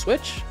actual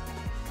Switch.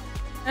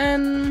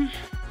 And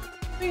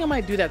I think I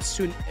might do that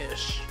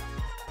soon-ish.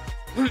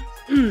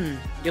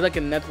 Get like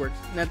a network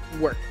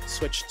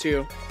Switch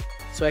too.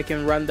 So I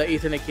can run the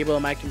Ethernet cable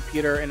on my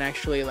computer and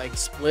actually like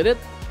split it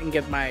and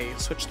get my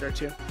Switch there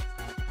too.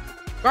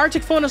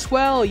 Gartic phone as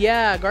well.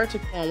 Yeah,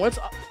 Gartic phone.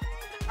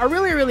 I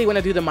really want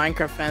to do the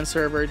Minecraft fan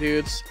server,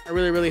 dudes. I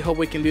really hope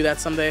we can do that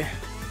someday.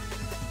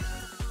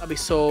 That'd be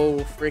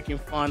so freaking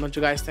fun, don't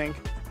you guys think?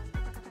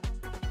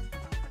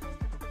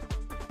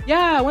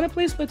 Yeah, I want to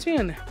play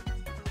Splatoon.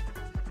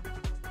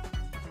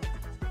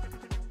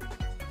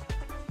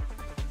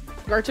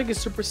 Gartic is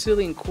super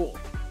silly and cool.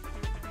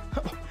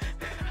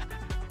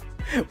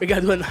 We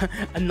gotta do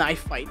a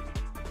knife fight.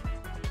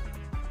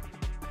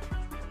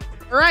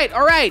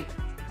 Alright.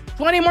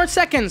 20 more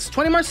seconds.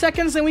 20 more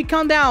seconds and we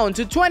count down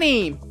to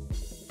 20,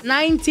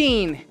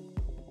 19,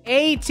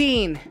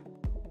 18,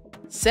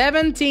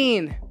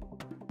 17,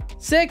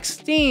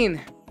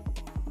 16,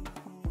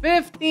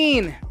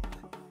 15,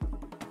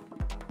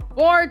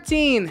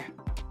 14,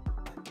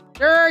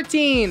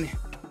 13,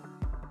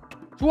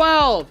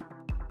 12,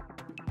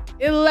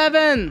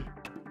 11,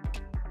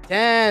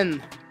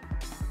 10,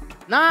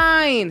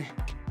 9,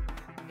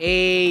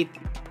 8,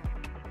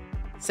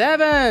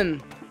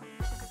 7,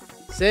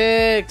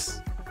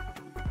 6,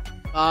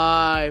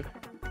 5,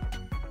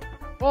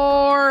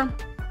 4,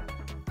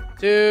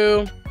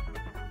 2,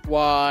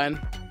 1.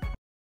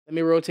 Let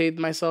me rotate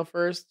myself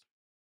first.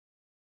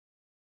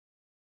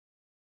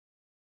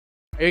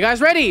 Are you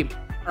guys ready?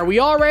 Are we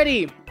all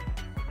ready?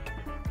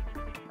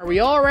 Are we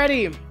all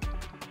ready?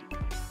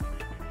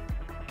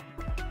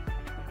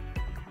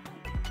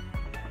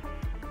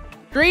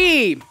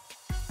 Three,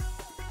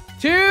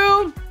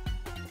 2,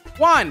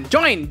 1.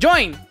 Join.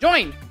 Join.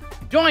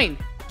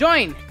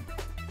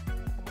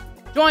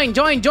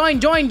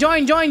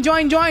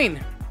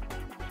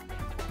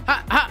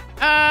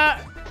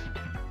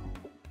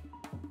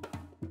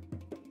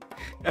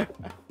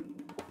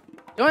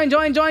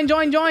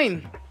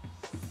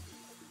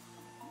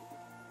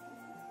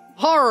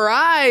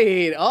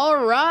 All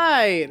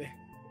right.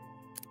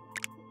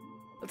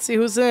 Let's see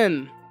who's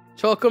in.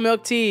 Choco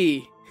Milk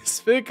Tea.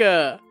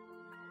 Spica.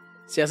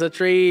 Siasa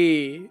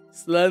Tree.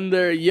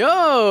 Slender.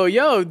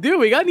 Yo, dude,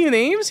 we got new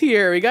names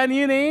here. We got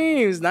new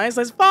names. Nice.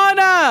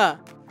 Fauna.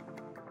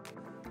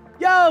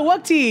 Yo,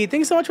 Wukti.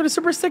 Thanks so much for the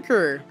super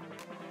sticker.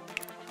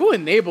 Who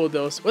enabled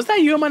those? Was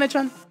that you,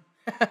 Amane-chan?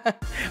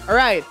 All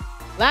right.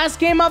 Last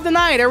game of the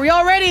night. Are we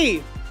all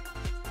ready?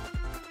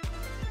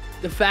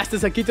 The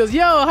fastest Hakkitos.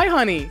 Yo, hi,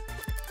 honey.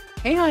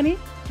 Hey, honey.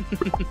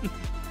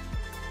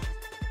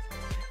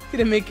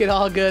 Gonna make it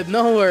all good.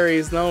 No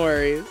worries, no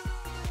worries.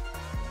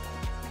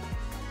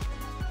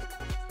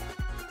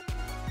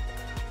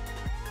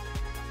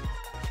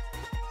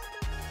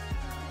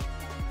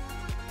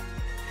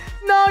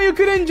 No, you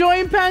couldn't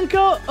join,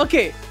 Panko.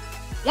 Okay,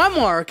 one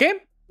more, okay?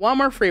 One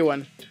more free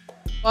one.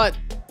 But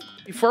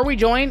before we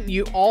join,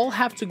 you all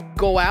have to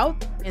go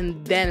out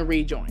and then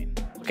rejoin,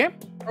 okay?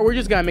 Or we're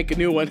just gonna make a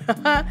new one.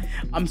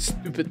 I'm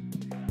stupid.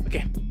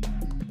 Okay.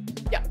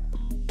 Yeah.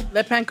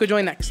 Let Panko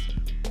join next.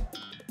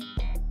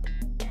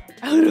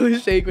 I literally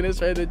shake when I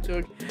try to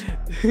joke.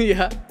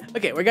 Yeah.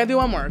 Okay, we're gonna do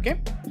one more,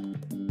 okay?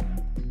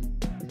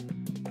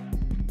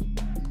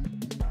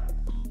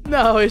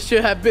 No, it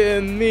should have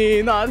been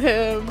me, not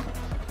him.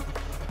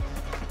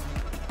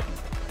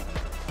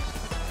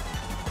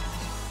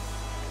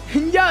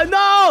 Yeah,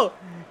 no!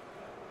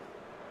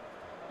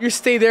 You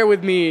stay there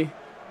with me.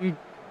 You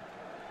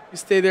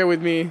stay there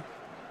with me.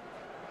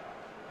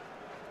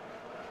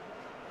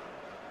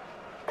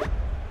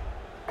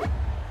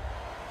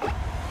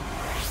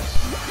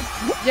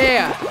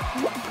 Yeah.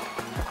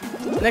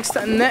 Next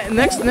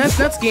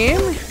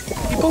game,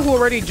 people who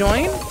already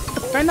joined,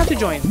 try not to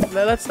join.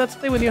 Let's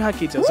play with new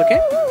Hakkitos,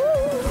 okay?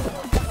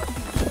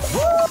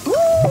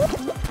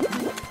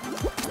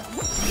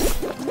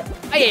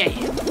 Ay.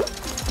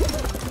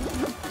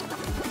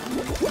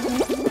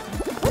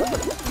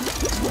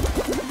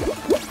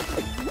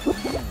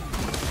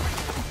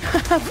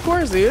 Of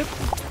course, dude.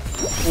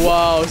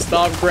 Wow,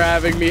 stop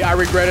grabbing me. I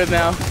regret it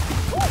now.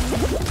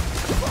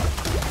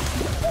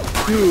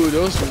 Dude,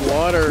 those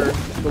water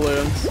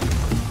balloons.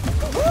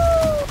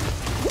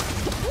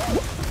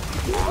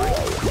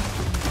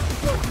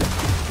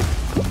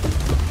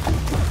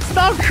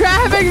 Stop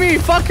grabbing me,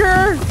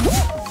 fucker!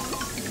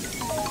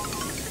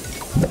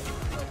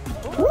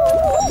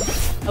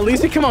 At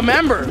least become a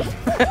member.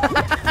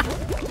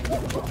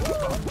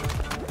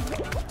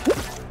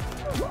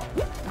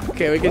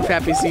 Okay, we can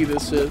happy see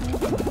this shit.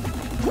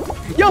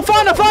 Yo,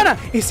 Fauna!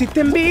 Y si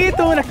te invito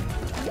una...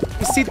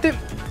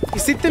 Y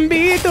si te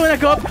invito una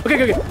copa...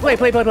 Okay. Play.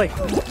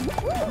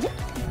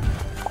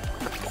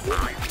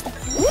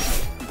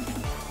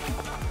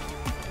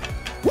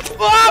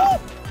 Oh!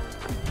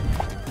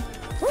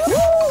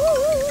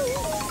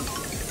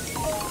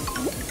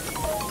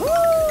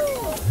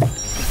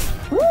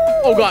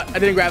 Oh god, I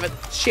didn't grab it.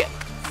 Shit.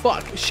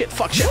 Fuck.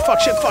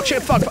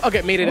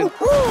 Okay, made it in.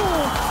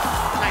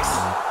 Nice.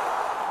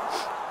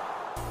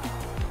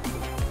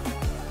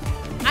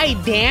 I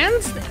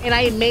danced and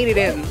I made it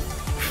in.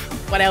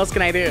 What else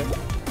can I do?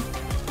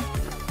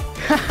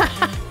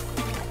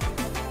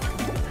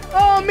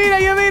 Oh, Mina,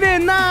 you made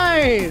it!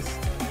 Nice!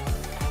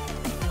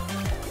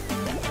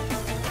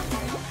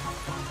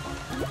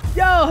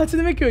 Yo,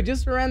 Hatsune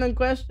just for random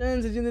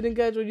questions. If you didn't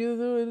catch what you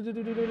do,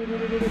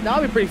 that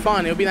would be pretty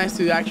fun. It would be nice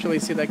to actually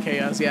see that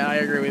chaos. Yeah, I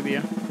agree with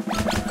you.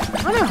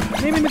 I don't know.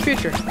 Maybe in the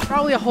future.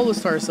 Probably a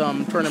HOLOSTARS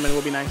tournament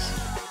will be nice.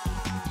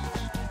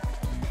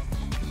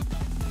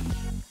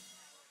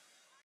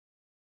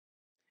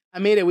 I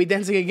made it. We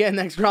dancing again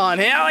next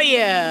round. Hell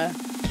yeah!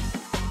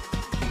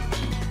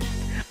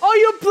 Oh,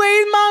 you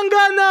played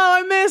manga? No,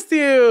 I missed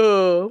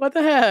you. What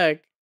the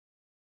heck?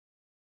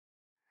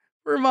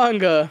 For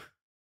manga.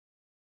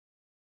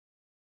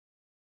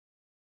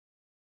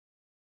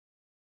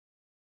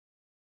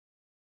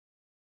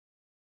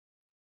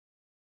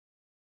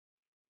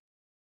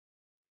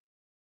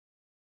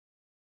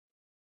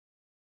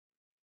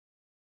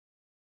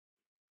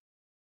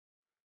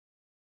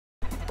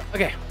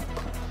 Okay.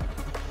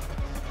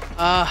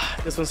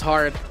 This one's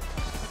hard.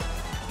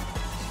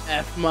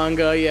 F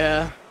manga,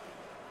 yeah.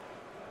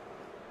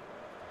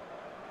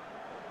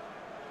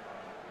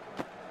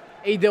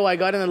 Hey, though, I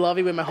got in the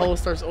lobby with my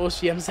HOLOSTARS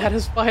Oshi. I'm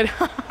satisfied.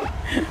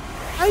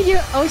 Are you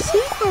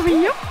Oshi for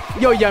real?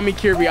 Yo, Yummy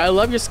Kirby, I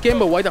love your skin,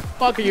 but why the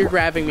fuck are you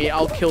grabbing me?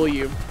 I'll kill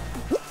you.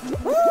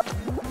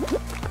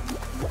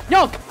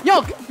 Yolk!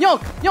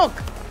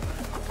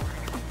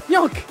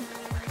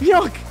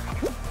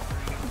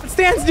 Let's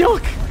dance,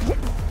 Yolk!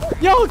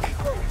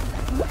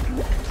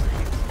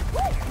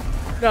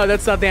 No,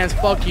 that's not dance.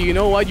 Fuck you. You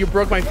know what? You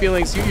broke my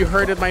feelings. You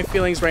hurted my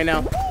feelings right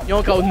now.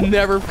 Yolk, I'll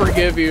never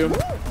forgive you.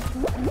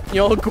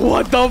 Yolk,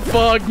 what the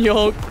fuck,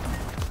 Yolk?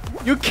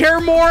 You care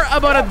more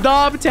about a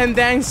dub than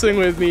dancing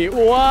with me.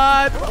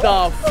 What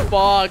the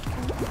fuck?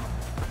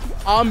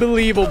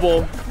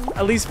 Unbelievable.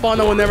 At least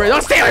Fauna will never... Oh,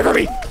 stay away from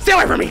me! Stay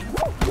away from me!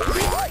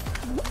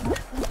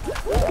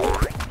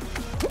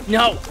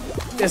 No!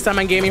 This time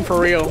I'm gaming for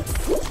real.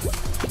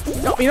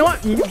 No, you know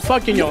what?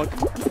 Fucking Yolk.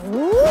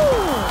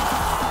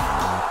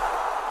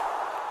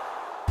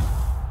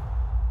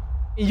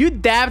 You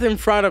dabbed in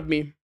front of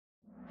me.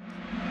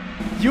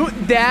 You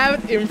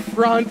dabbed in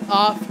front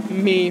of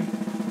me.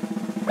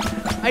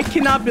 I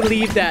cannot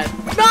believe that.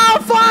 No,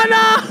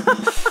 Fauna!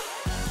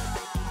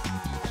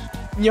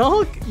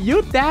 Nyok,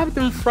 you dabbed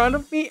in front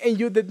of me and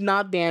you did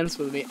not dance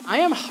with me. I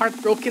am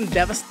heartbroken,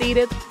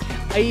 devastated.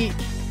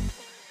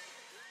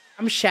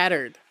 I'm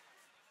shattered.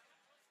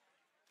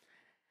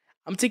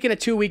 I'm taking a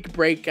 2-week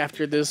break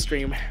after this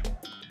stream.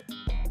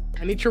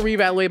 I need to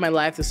reevaluate my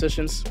life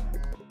decisions.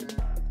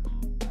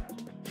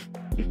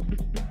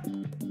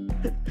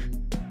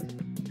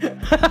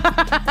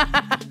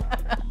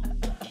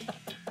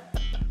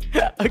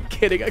 I'm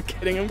kidding.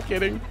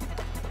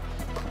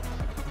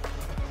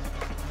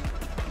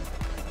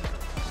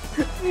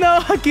 No,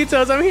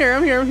 Hakkitos, I'm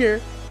here.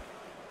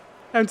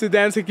 Time to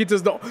dance,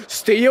 Hakkitos. No,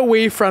 stay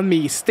away from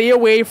me. Stay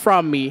away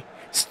from me,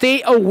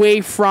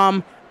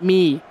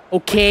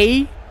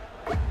 okay?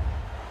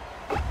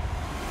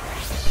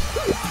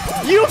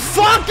 You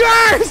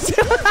fuckers!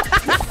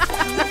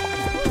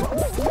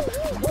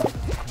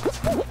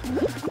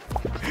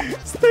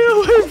 Stay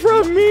away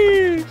from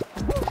me!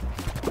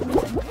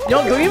 Yo,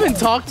 don't even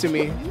talk to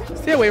me.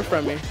 Stay away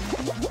from me.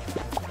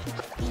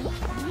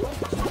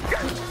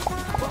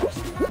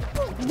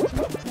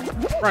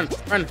 Run.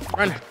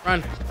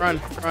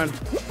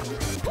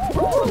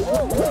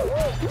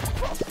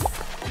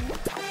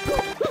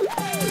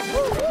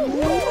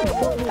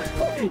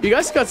 You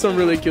guys got some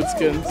really cute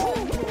skins.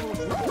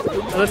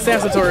 Let's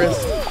dance the Taurus.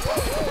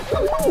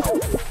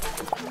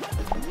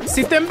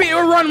 See them be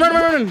run.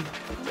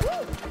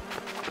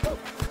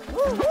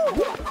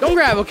 Don't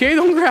grab, okay?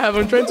 Don't grab.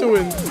 I'm trying to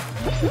win.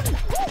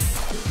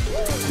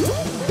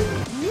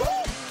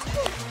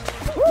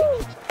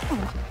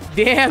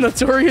 Damn,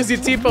 Notorious, you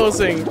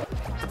T-posing.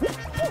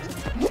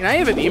 Can I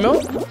have an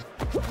emote?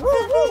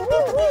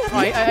 Oh,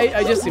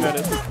 I just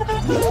emoted.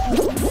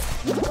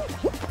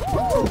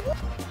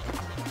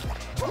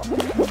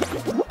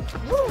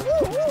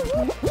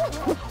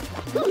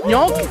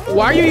 Nyok,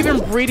 why are you even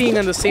breeding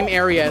in the same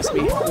area as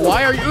me?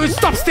 Why are you?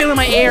 Stop stealing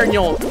my air,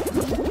 Nyok!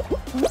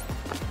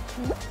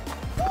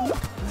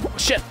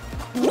 Shit.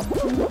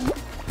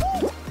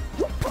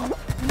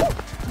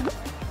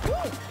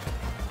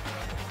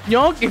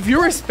 Nyok, if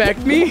you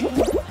respect me,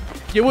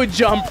 you would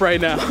jump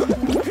right now.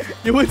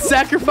 You would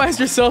sacrifice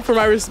yourself for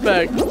my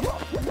respect.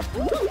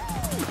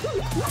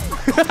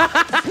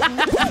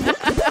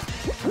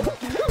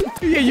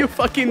 Yeah, you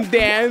fucking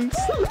dance.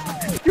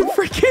 You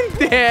freaking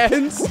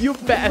dance, you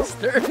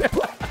bastard.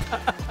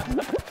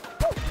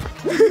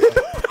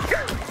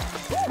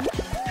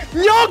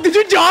 Nyok, did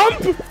you jump?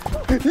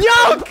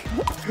 Nyok!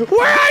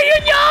 Where are you,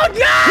 Nyok?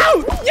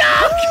 No!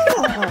 Nyok!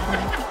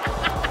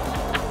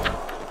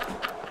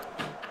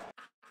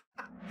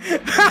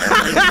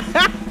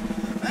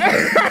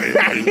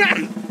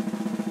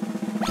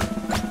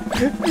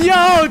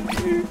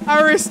 Nyok!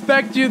 I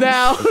respect you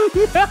now.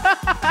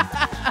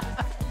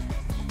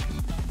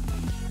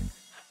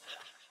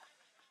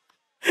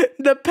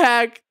 The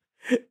pack.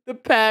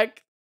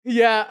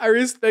 Yeah, I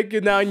respect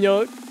you now,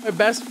 Nyok. My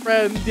best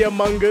friend, the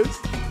Among Us.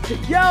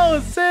 Yo,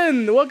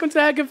 Sin, welcome to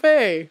Hack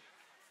Cafe.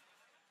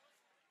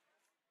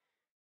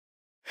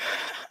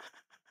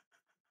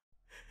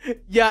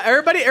 Yeah,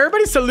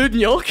 everybody salute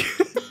Nyok.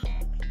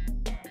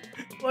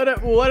 What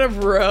a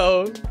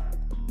bro.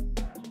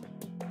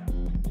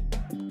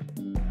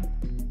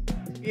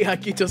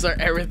 Hakkitos are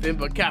everything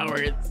but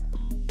cowards.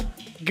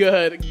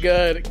 Good.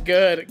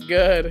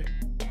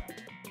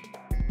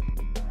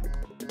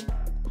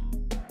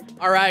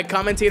 Alright,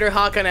 commentator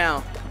Hakka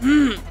now.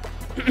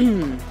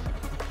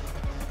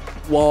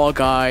 Whoa,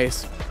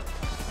 guys.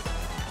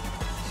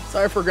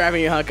 Sorry for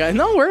grabbing you, Hakka.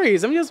 No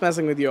worries, I'm just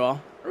messing with you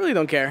all. I really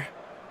don't care.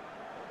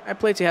 I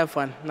play to have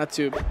fun, not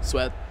to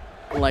sweat,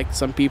 like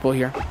some people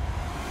here.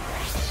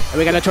 And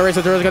we got a Taurus,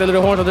 got a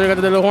little horn,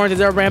 Is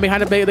there a ram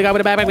behind the big? They got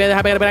with the back,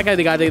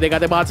 they got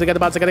the bots, They're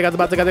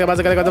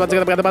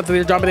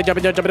jumping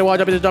the wall.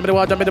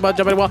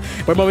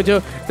 We're moving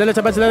to. Then let's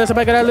got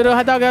a little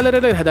hot dog,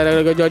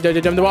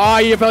 jump the wall. Oh,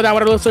 you fell down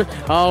with a loser.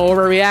 Oh,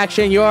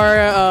 overreaction. You're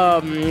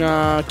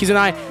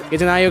Kizunai,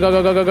 you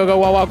go.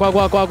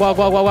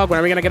 Walk. When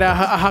are we gonna get a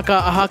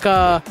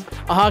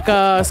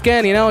Hakka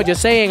skin? You know,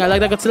 just saying. I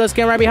like that Godzilla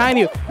skin right behind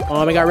you.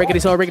 Oh my God, Rickety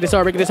Soul is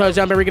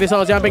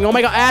jumping. Oh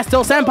my God,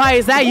 Astel Senpai,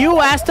 is that you,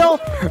 Astel?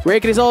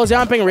 Rickety Soul is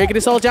jumping.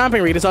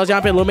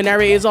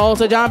 Luminary is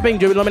also jumping.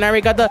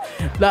 Luminary got they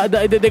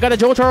got the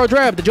Jotaro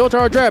drip.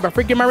 A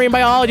freaking marine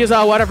biologist.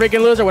 Oh, what a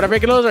freaking loser.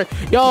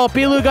 Yo,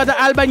 Pilu got the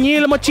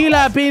albañil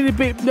mochila.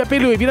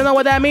 Pilu, if you don't know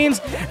what that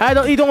means,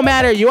 it don't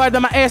matter. You are the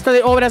maestra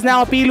de obras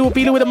now. Pilu with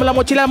the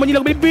mochila. Pilu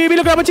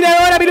con la mochila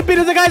ahora.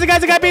 Pilu, se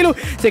cae, Pilu.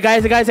 Se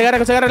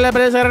agarra la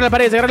pared.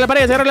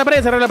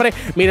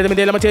 Mira,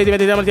 te la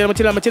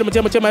mochila,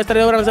 maestra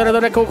de obras.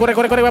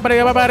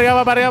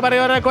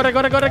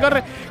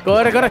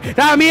 Corre.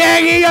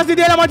 También, y yo sí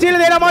tiene la mochila.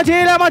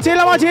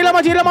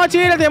 Tenemos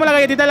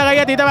la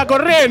galletita va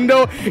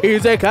corriendo y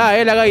se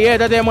cae la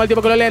galleta. Tenemos el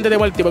tipo con los lentes,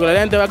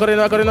 va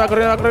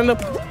corriendo.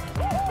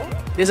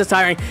 This is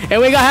tiring.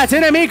 And we got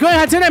Hatsune Miku, and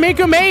Hatsune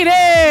Miku made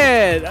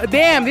it!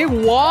 Damn, they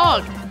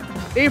walked.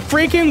 They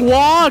freaking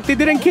walked. They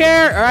didn't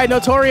care. All right,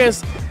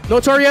 Notorious.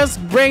 Notorious,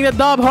 bring the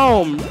dub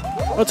home.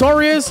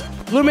 Notorious,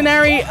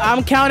 Luminary,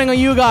 I'm counting on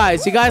you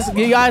guys. You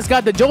guys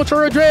got the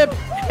Jotaro drip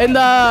and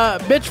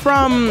the bitch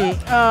from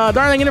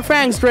Darling in the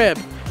Franks drip.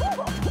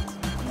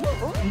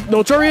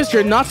 Notorious,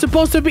 you're not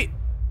supposed to be...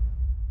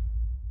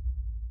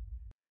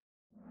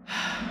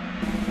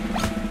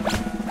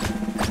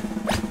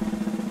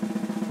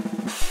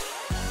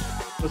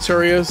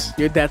 Notorious,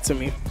 you're dead to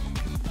me.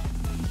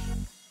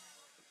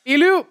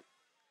 Pilu,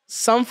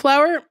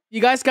 Sunflower, you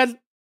guys got...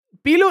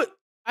 Pilu,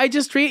 I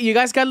just treat you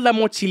guys got La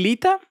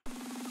Mochilita.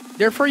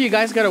 Therefore, you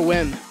guys gotta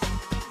win.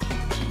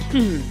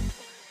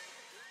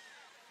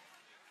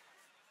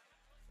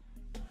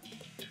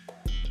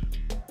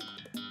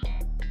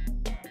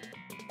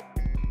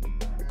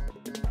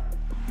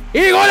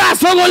 ¡Y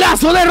golazo,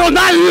 golazo de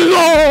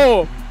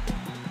Ronaldo!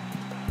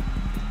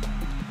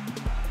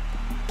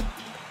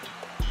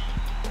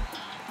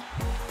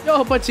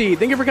 Yo, Pachi,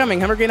 thank you for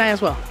coming. Have a great night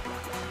as well.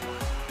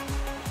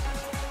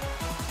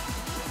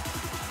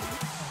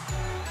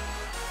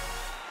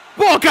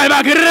 Boca el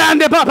más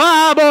grande,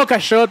 papá. Boca,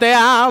 yo te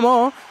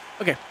amo.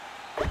 Okay.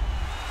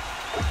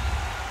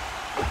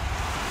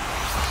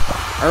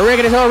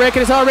 Rickety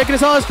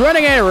Soul is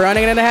running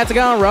it in the hats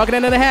again, rocking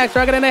into the hats.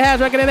 We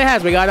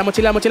got la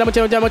mochila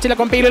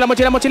con pilo, la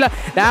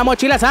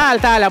mochila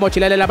salta, la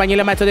mochila de la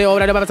pañila, maestro de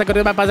obra, pasa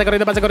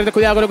corriendo,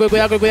 cuidado.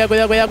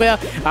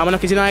 Vámonos,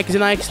 que si no hay,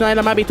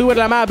 la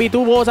más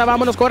bitubosa,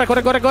 vámonos, corre,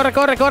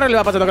 le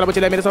va pasando con la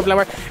mochila, mira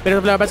Sunflower,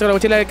 pasa con la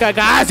mochila,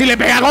 casi le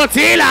pega a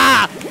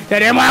Godzilla.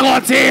 Tenemos a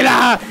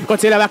Godzilla.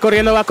 Godzilla va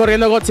corriendo,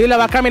 Godzilla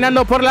va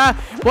caminando por la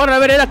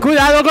vereda.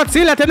 Cuidado,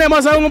 Godzilla,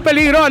 tenemos a un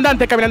peligro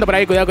andante caminando por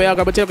ahí. Cuidado con la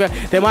mochila.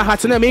 Tenemos a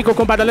Hatsune Miku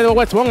con pantalones de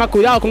Westbone.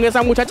 Cuidado con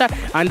esa muchacha.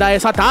 Anda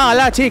desatada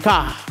la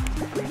chica.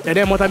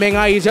 Tenemos también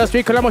a Just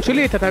Street con la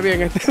mochilita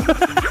también.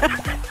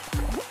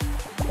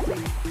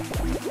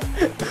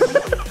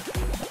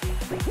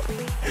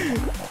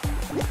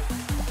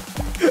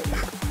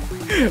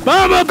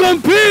 ¡Vamos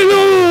con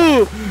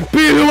Pilu!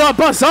 ¡Pilu va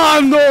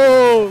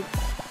pasando!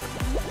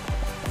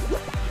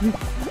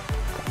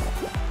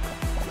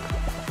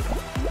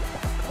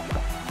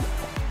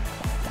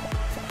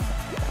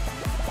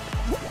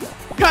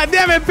 God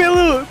damn it,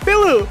 Pilu!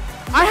 Pilu!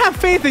 I have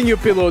faith in you,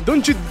 Pilu.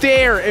 Don't you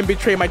dare and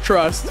betray my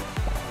trust.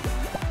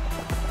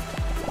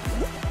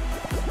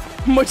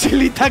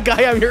 Mochilita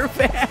guy, I'm your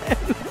fan.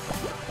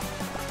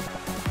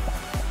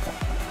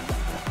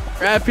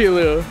 Right,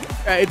 Pilu.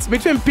 Right, it's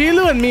between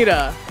Pilu and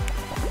Mira.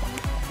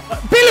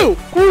 Pilu!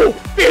 Ooh,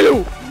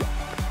 Pilu!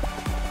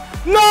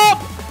 No!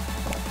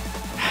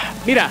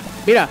 Mira,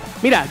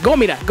 go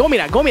mira,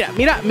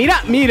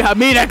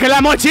 que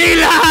la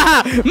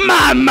mochila,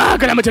 mamá,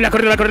 que la mochila,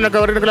 corriendo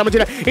con la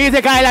mochila, y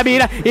se cae la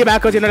mira, y va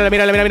corriendo la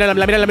mira, corriendo,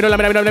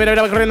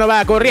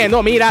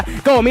 mira,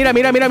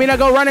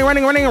 go running,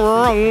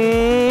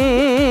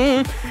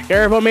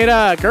 careful,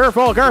 mira,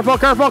 careful,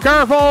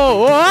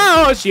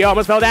 oh, she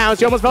almost fell down,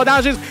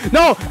 she's,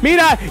 no,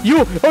 mira,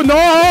 you, oh,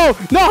 no,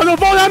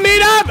 fall down,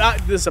 mira,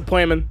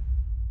 disappointment.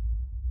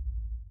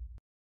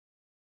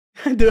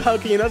 Dude, how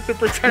can you not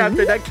super turn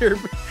after that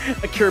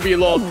Kirby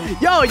lol?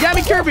 Yo,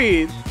 Yami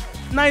Kirby!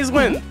 Nice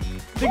win.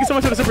 Thank you so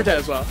much for the super chat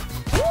as well.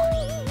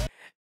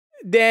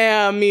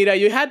 Damn, Mira,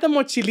 you had the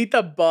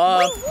mochilita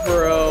buff,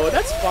 bro.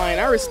 That's fine.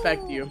 I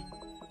respect you.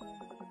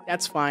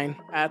 That's fine.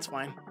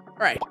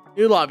 Alright,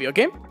 new lobby,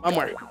 okay? One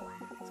more.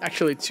 It's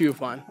actually too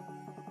fun.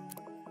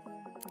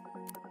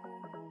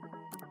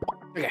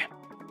 Okay.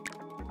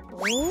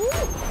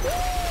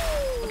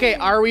 Okay,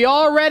 are we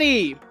all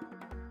ready?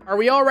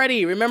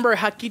 Remember,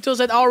 Hakkitos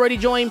that already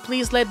joined,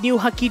 please let new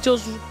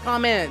Hakkitos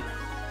comment.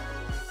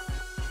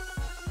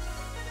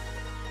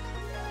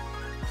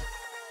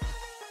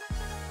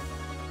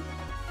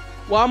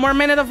 One more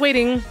minute of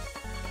waiting.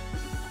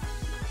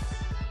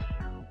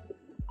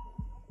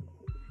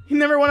 You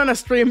never went on a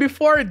stream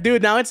before?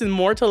 Dude, now it's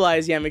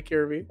immortalized, Yami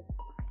Kirby.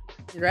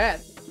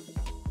 Congrats.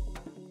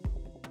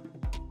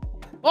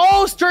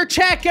 Poster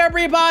check,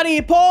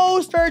 everybody!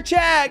 Poster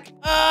check!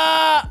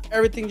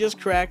 Everything just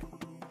cracked.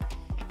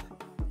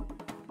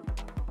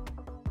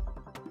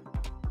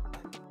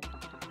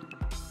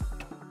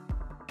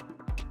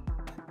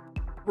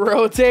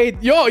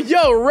 Rotate. Yo,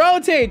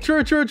 rotate.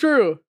 True.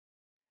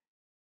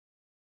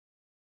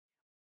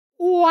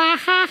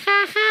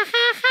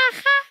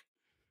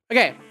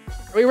 Okay,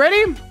 are we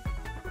ready?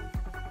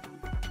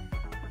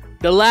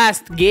 The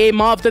last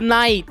game of the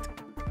night.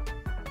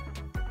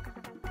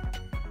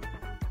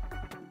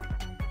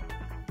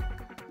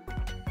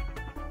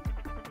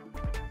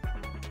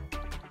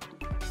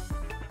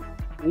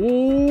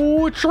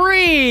 Ooh,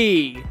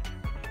 3,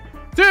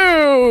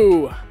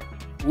 2,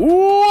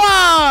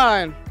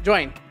 1.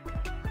 Join.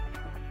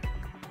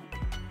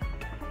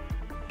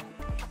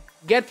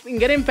 Get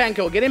in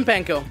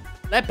Panko.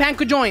 Let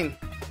Panko join.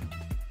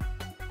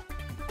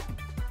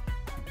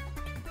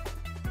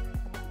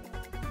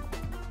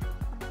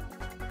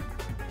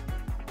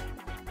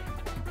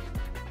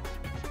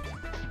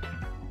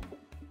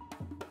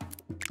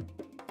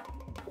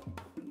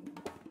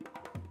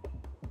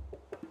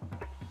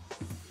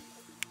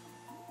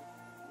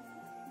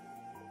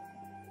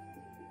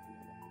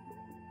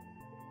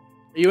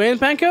 you in,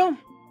 Panko?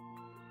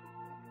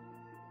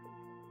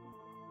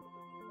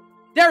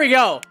 There we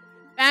go.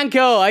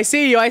 Panko, I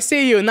see you. I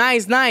see you.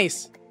 Nice,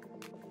 nice.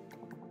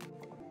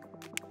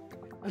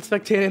 I'm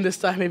spectating this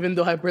time, even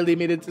though I barely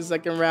made it to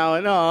second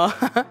round. Oh.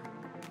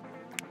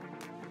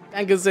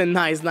 Panko's in.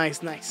 Nice,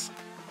 nice, nice.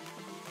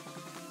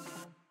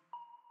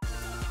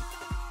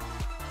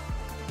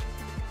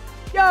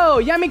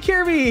 Yo, Yami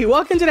Kirby,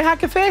 welcome to the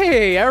Hack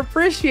Cafe. I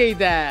appreciate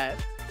that.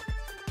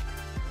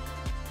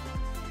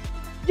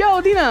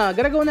 Yo, Dina,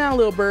 gotta go now,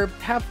 little burp.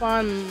 Have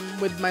fun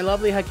with my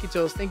lovely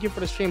Hakkitos. Thank you for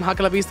the stream,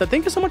 Hakka La Vista.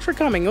 Thank you so much for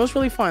coming. It was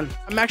really fun.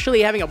 I'm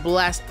actually having a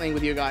blast playing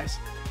with you guys.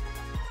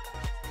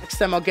 Next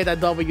time I'll get that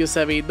W,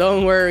 Sevi.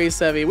 Don't worry,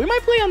 Sevi. We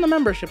might play on the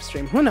membership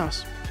stream. Who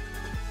knows?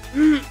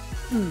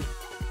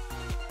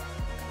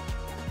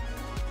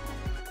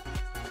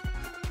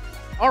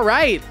 All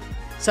right,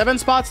 7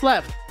 spots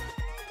left.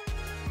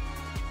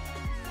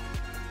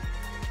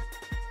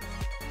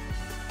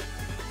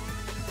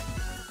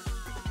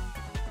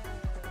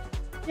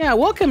 Yeah,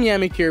 welcome,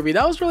 Yami Kirby.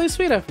 That was really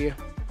sweet of you.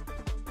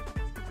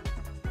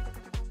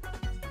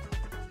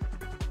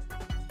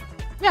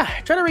 Yeah,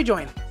 try to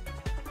rejoin.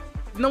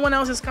 If no one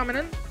else is coming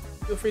in,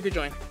 feel free to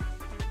join.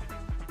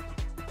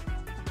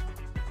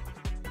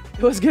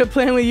 It was good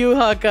playing with you,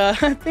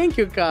 Hakka. Thank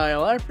you,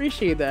 Kyle. I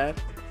appreciate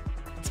that.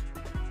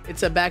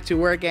 It's a back to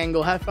work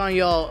angle. Have fun,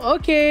 y'all.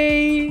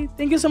 Okay.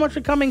 Thank you so much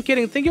for coming,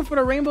 kidding. Thank you for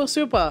the rainbow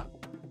super.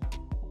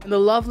 And the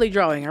lovely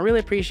drawing. I really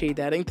appreciate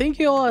that. And thank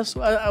you all as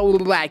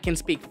I can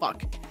speak.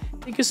 Fuck.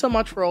 Thank you so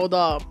much for all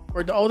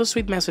the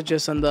sweet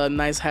messages and the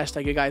nice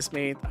hashtag you guys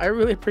made. I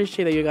really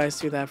appreciate that you guys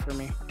do that for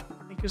me.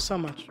 Thank you so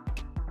much.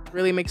 It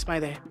really makes my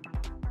day.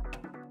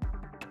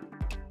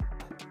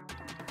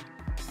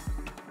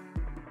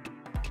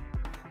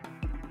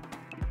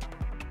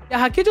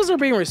 Yeah, Hakkitos are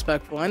being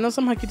respectful. I know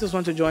some Hakkitos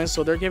want to join,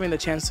 so they're giving the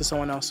chance to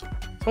someone else.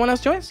 Someone else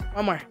joins?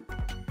 One more.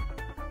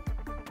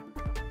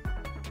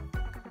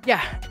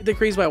 Yeah, it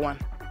decreased by 1.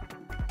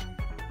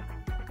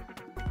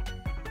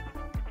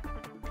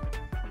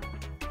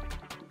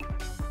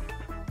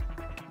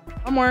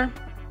 One more.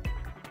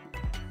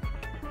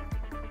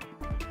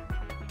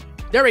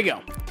 There we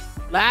go.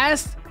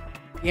 Last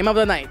game of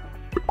the night.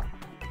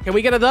 Can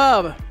we get a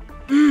dub?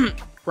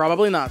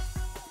 Probably not.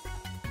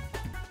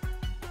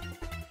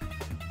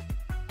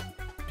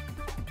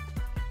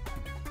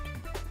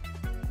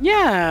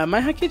 Yeah,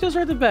 my Hakkitos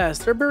are the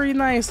best. They're very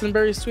nice and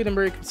very sweet and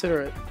very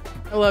considerate.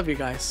 I love you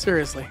guys,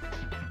 seriously.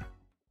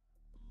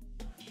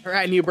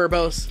 Alright, new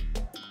Burbos.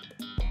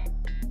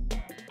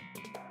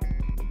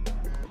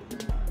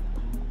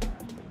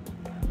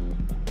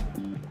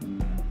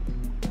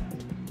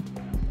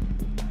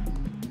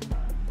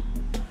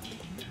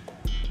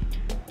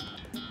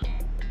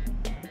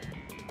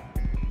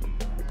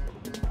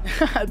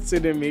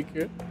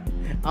 Tsunemiku.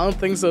 I don't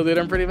think so, dude.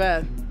 I'm pretty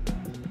bad.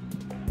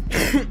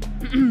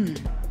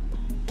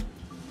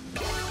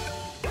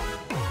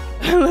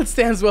 Let's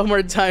dance one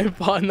more time,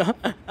 Fauna.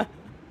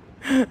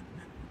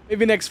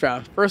 Maybe next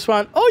round. First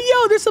one. Oh,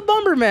 yo, there's a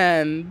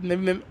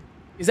Bomberman.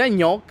 Is that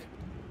Nyok?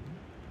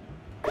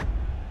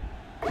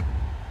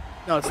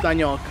 No, it's not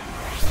Nyok.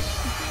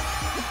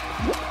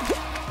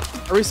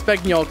 I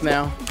respect Nyok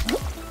now.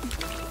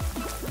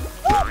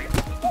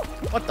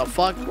 What the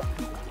fuck?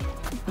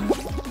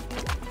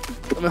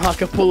 I'm gonna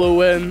Hakka pull a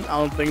win. I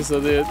don't think so,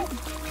 dude.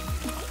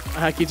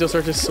 My Hakkitos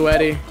are just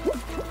sweaty.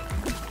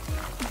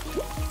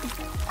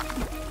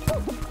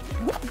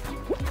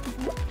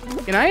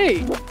 Can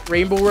I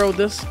rainbow road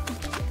this?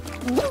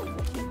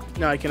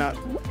 No, I cannot.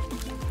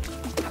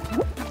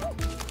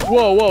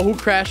 Whoa, whoa, who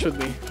crashed with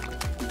me?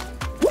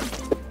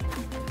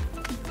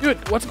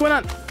 Dude, what's going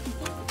on?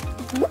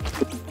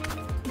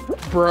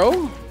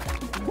 Bro?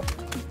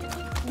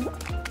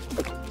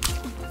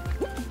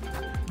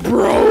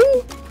 Bro?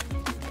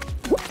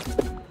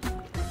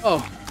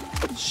 Oh,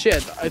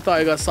 shit. I thought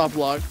I got soft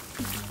locked.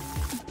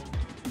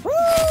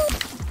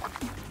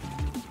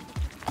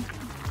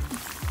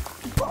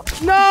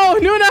 No,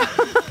 Nuna!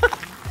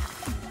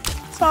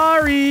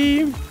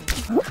 Sorry.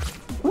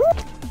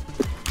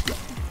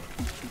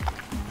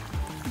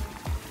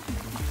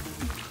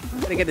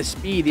 Gotta get the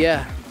speed,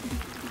 yeah.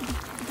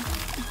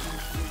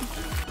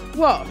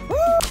 Whoa.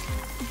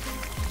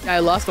 Yeah, I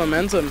lost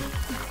momentum.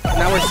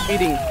 Now we're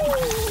speeding.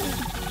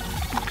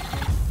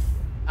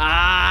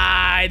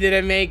 Ah, I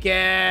didn't make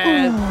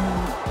it.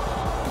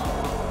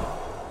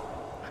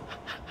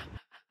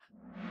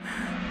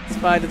 It's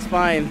fine, it's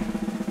fine.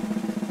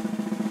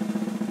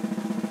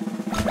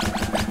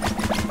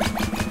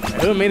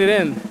 Who made it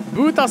in?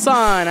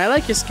 Buta-san! I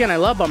like your skin. I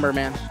love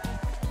Bomberman.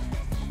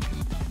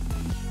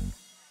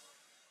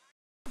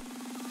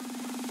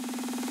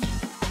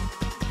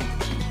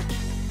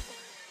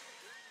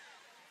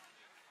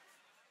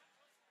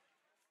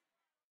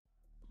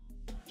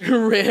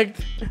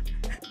 Rigged.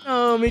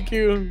 Oh,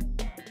 Miku.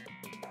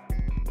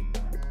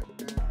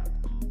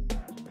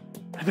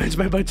 I benched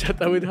my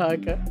bachata with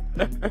Hakka.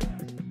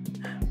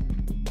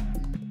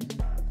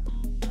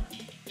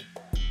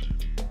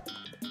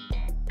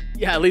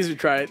 Yeah, at least we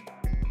tried.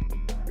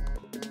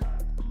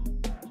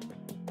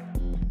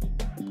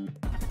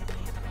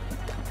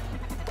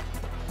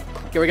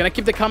 Okay, we're gonna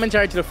keep the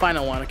commentary to the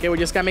final one. Okay, we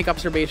just gotta make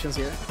observations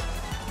here.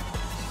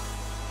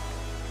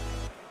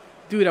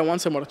 Dude, I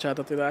want some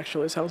horchata today.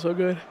 Actually, it sounds so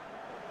good.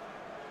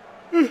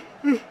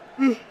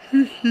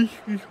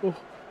 Oh.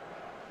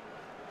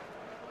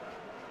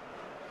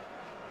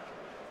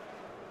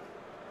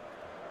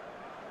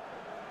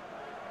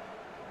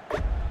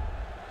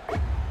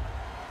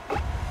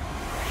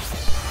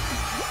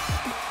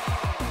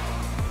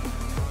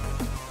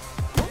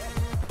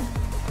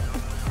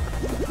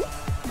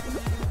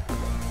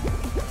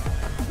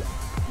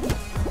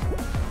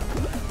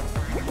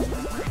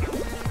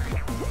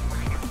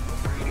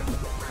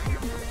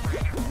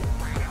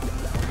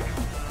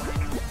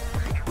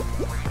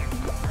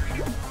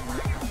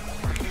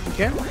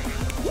 Okay.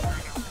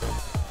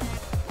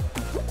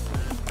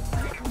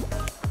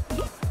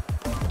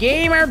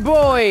 Gamer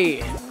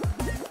boy.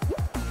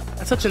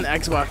 That's such an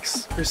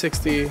Xbox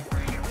 360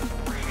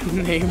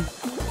 name.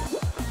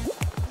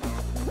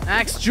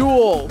 Axe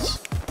Jules.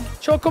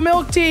 Choco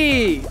Milk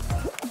Tea.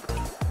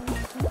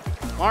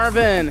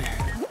 Marvin.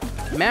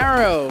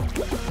 Marrow.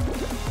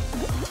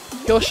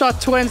 Killshot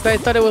Twins. I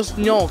thought it was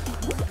Nyok.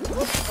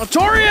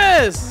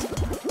 Notorious.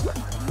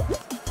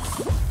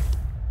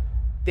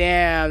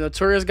 Damn,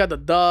 Notorious got the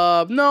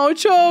dub. No,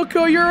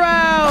 Choco, you're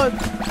out.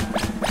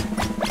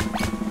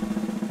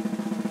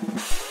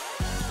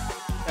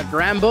 Got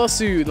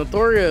Grambosu,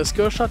 Notorious,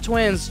 Killshot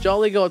Twins,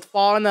 Jolly Goat,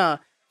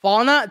 Fauna.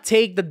 Fauna,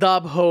 take the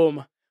dub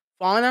home.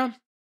 Fauna,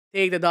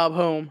 take the dub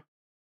home.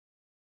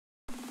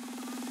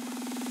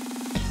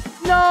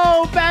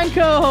 No,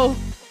 Banco.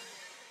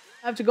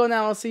 I have to go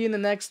now. I'll see you in the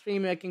next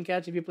stream. I can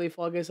catch if you play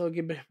Fall Guys. I'll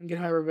get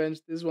my revenge.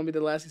 This won't be the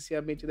last you see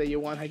of me today.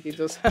 You won,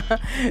 Hakkitos.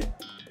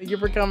 Thank you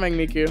for coming,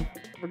 Miku.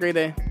 Have a great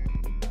day.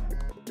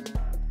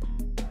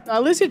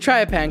 At least you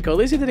tried, Panko. At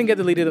least you didn't get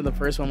deleted on the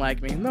first one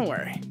like me. Don't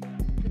worry.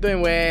 You're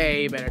doing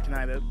way better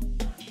tonight, dude.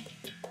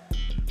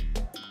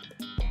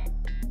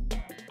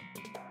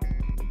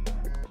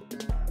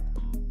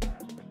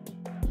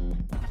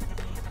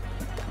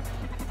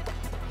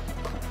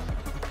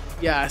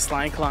 Yeah,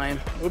 slime climb.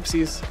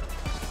 Oopsies.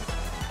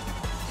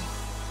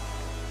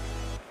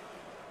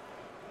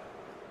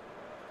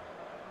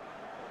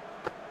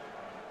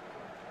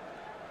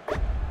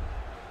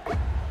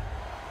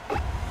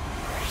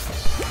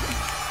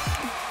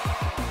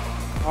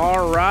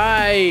 All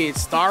right,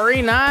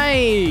 Starry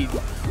Night.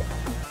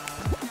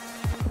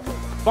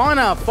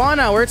 Fauna,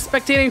 Fauna, we're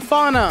spectating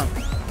Fauna.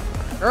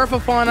 Careful,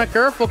 Fauna,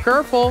 careful,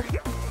 careful.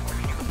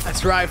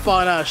 That's right,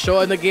 Fauna,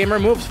 showing the gamer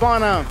moves,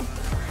 Fauna.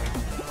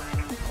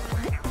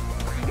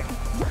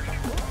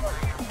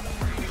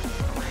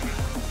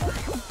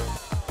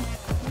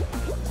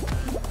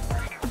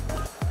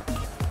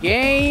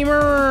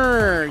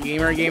 Gamer,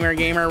 gamer, gamer,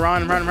 gamer,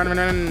 run, run, run, run,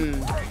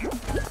 run.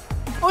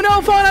 Oh no,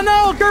 Fauna,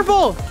 no,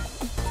 careful.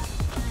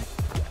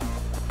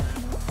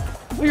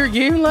 Oh, your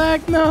game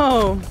lag?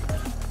 No.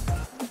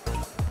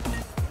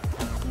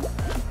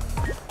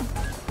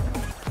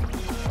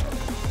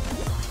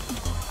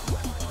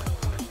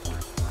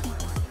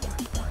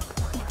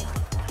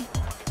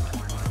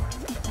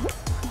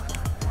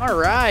 All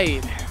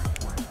right.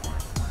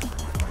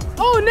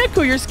 Oh,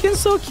 Nico, your skin's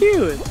so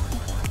cute.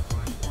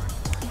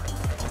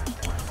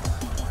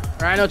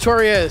 All right,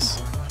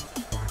 Notorious.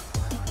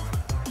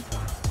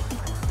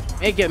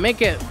 Make it,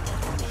 make it.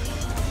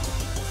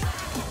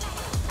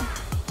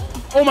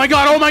 Oh my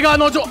god,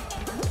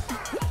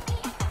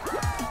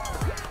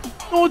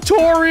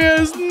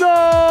 Notorious,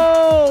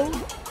 no!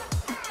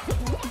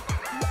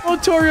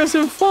 Notorious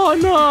and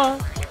Fauna!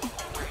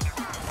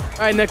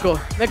 Alright, Nico,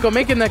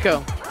 make it, Nico.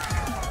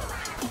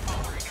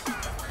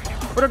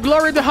 For the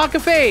glory of the Hakka.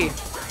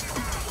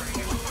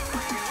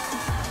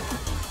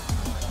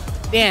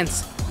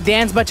 Dance,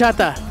 dance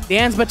bachata,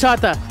 dance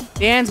bachata,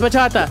 dance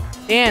bachata,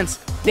 dance,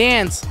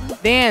 dance,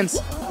 dance,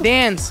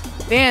 dance,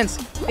 dance,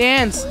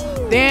 dance,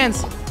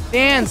 dance.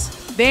 Dance,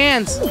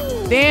 dance,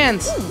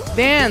 dance,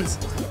 dance,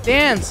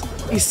 dance.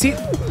 Y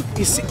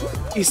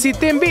si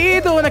te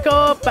invito una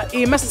copa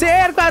y me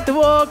acerco a tu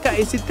boca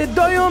y si te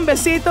doy un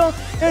besito,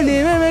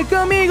 dime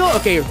conmigo.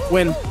 Okay,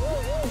 win.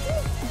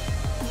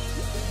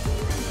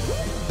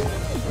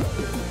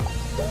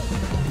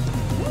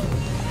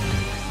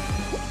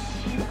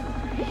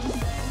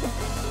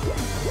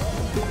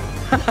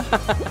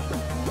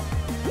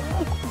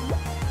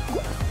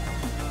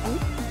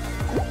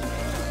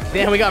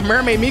 Damn, we got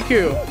Mermaid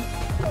Miku.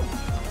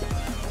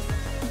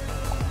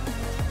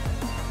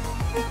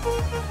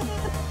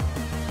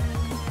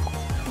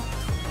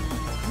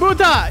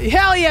 Buta!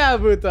 Hell yeah,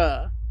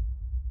 Buta!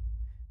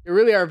 You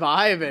really are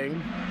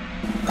vibing.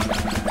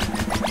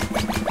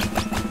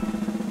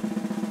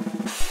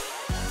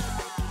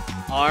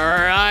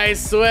 Alright,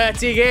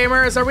 sweaty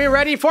gamers, are we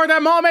ready for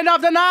the moment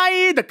of the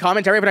night? The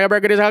commentary is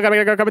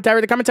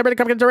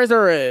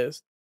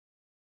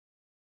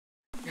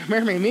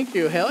Mermaid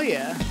Miku, hell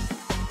yeah.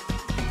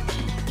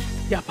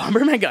 Yeah,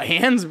 Bomberman got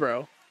hands,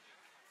 bro.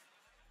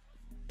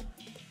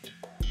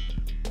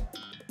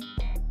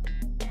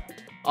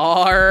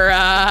 Alright,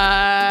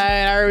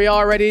 are we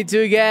all ready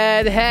to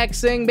get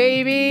hexing,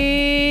 baby?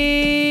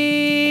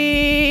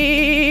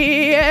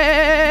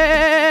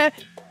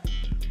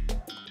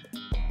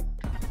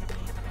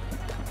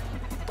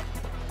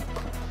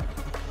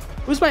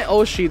 Who's my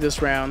Oshi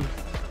this round?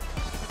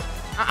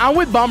 I'm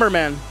with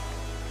Bomberman.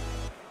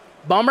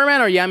 Bomberman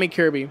or Yami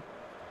Kirby?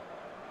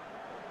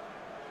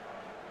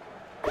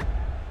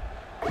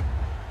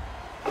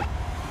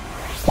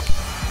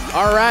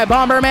 All right,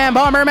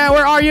 Bomberman,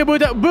 where are you,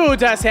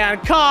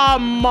 Buddha-san?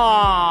 Come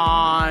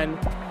on.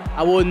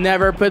 I will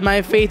never put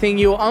my faith in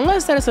you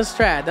unless that is a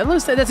strat. That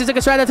is like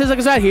a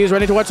strat. He's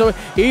running towards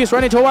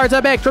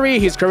a victory.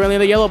 He's currently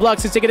in the yellow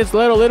blocks. He's taking it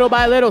little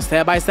by little,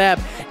 step by step.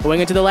 Going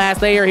into the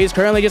last layer. He's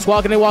currently just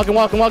walking.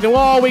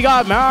 Whoa, we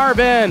got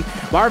Marvin.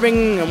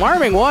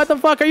 Marvin, what the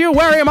fuck are you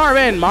wearing,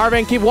 Marvin?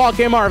 Marvin, keep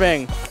walking,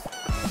 Marvin.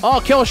 Oh,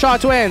 Kill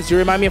Shot Twins. You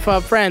remind me of a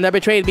friend that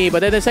betrayed me,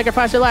 but they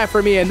sacrificed their life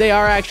for me, and they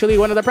are actually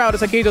one of the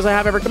proudest Hakkitos I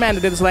have ever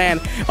commanded in this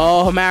land.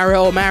 Oh,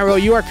 Maro,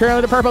 you are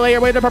currently the purple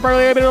layer. Wait, the purple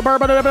layer.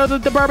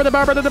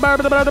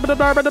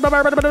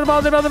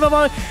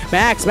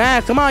 Max,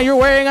 come on. You're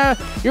wearing a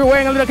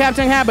little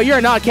captain hat, but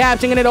you're not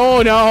captaining it.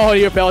 Oh no,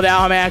 you fell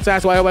down, Max.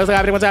 That's why what's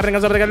happening. La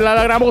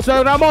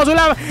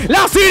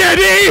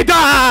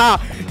sirenita.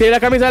 Tiene la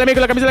camisa del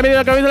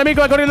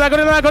amigo, va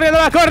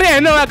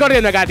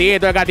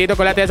corriendo, gatito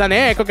con la tesa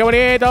Neko, qué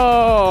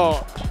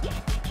bonito.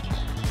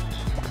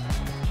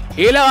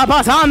 Y la va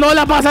pasando,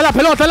 la pasa la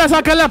pelota, la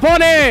saca, la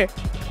pone.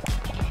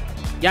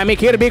 Yami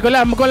Kirby con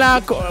la,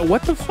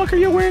 what the fuck are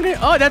you wearing?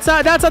 Oh, that's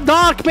a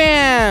dog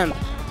man.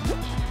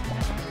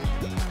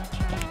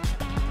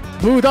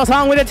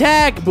 Buta-san with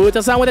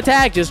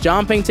attack, just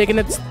jumping, taking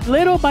it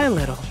little by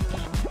little.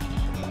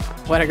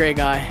 What a great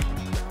guy.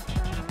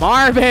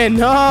 Marvin,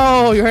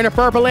 no, you're in a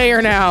purple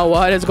layer now.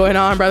 What is going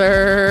on,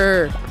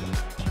 brother?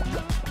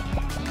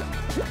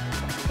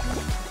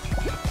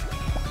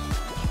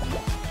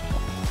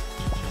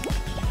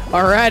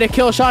 All right,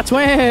 Kill Shot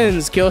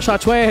Twins.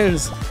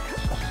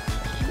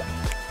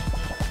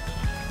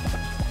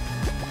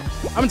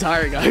 I'm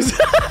tired, guys.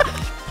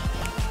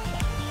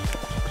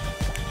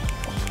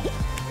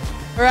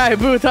 All right,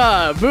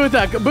 Buta.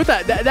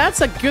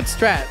 That's a good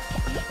strat.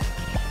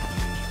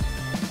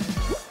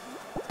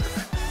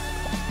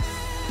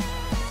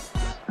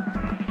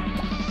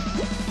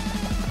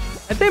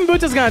 I think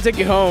Buta's gonna take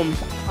you home.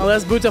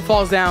 Unless Buta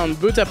falls down.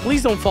 Buta,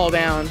 please don't fall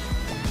down.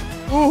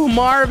 Ooh,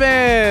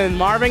 Marvin.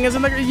 Marvin is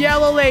in the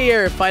yellow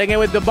layer. Fighting it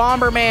with the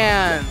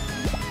Bomberman.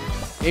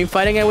 And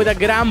fighting it with a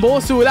Gran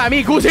Bosu. La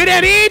mi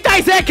sirenita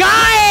y se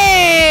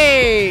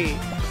cae.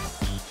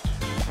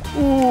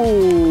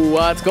 Ooh,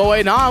 what's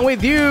going on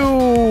with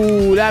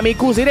you? La mi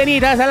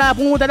sirenita está en la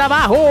punta de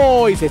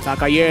abajo y se está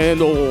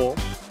cayendo.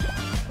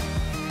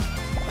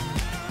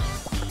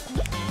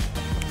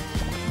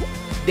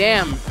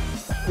 Damn.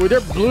 Were they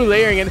blue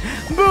layering it?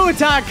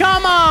 Buta,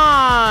 come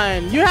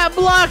on! You have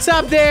blocks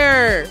up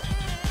there!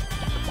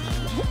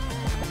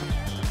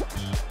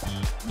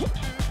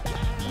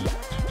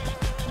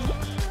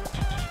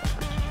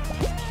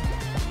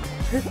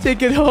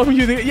 Take it home,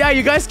 yeah,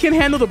 you guys can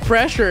handle the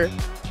pressure.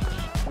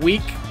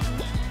 Weak.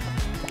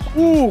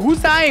 Ooh, who's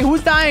dying?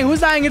 It's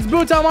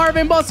Buta,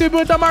 Marvin, Bosu,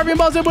 Buta, Marvin,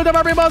 Bosu.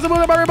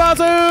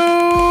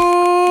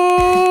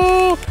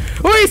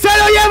 ¡Uy, se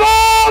lo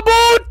llevó!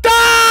 ¡Buta!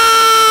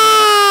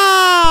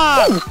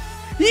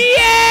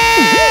 Yeah!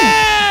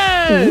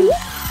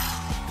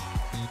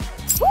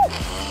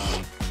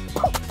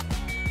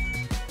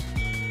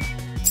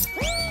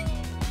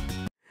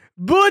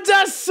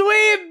 Buta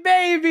sweep,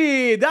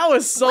 baby! That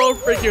was so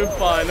freaking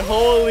fun.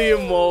 Holy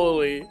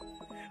moly.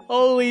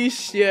 Holy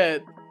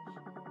shit.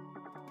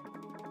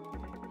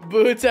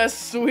 Buta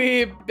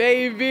sweep,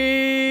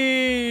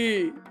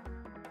 baby!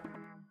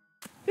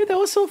 Dude, that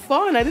was so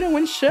fun. I didn't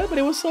win shit, but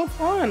it was so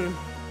fun.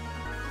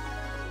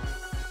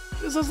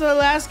 This was the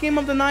last game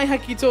of the night,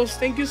 Hakkitos.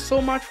 Thank you so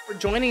much for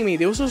joining me.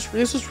 This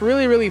was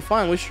really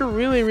fun. We should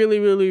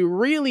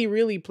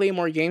really play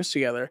more games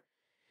together.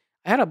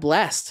 I had a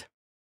blast.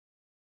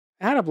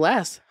 How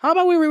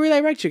about we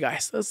redirect you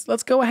guys?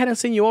 Let's go ahead and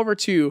send you over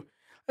to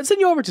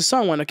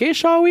someone, okay?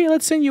 Shall we?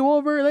 Let's send you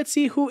over. Let's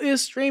see who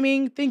is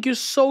streaming. Thank you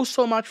so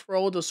much for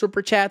all the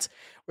super chats.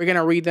 We're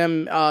gonna read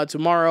them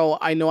tomorrow.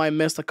 I know I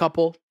missed a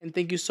couple, and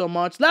thank you so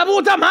much. La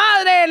puta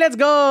madre! Let's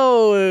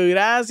go!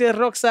 Gracias,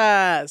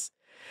 Roxas.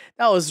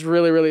 That was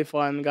really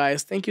fun,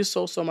 guys. Thank you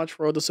so much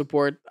for all the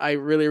support. I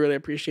really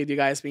appreciate you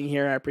guys being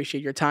here. I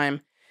appreciate your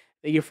time.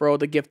 Thank you for all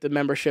the gifted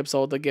memberships,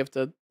 all the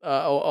gifted,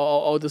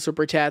 all the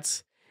super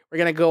chats. We're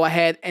gonna go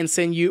ahead and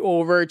send you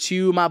over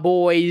to my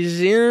boy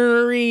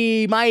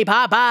Zuri, my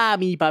papa,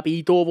 mi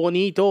papito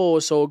bonito.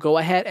 So go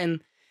ahead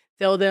and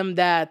tell them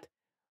that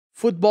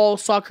football,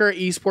 soccer,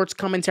 esports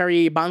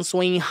commentary,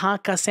 Banzoin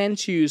Hakka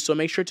sent you. So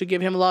make sure to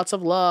give him lots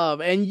of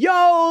love. And yo,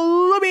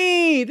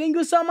 Lumi, thank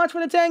you so much for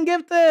the 10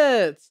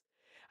 gifted.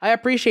 I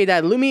appreciate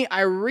that. Lumi,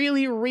 I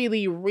really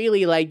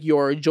like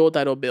your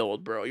Jotaro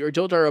build, bro. Your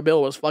Jotaro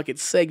build was fucking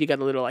sick. You got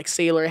the little like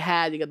sailor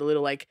hat. You got the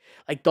little like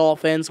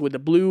dolphins with the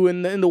blue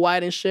and the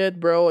white and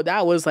shit, bro.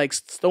 That was like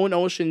Stone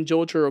Ocean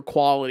Jotaro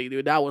quality,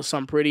 dude. That was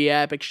some pretty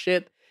epic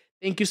shit.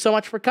 Thank you so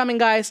much for coming,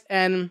 guys.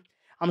 And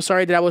I'm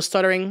sorry that I was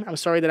stuttering. I'm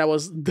sorry that I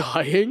was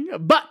dying.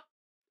 But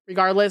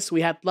regardless,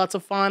 we had lots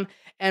of fun.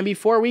 And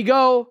before we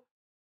go...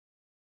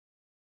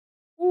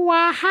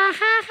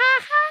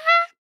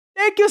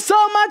 Thank you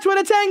so much for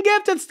the 10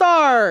 gifted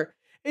star.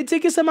 And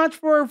thank you so much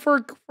for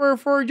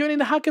joining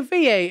the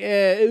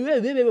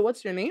Hakka.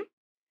 What's your name?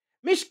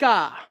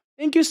 Mishka.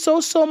 Thank you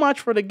so much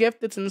for the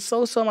gifted and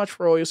so much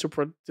for all your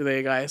support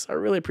today, guys. I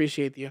really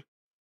appreciate you.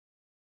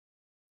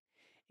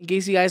 In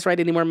case you guys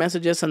write any more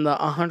messages on the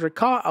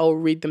 100K, I'll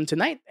read them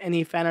tonight.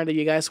 Any fan art that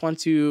you guys want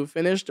to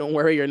finish, don't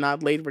worry, you're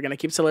not late. We're gonna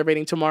keep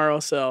celebrating tomorrow.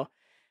 So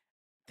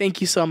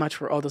thank you so much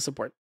for all the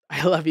support.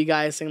 I love you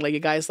guys, and like you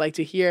guys like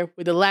to hear,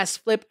 with the last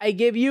flip I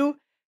give you,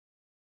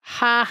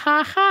 ha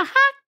ha ha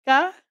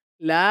ha,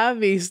 la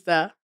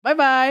vista. Bye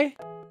bye.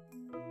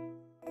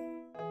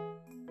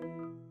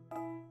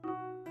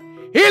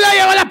 Y la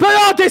lleva la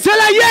pelota y se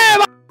la lleva.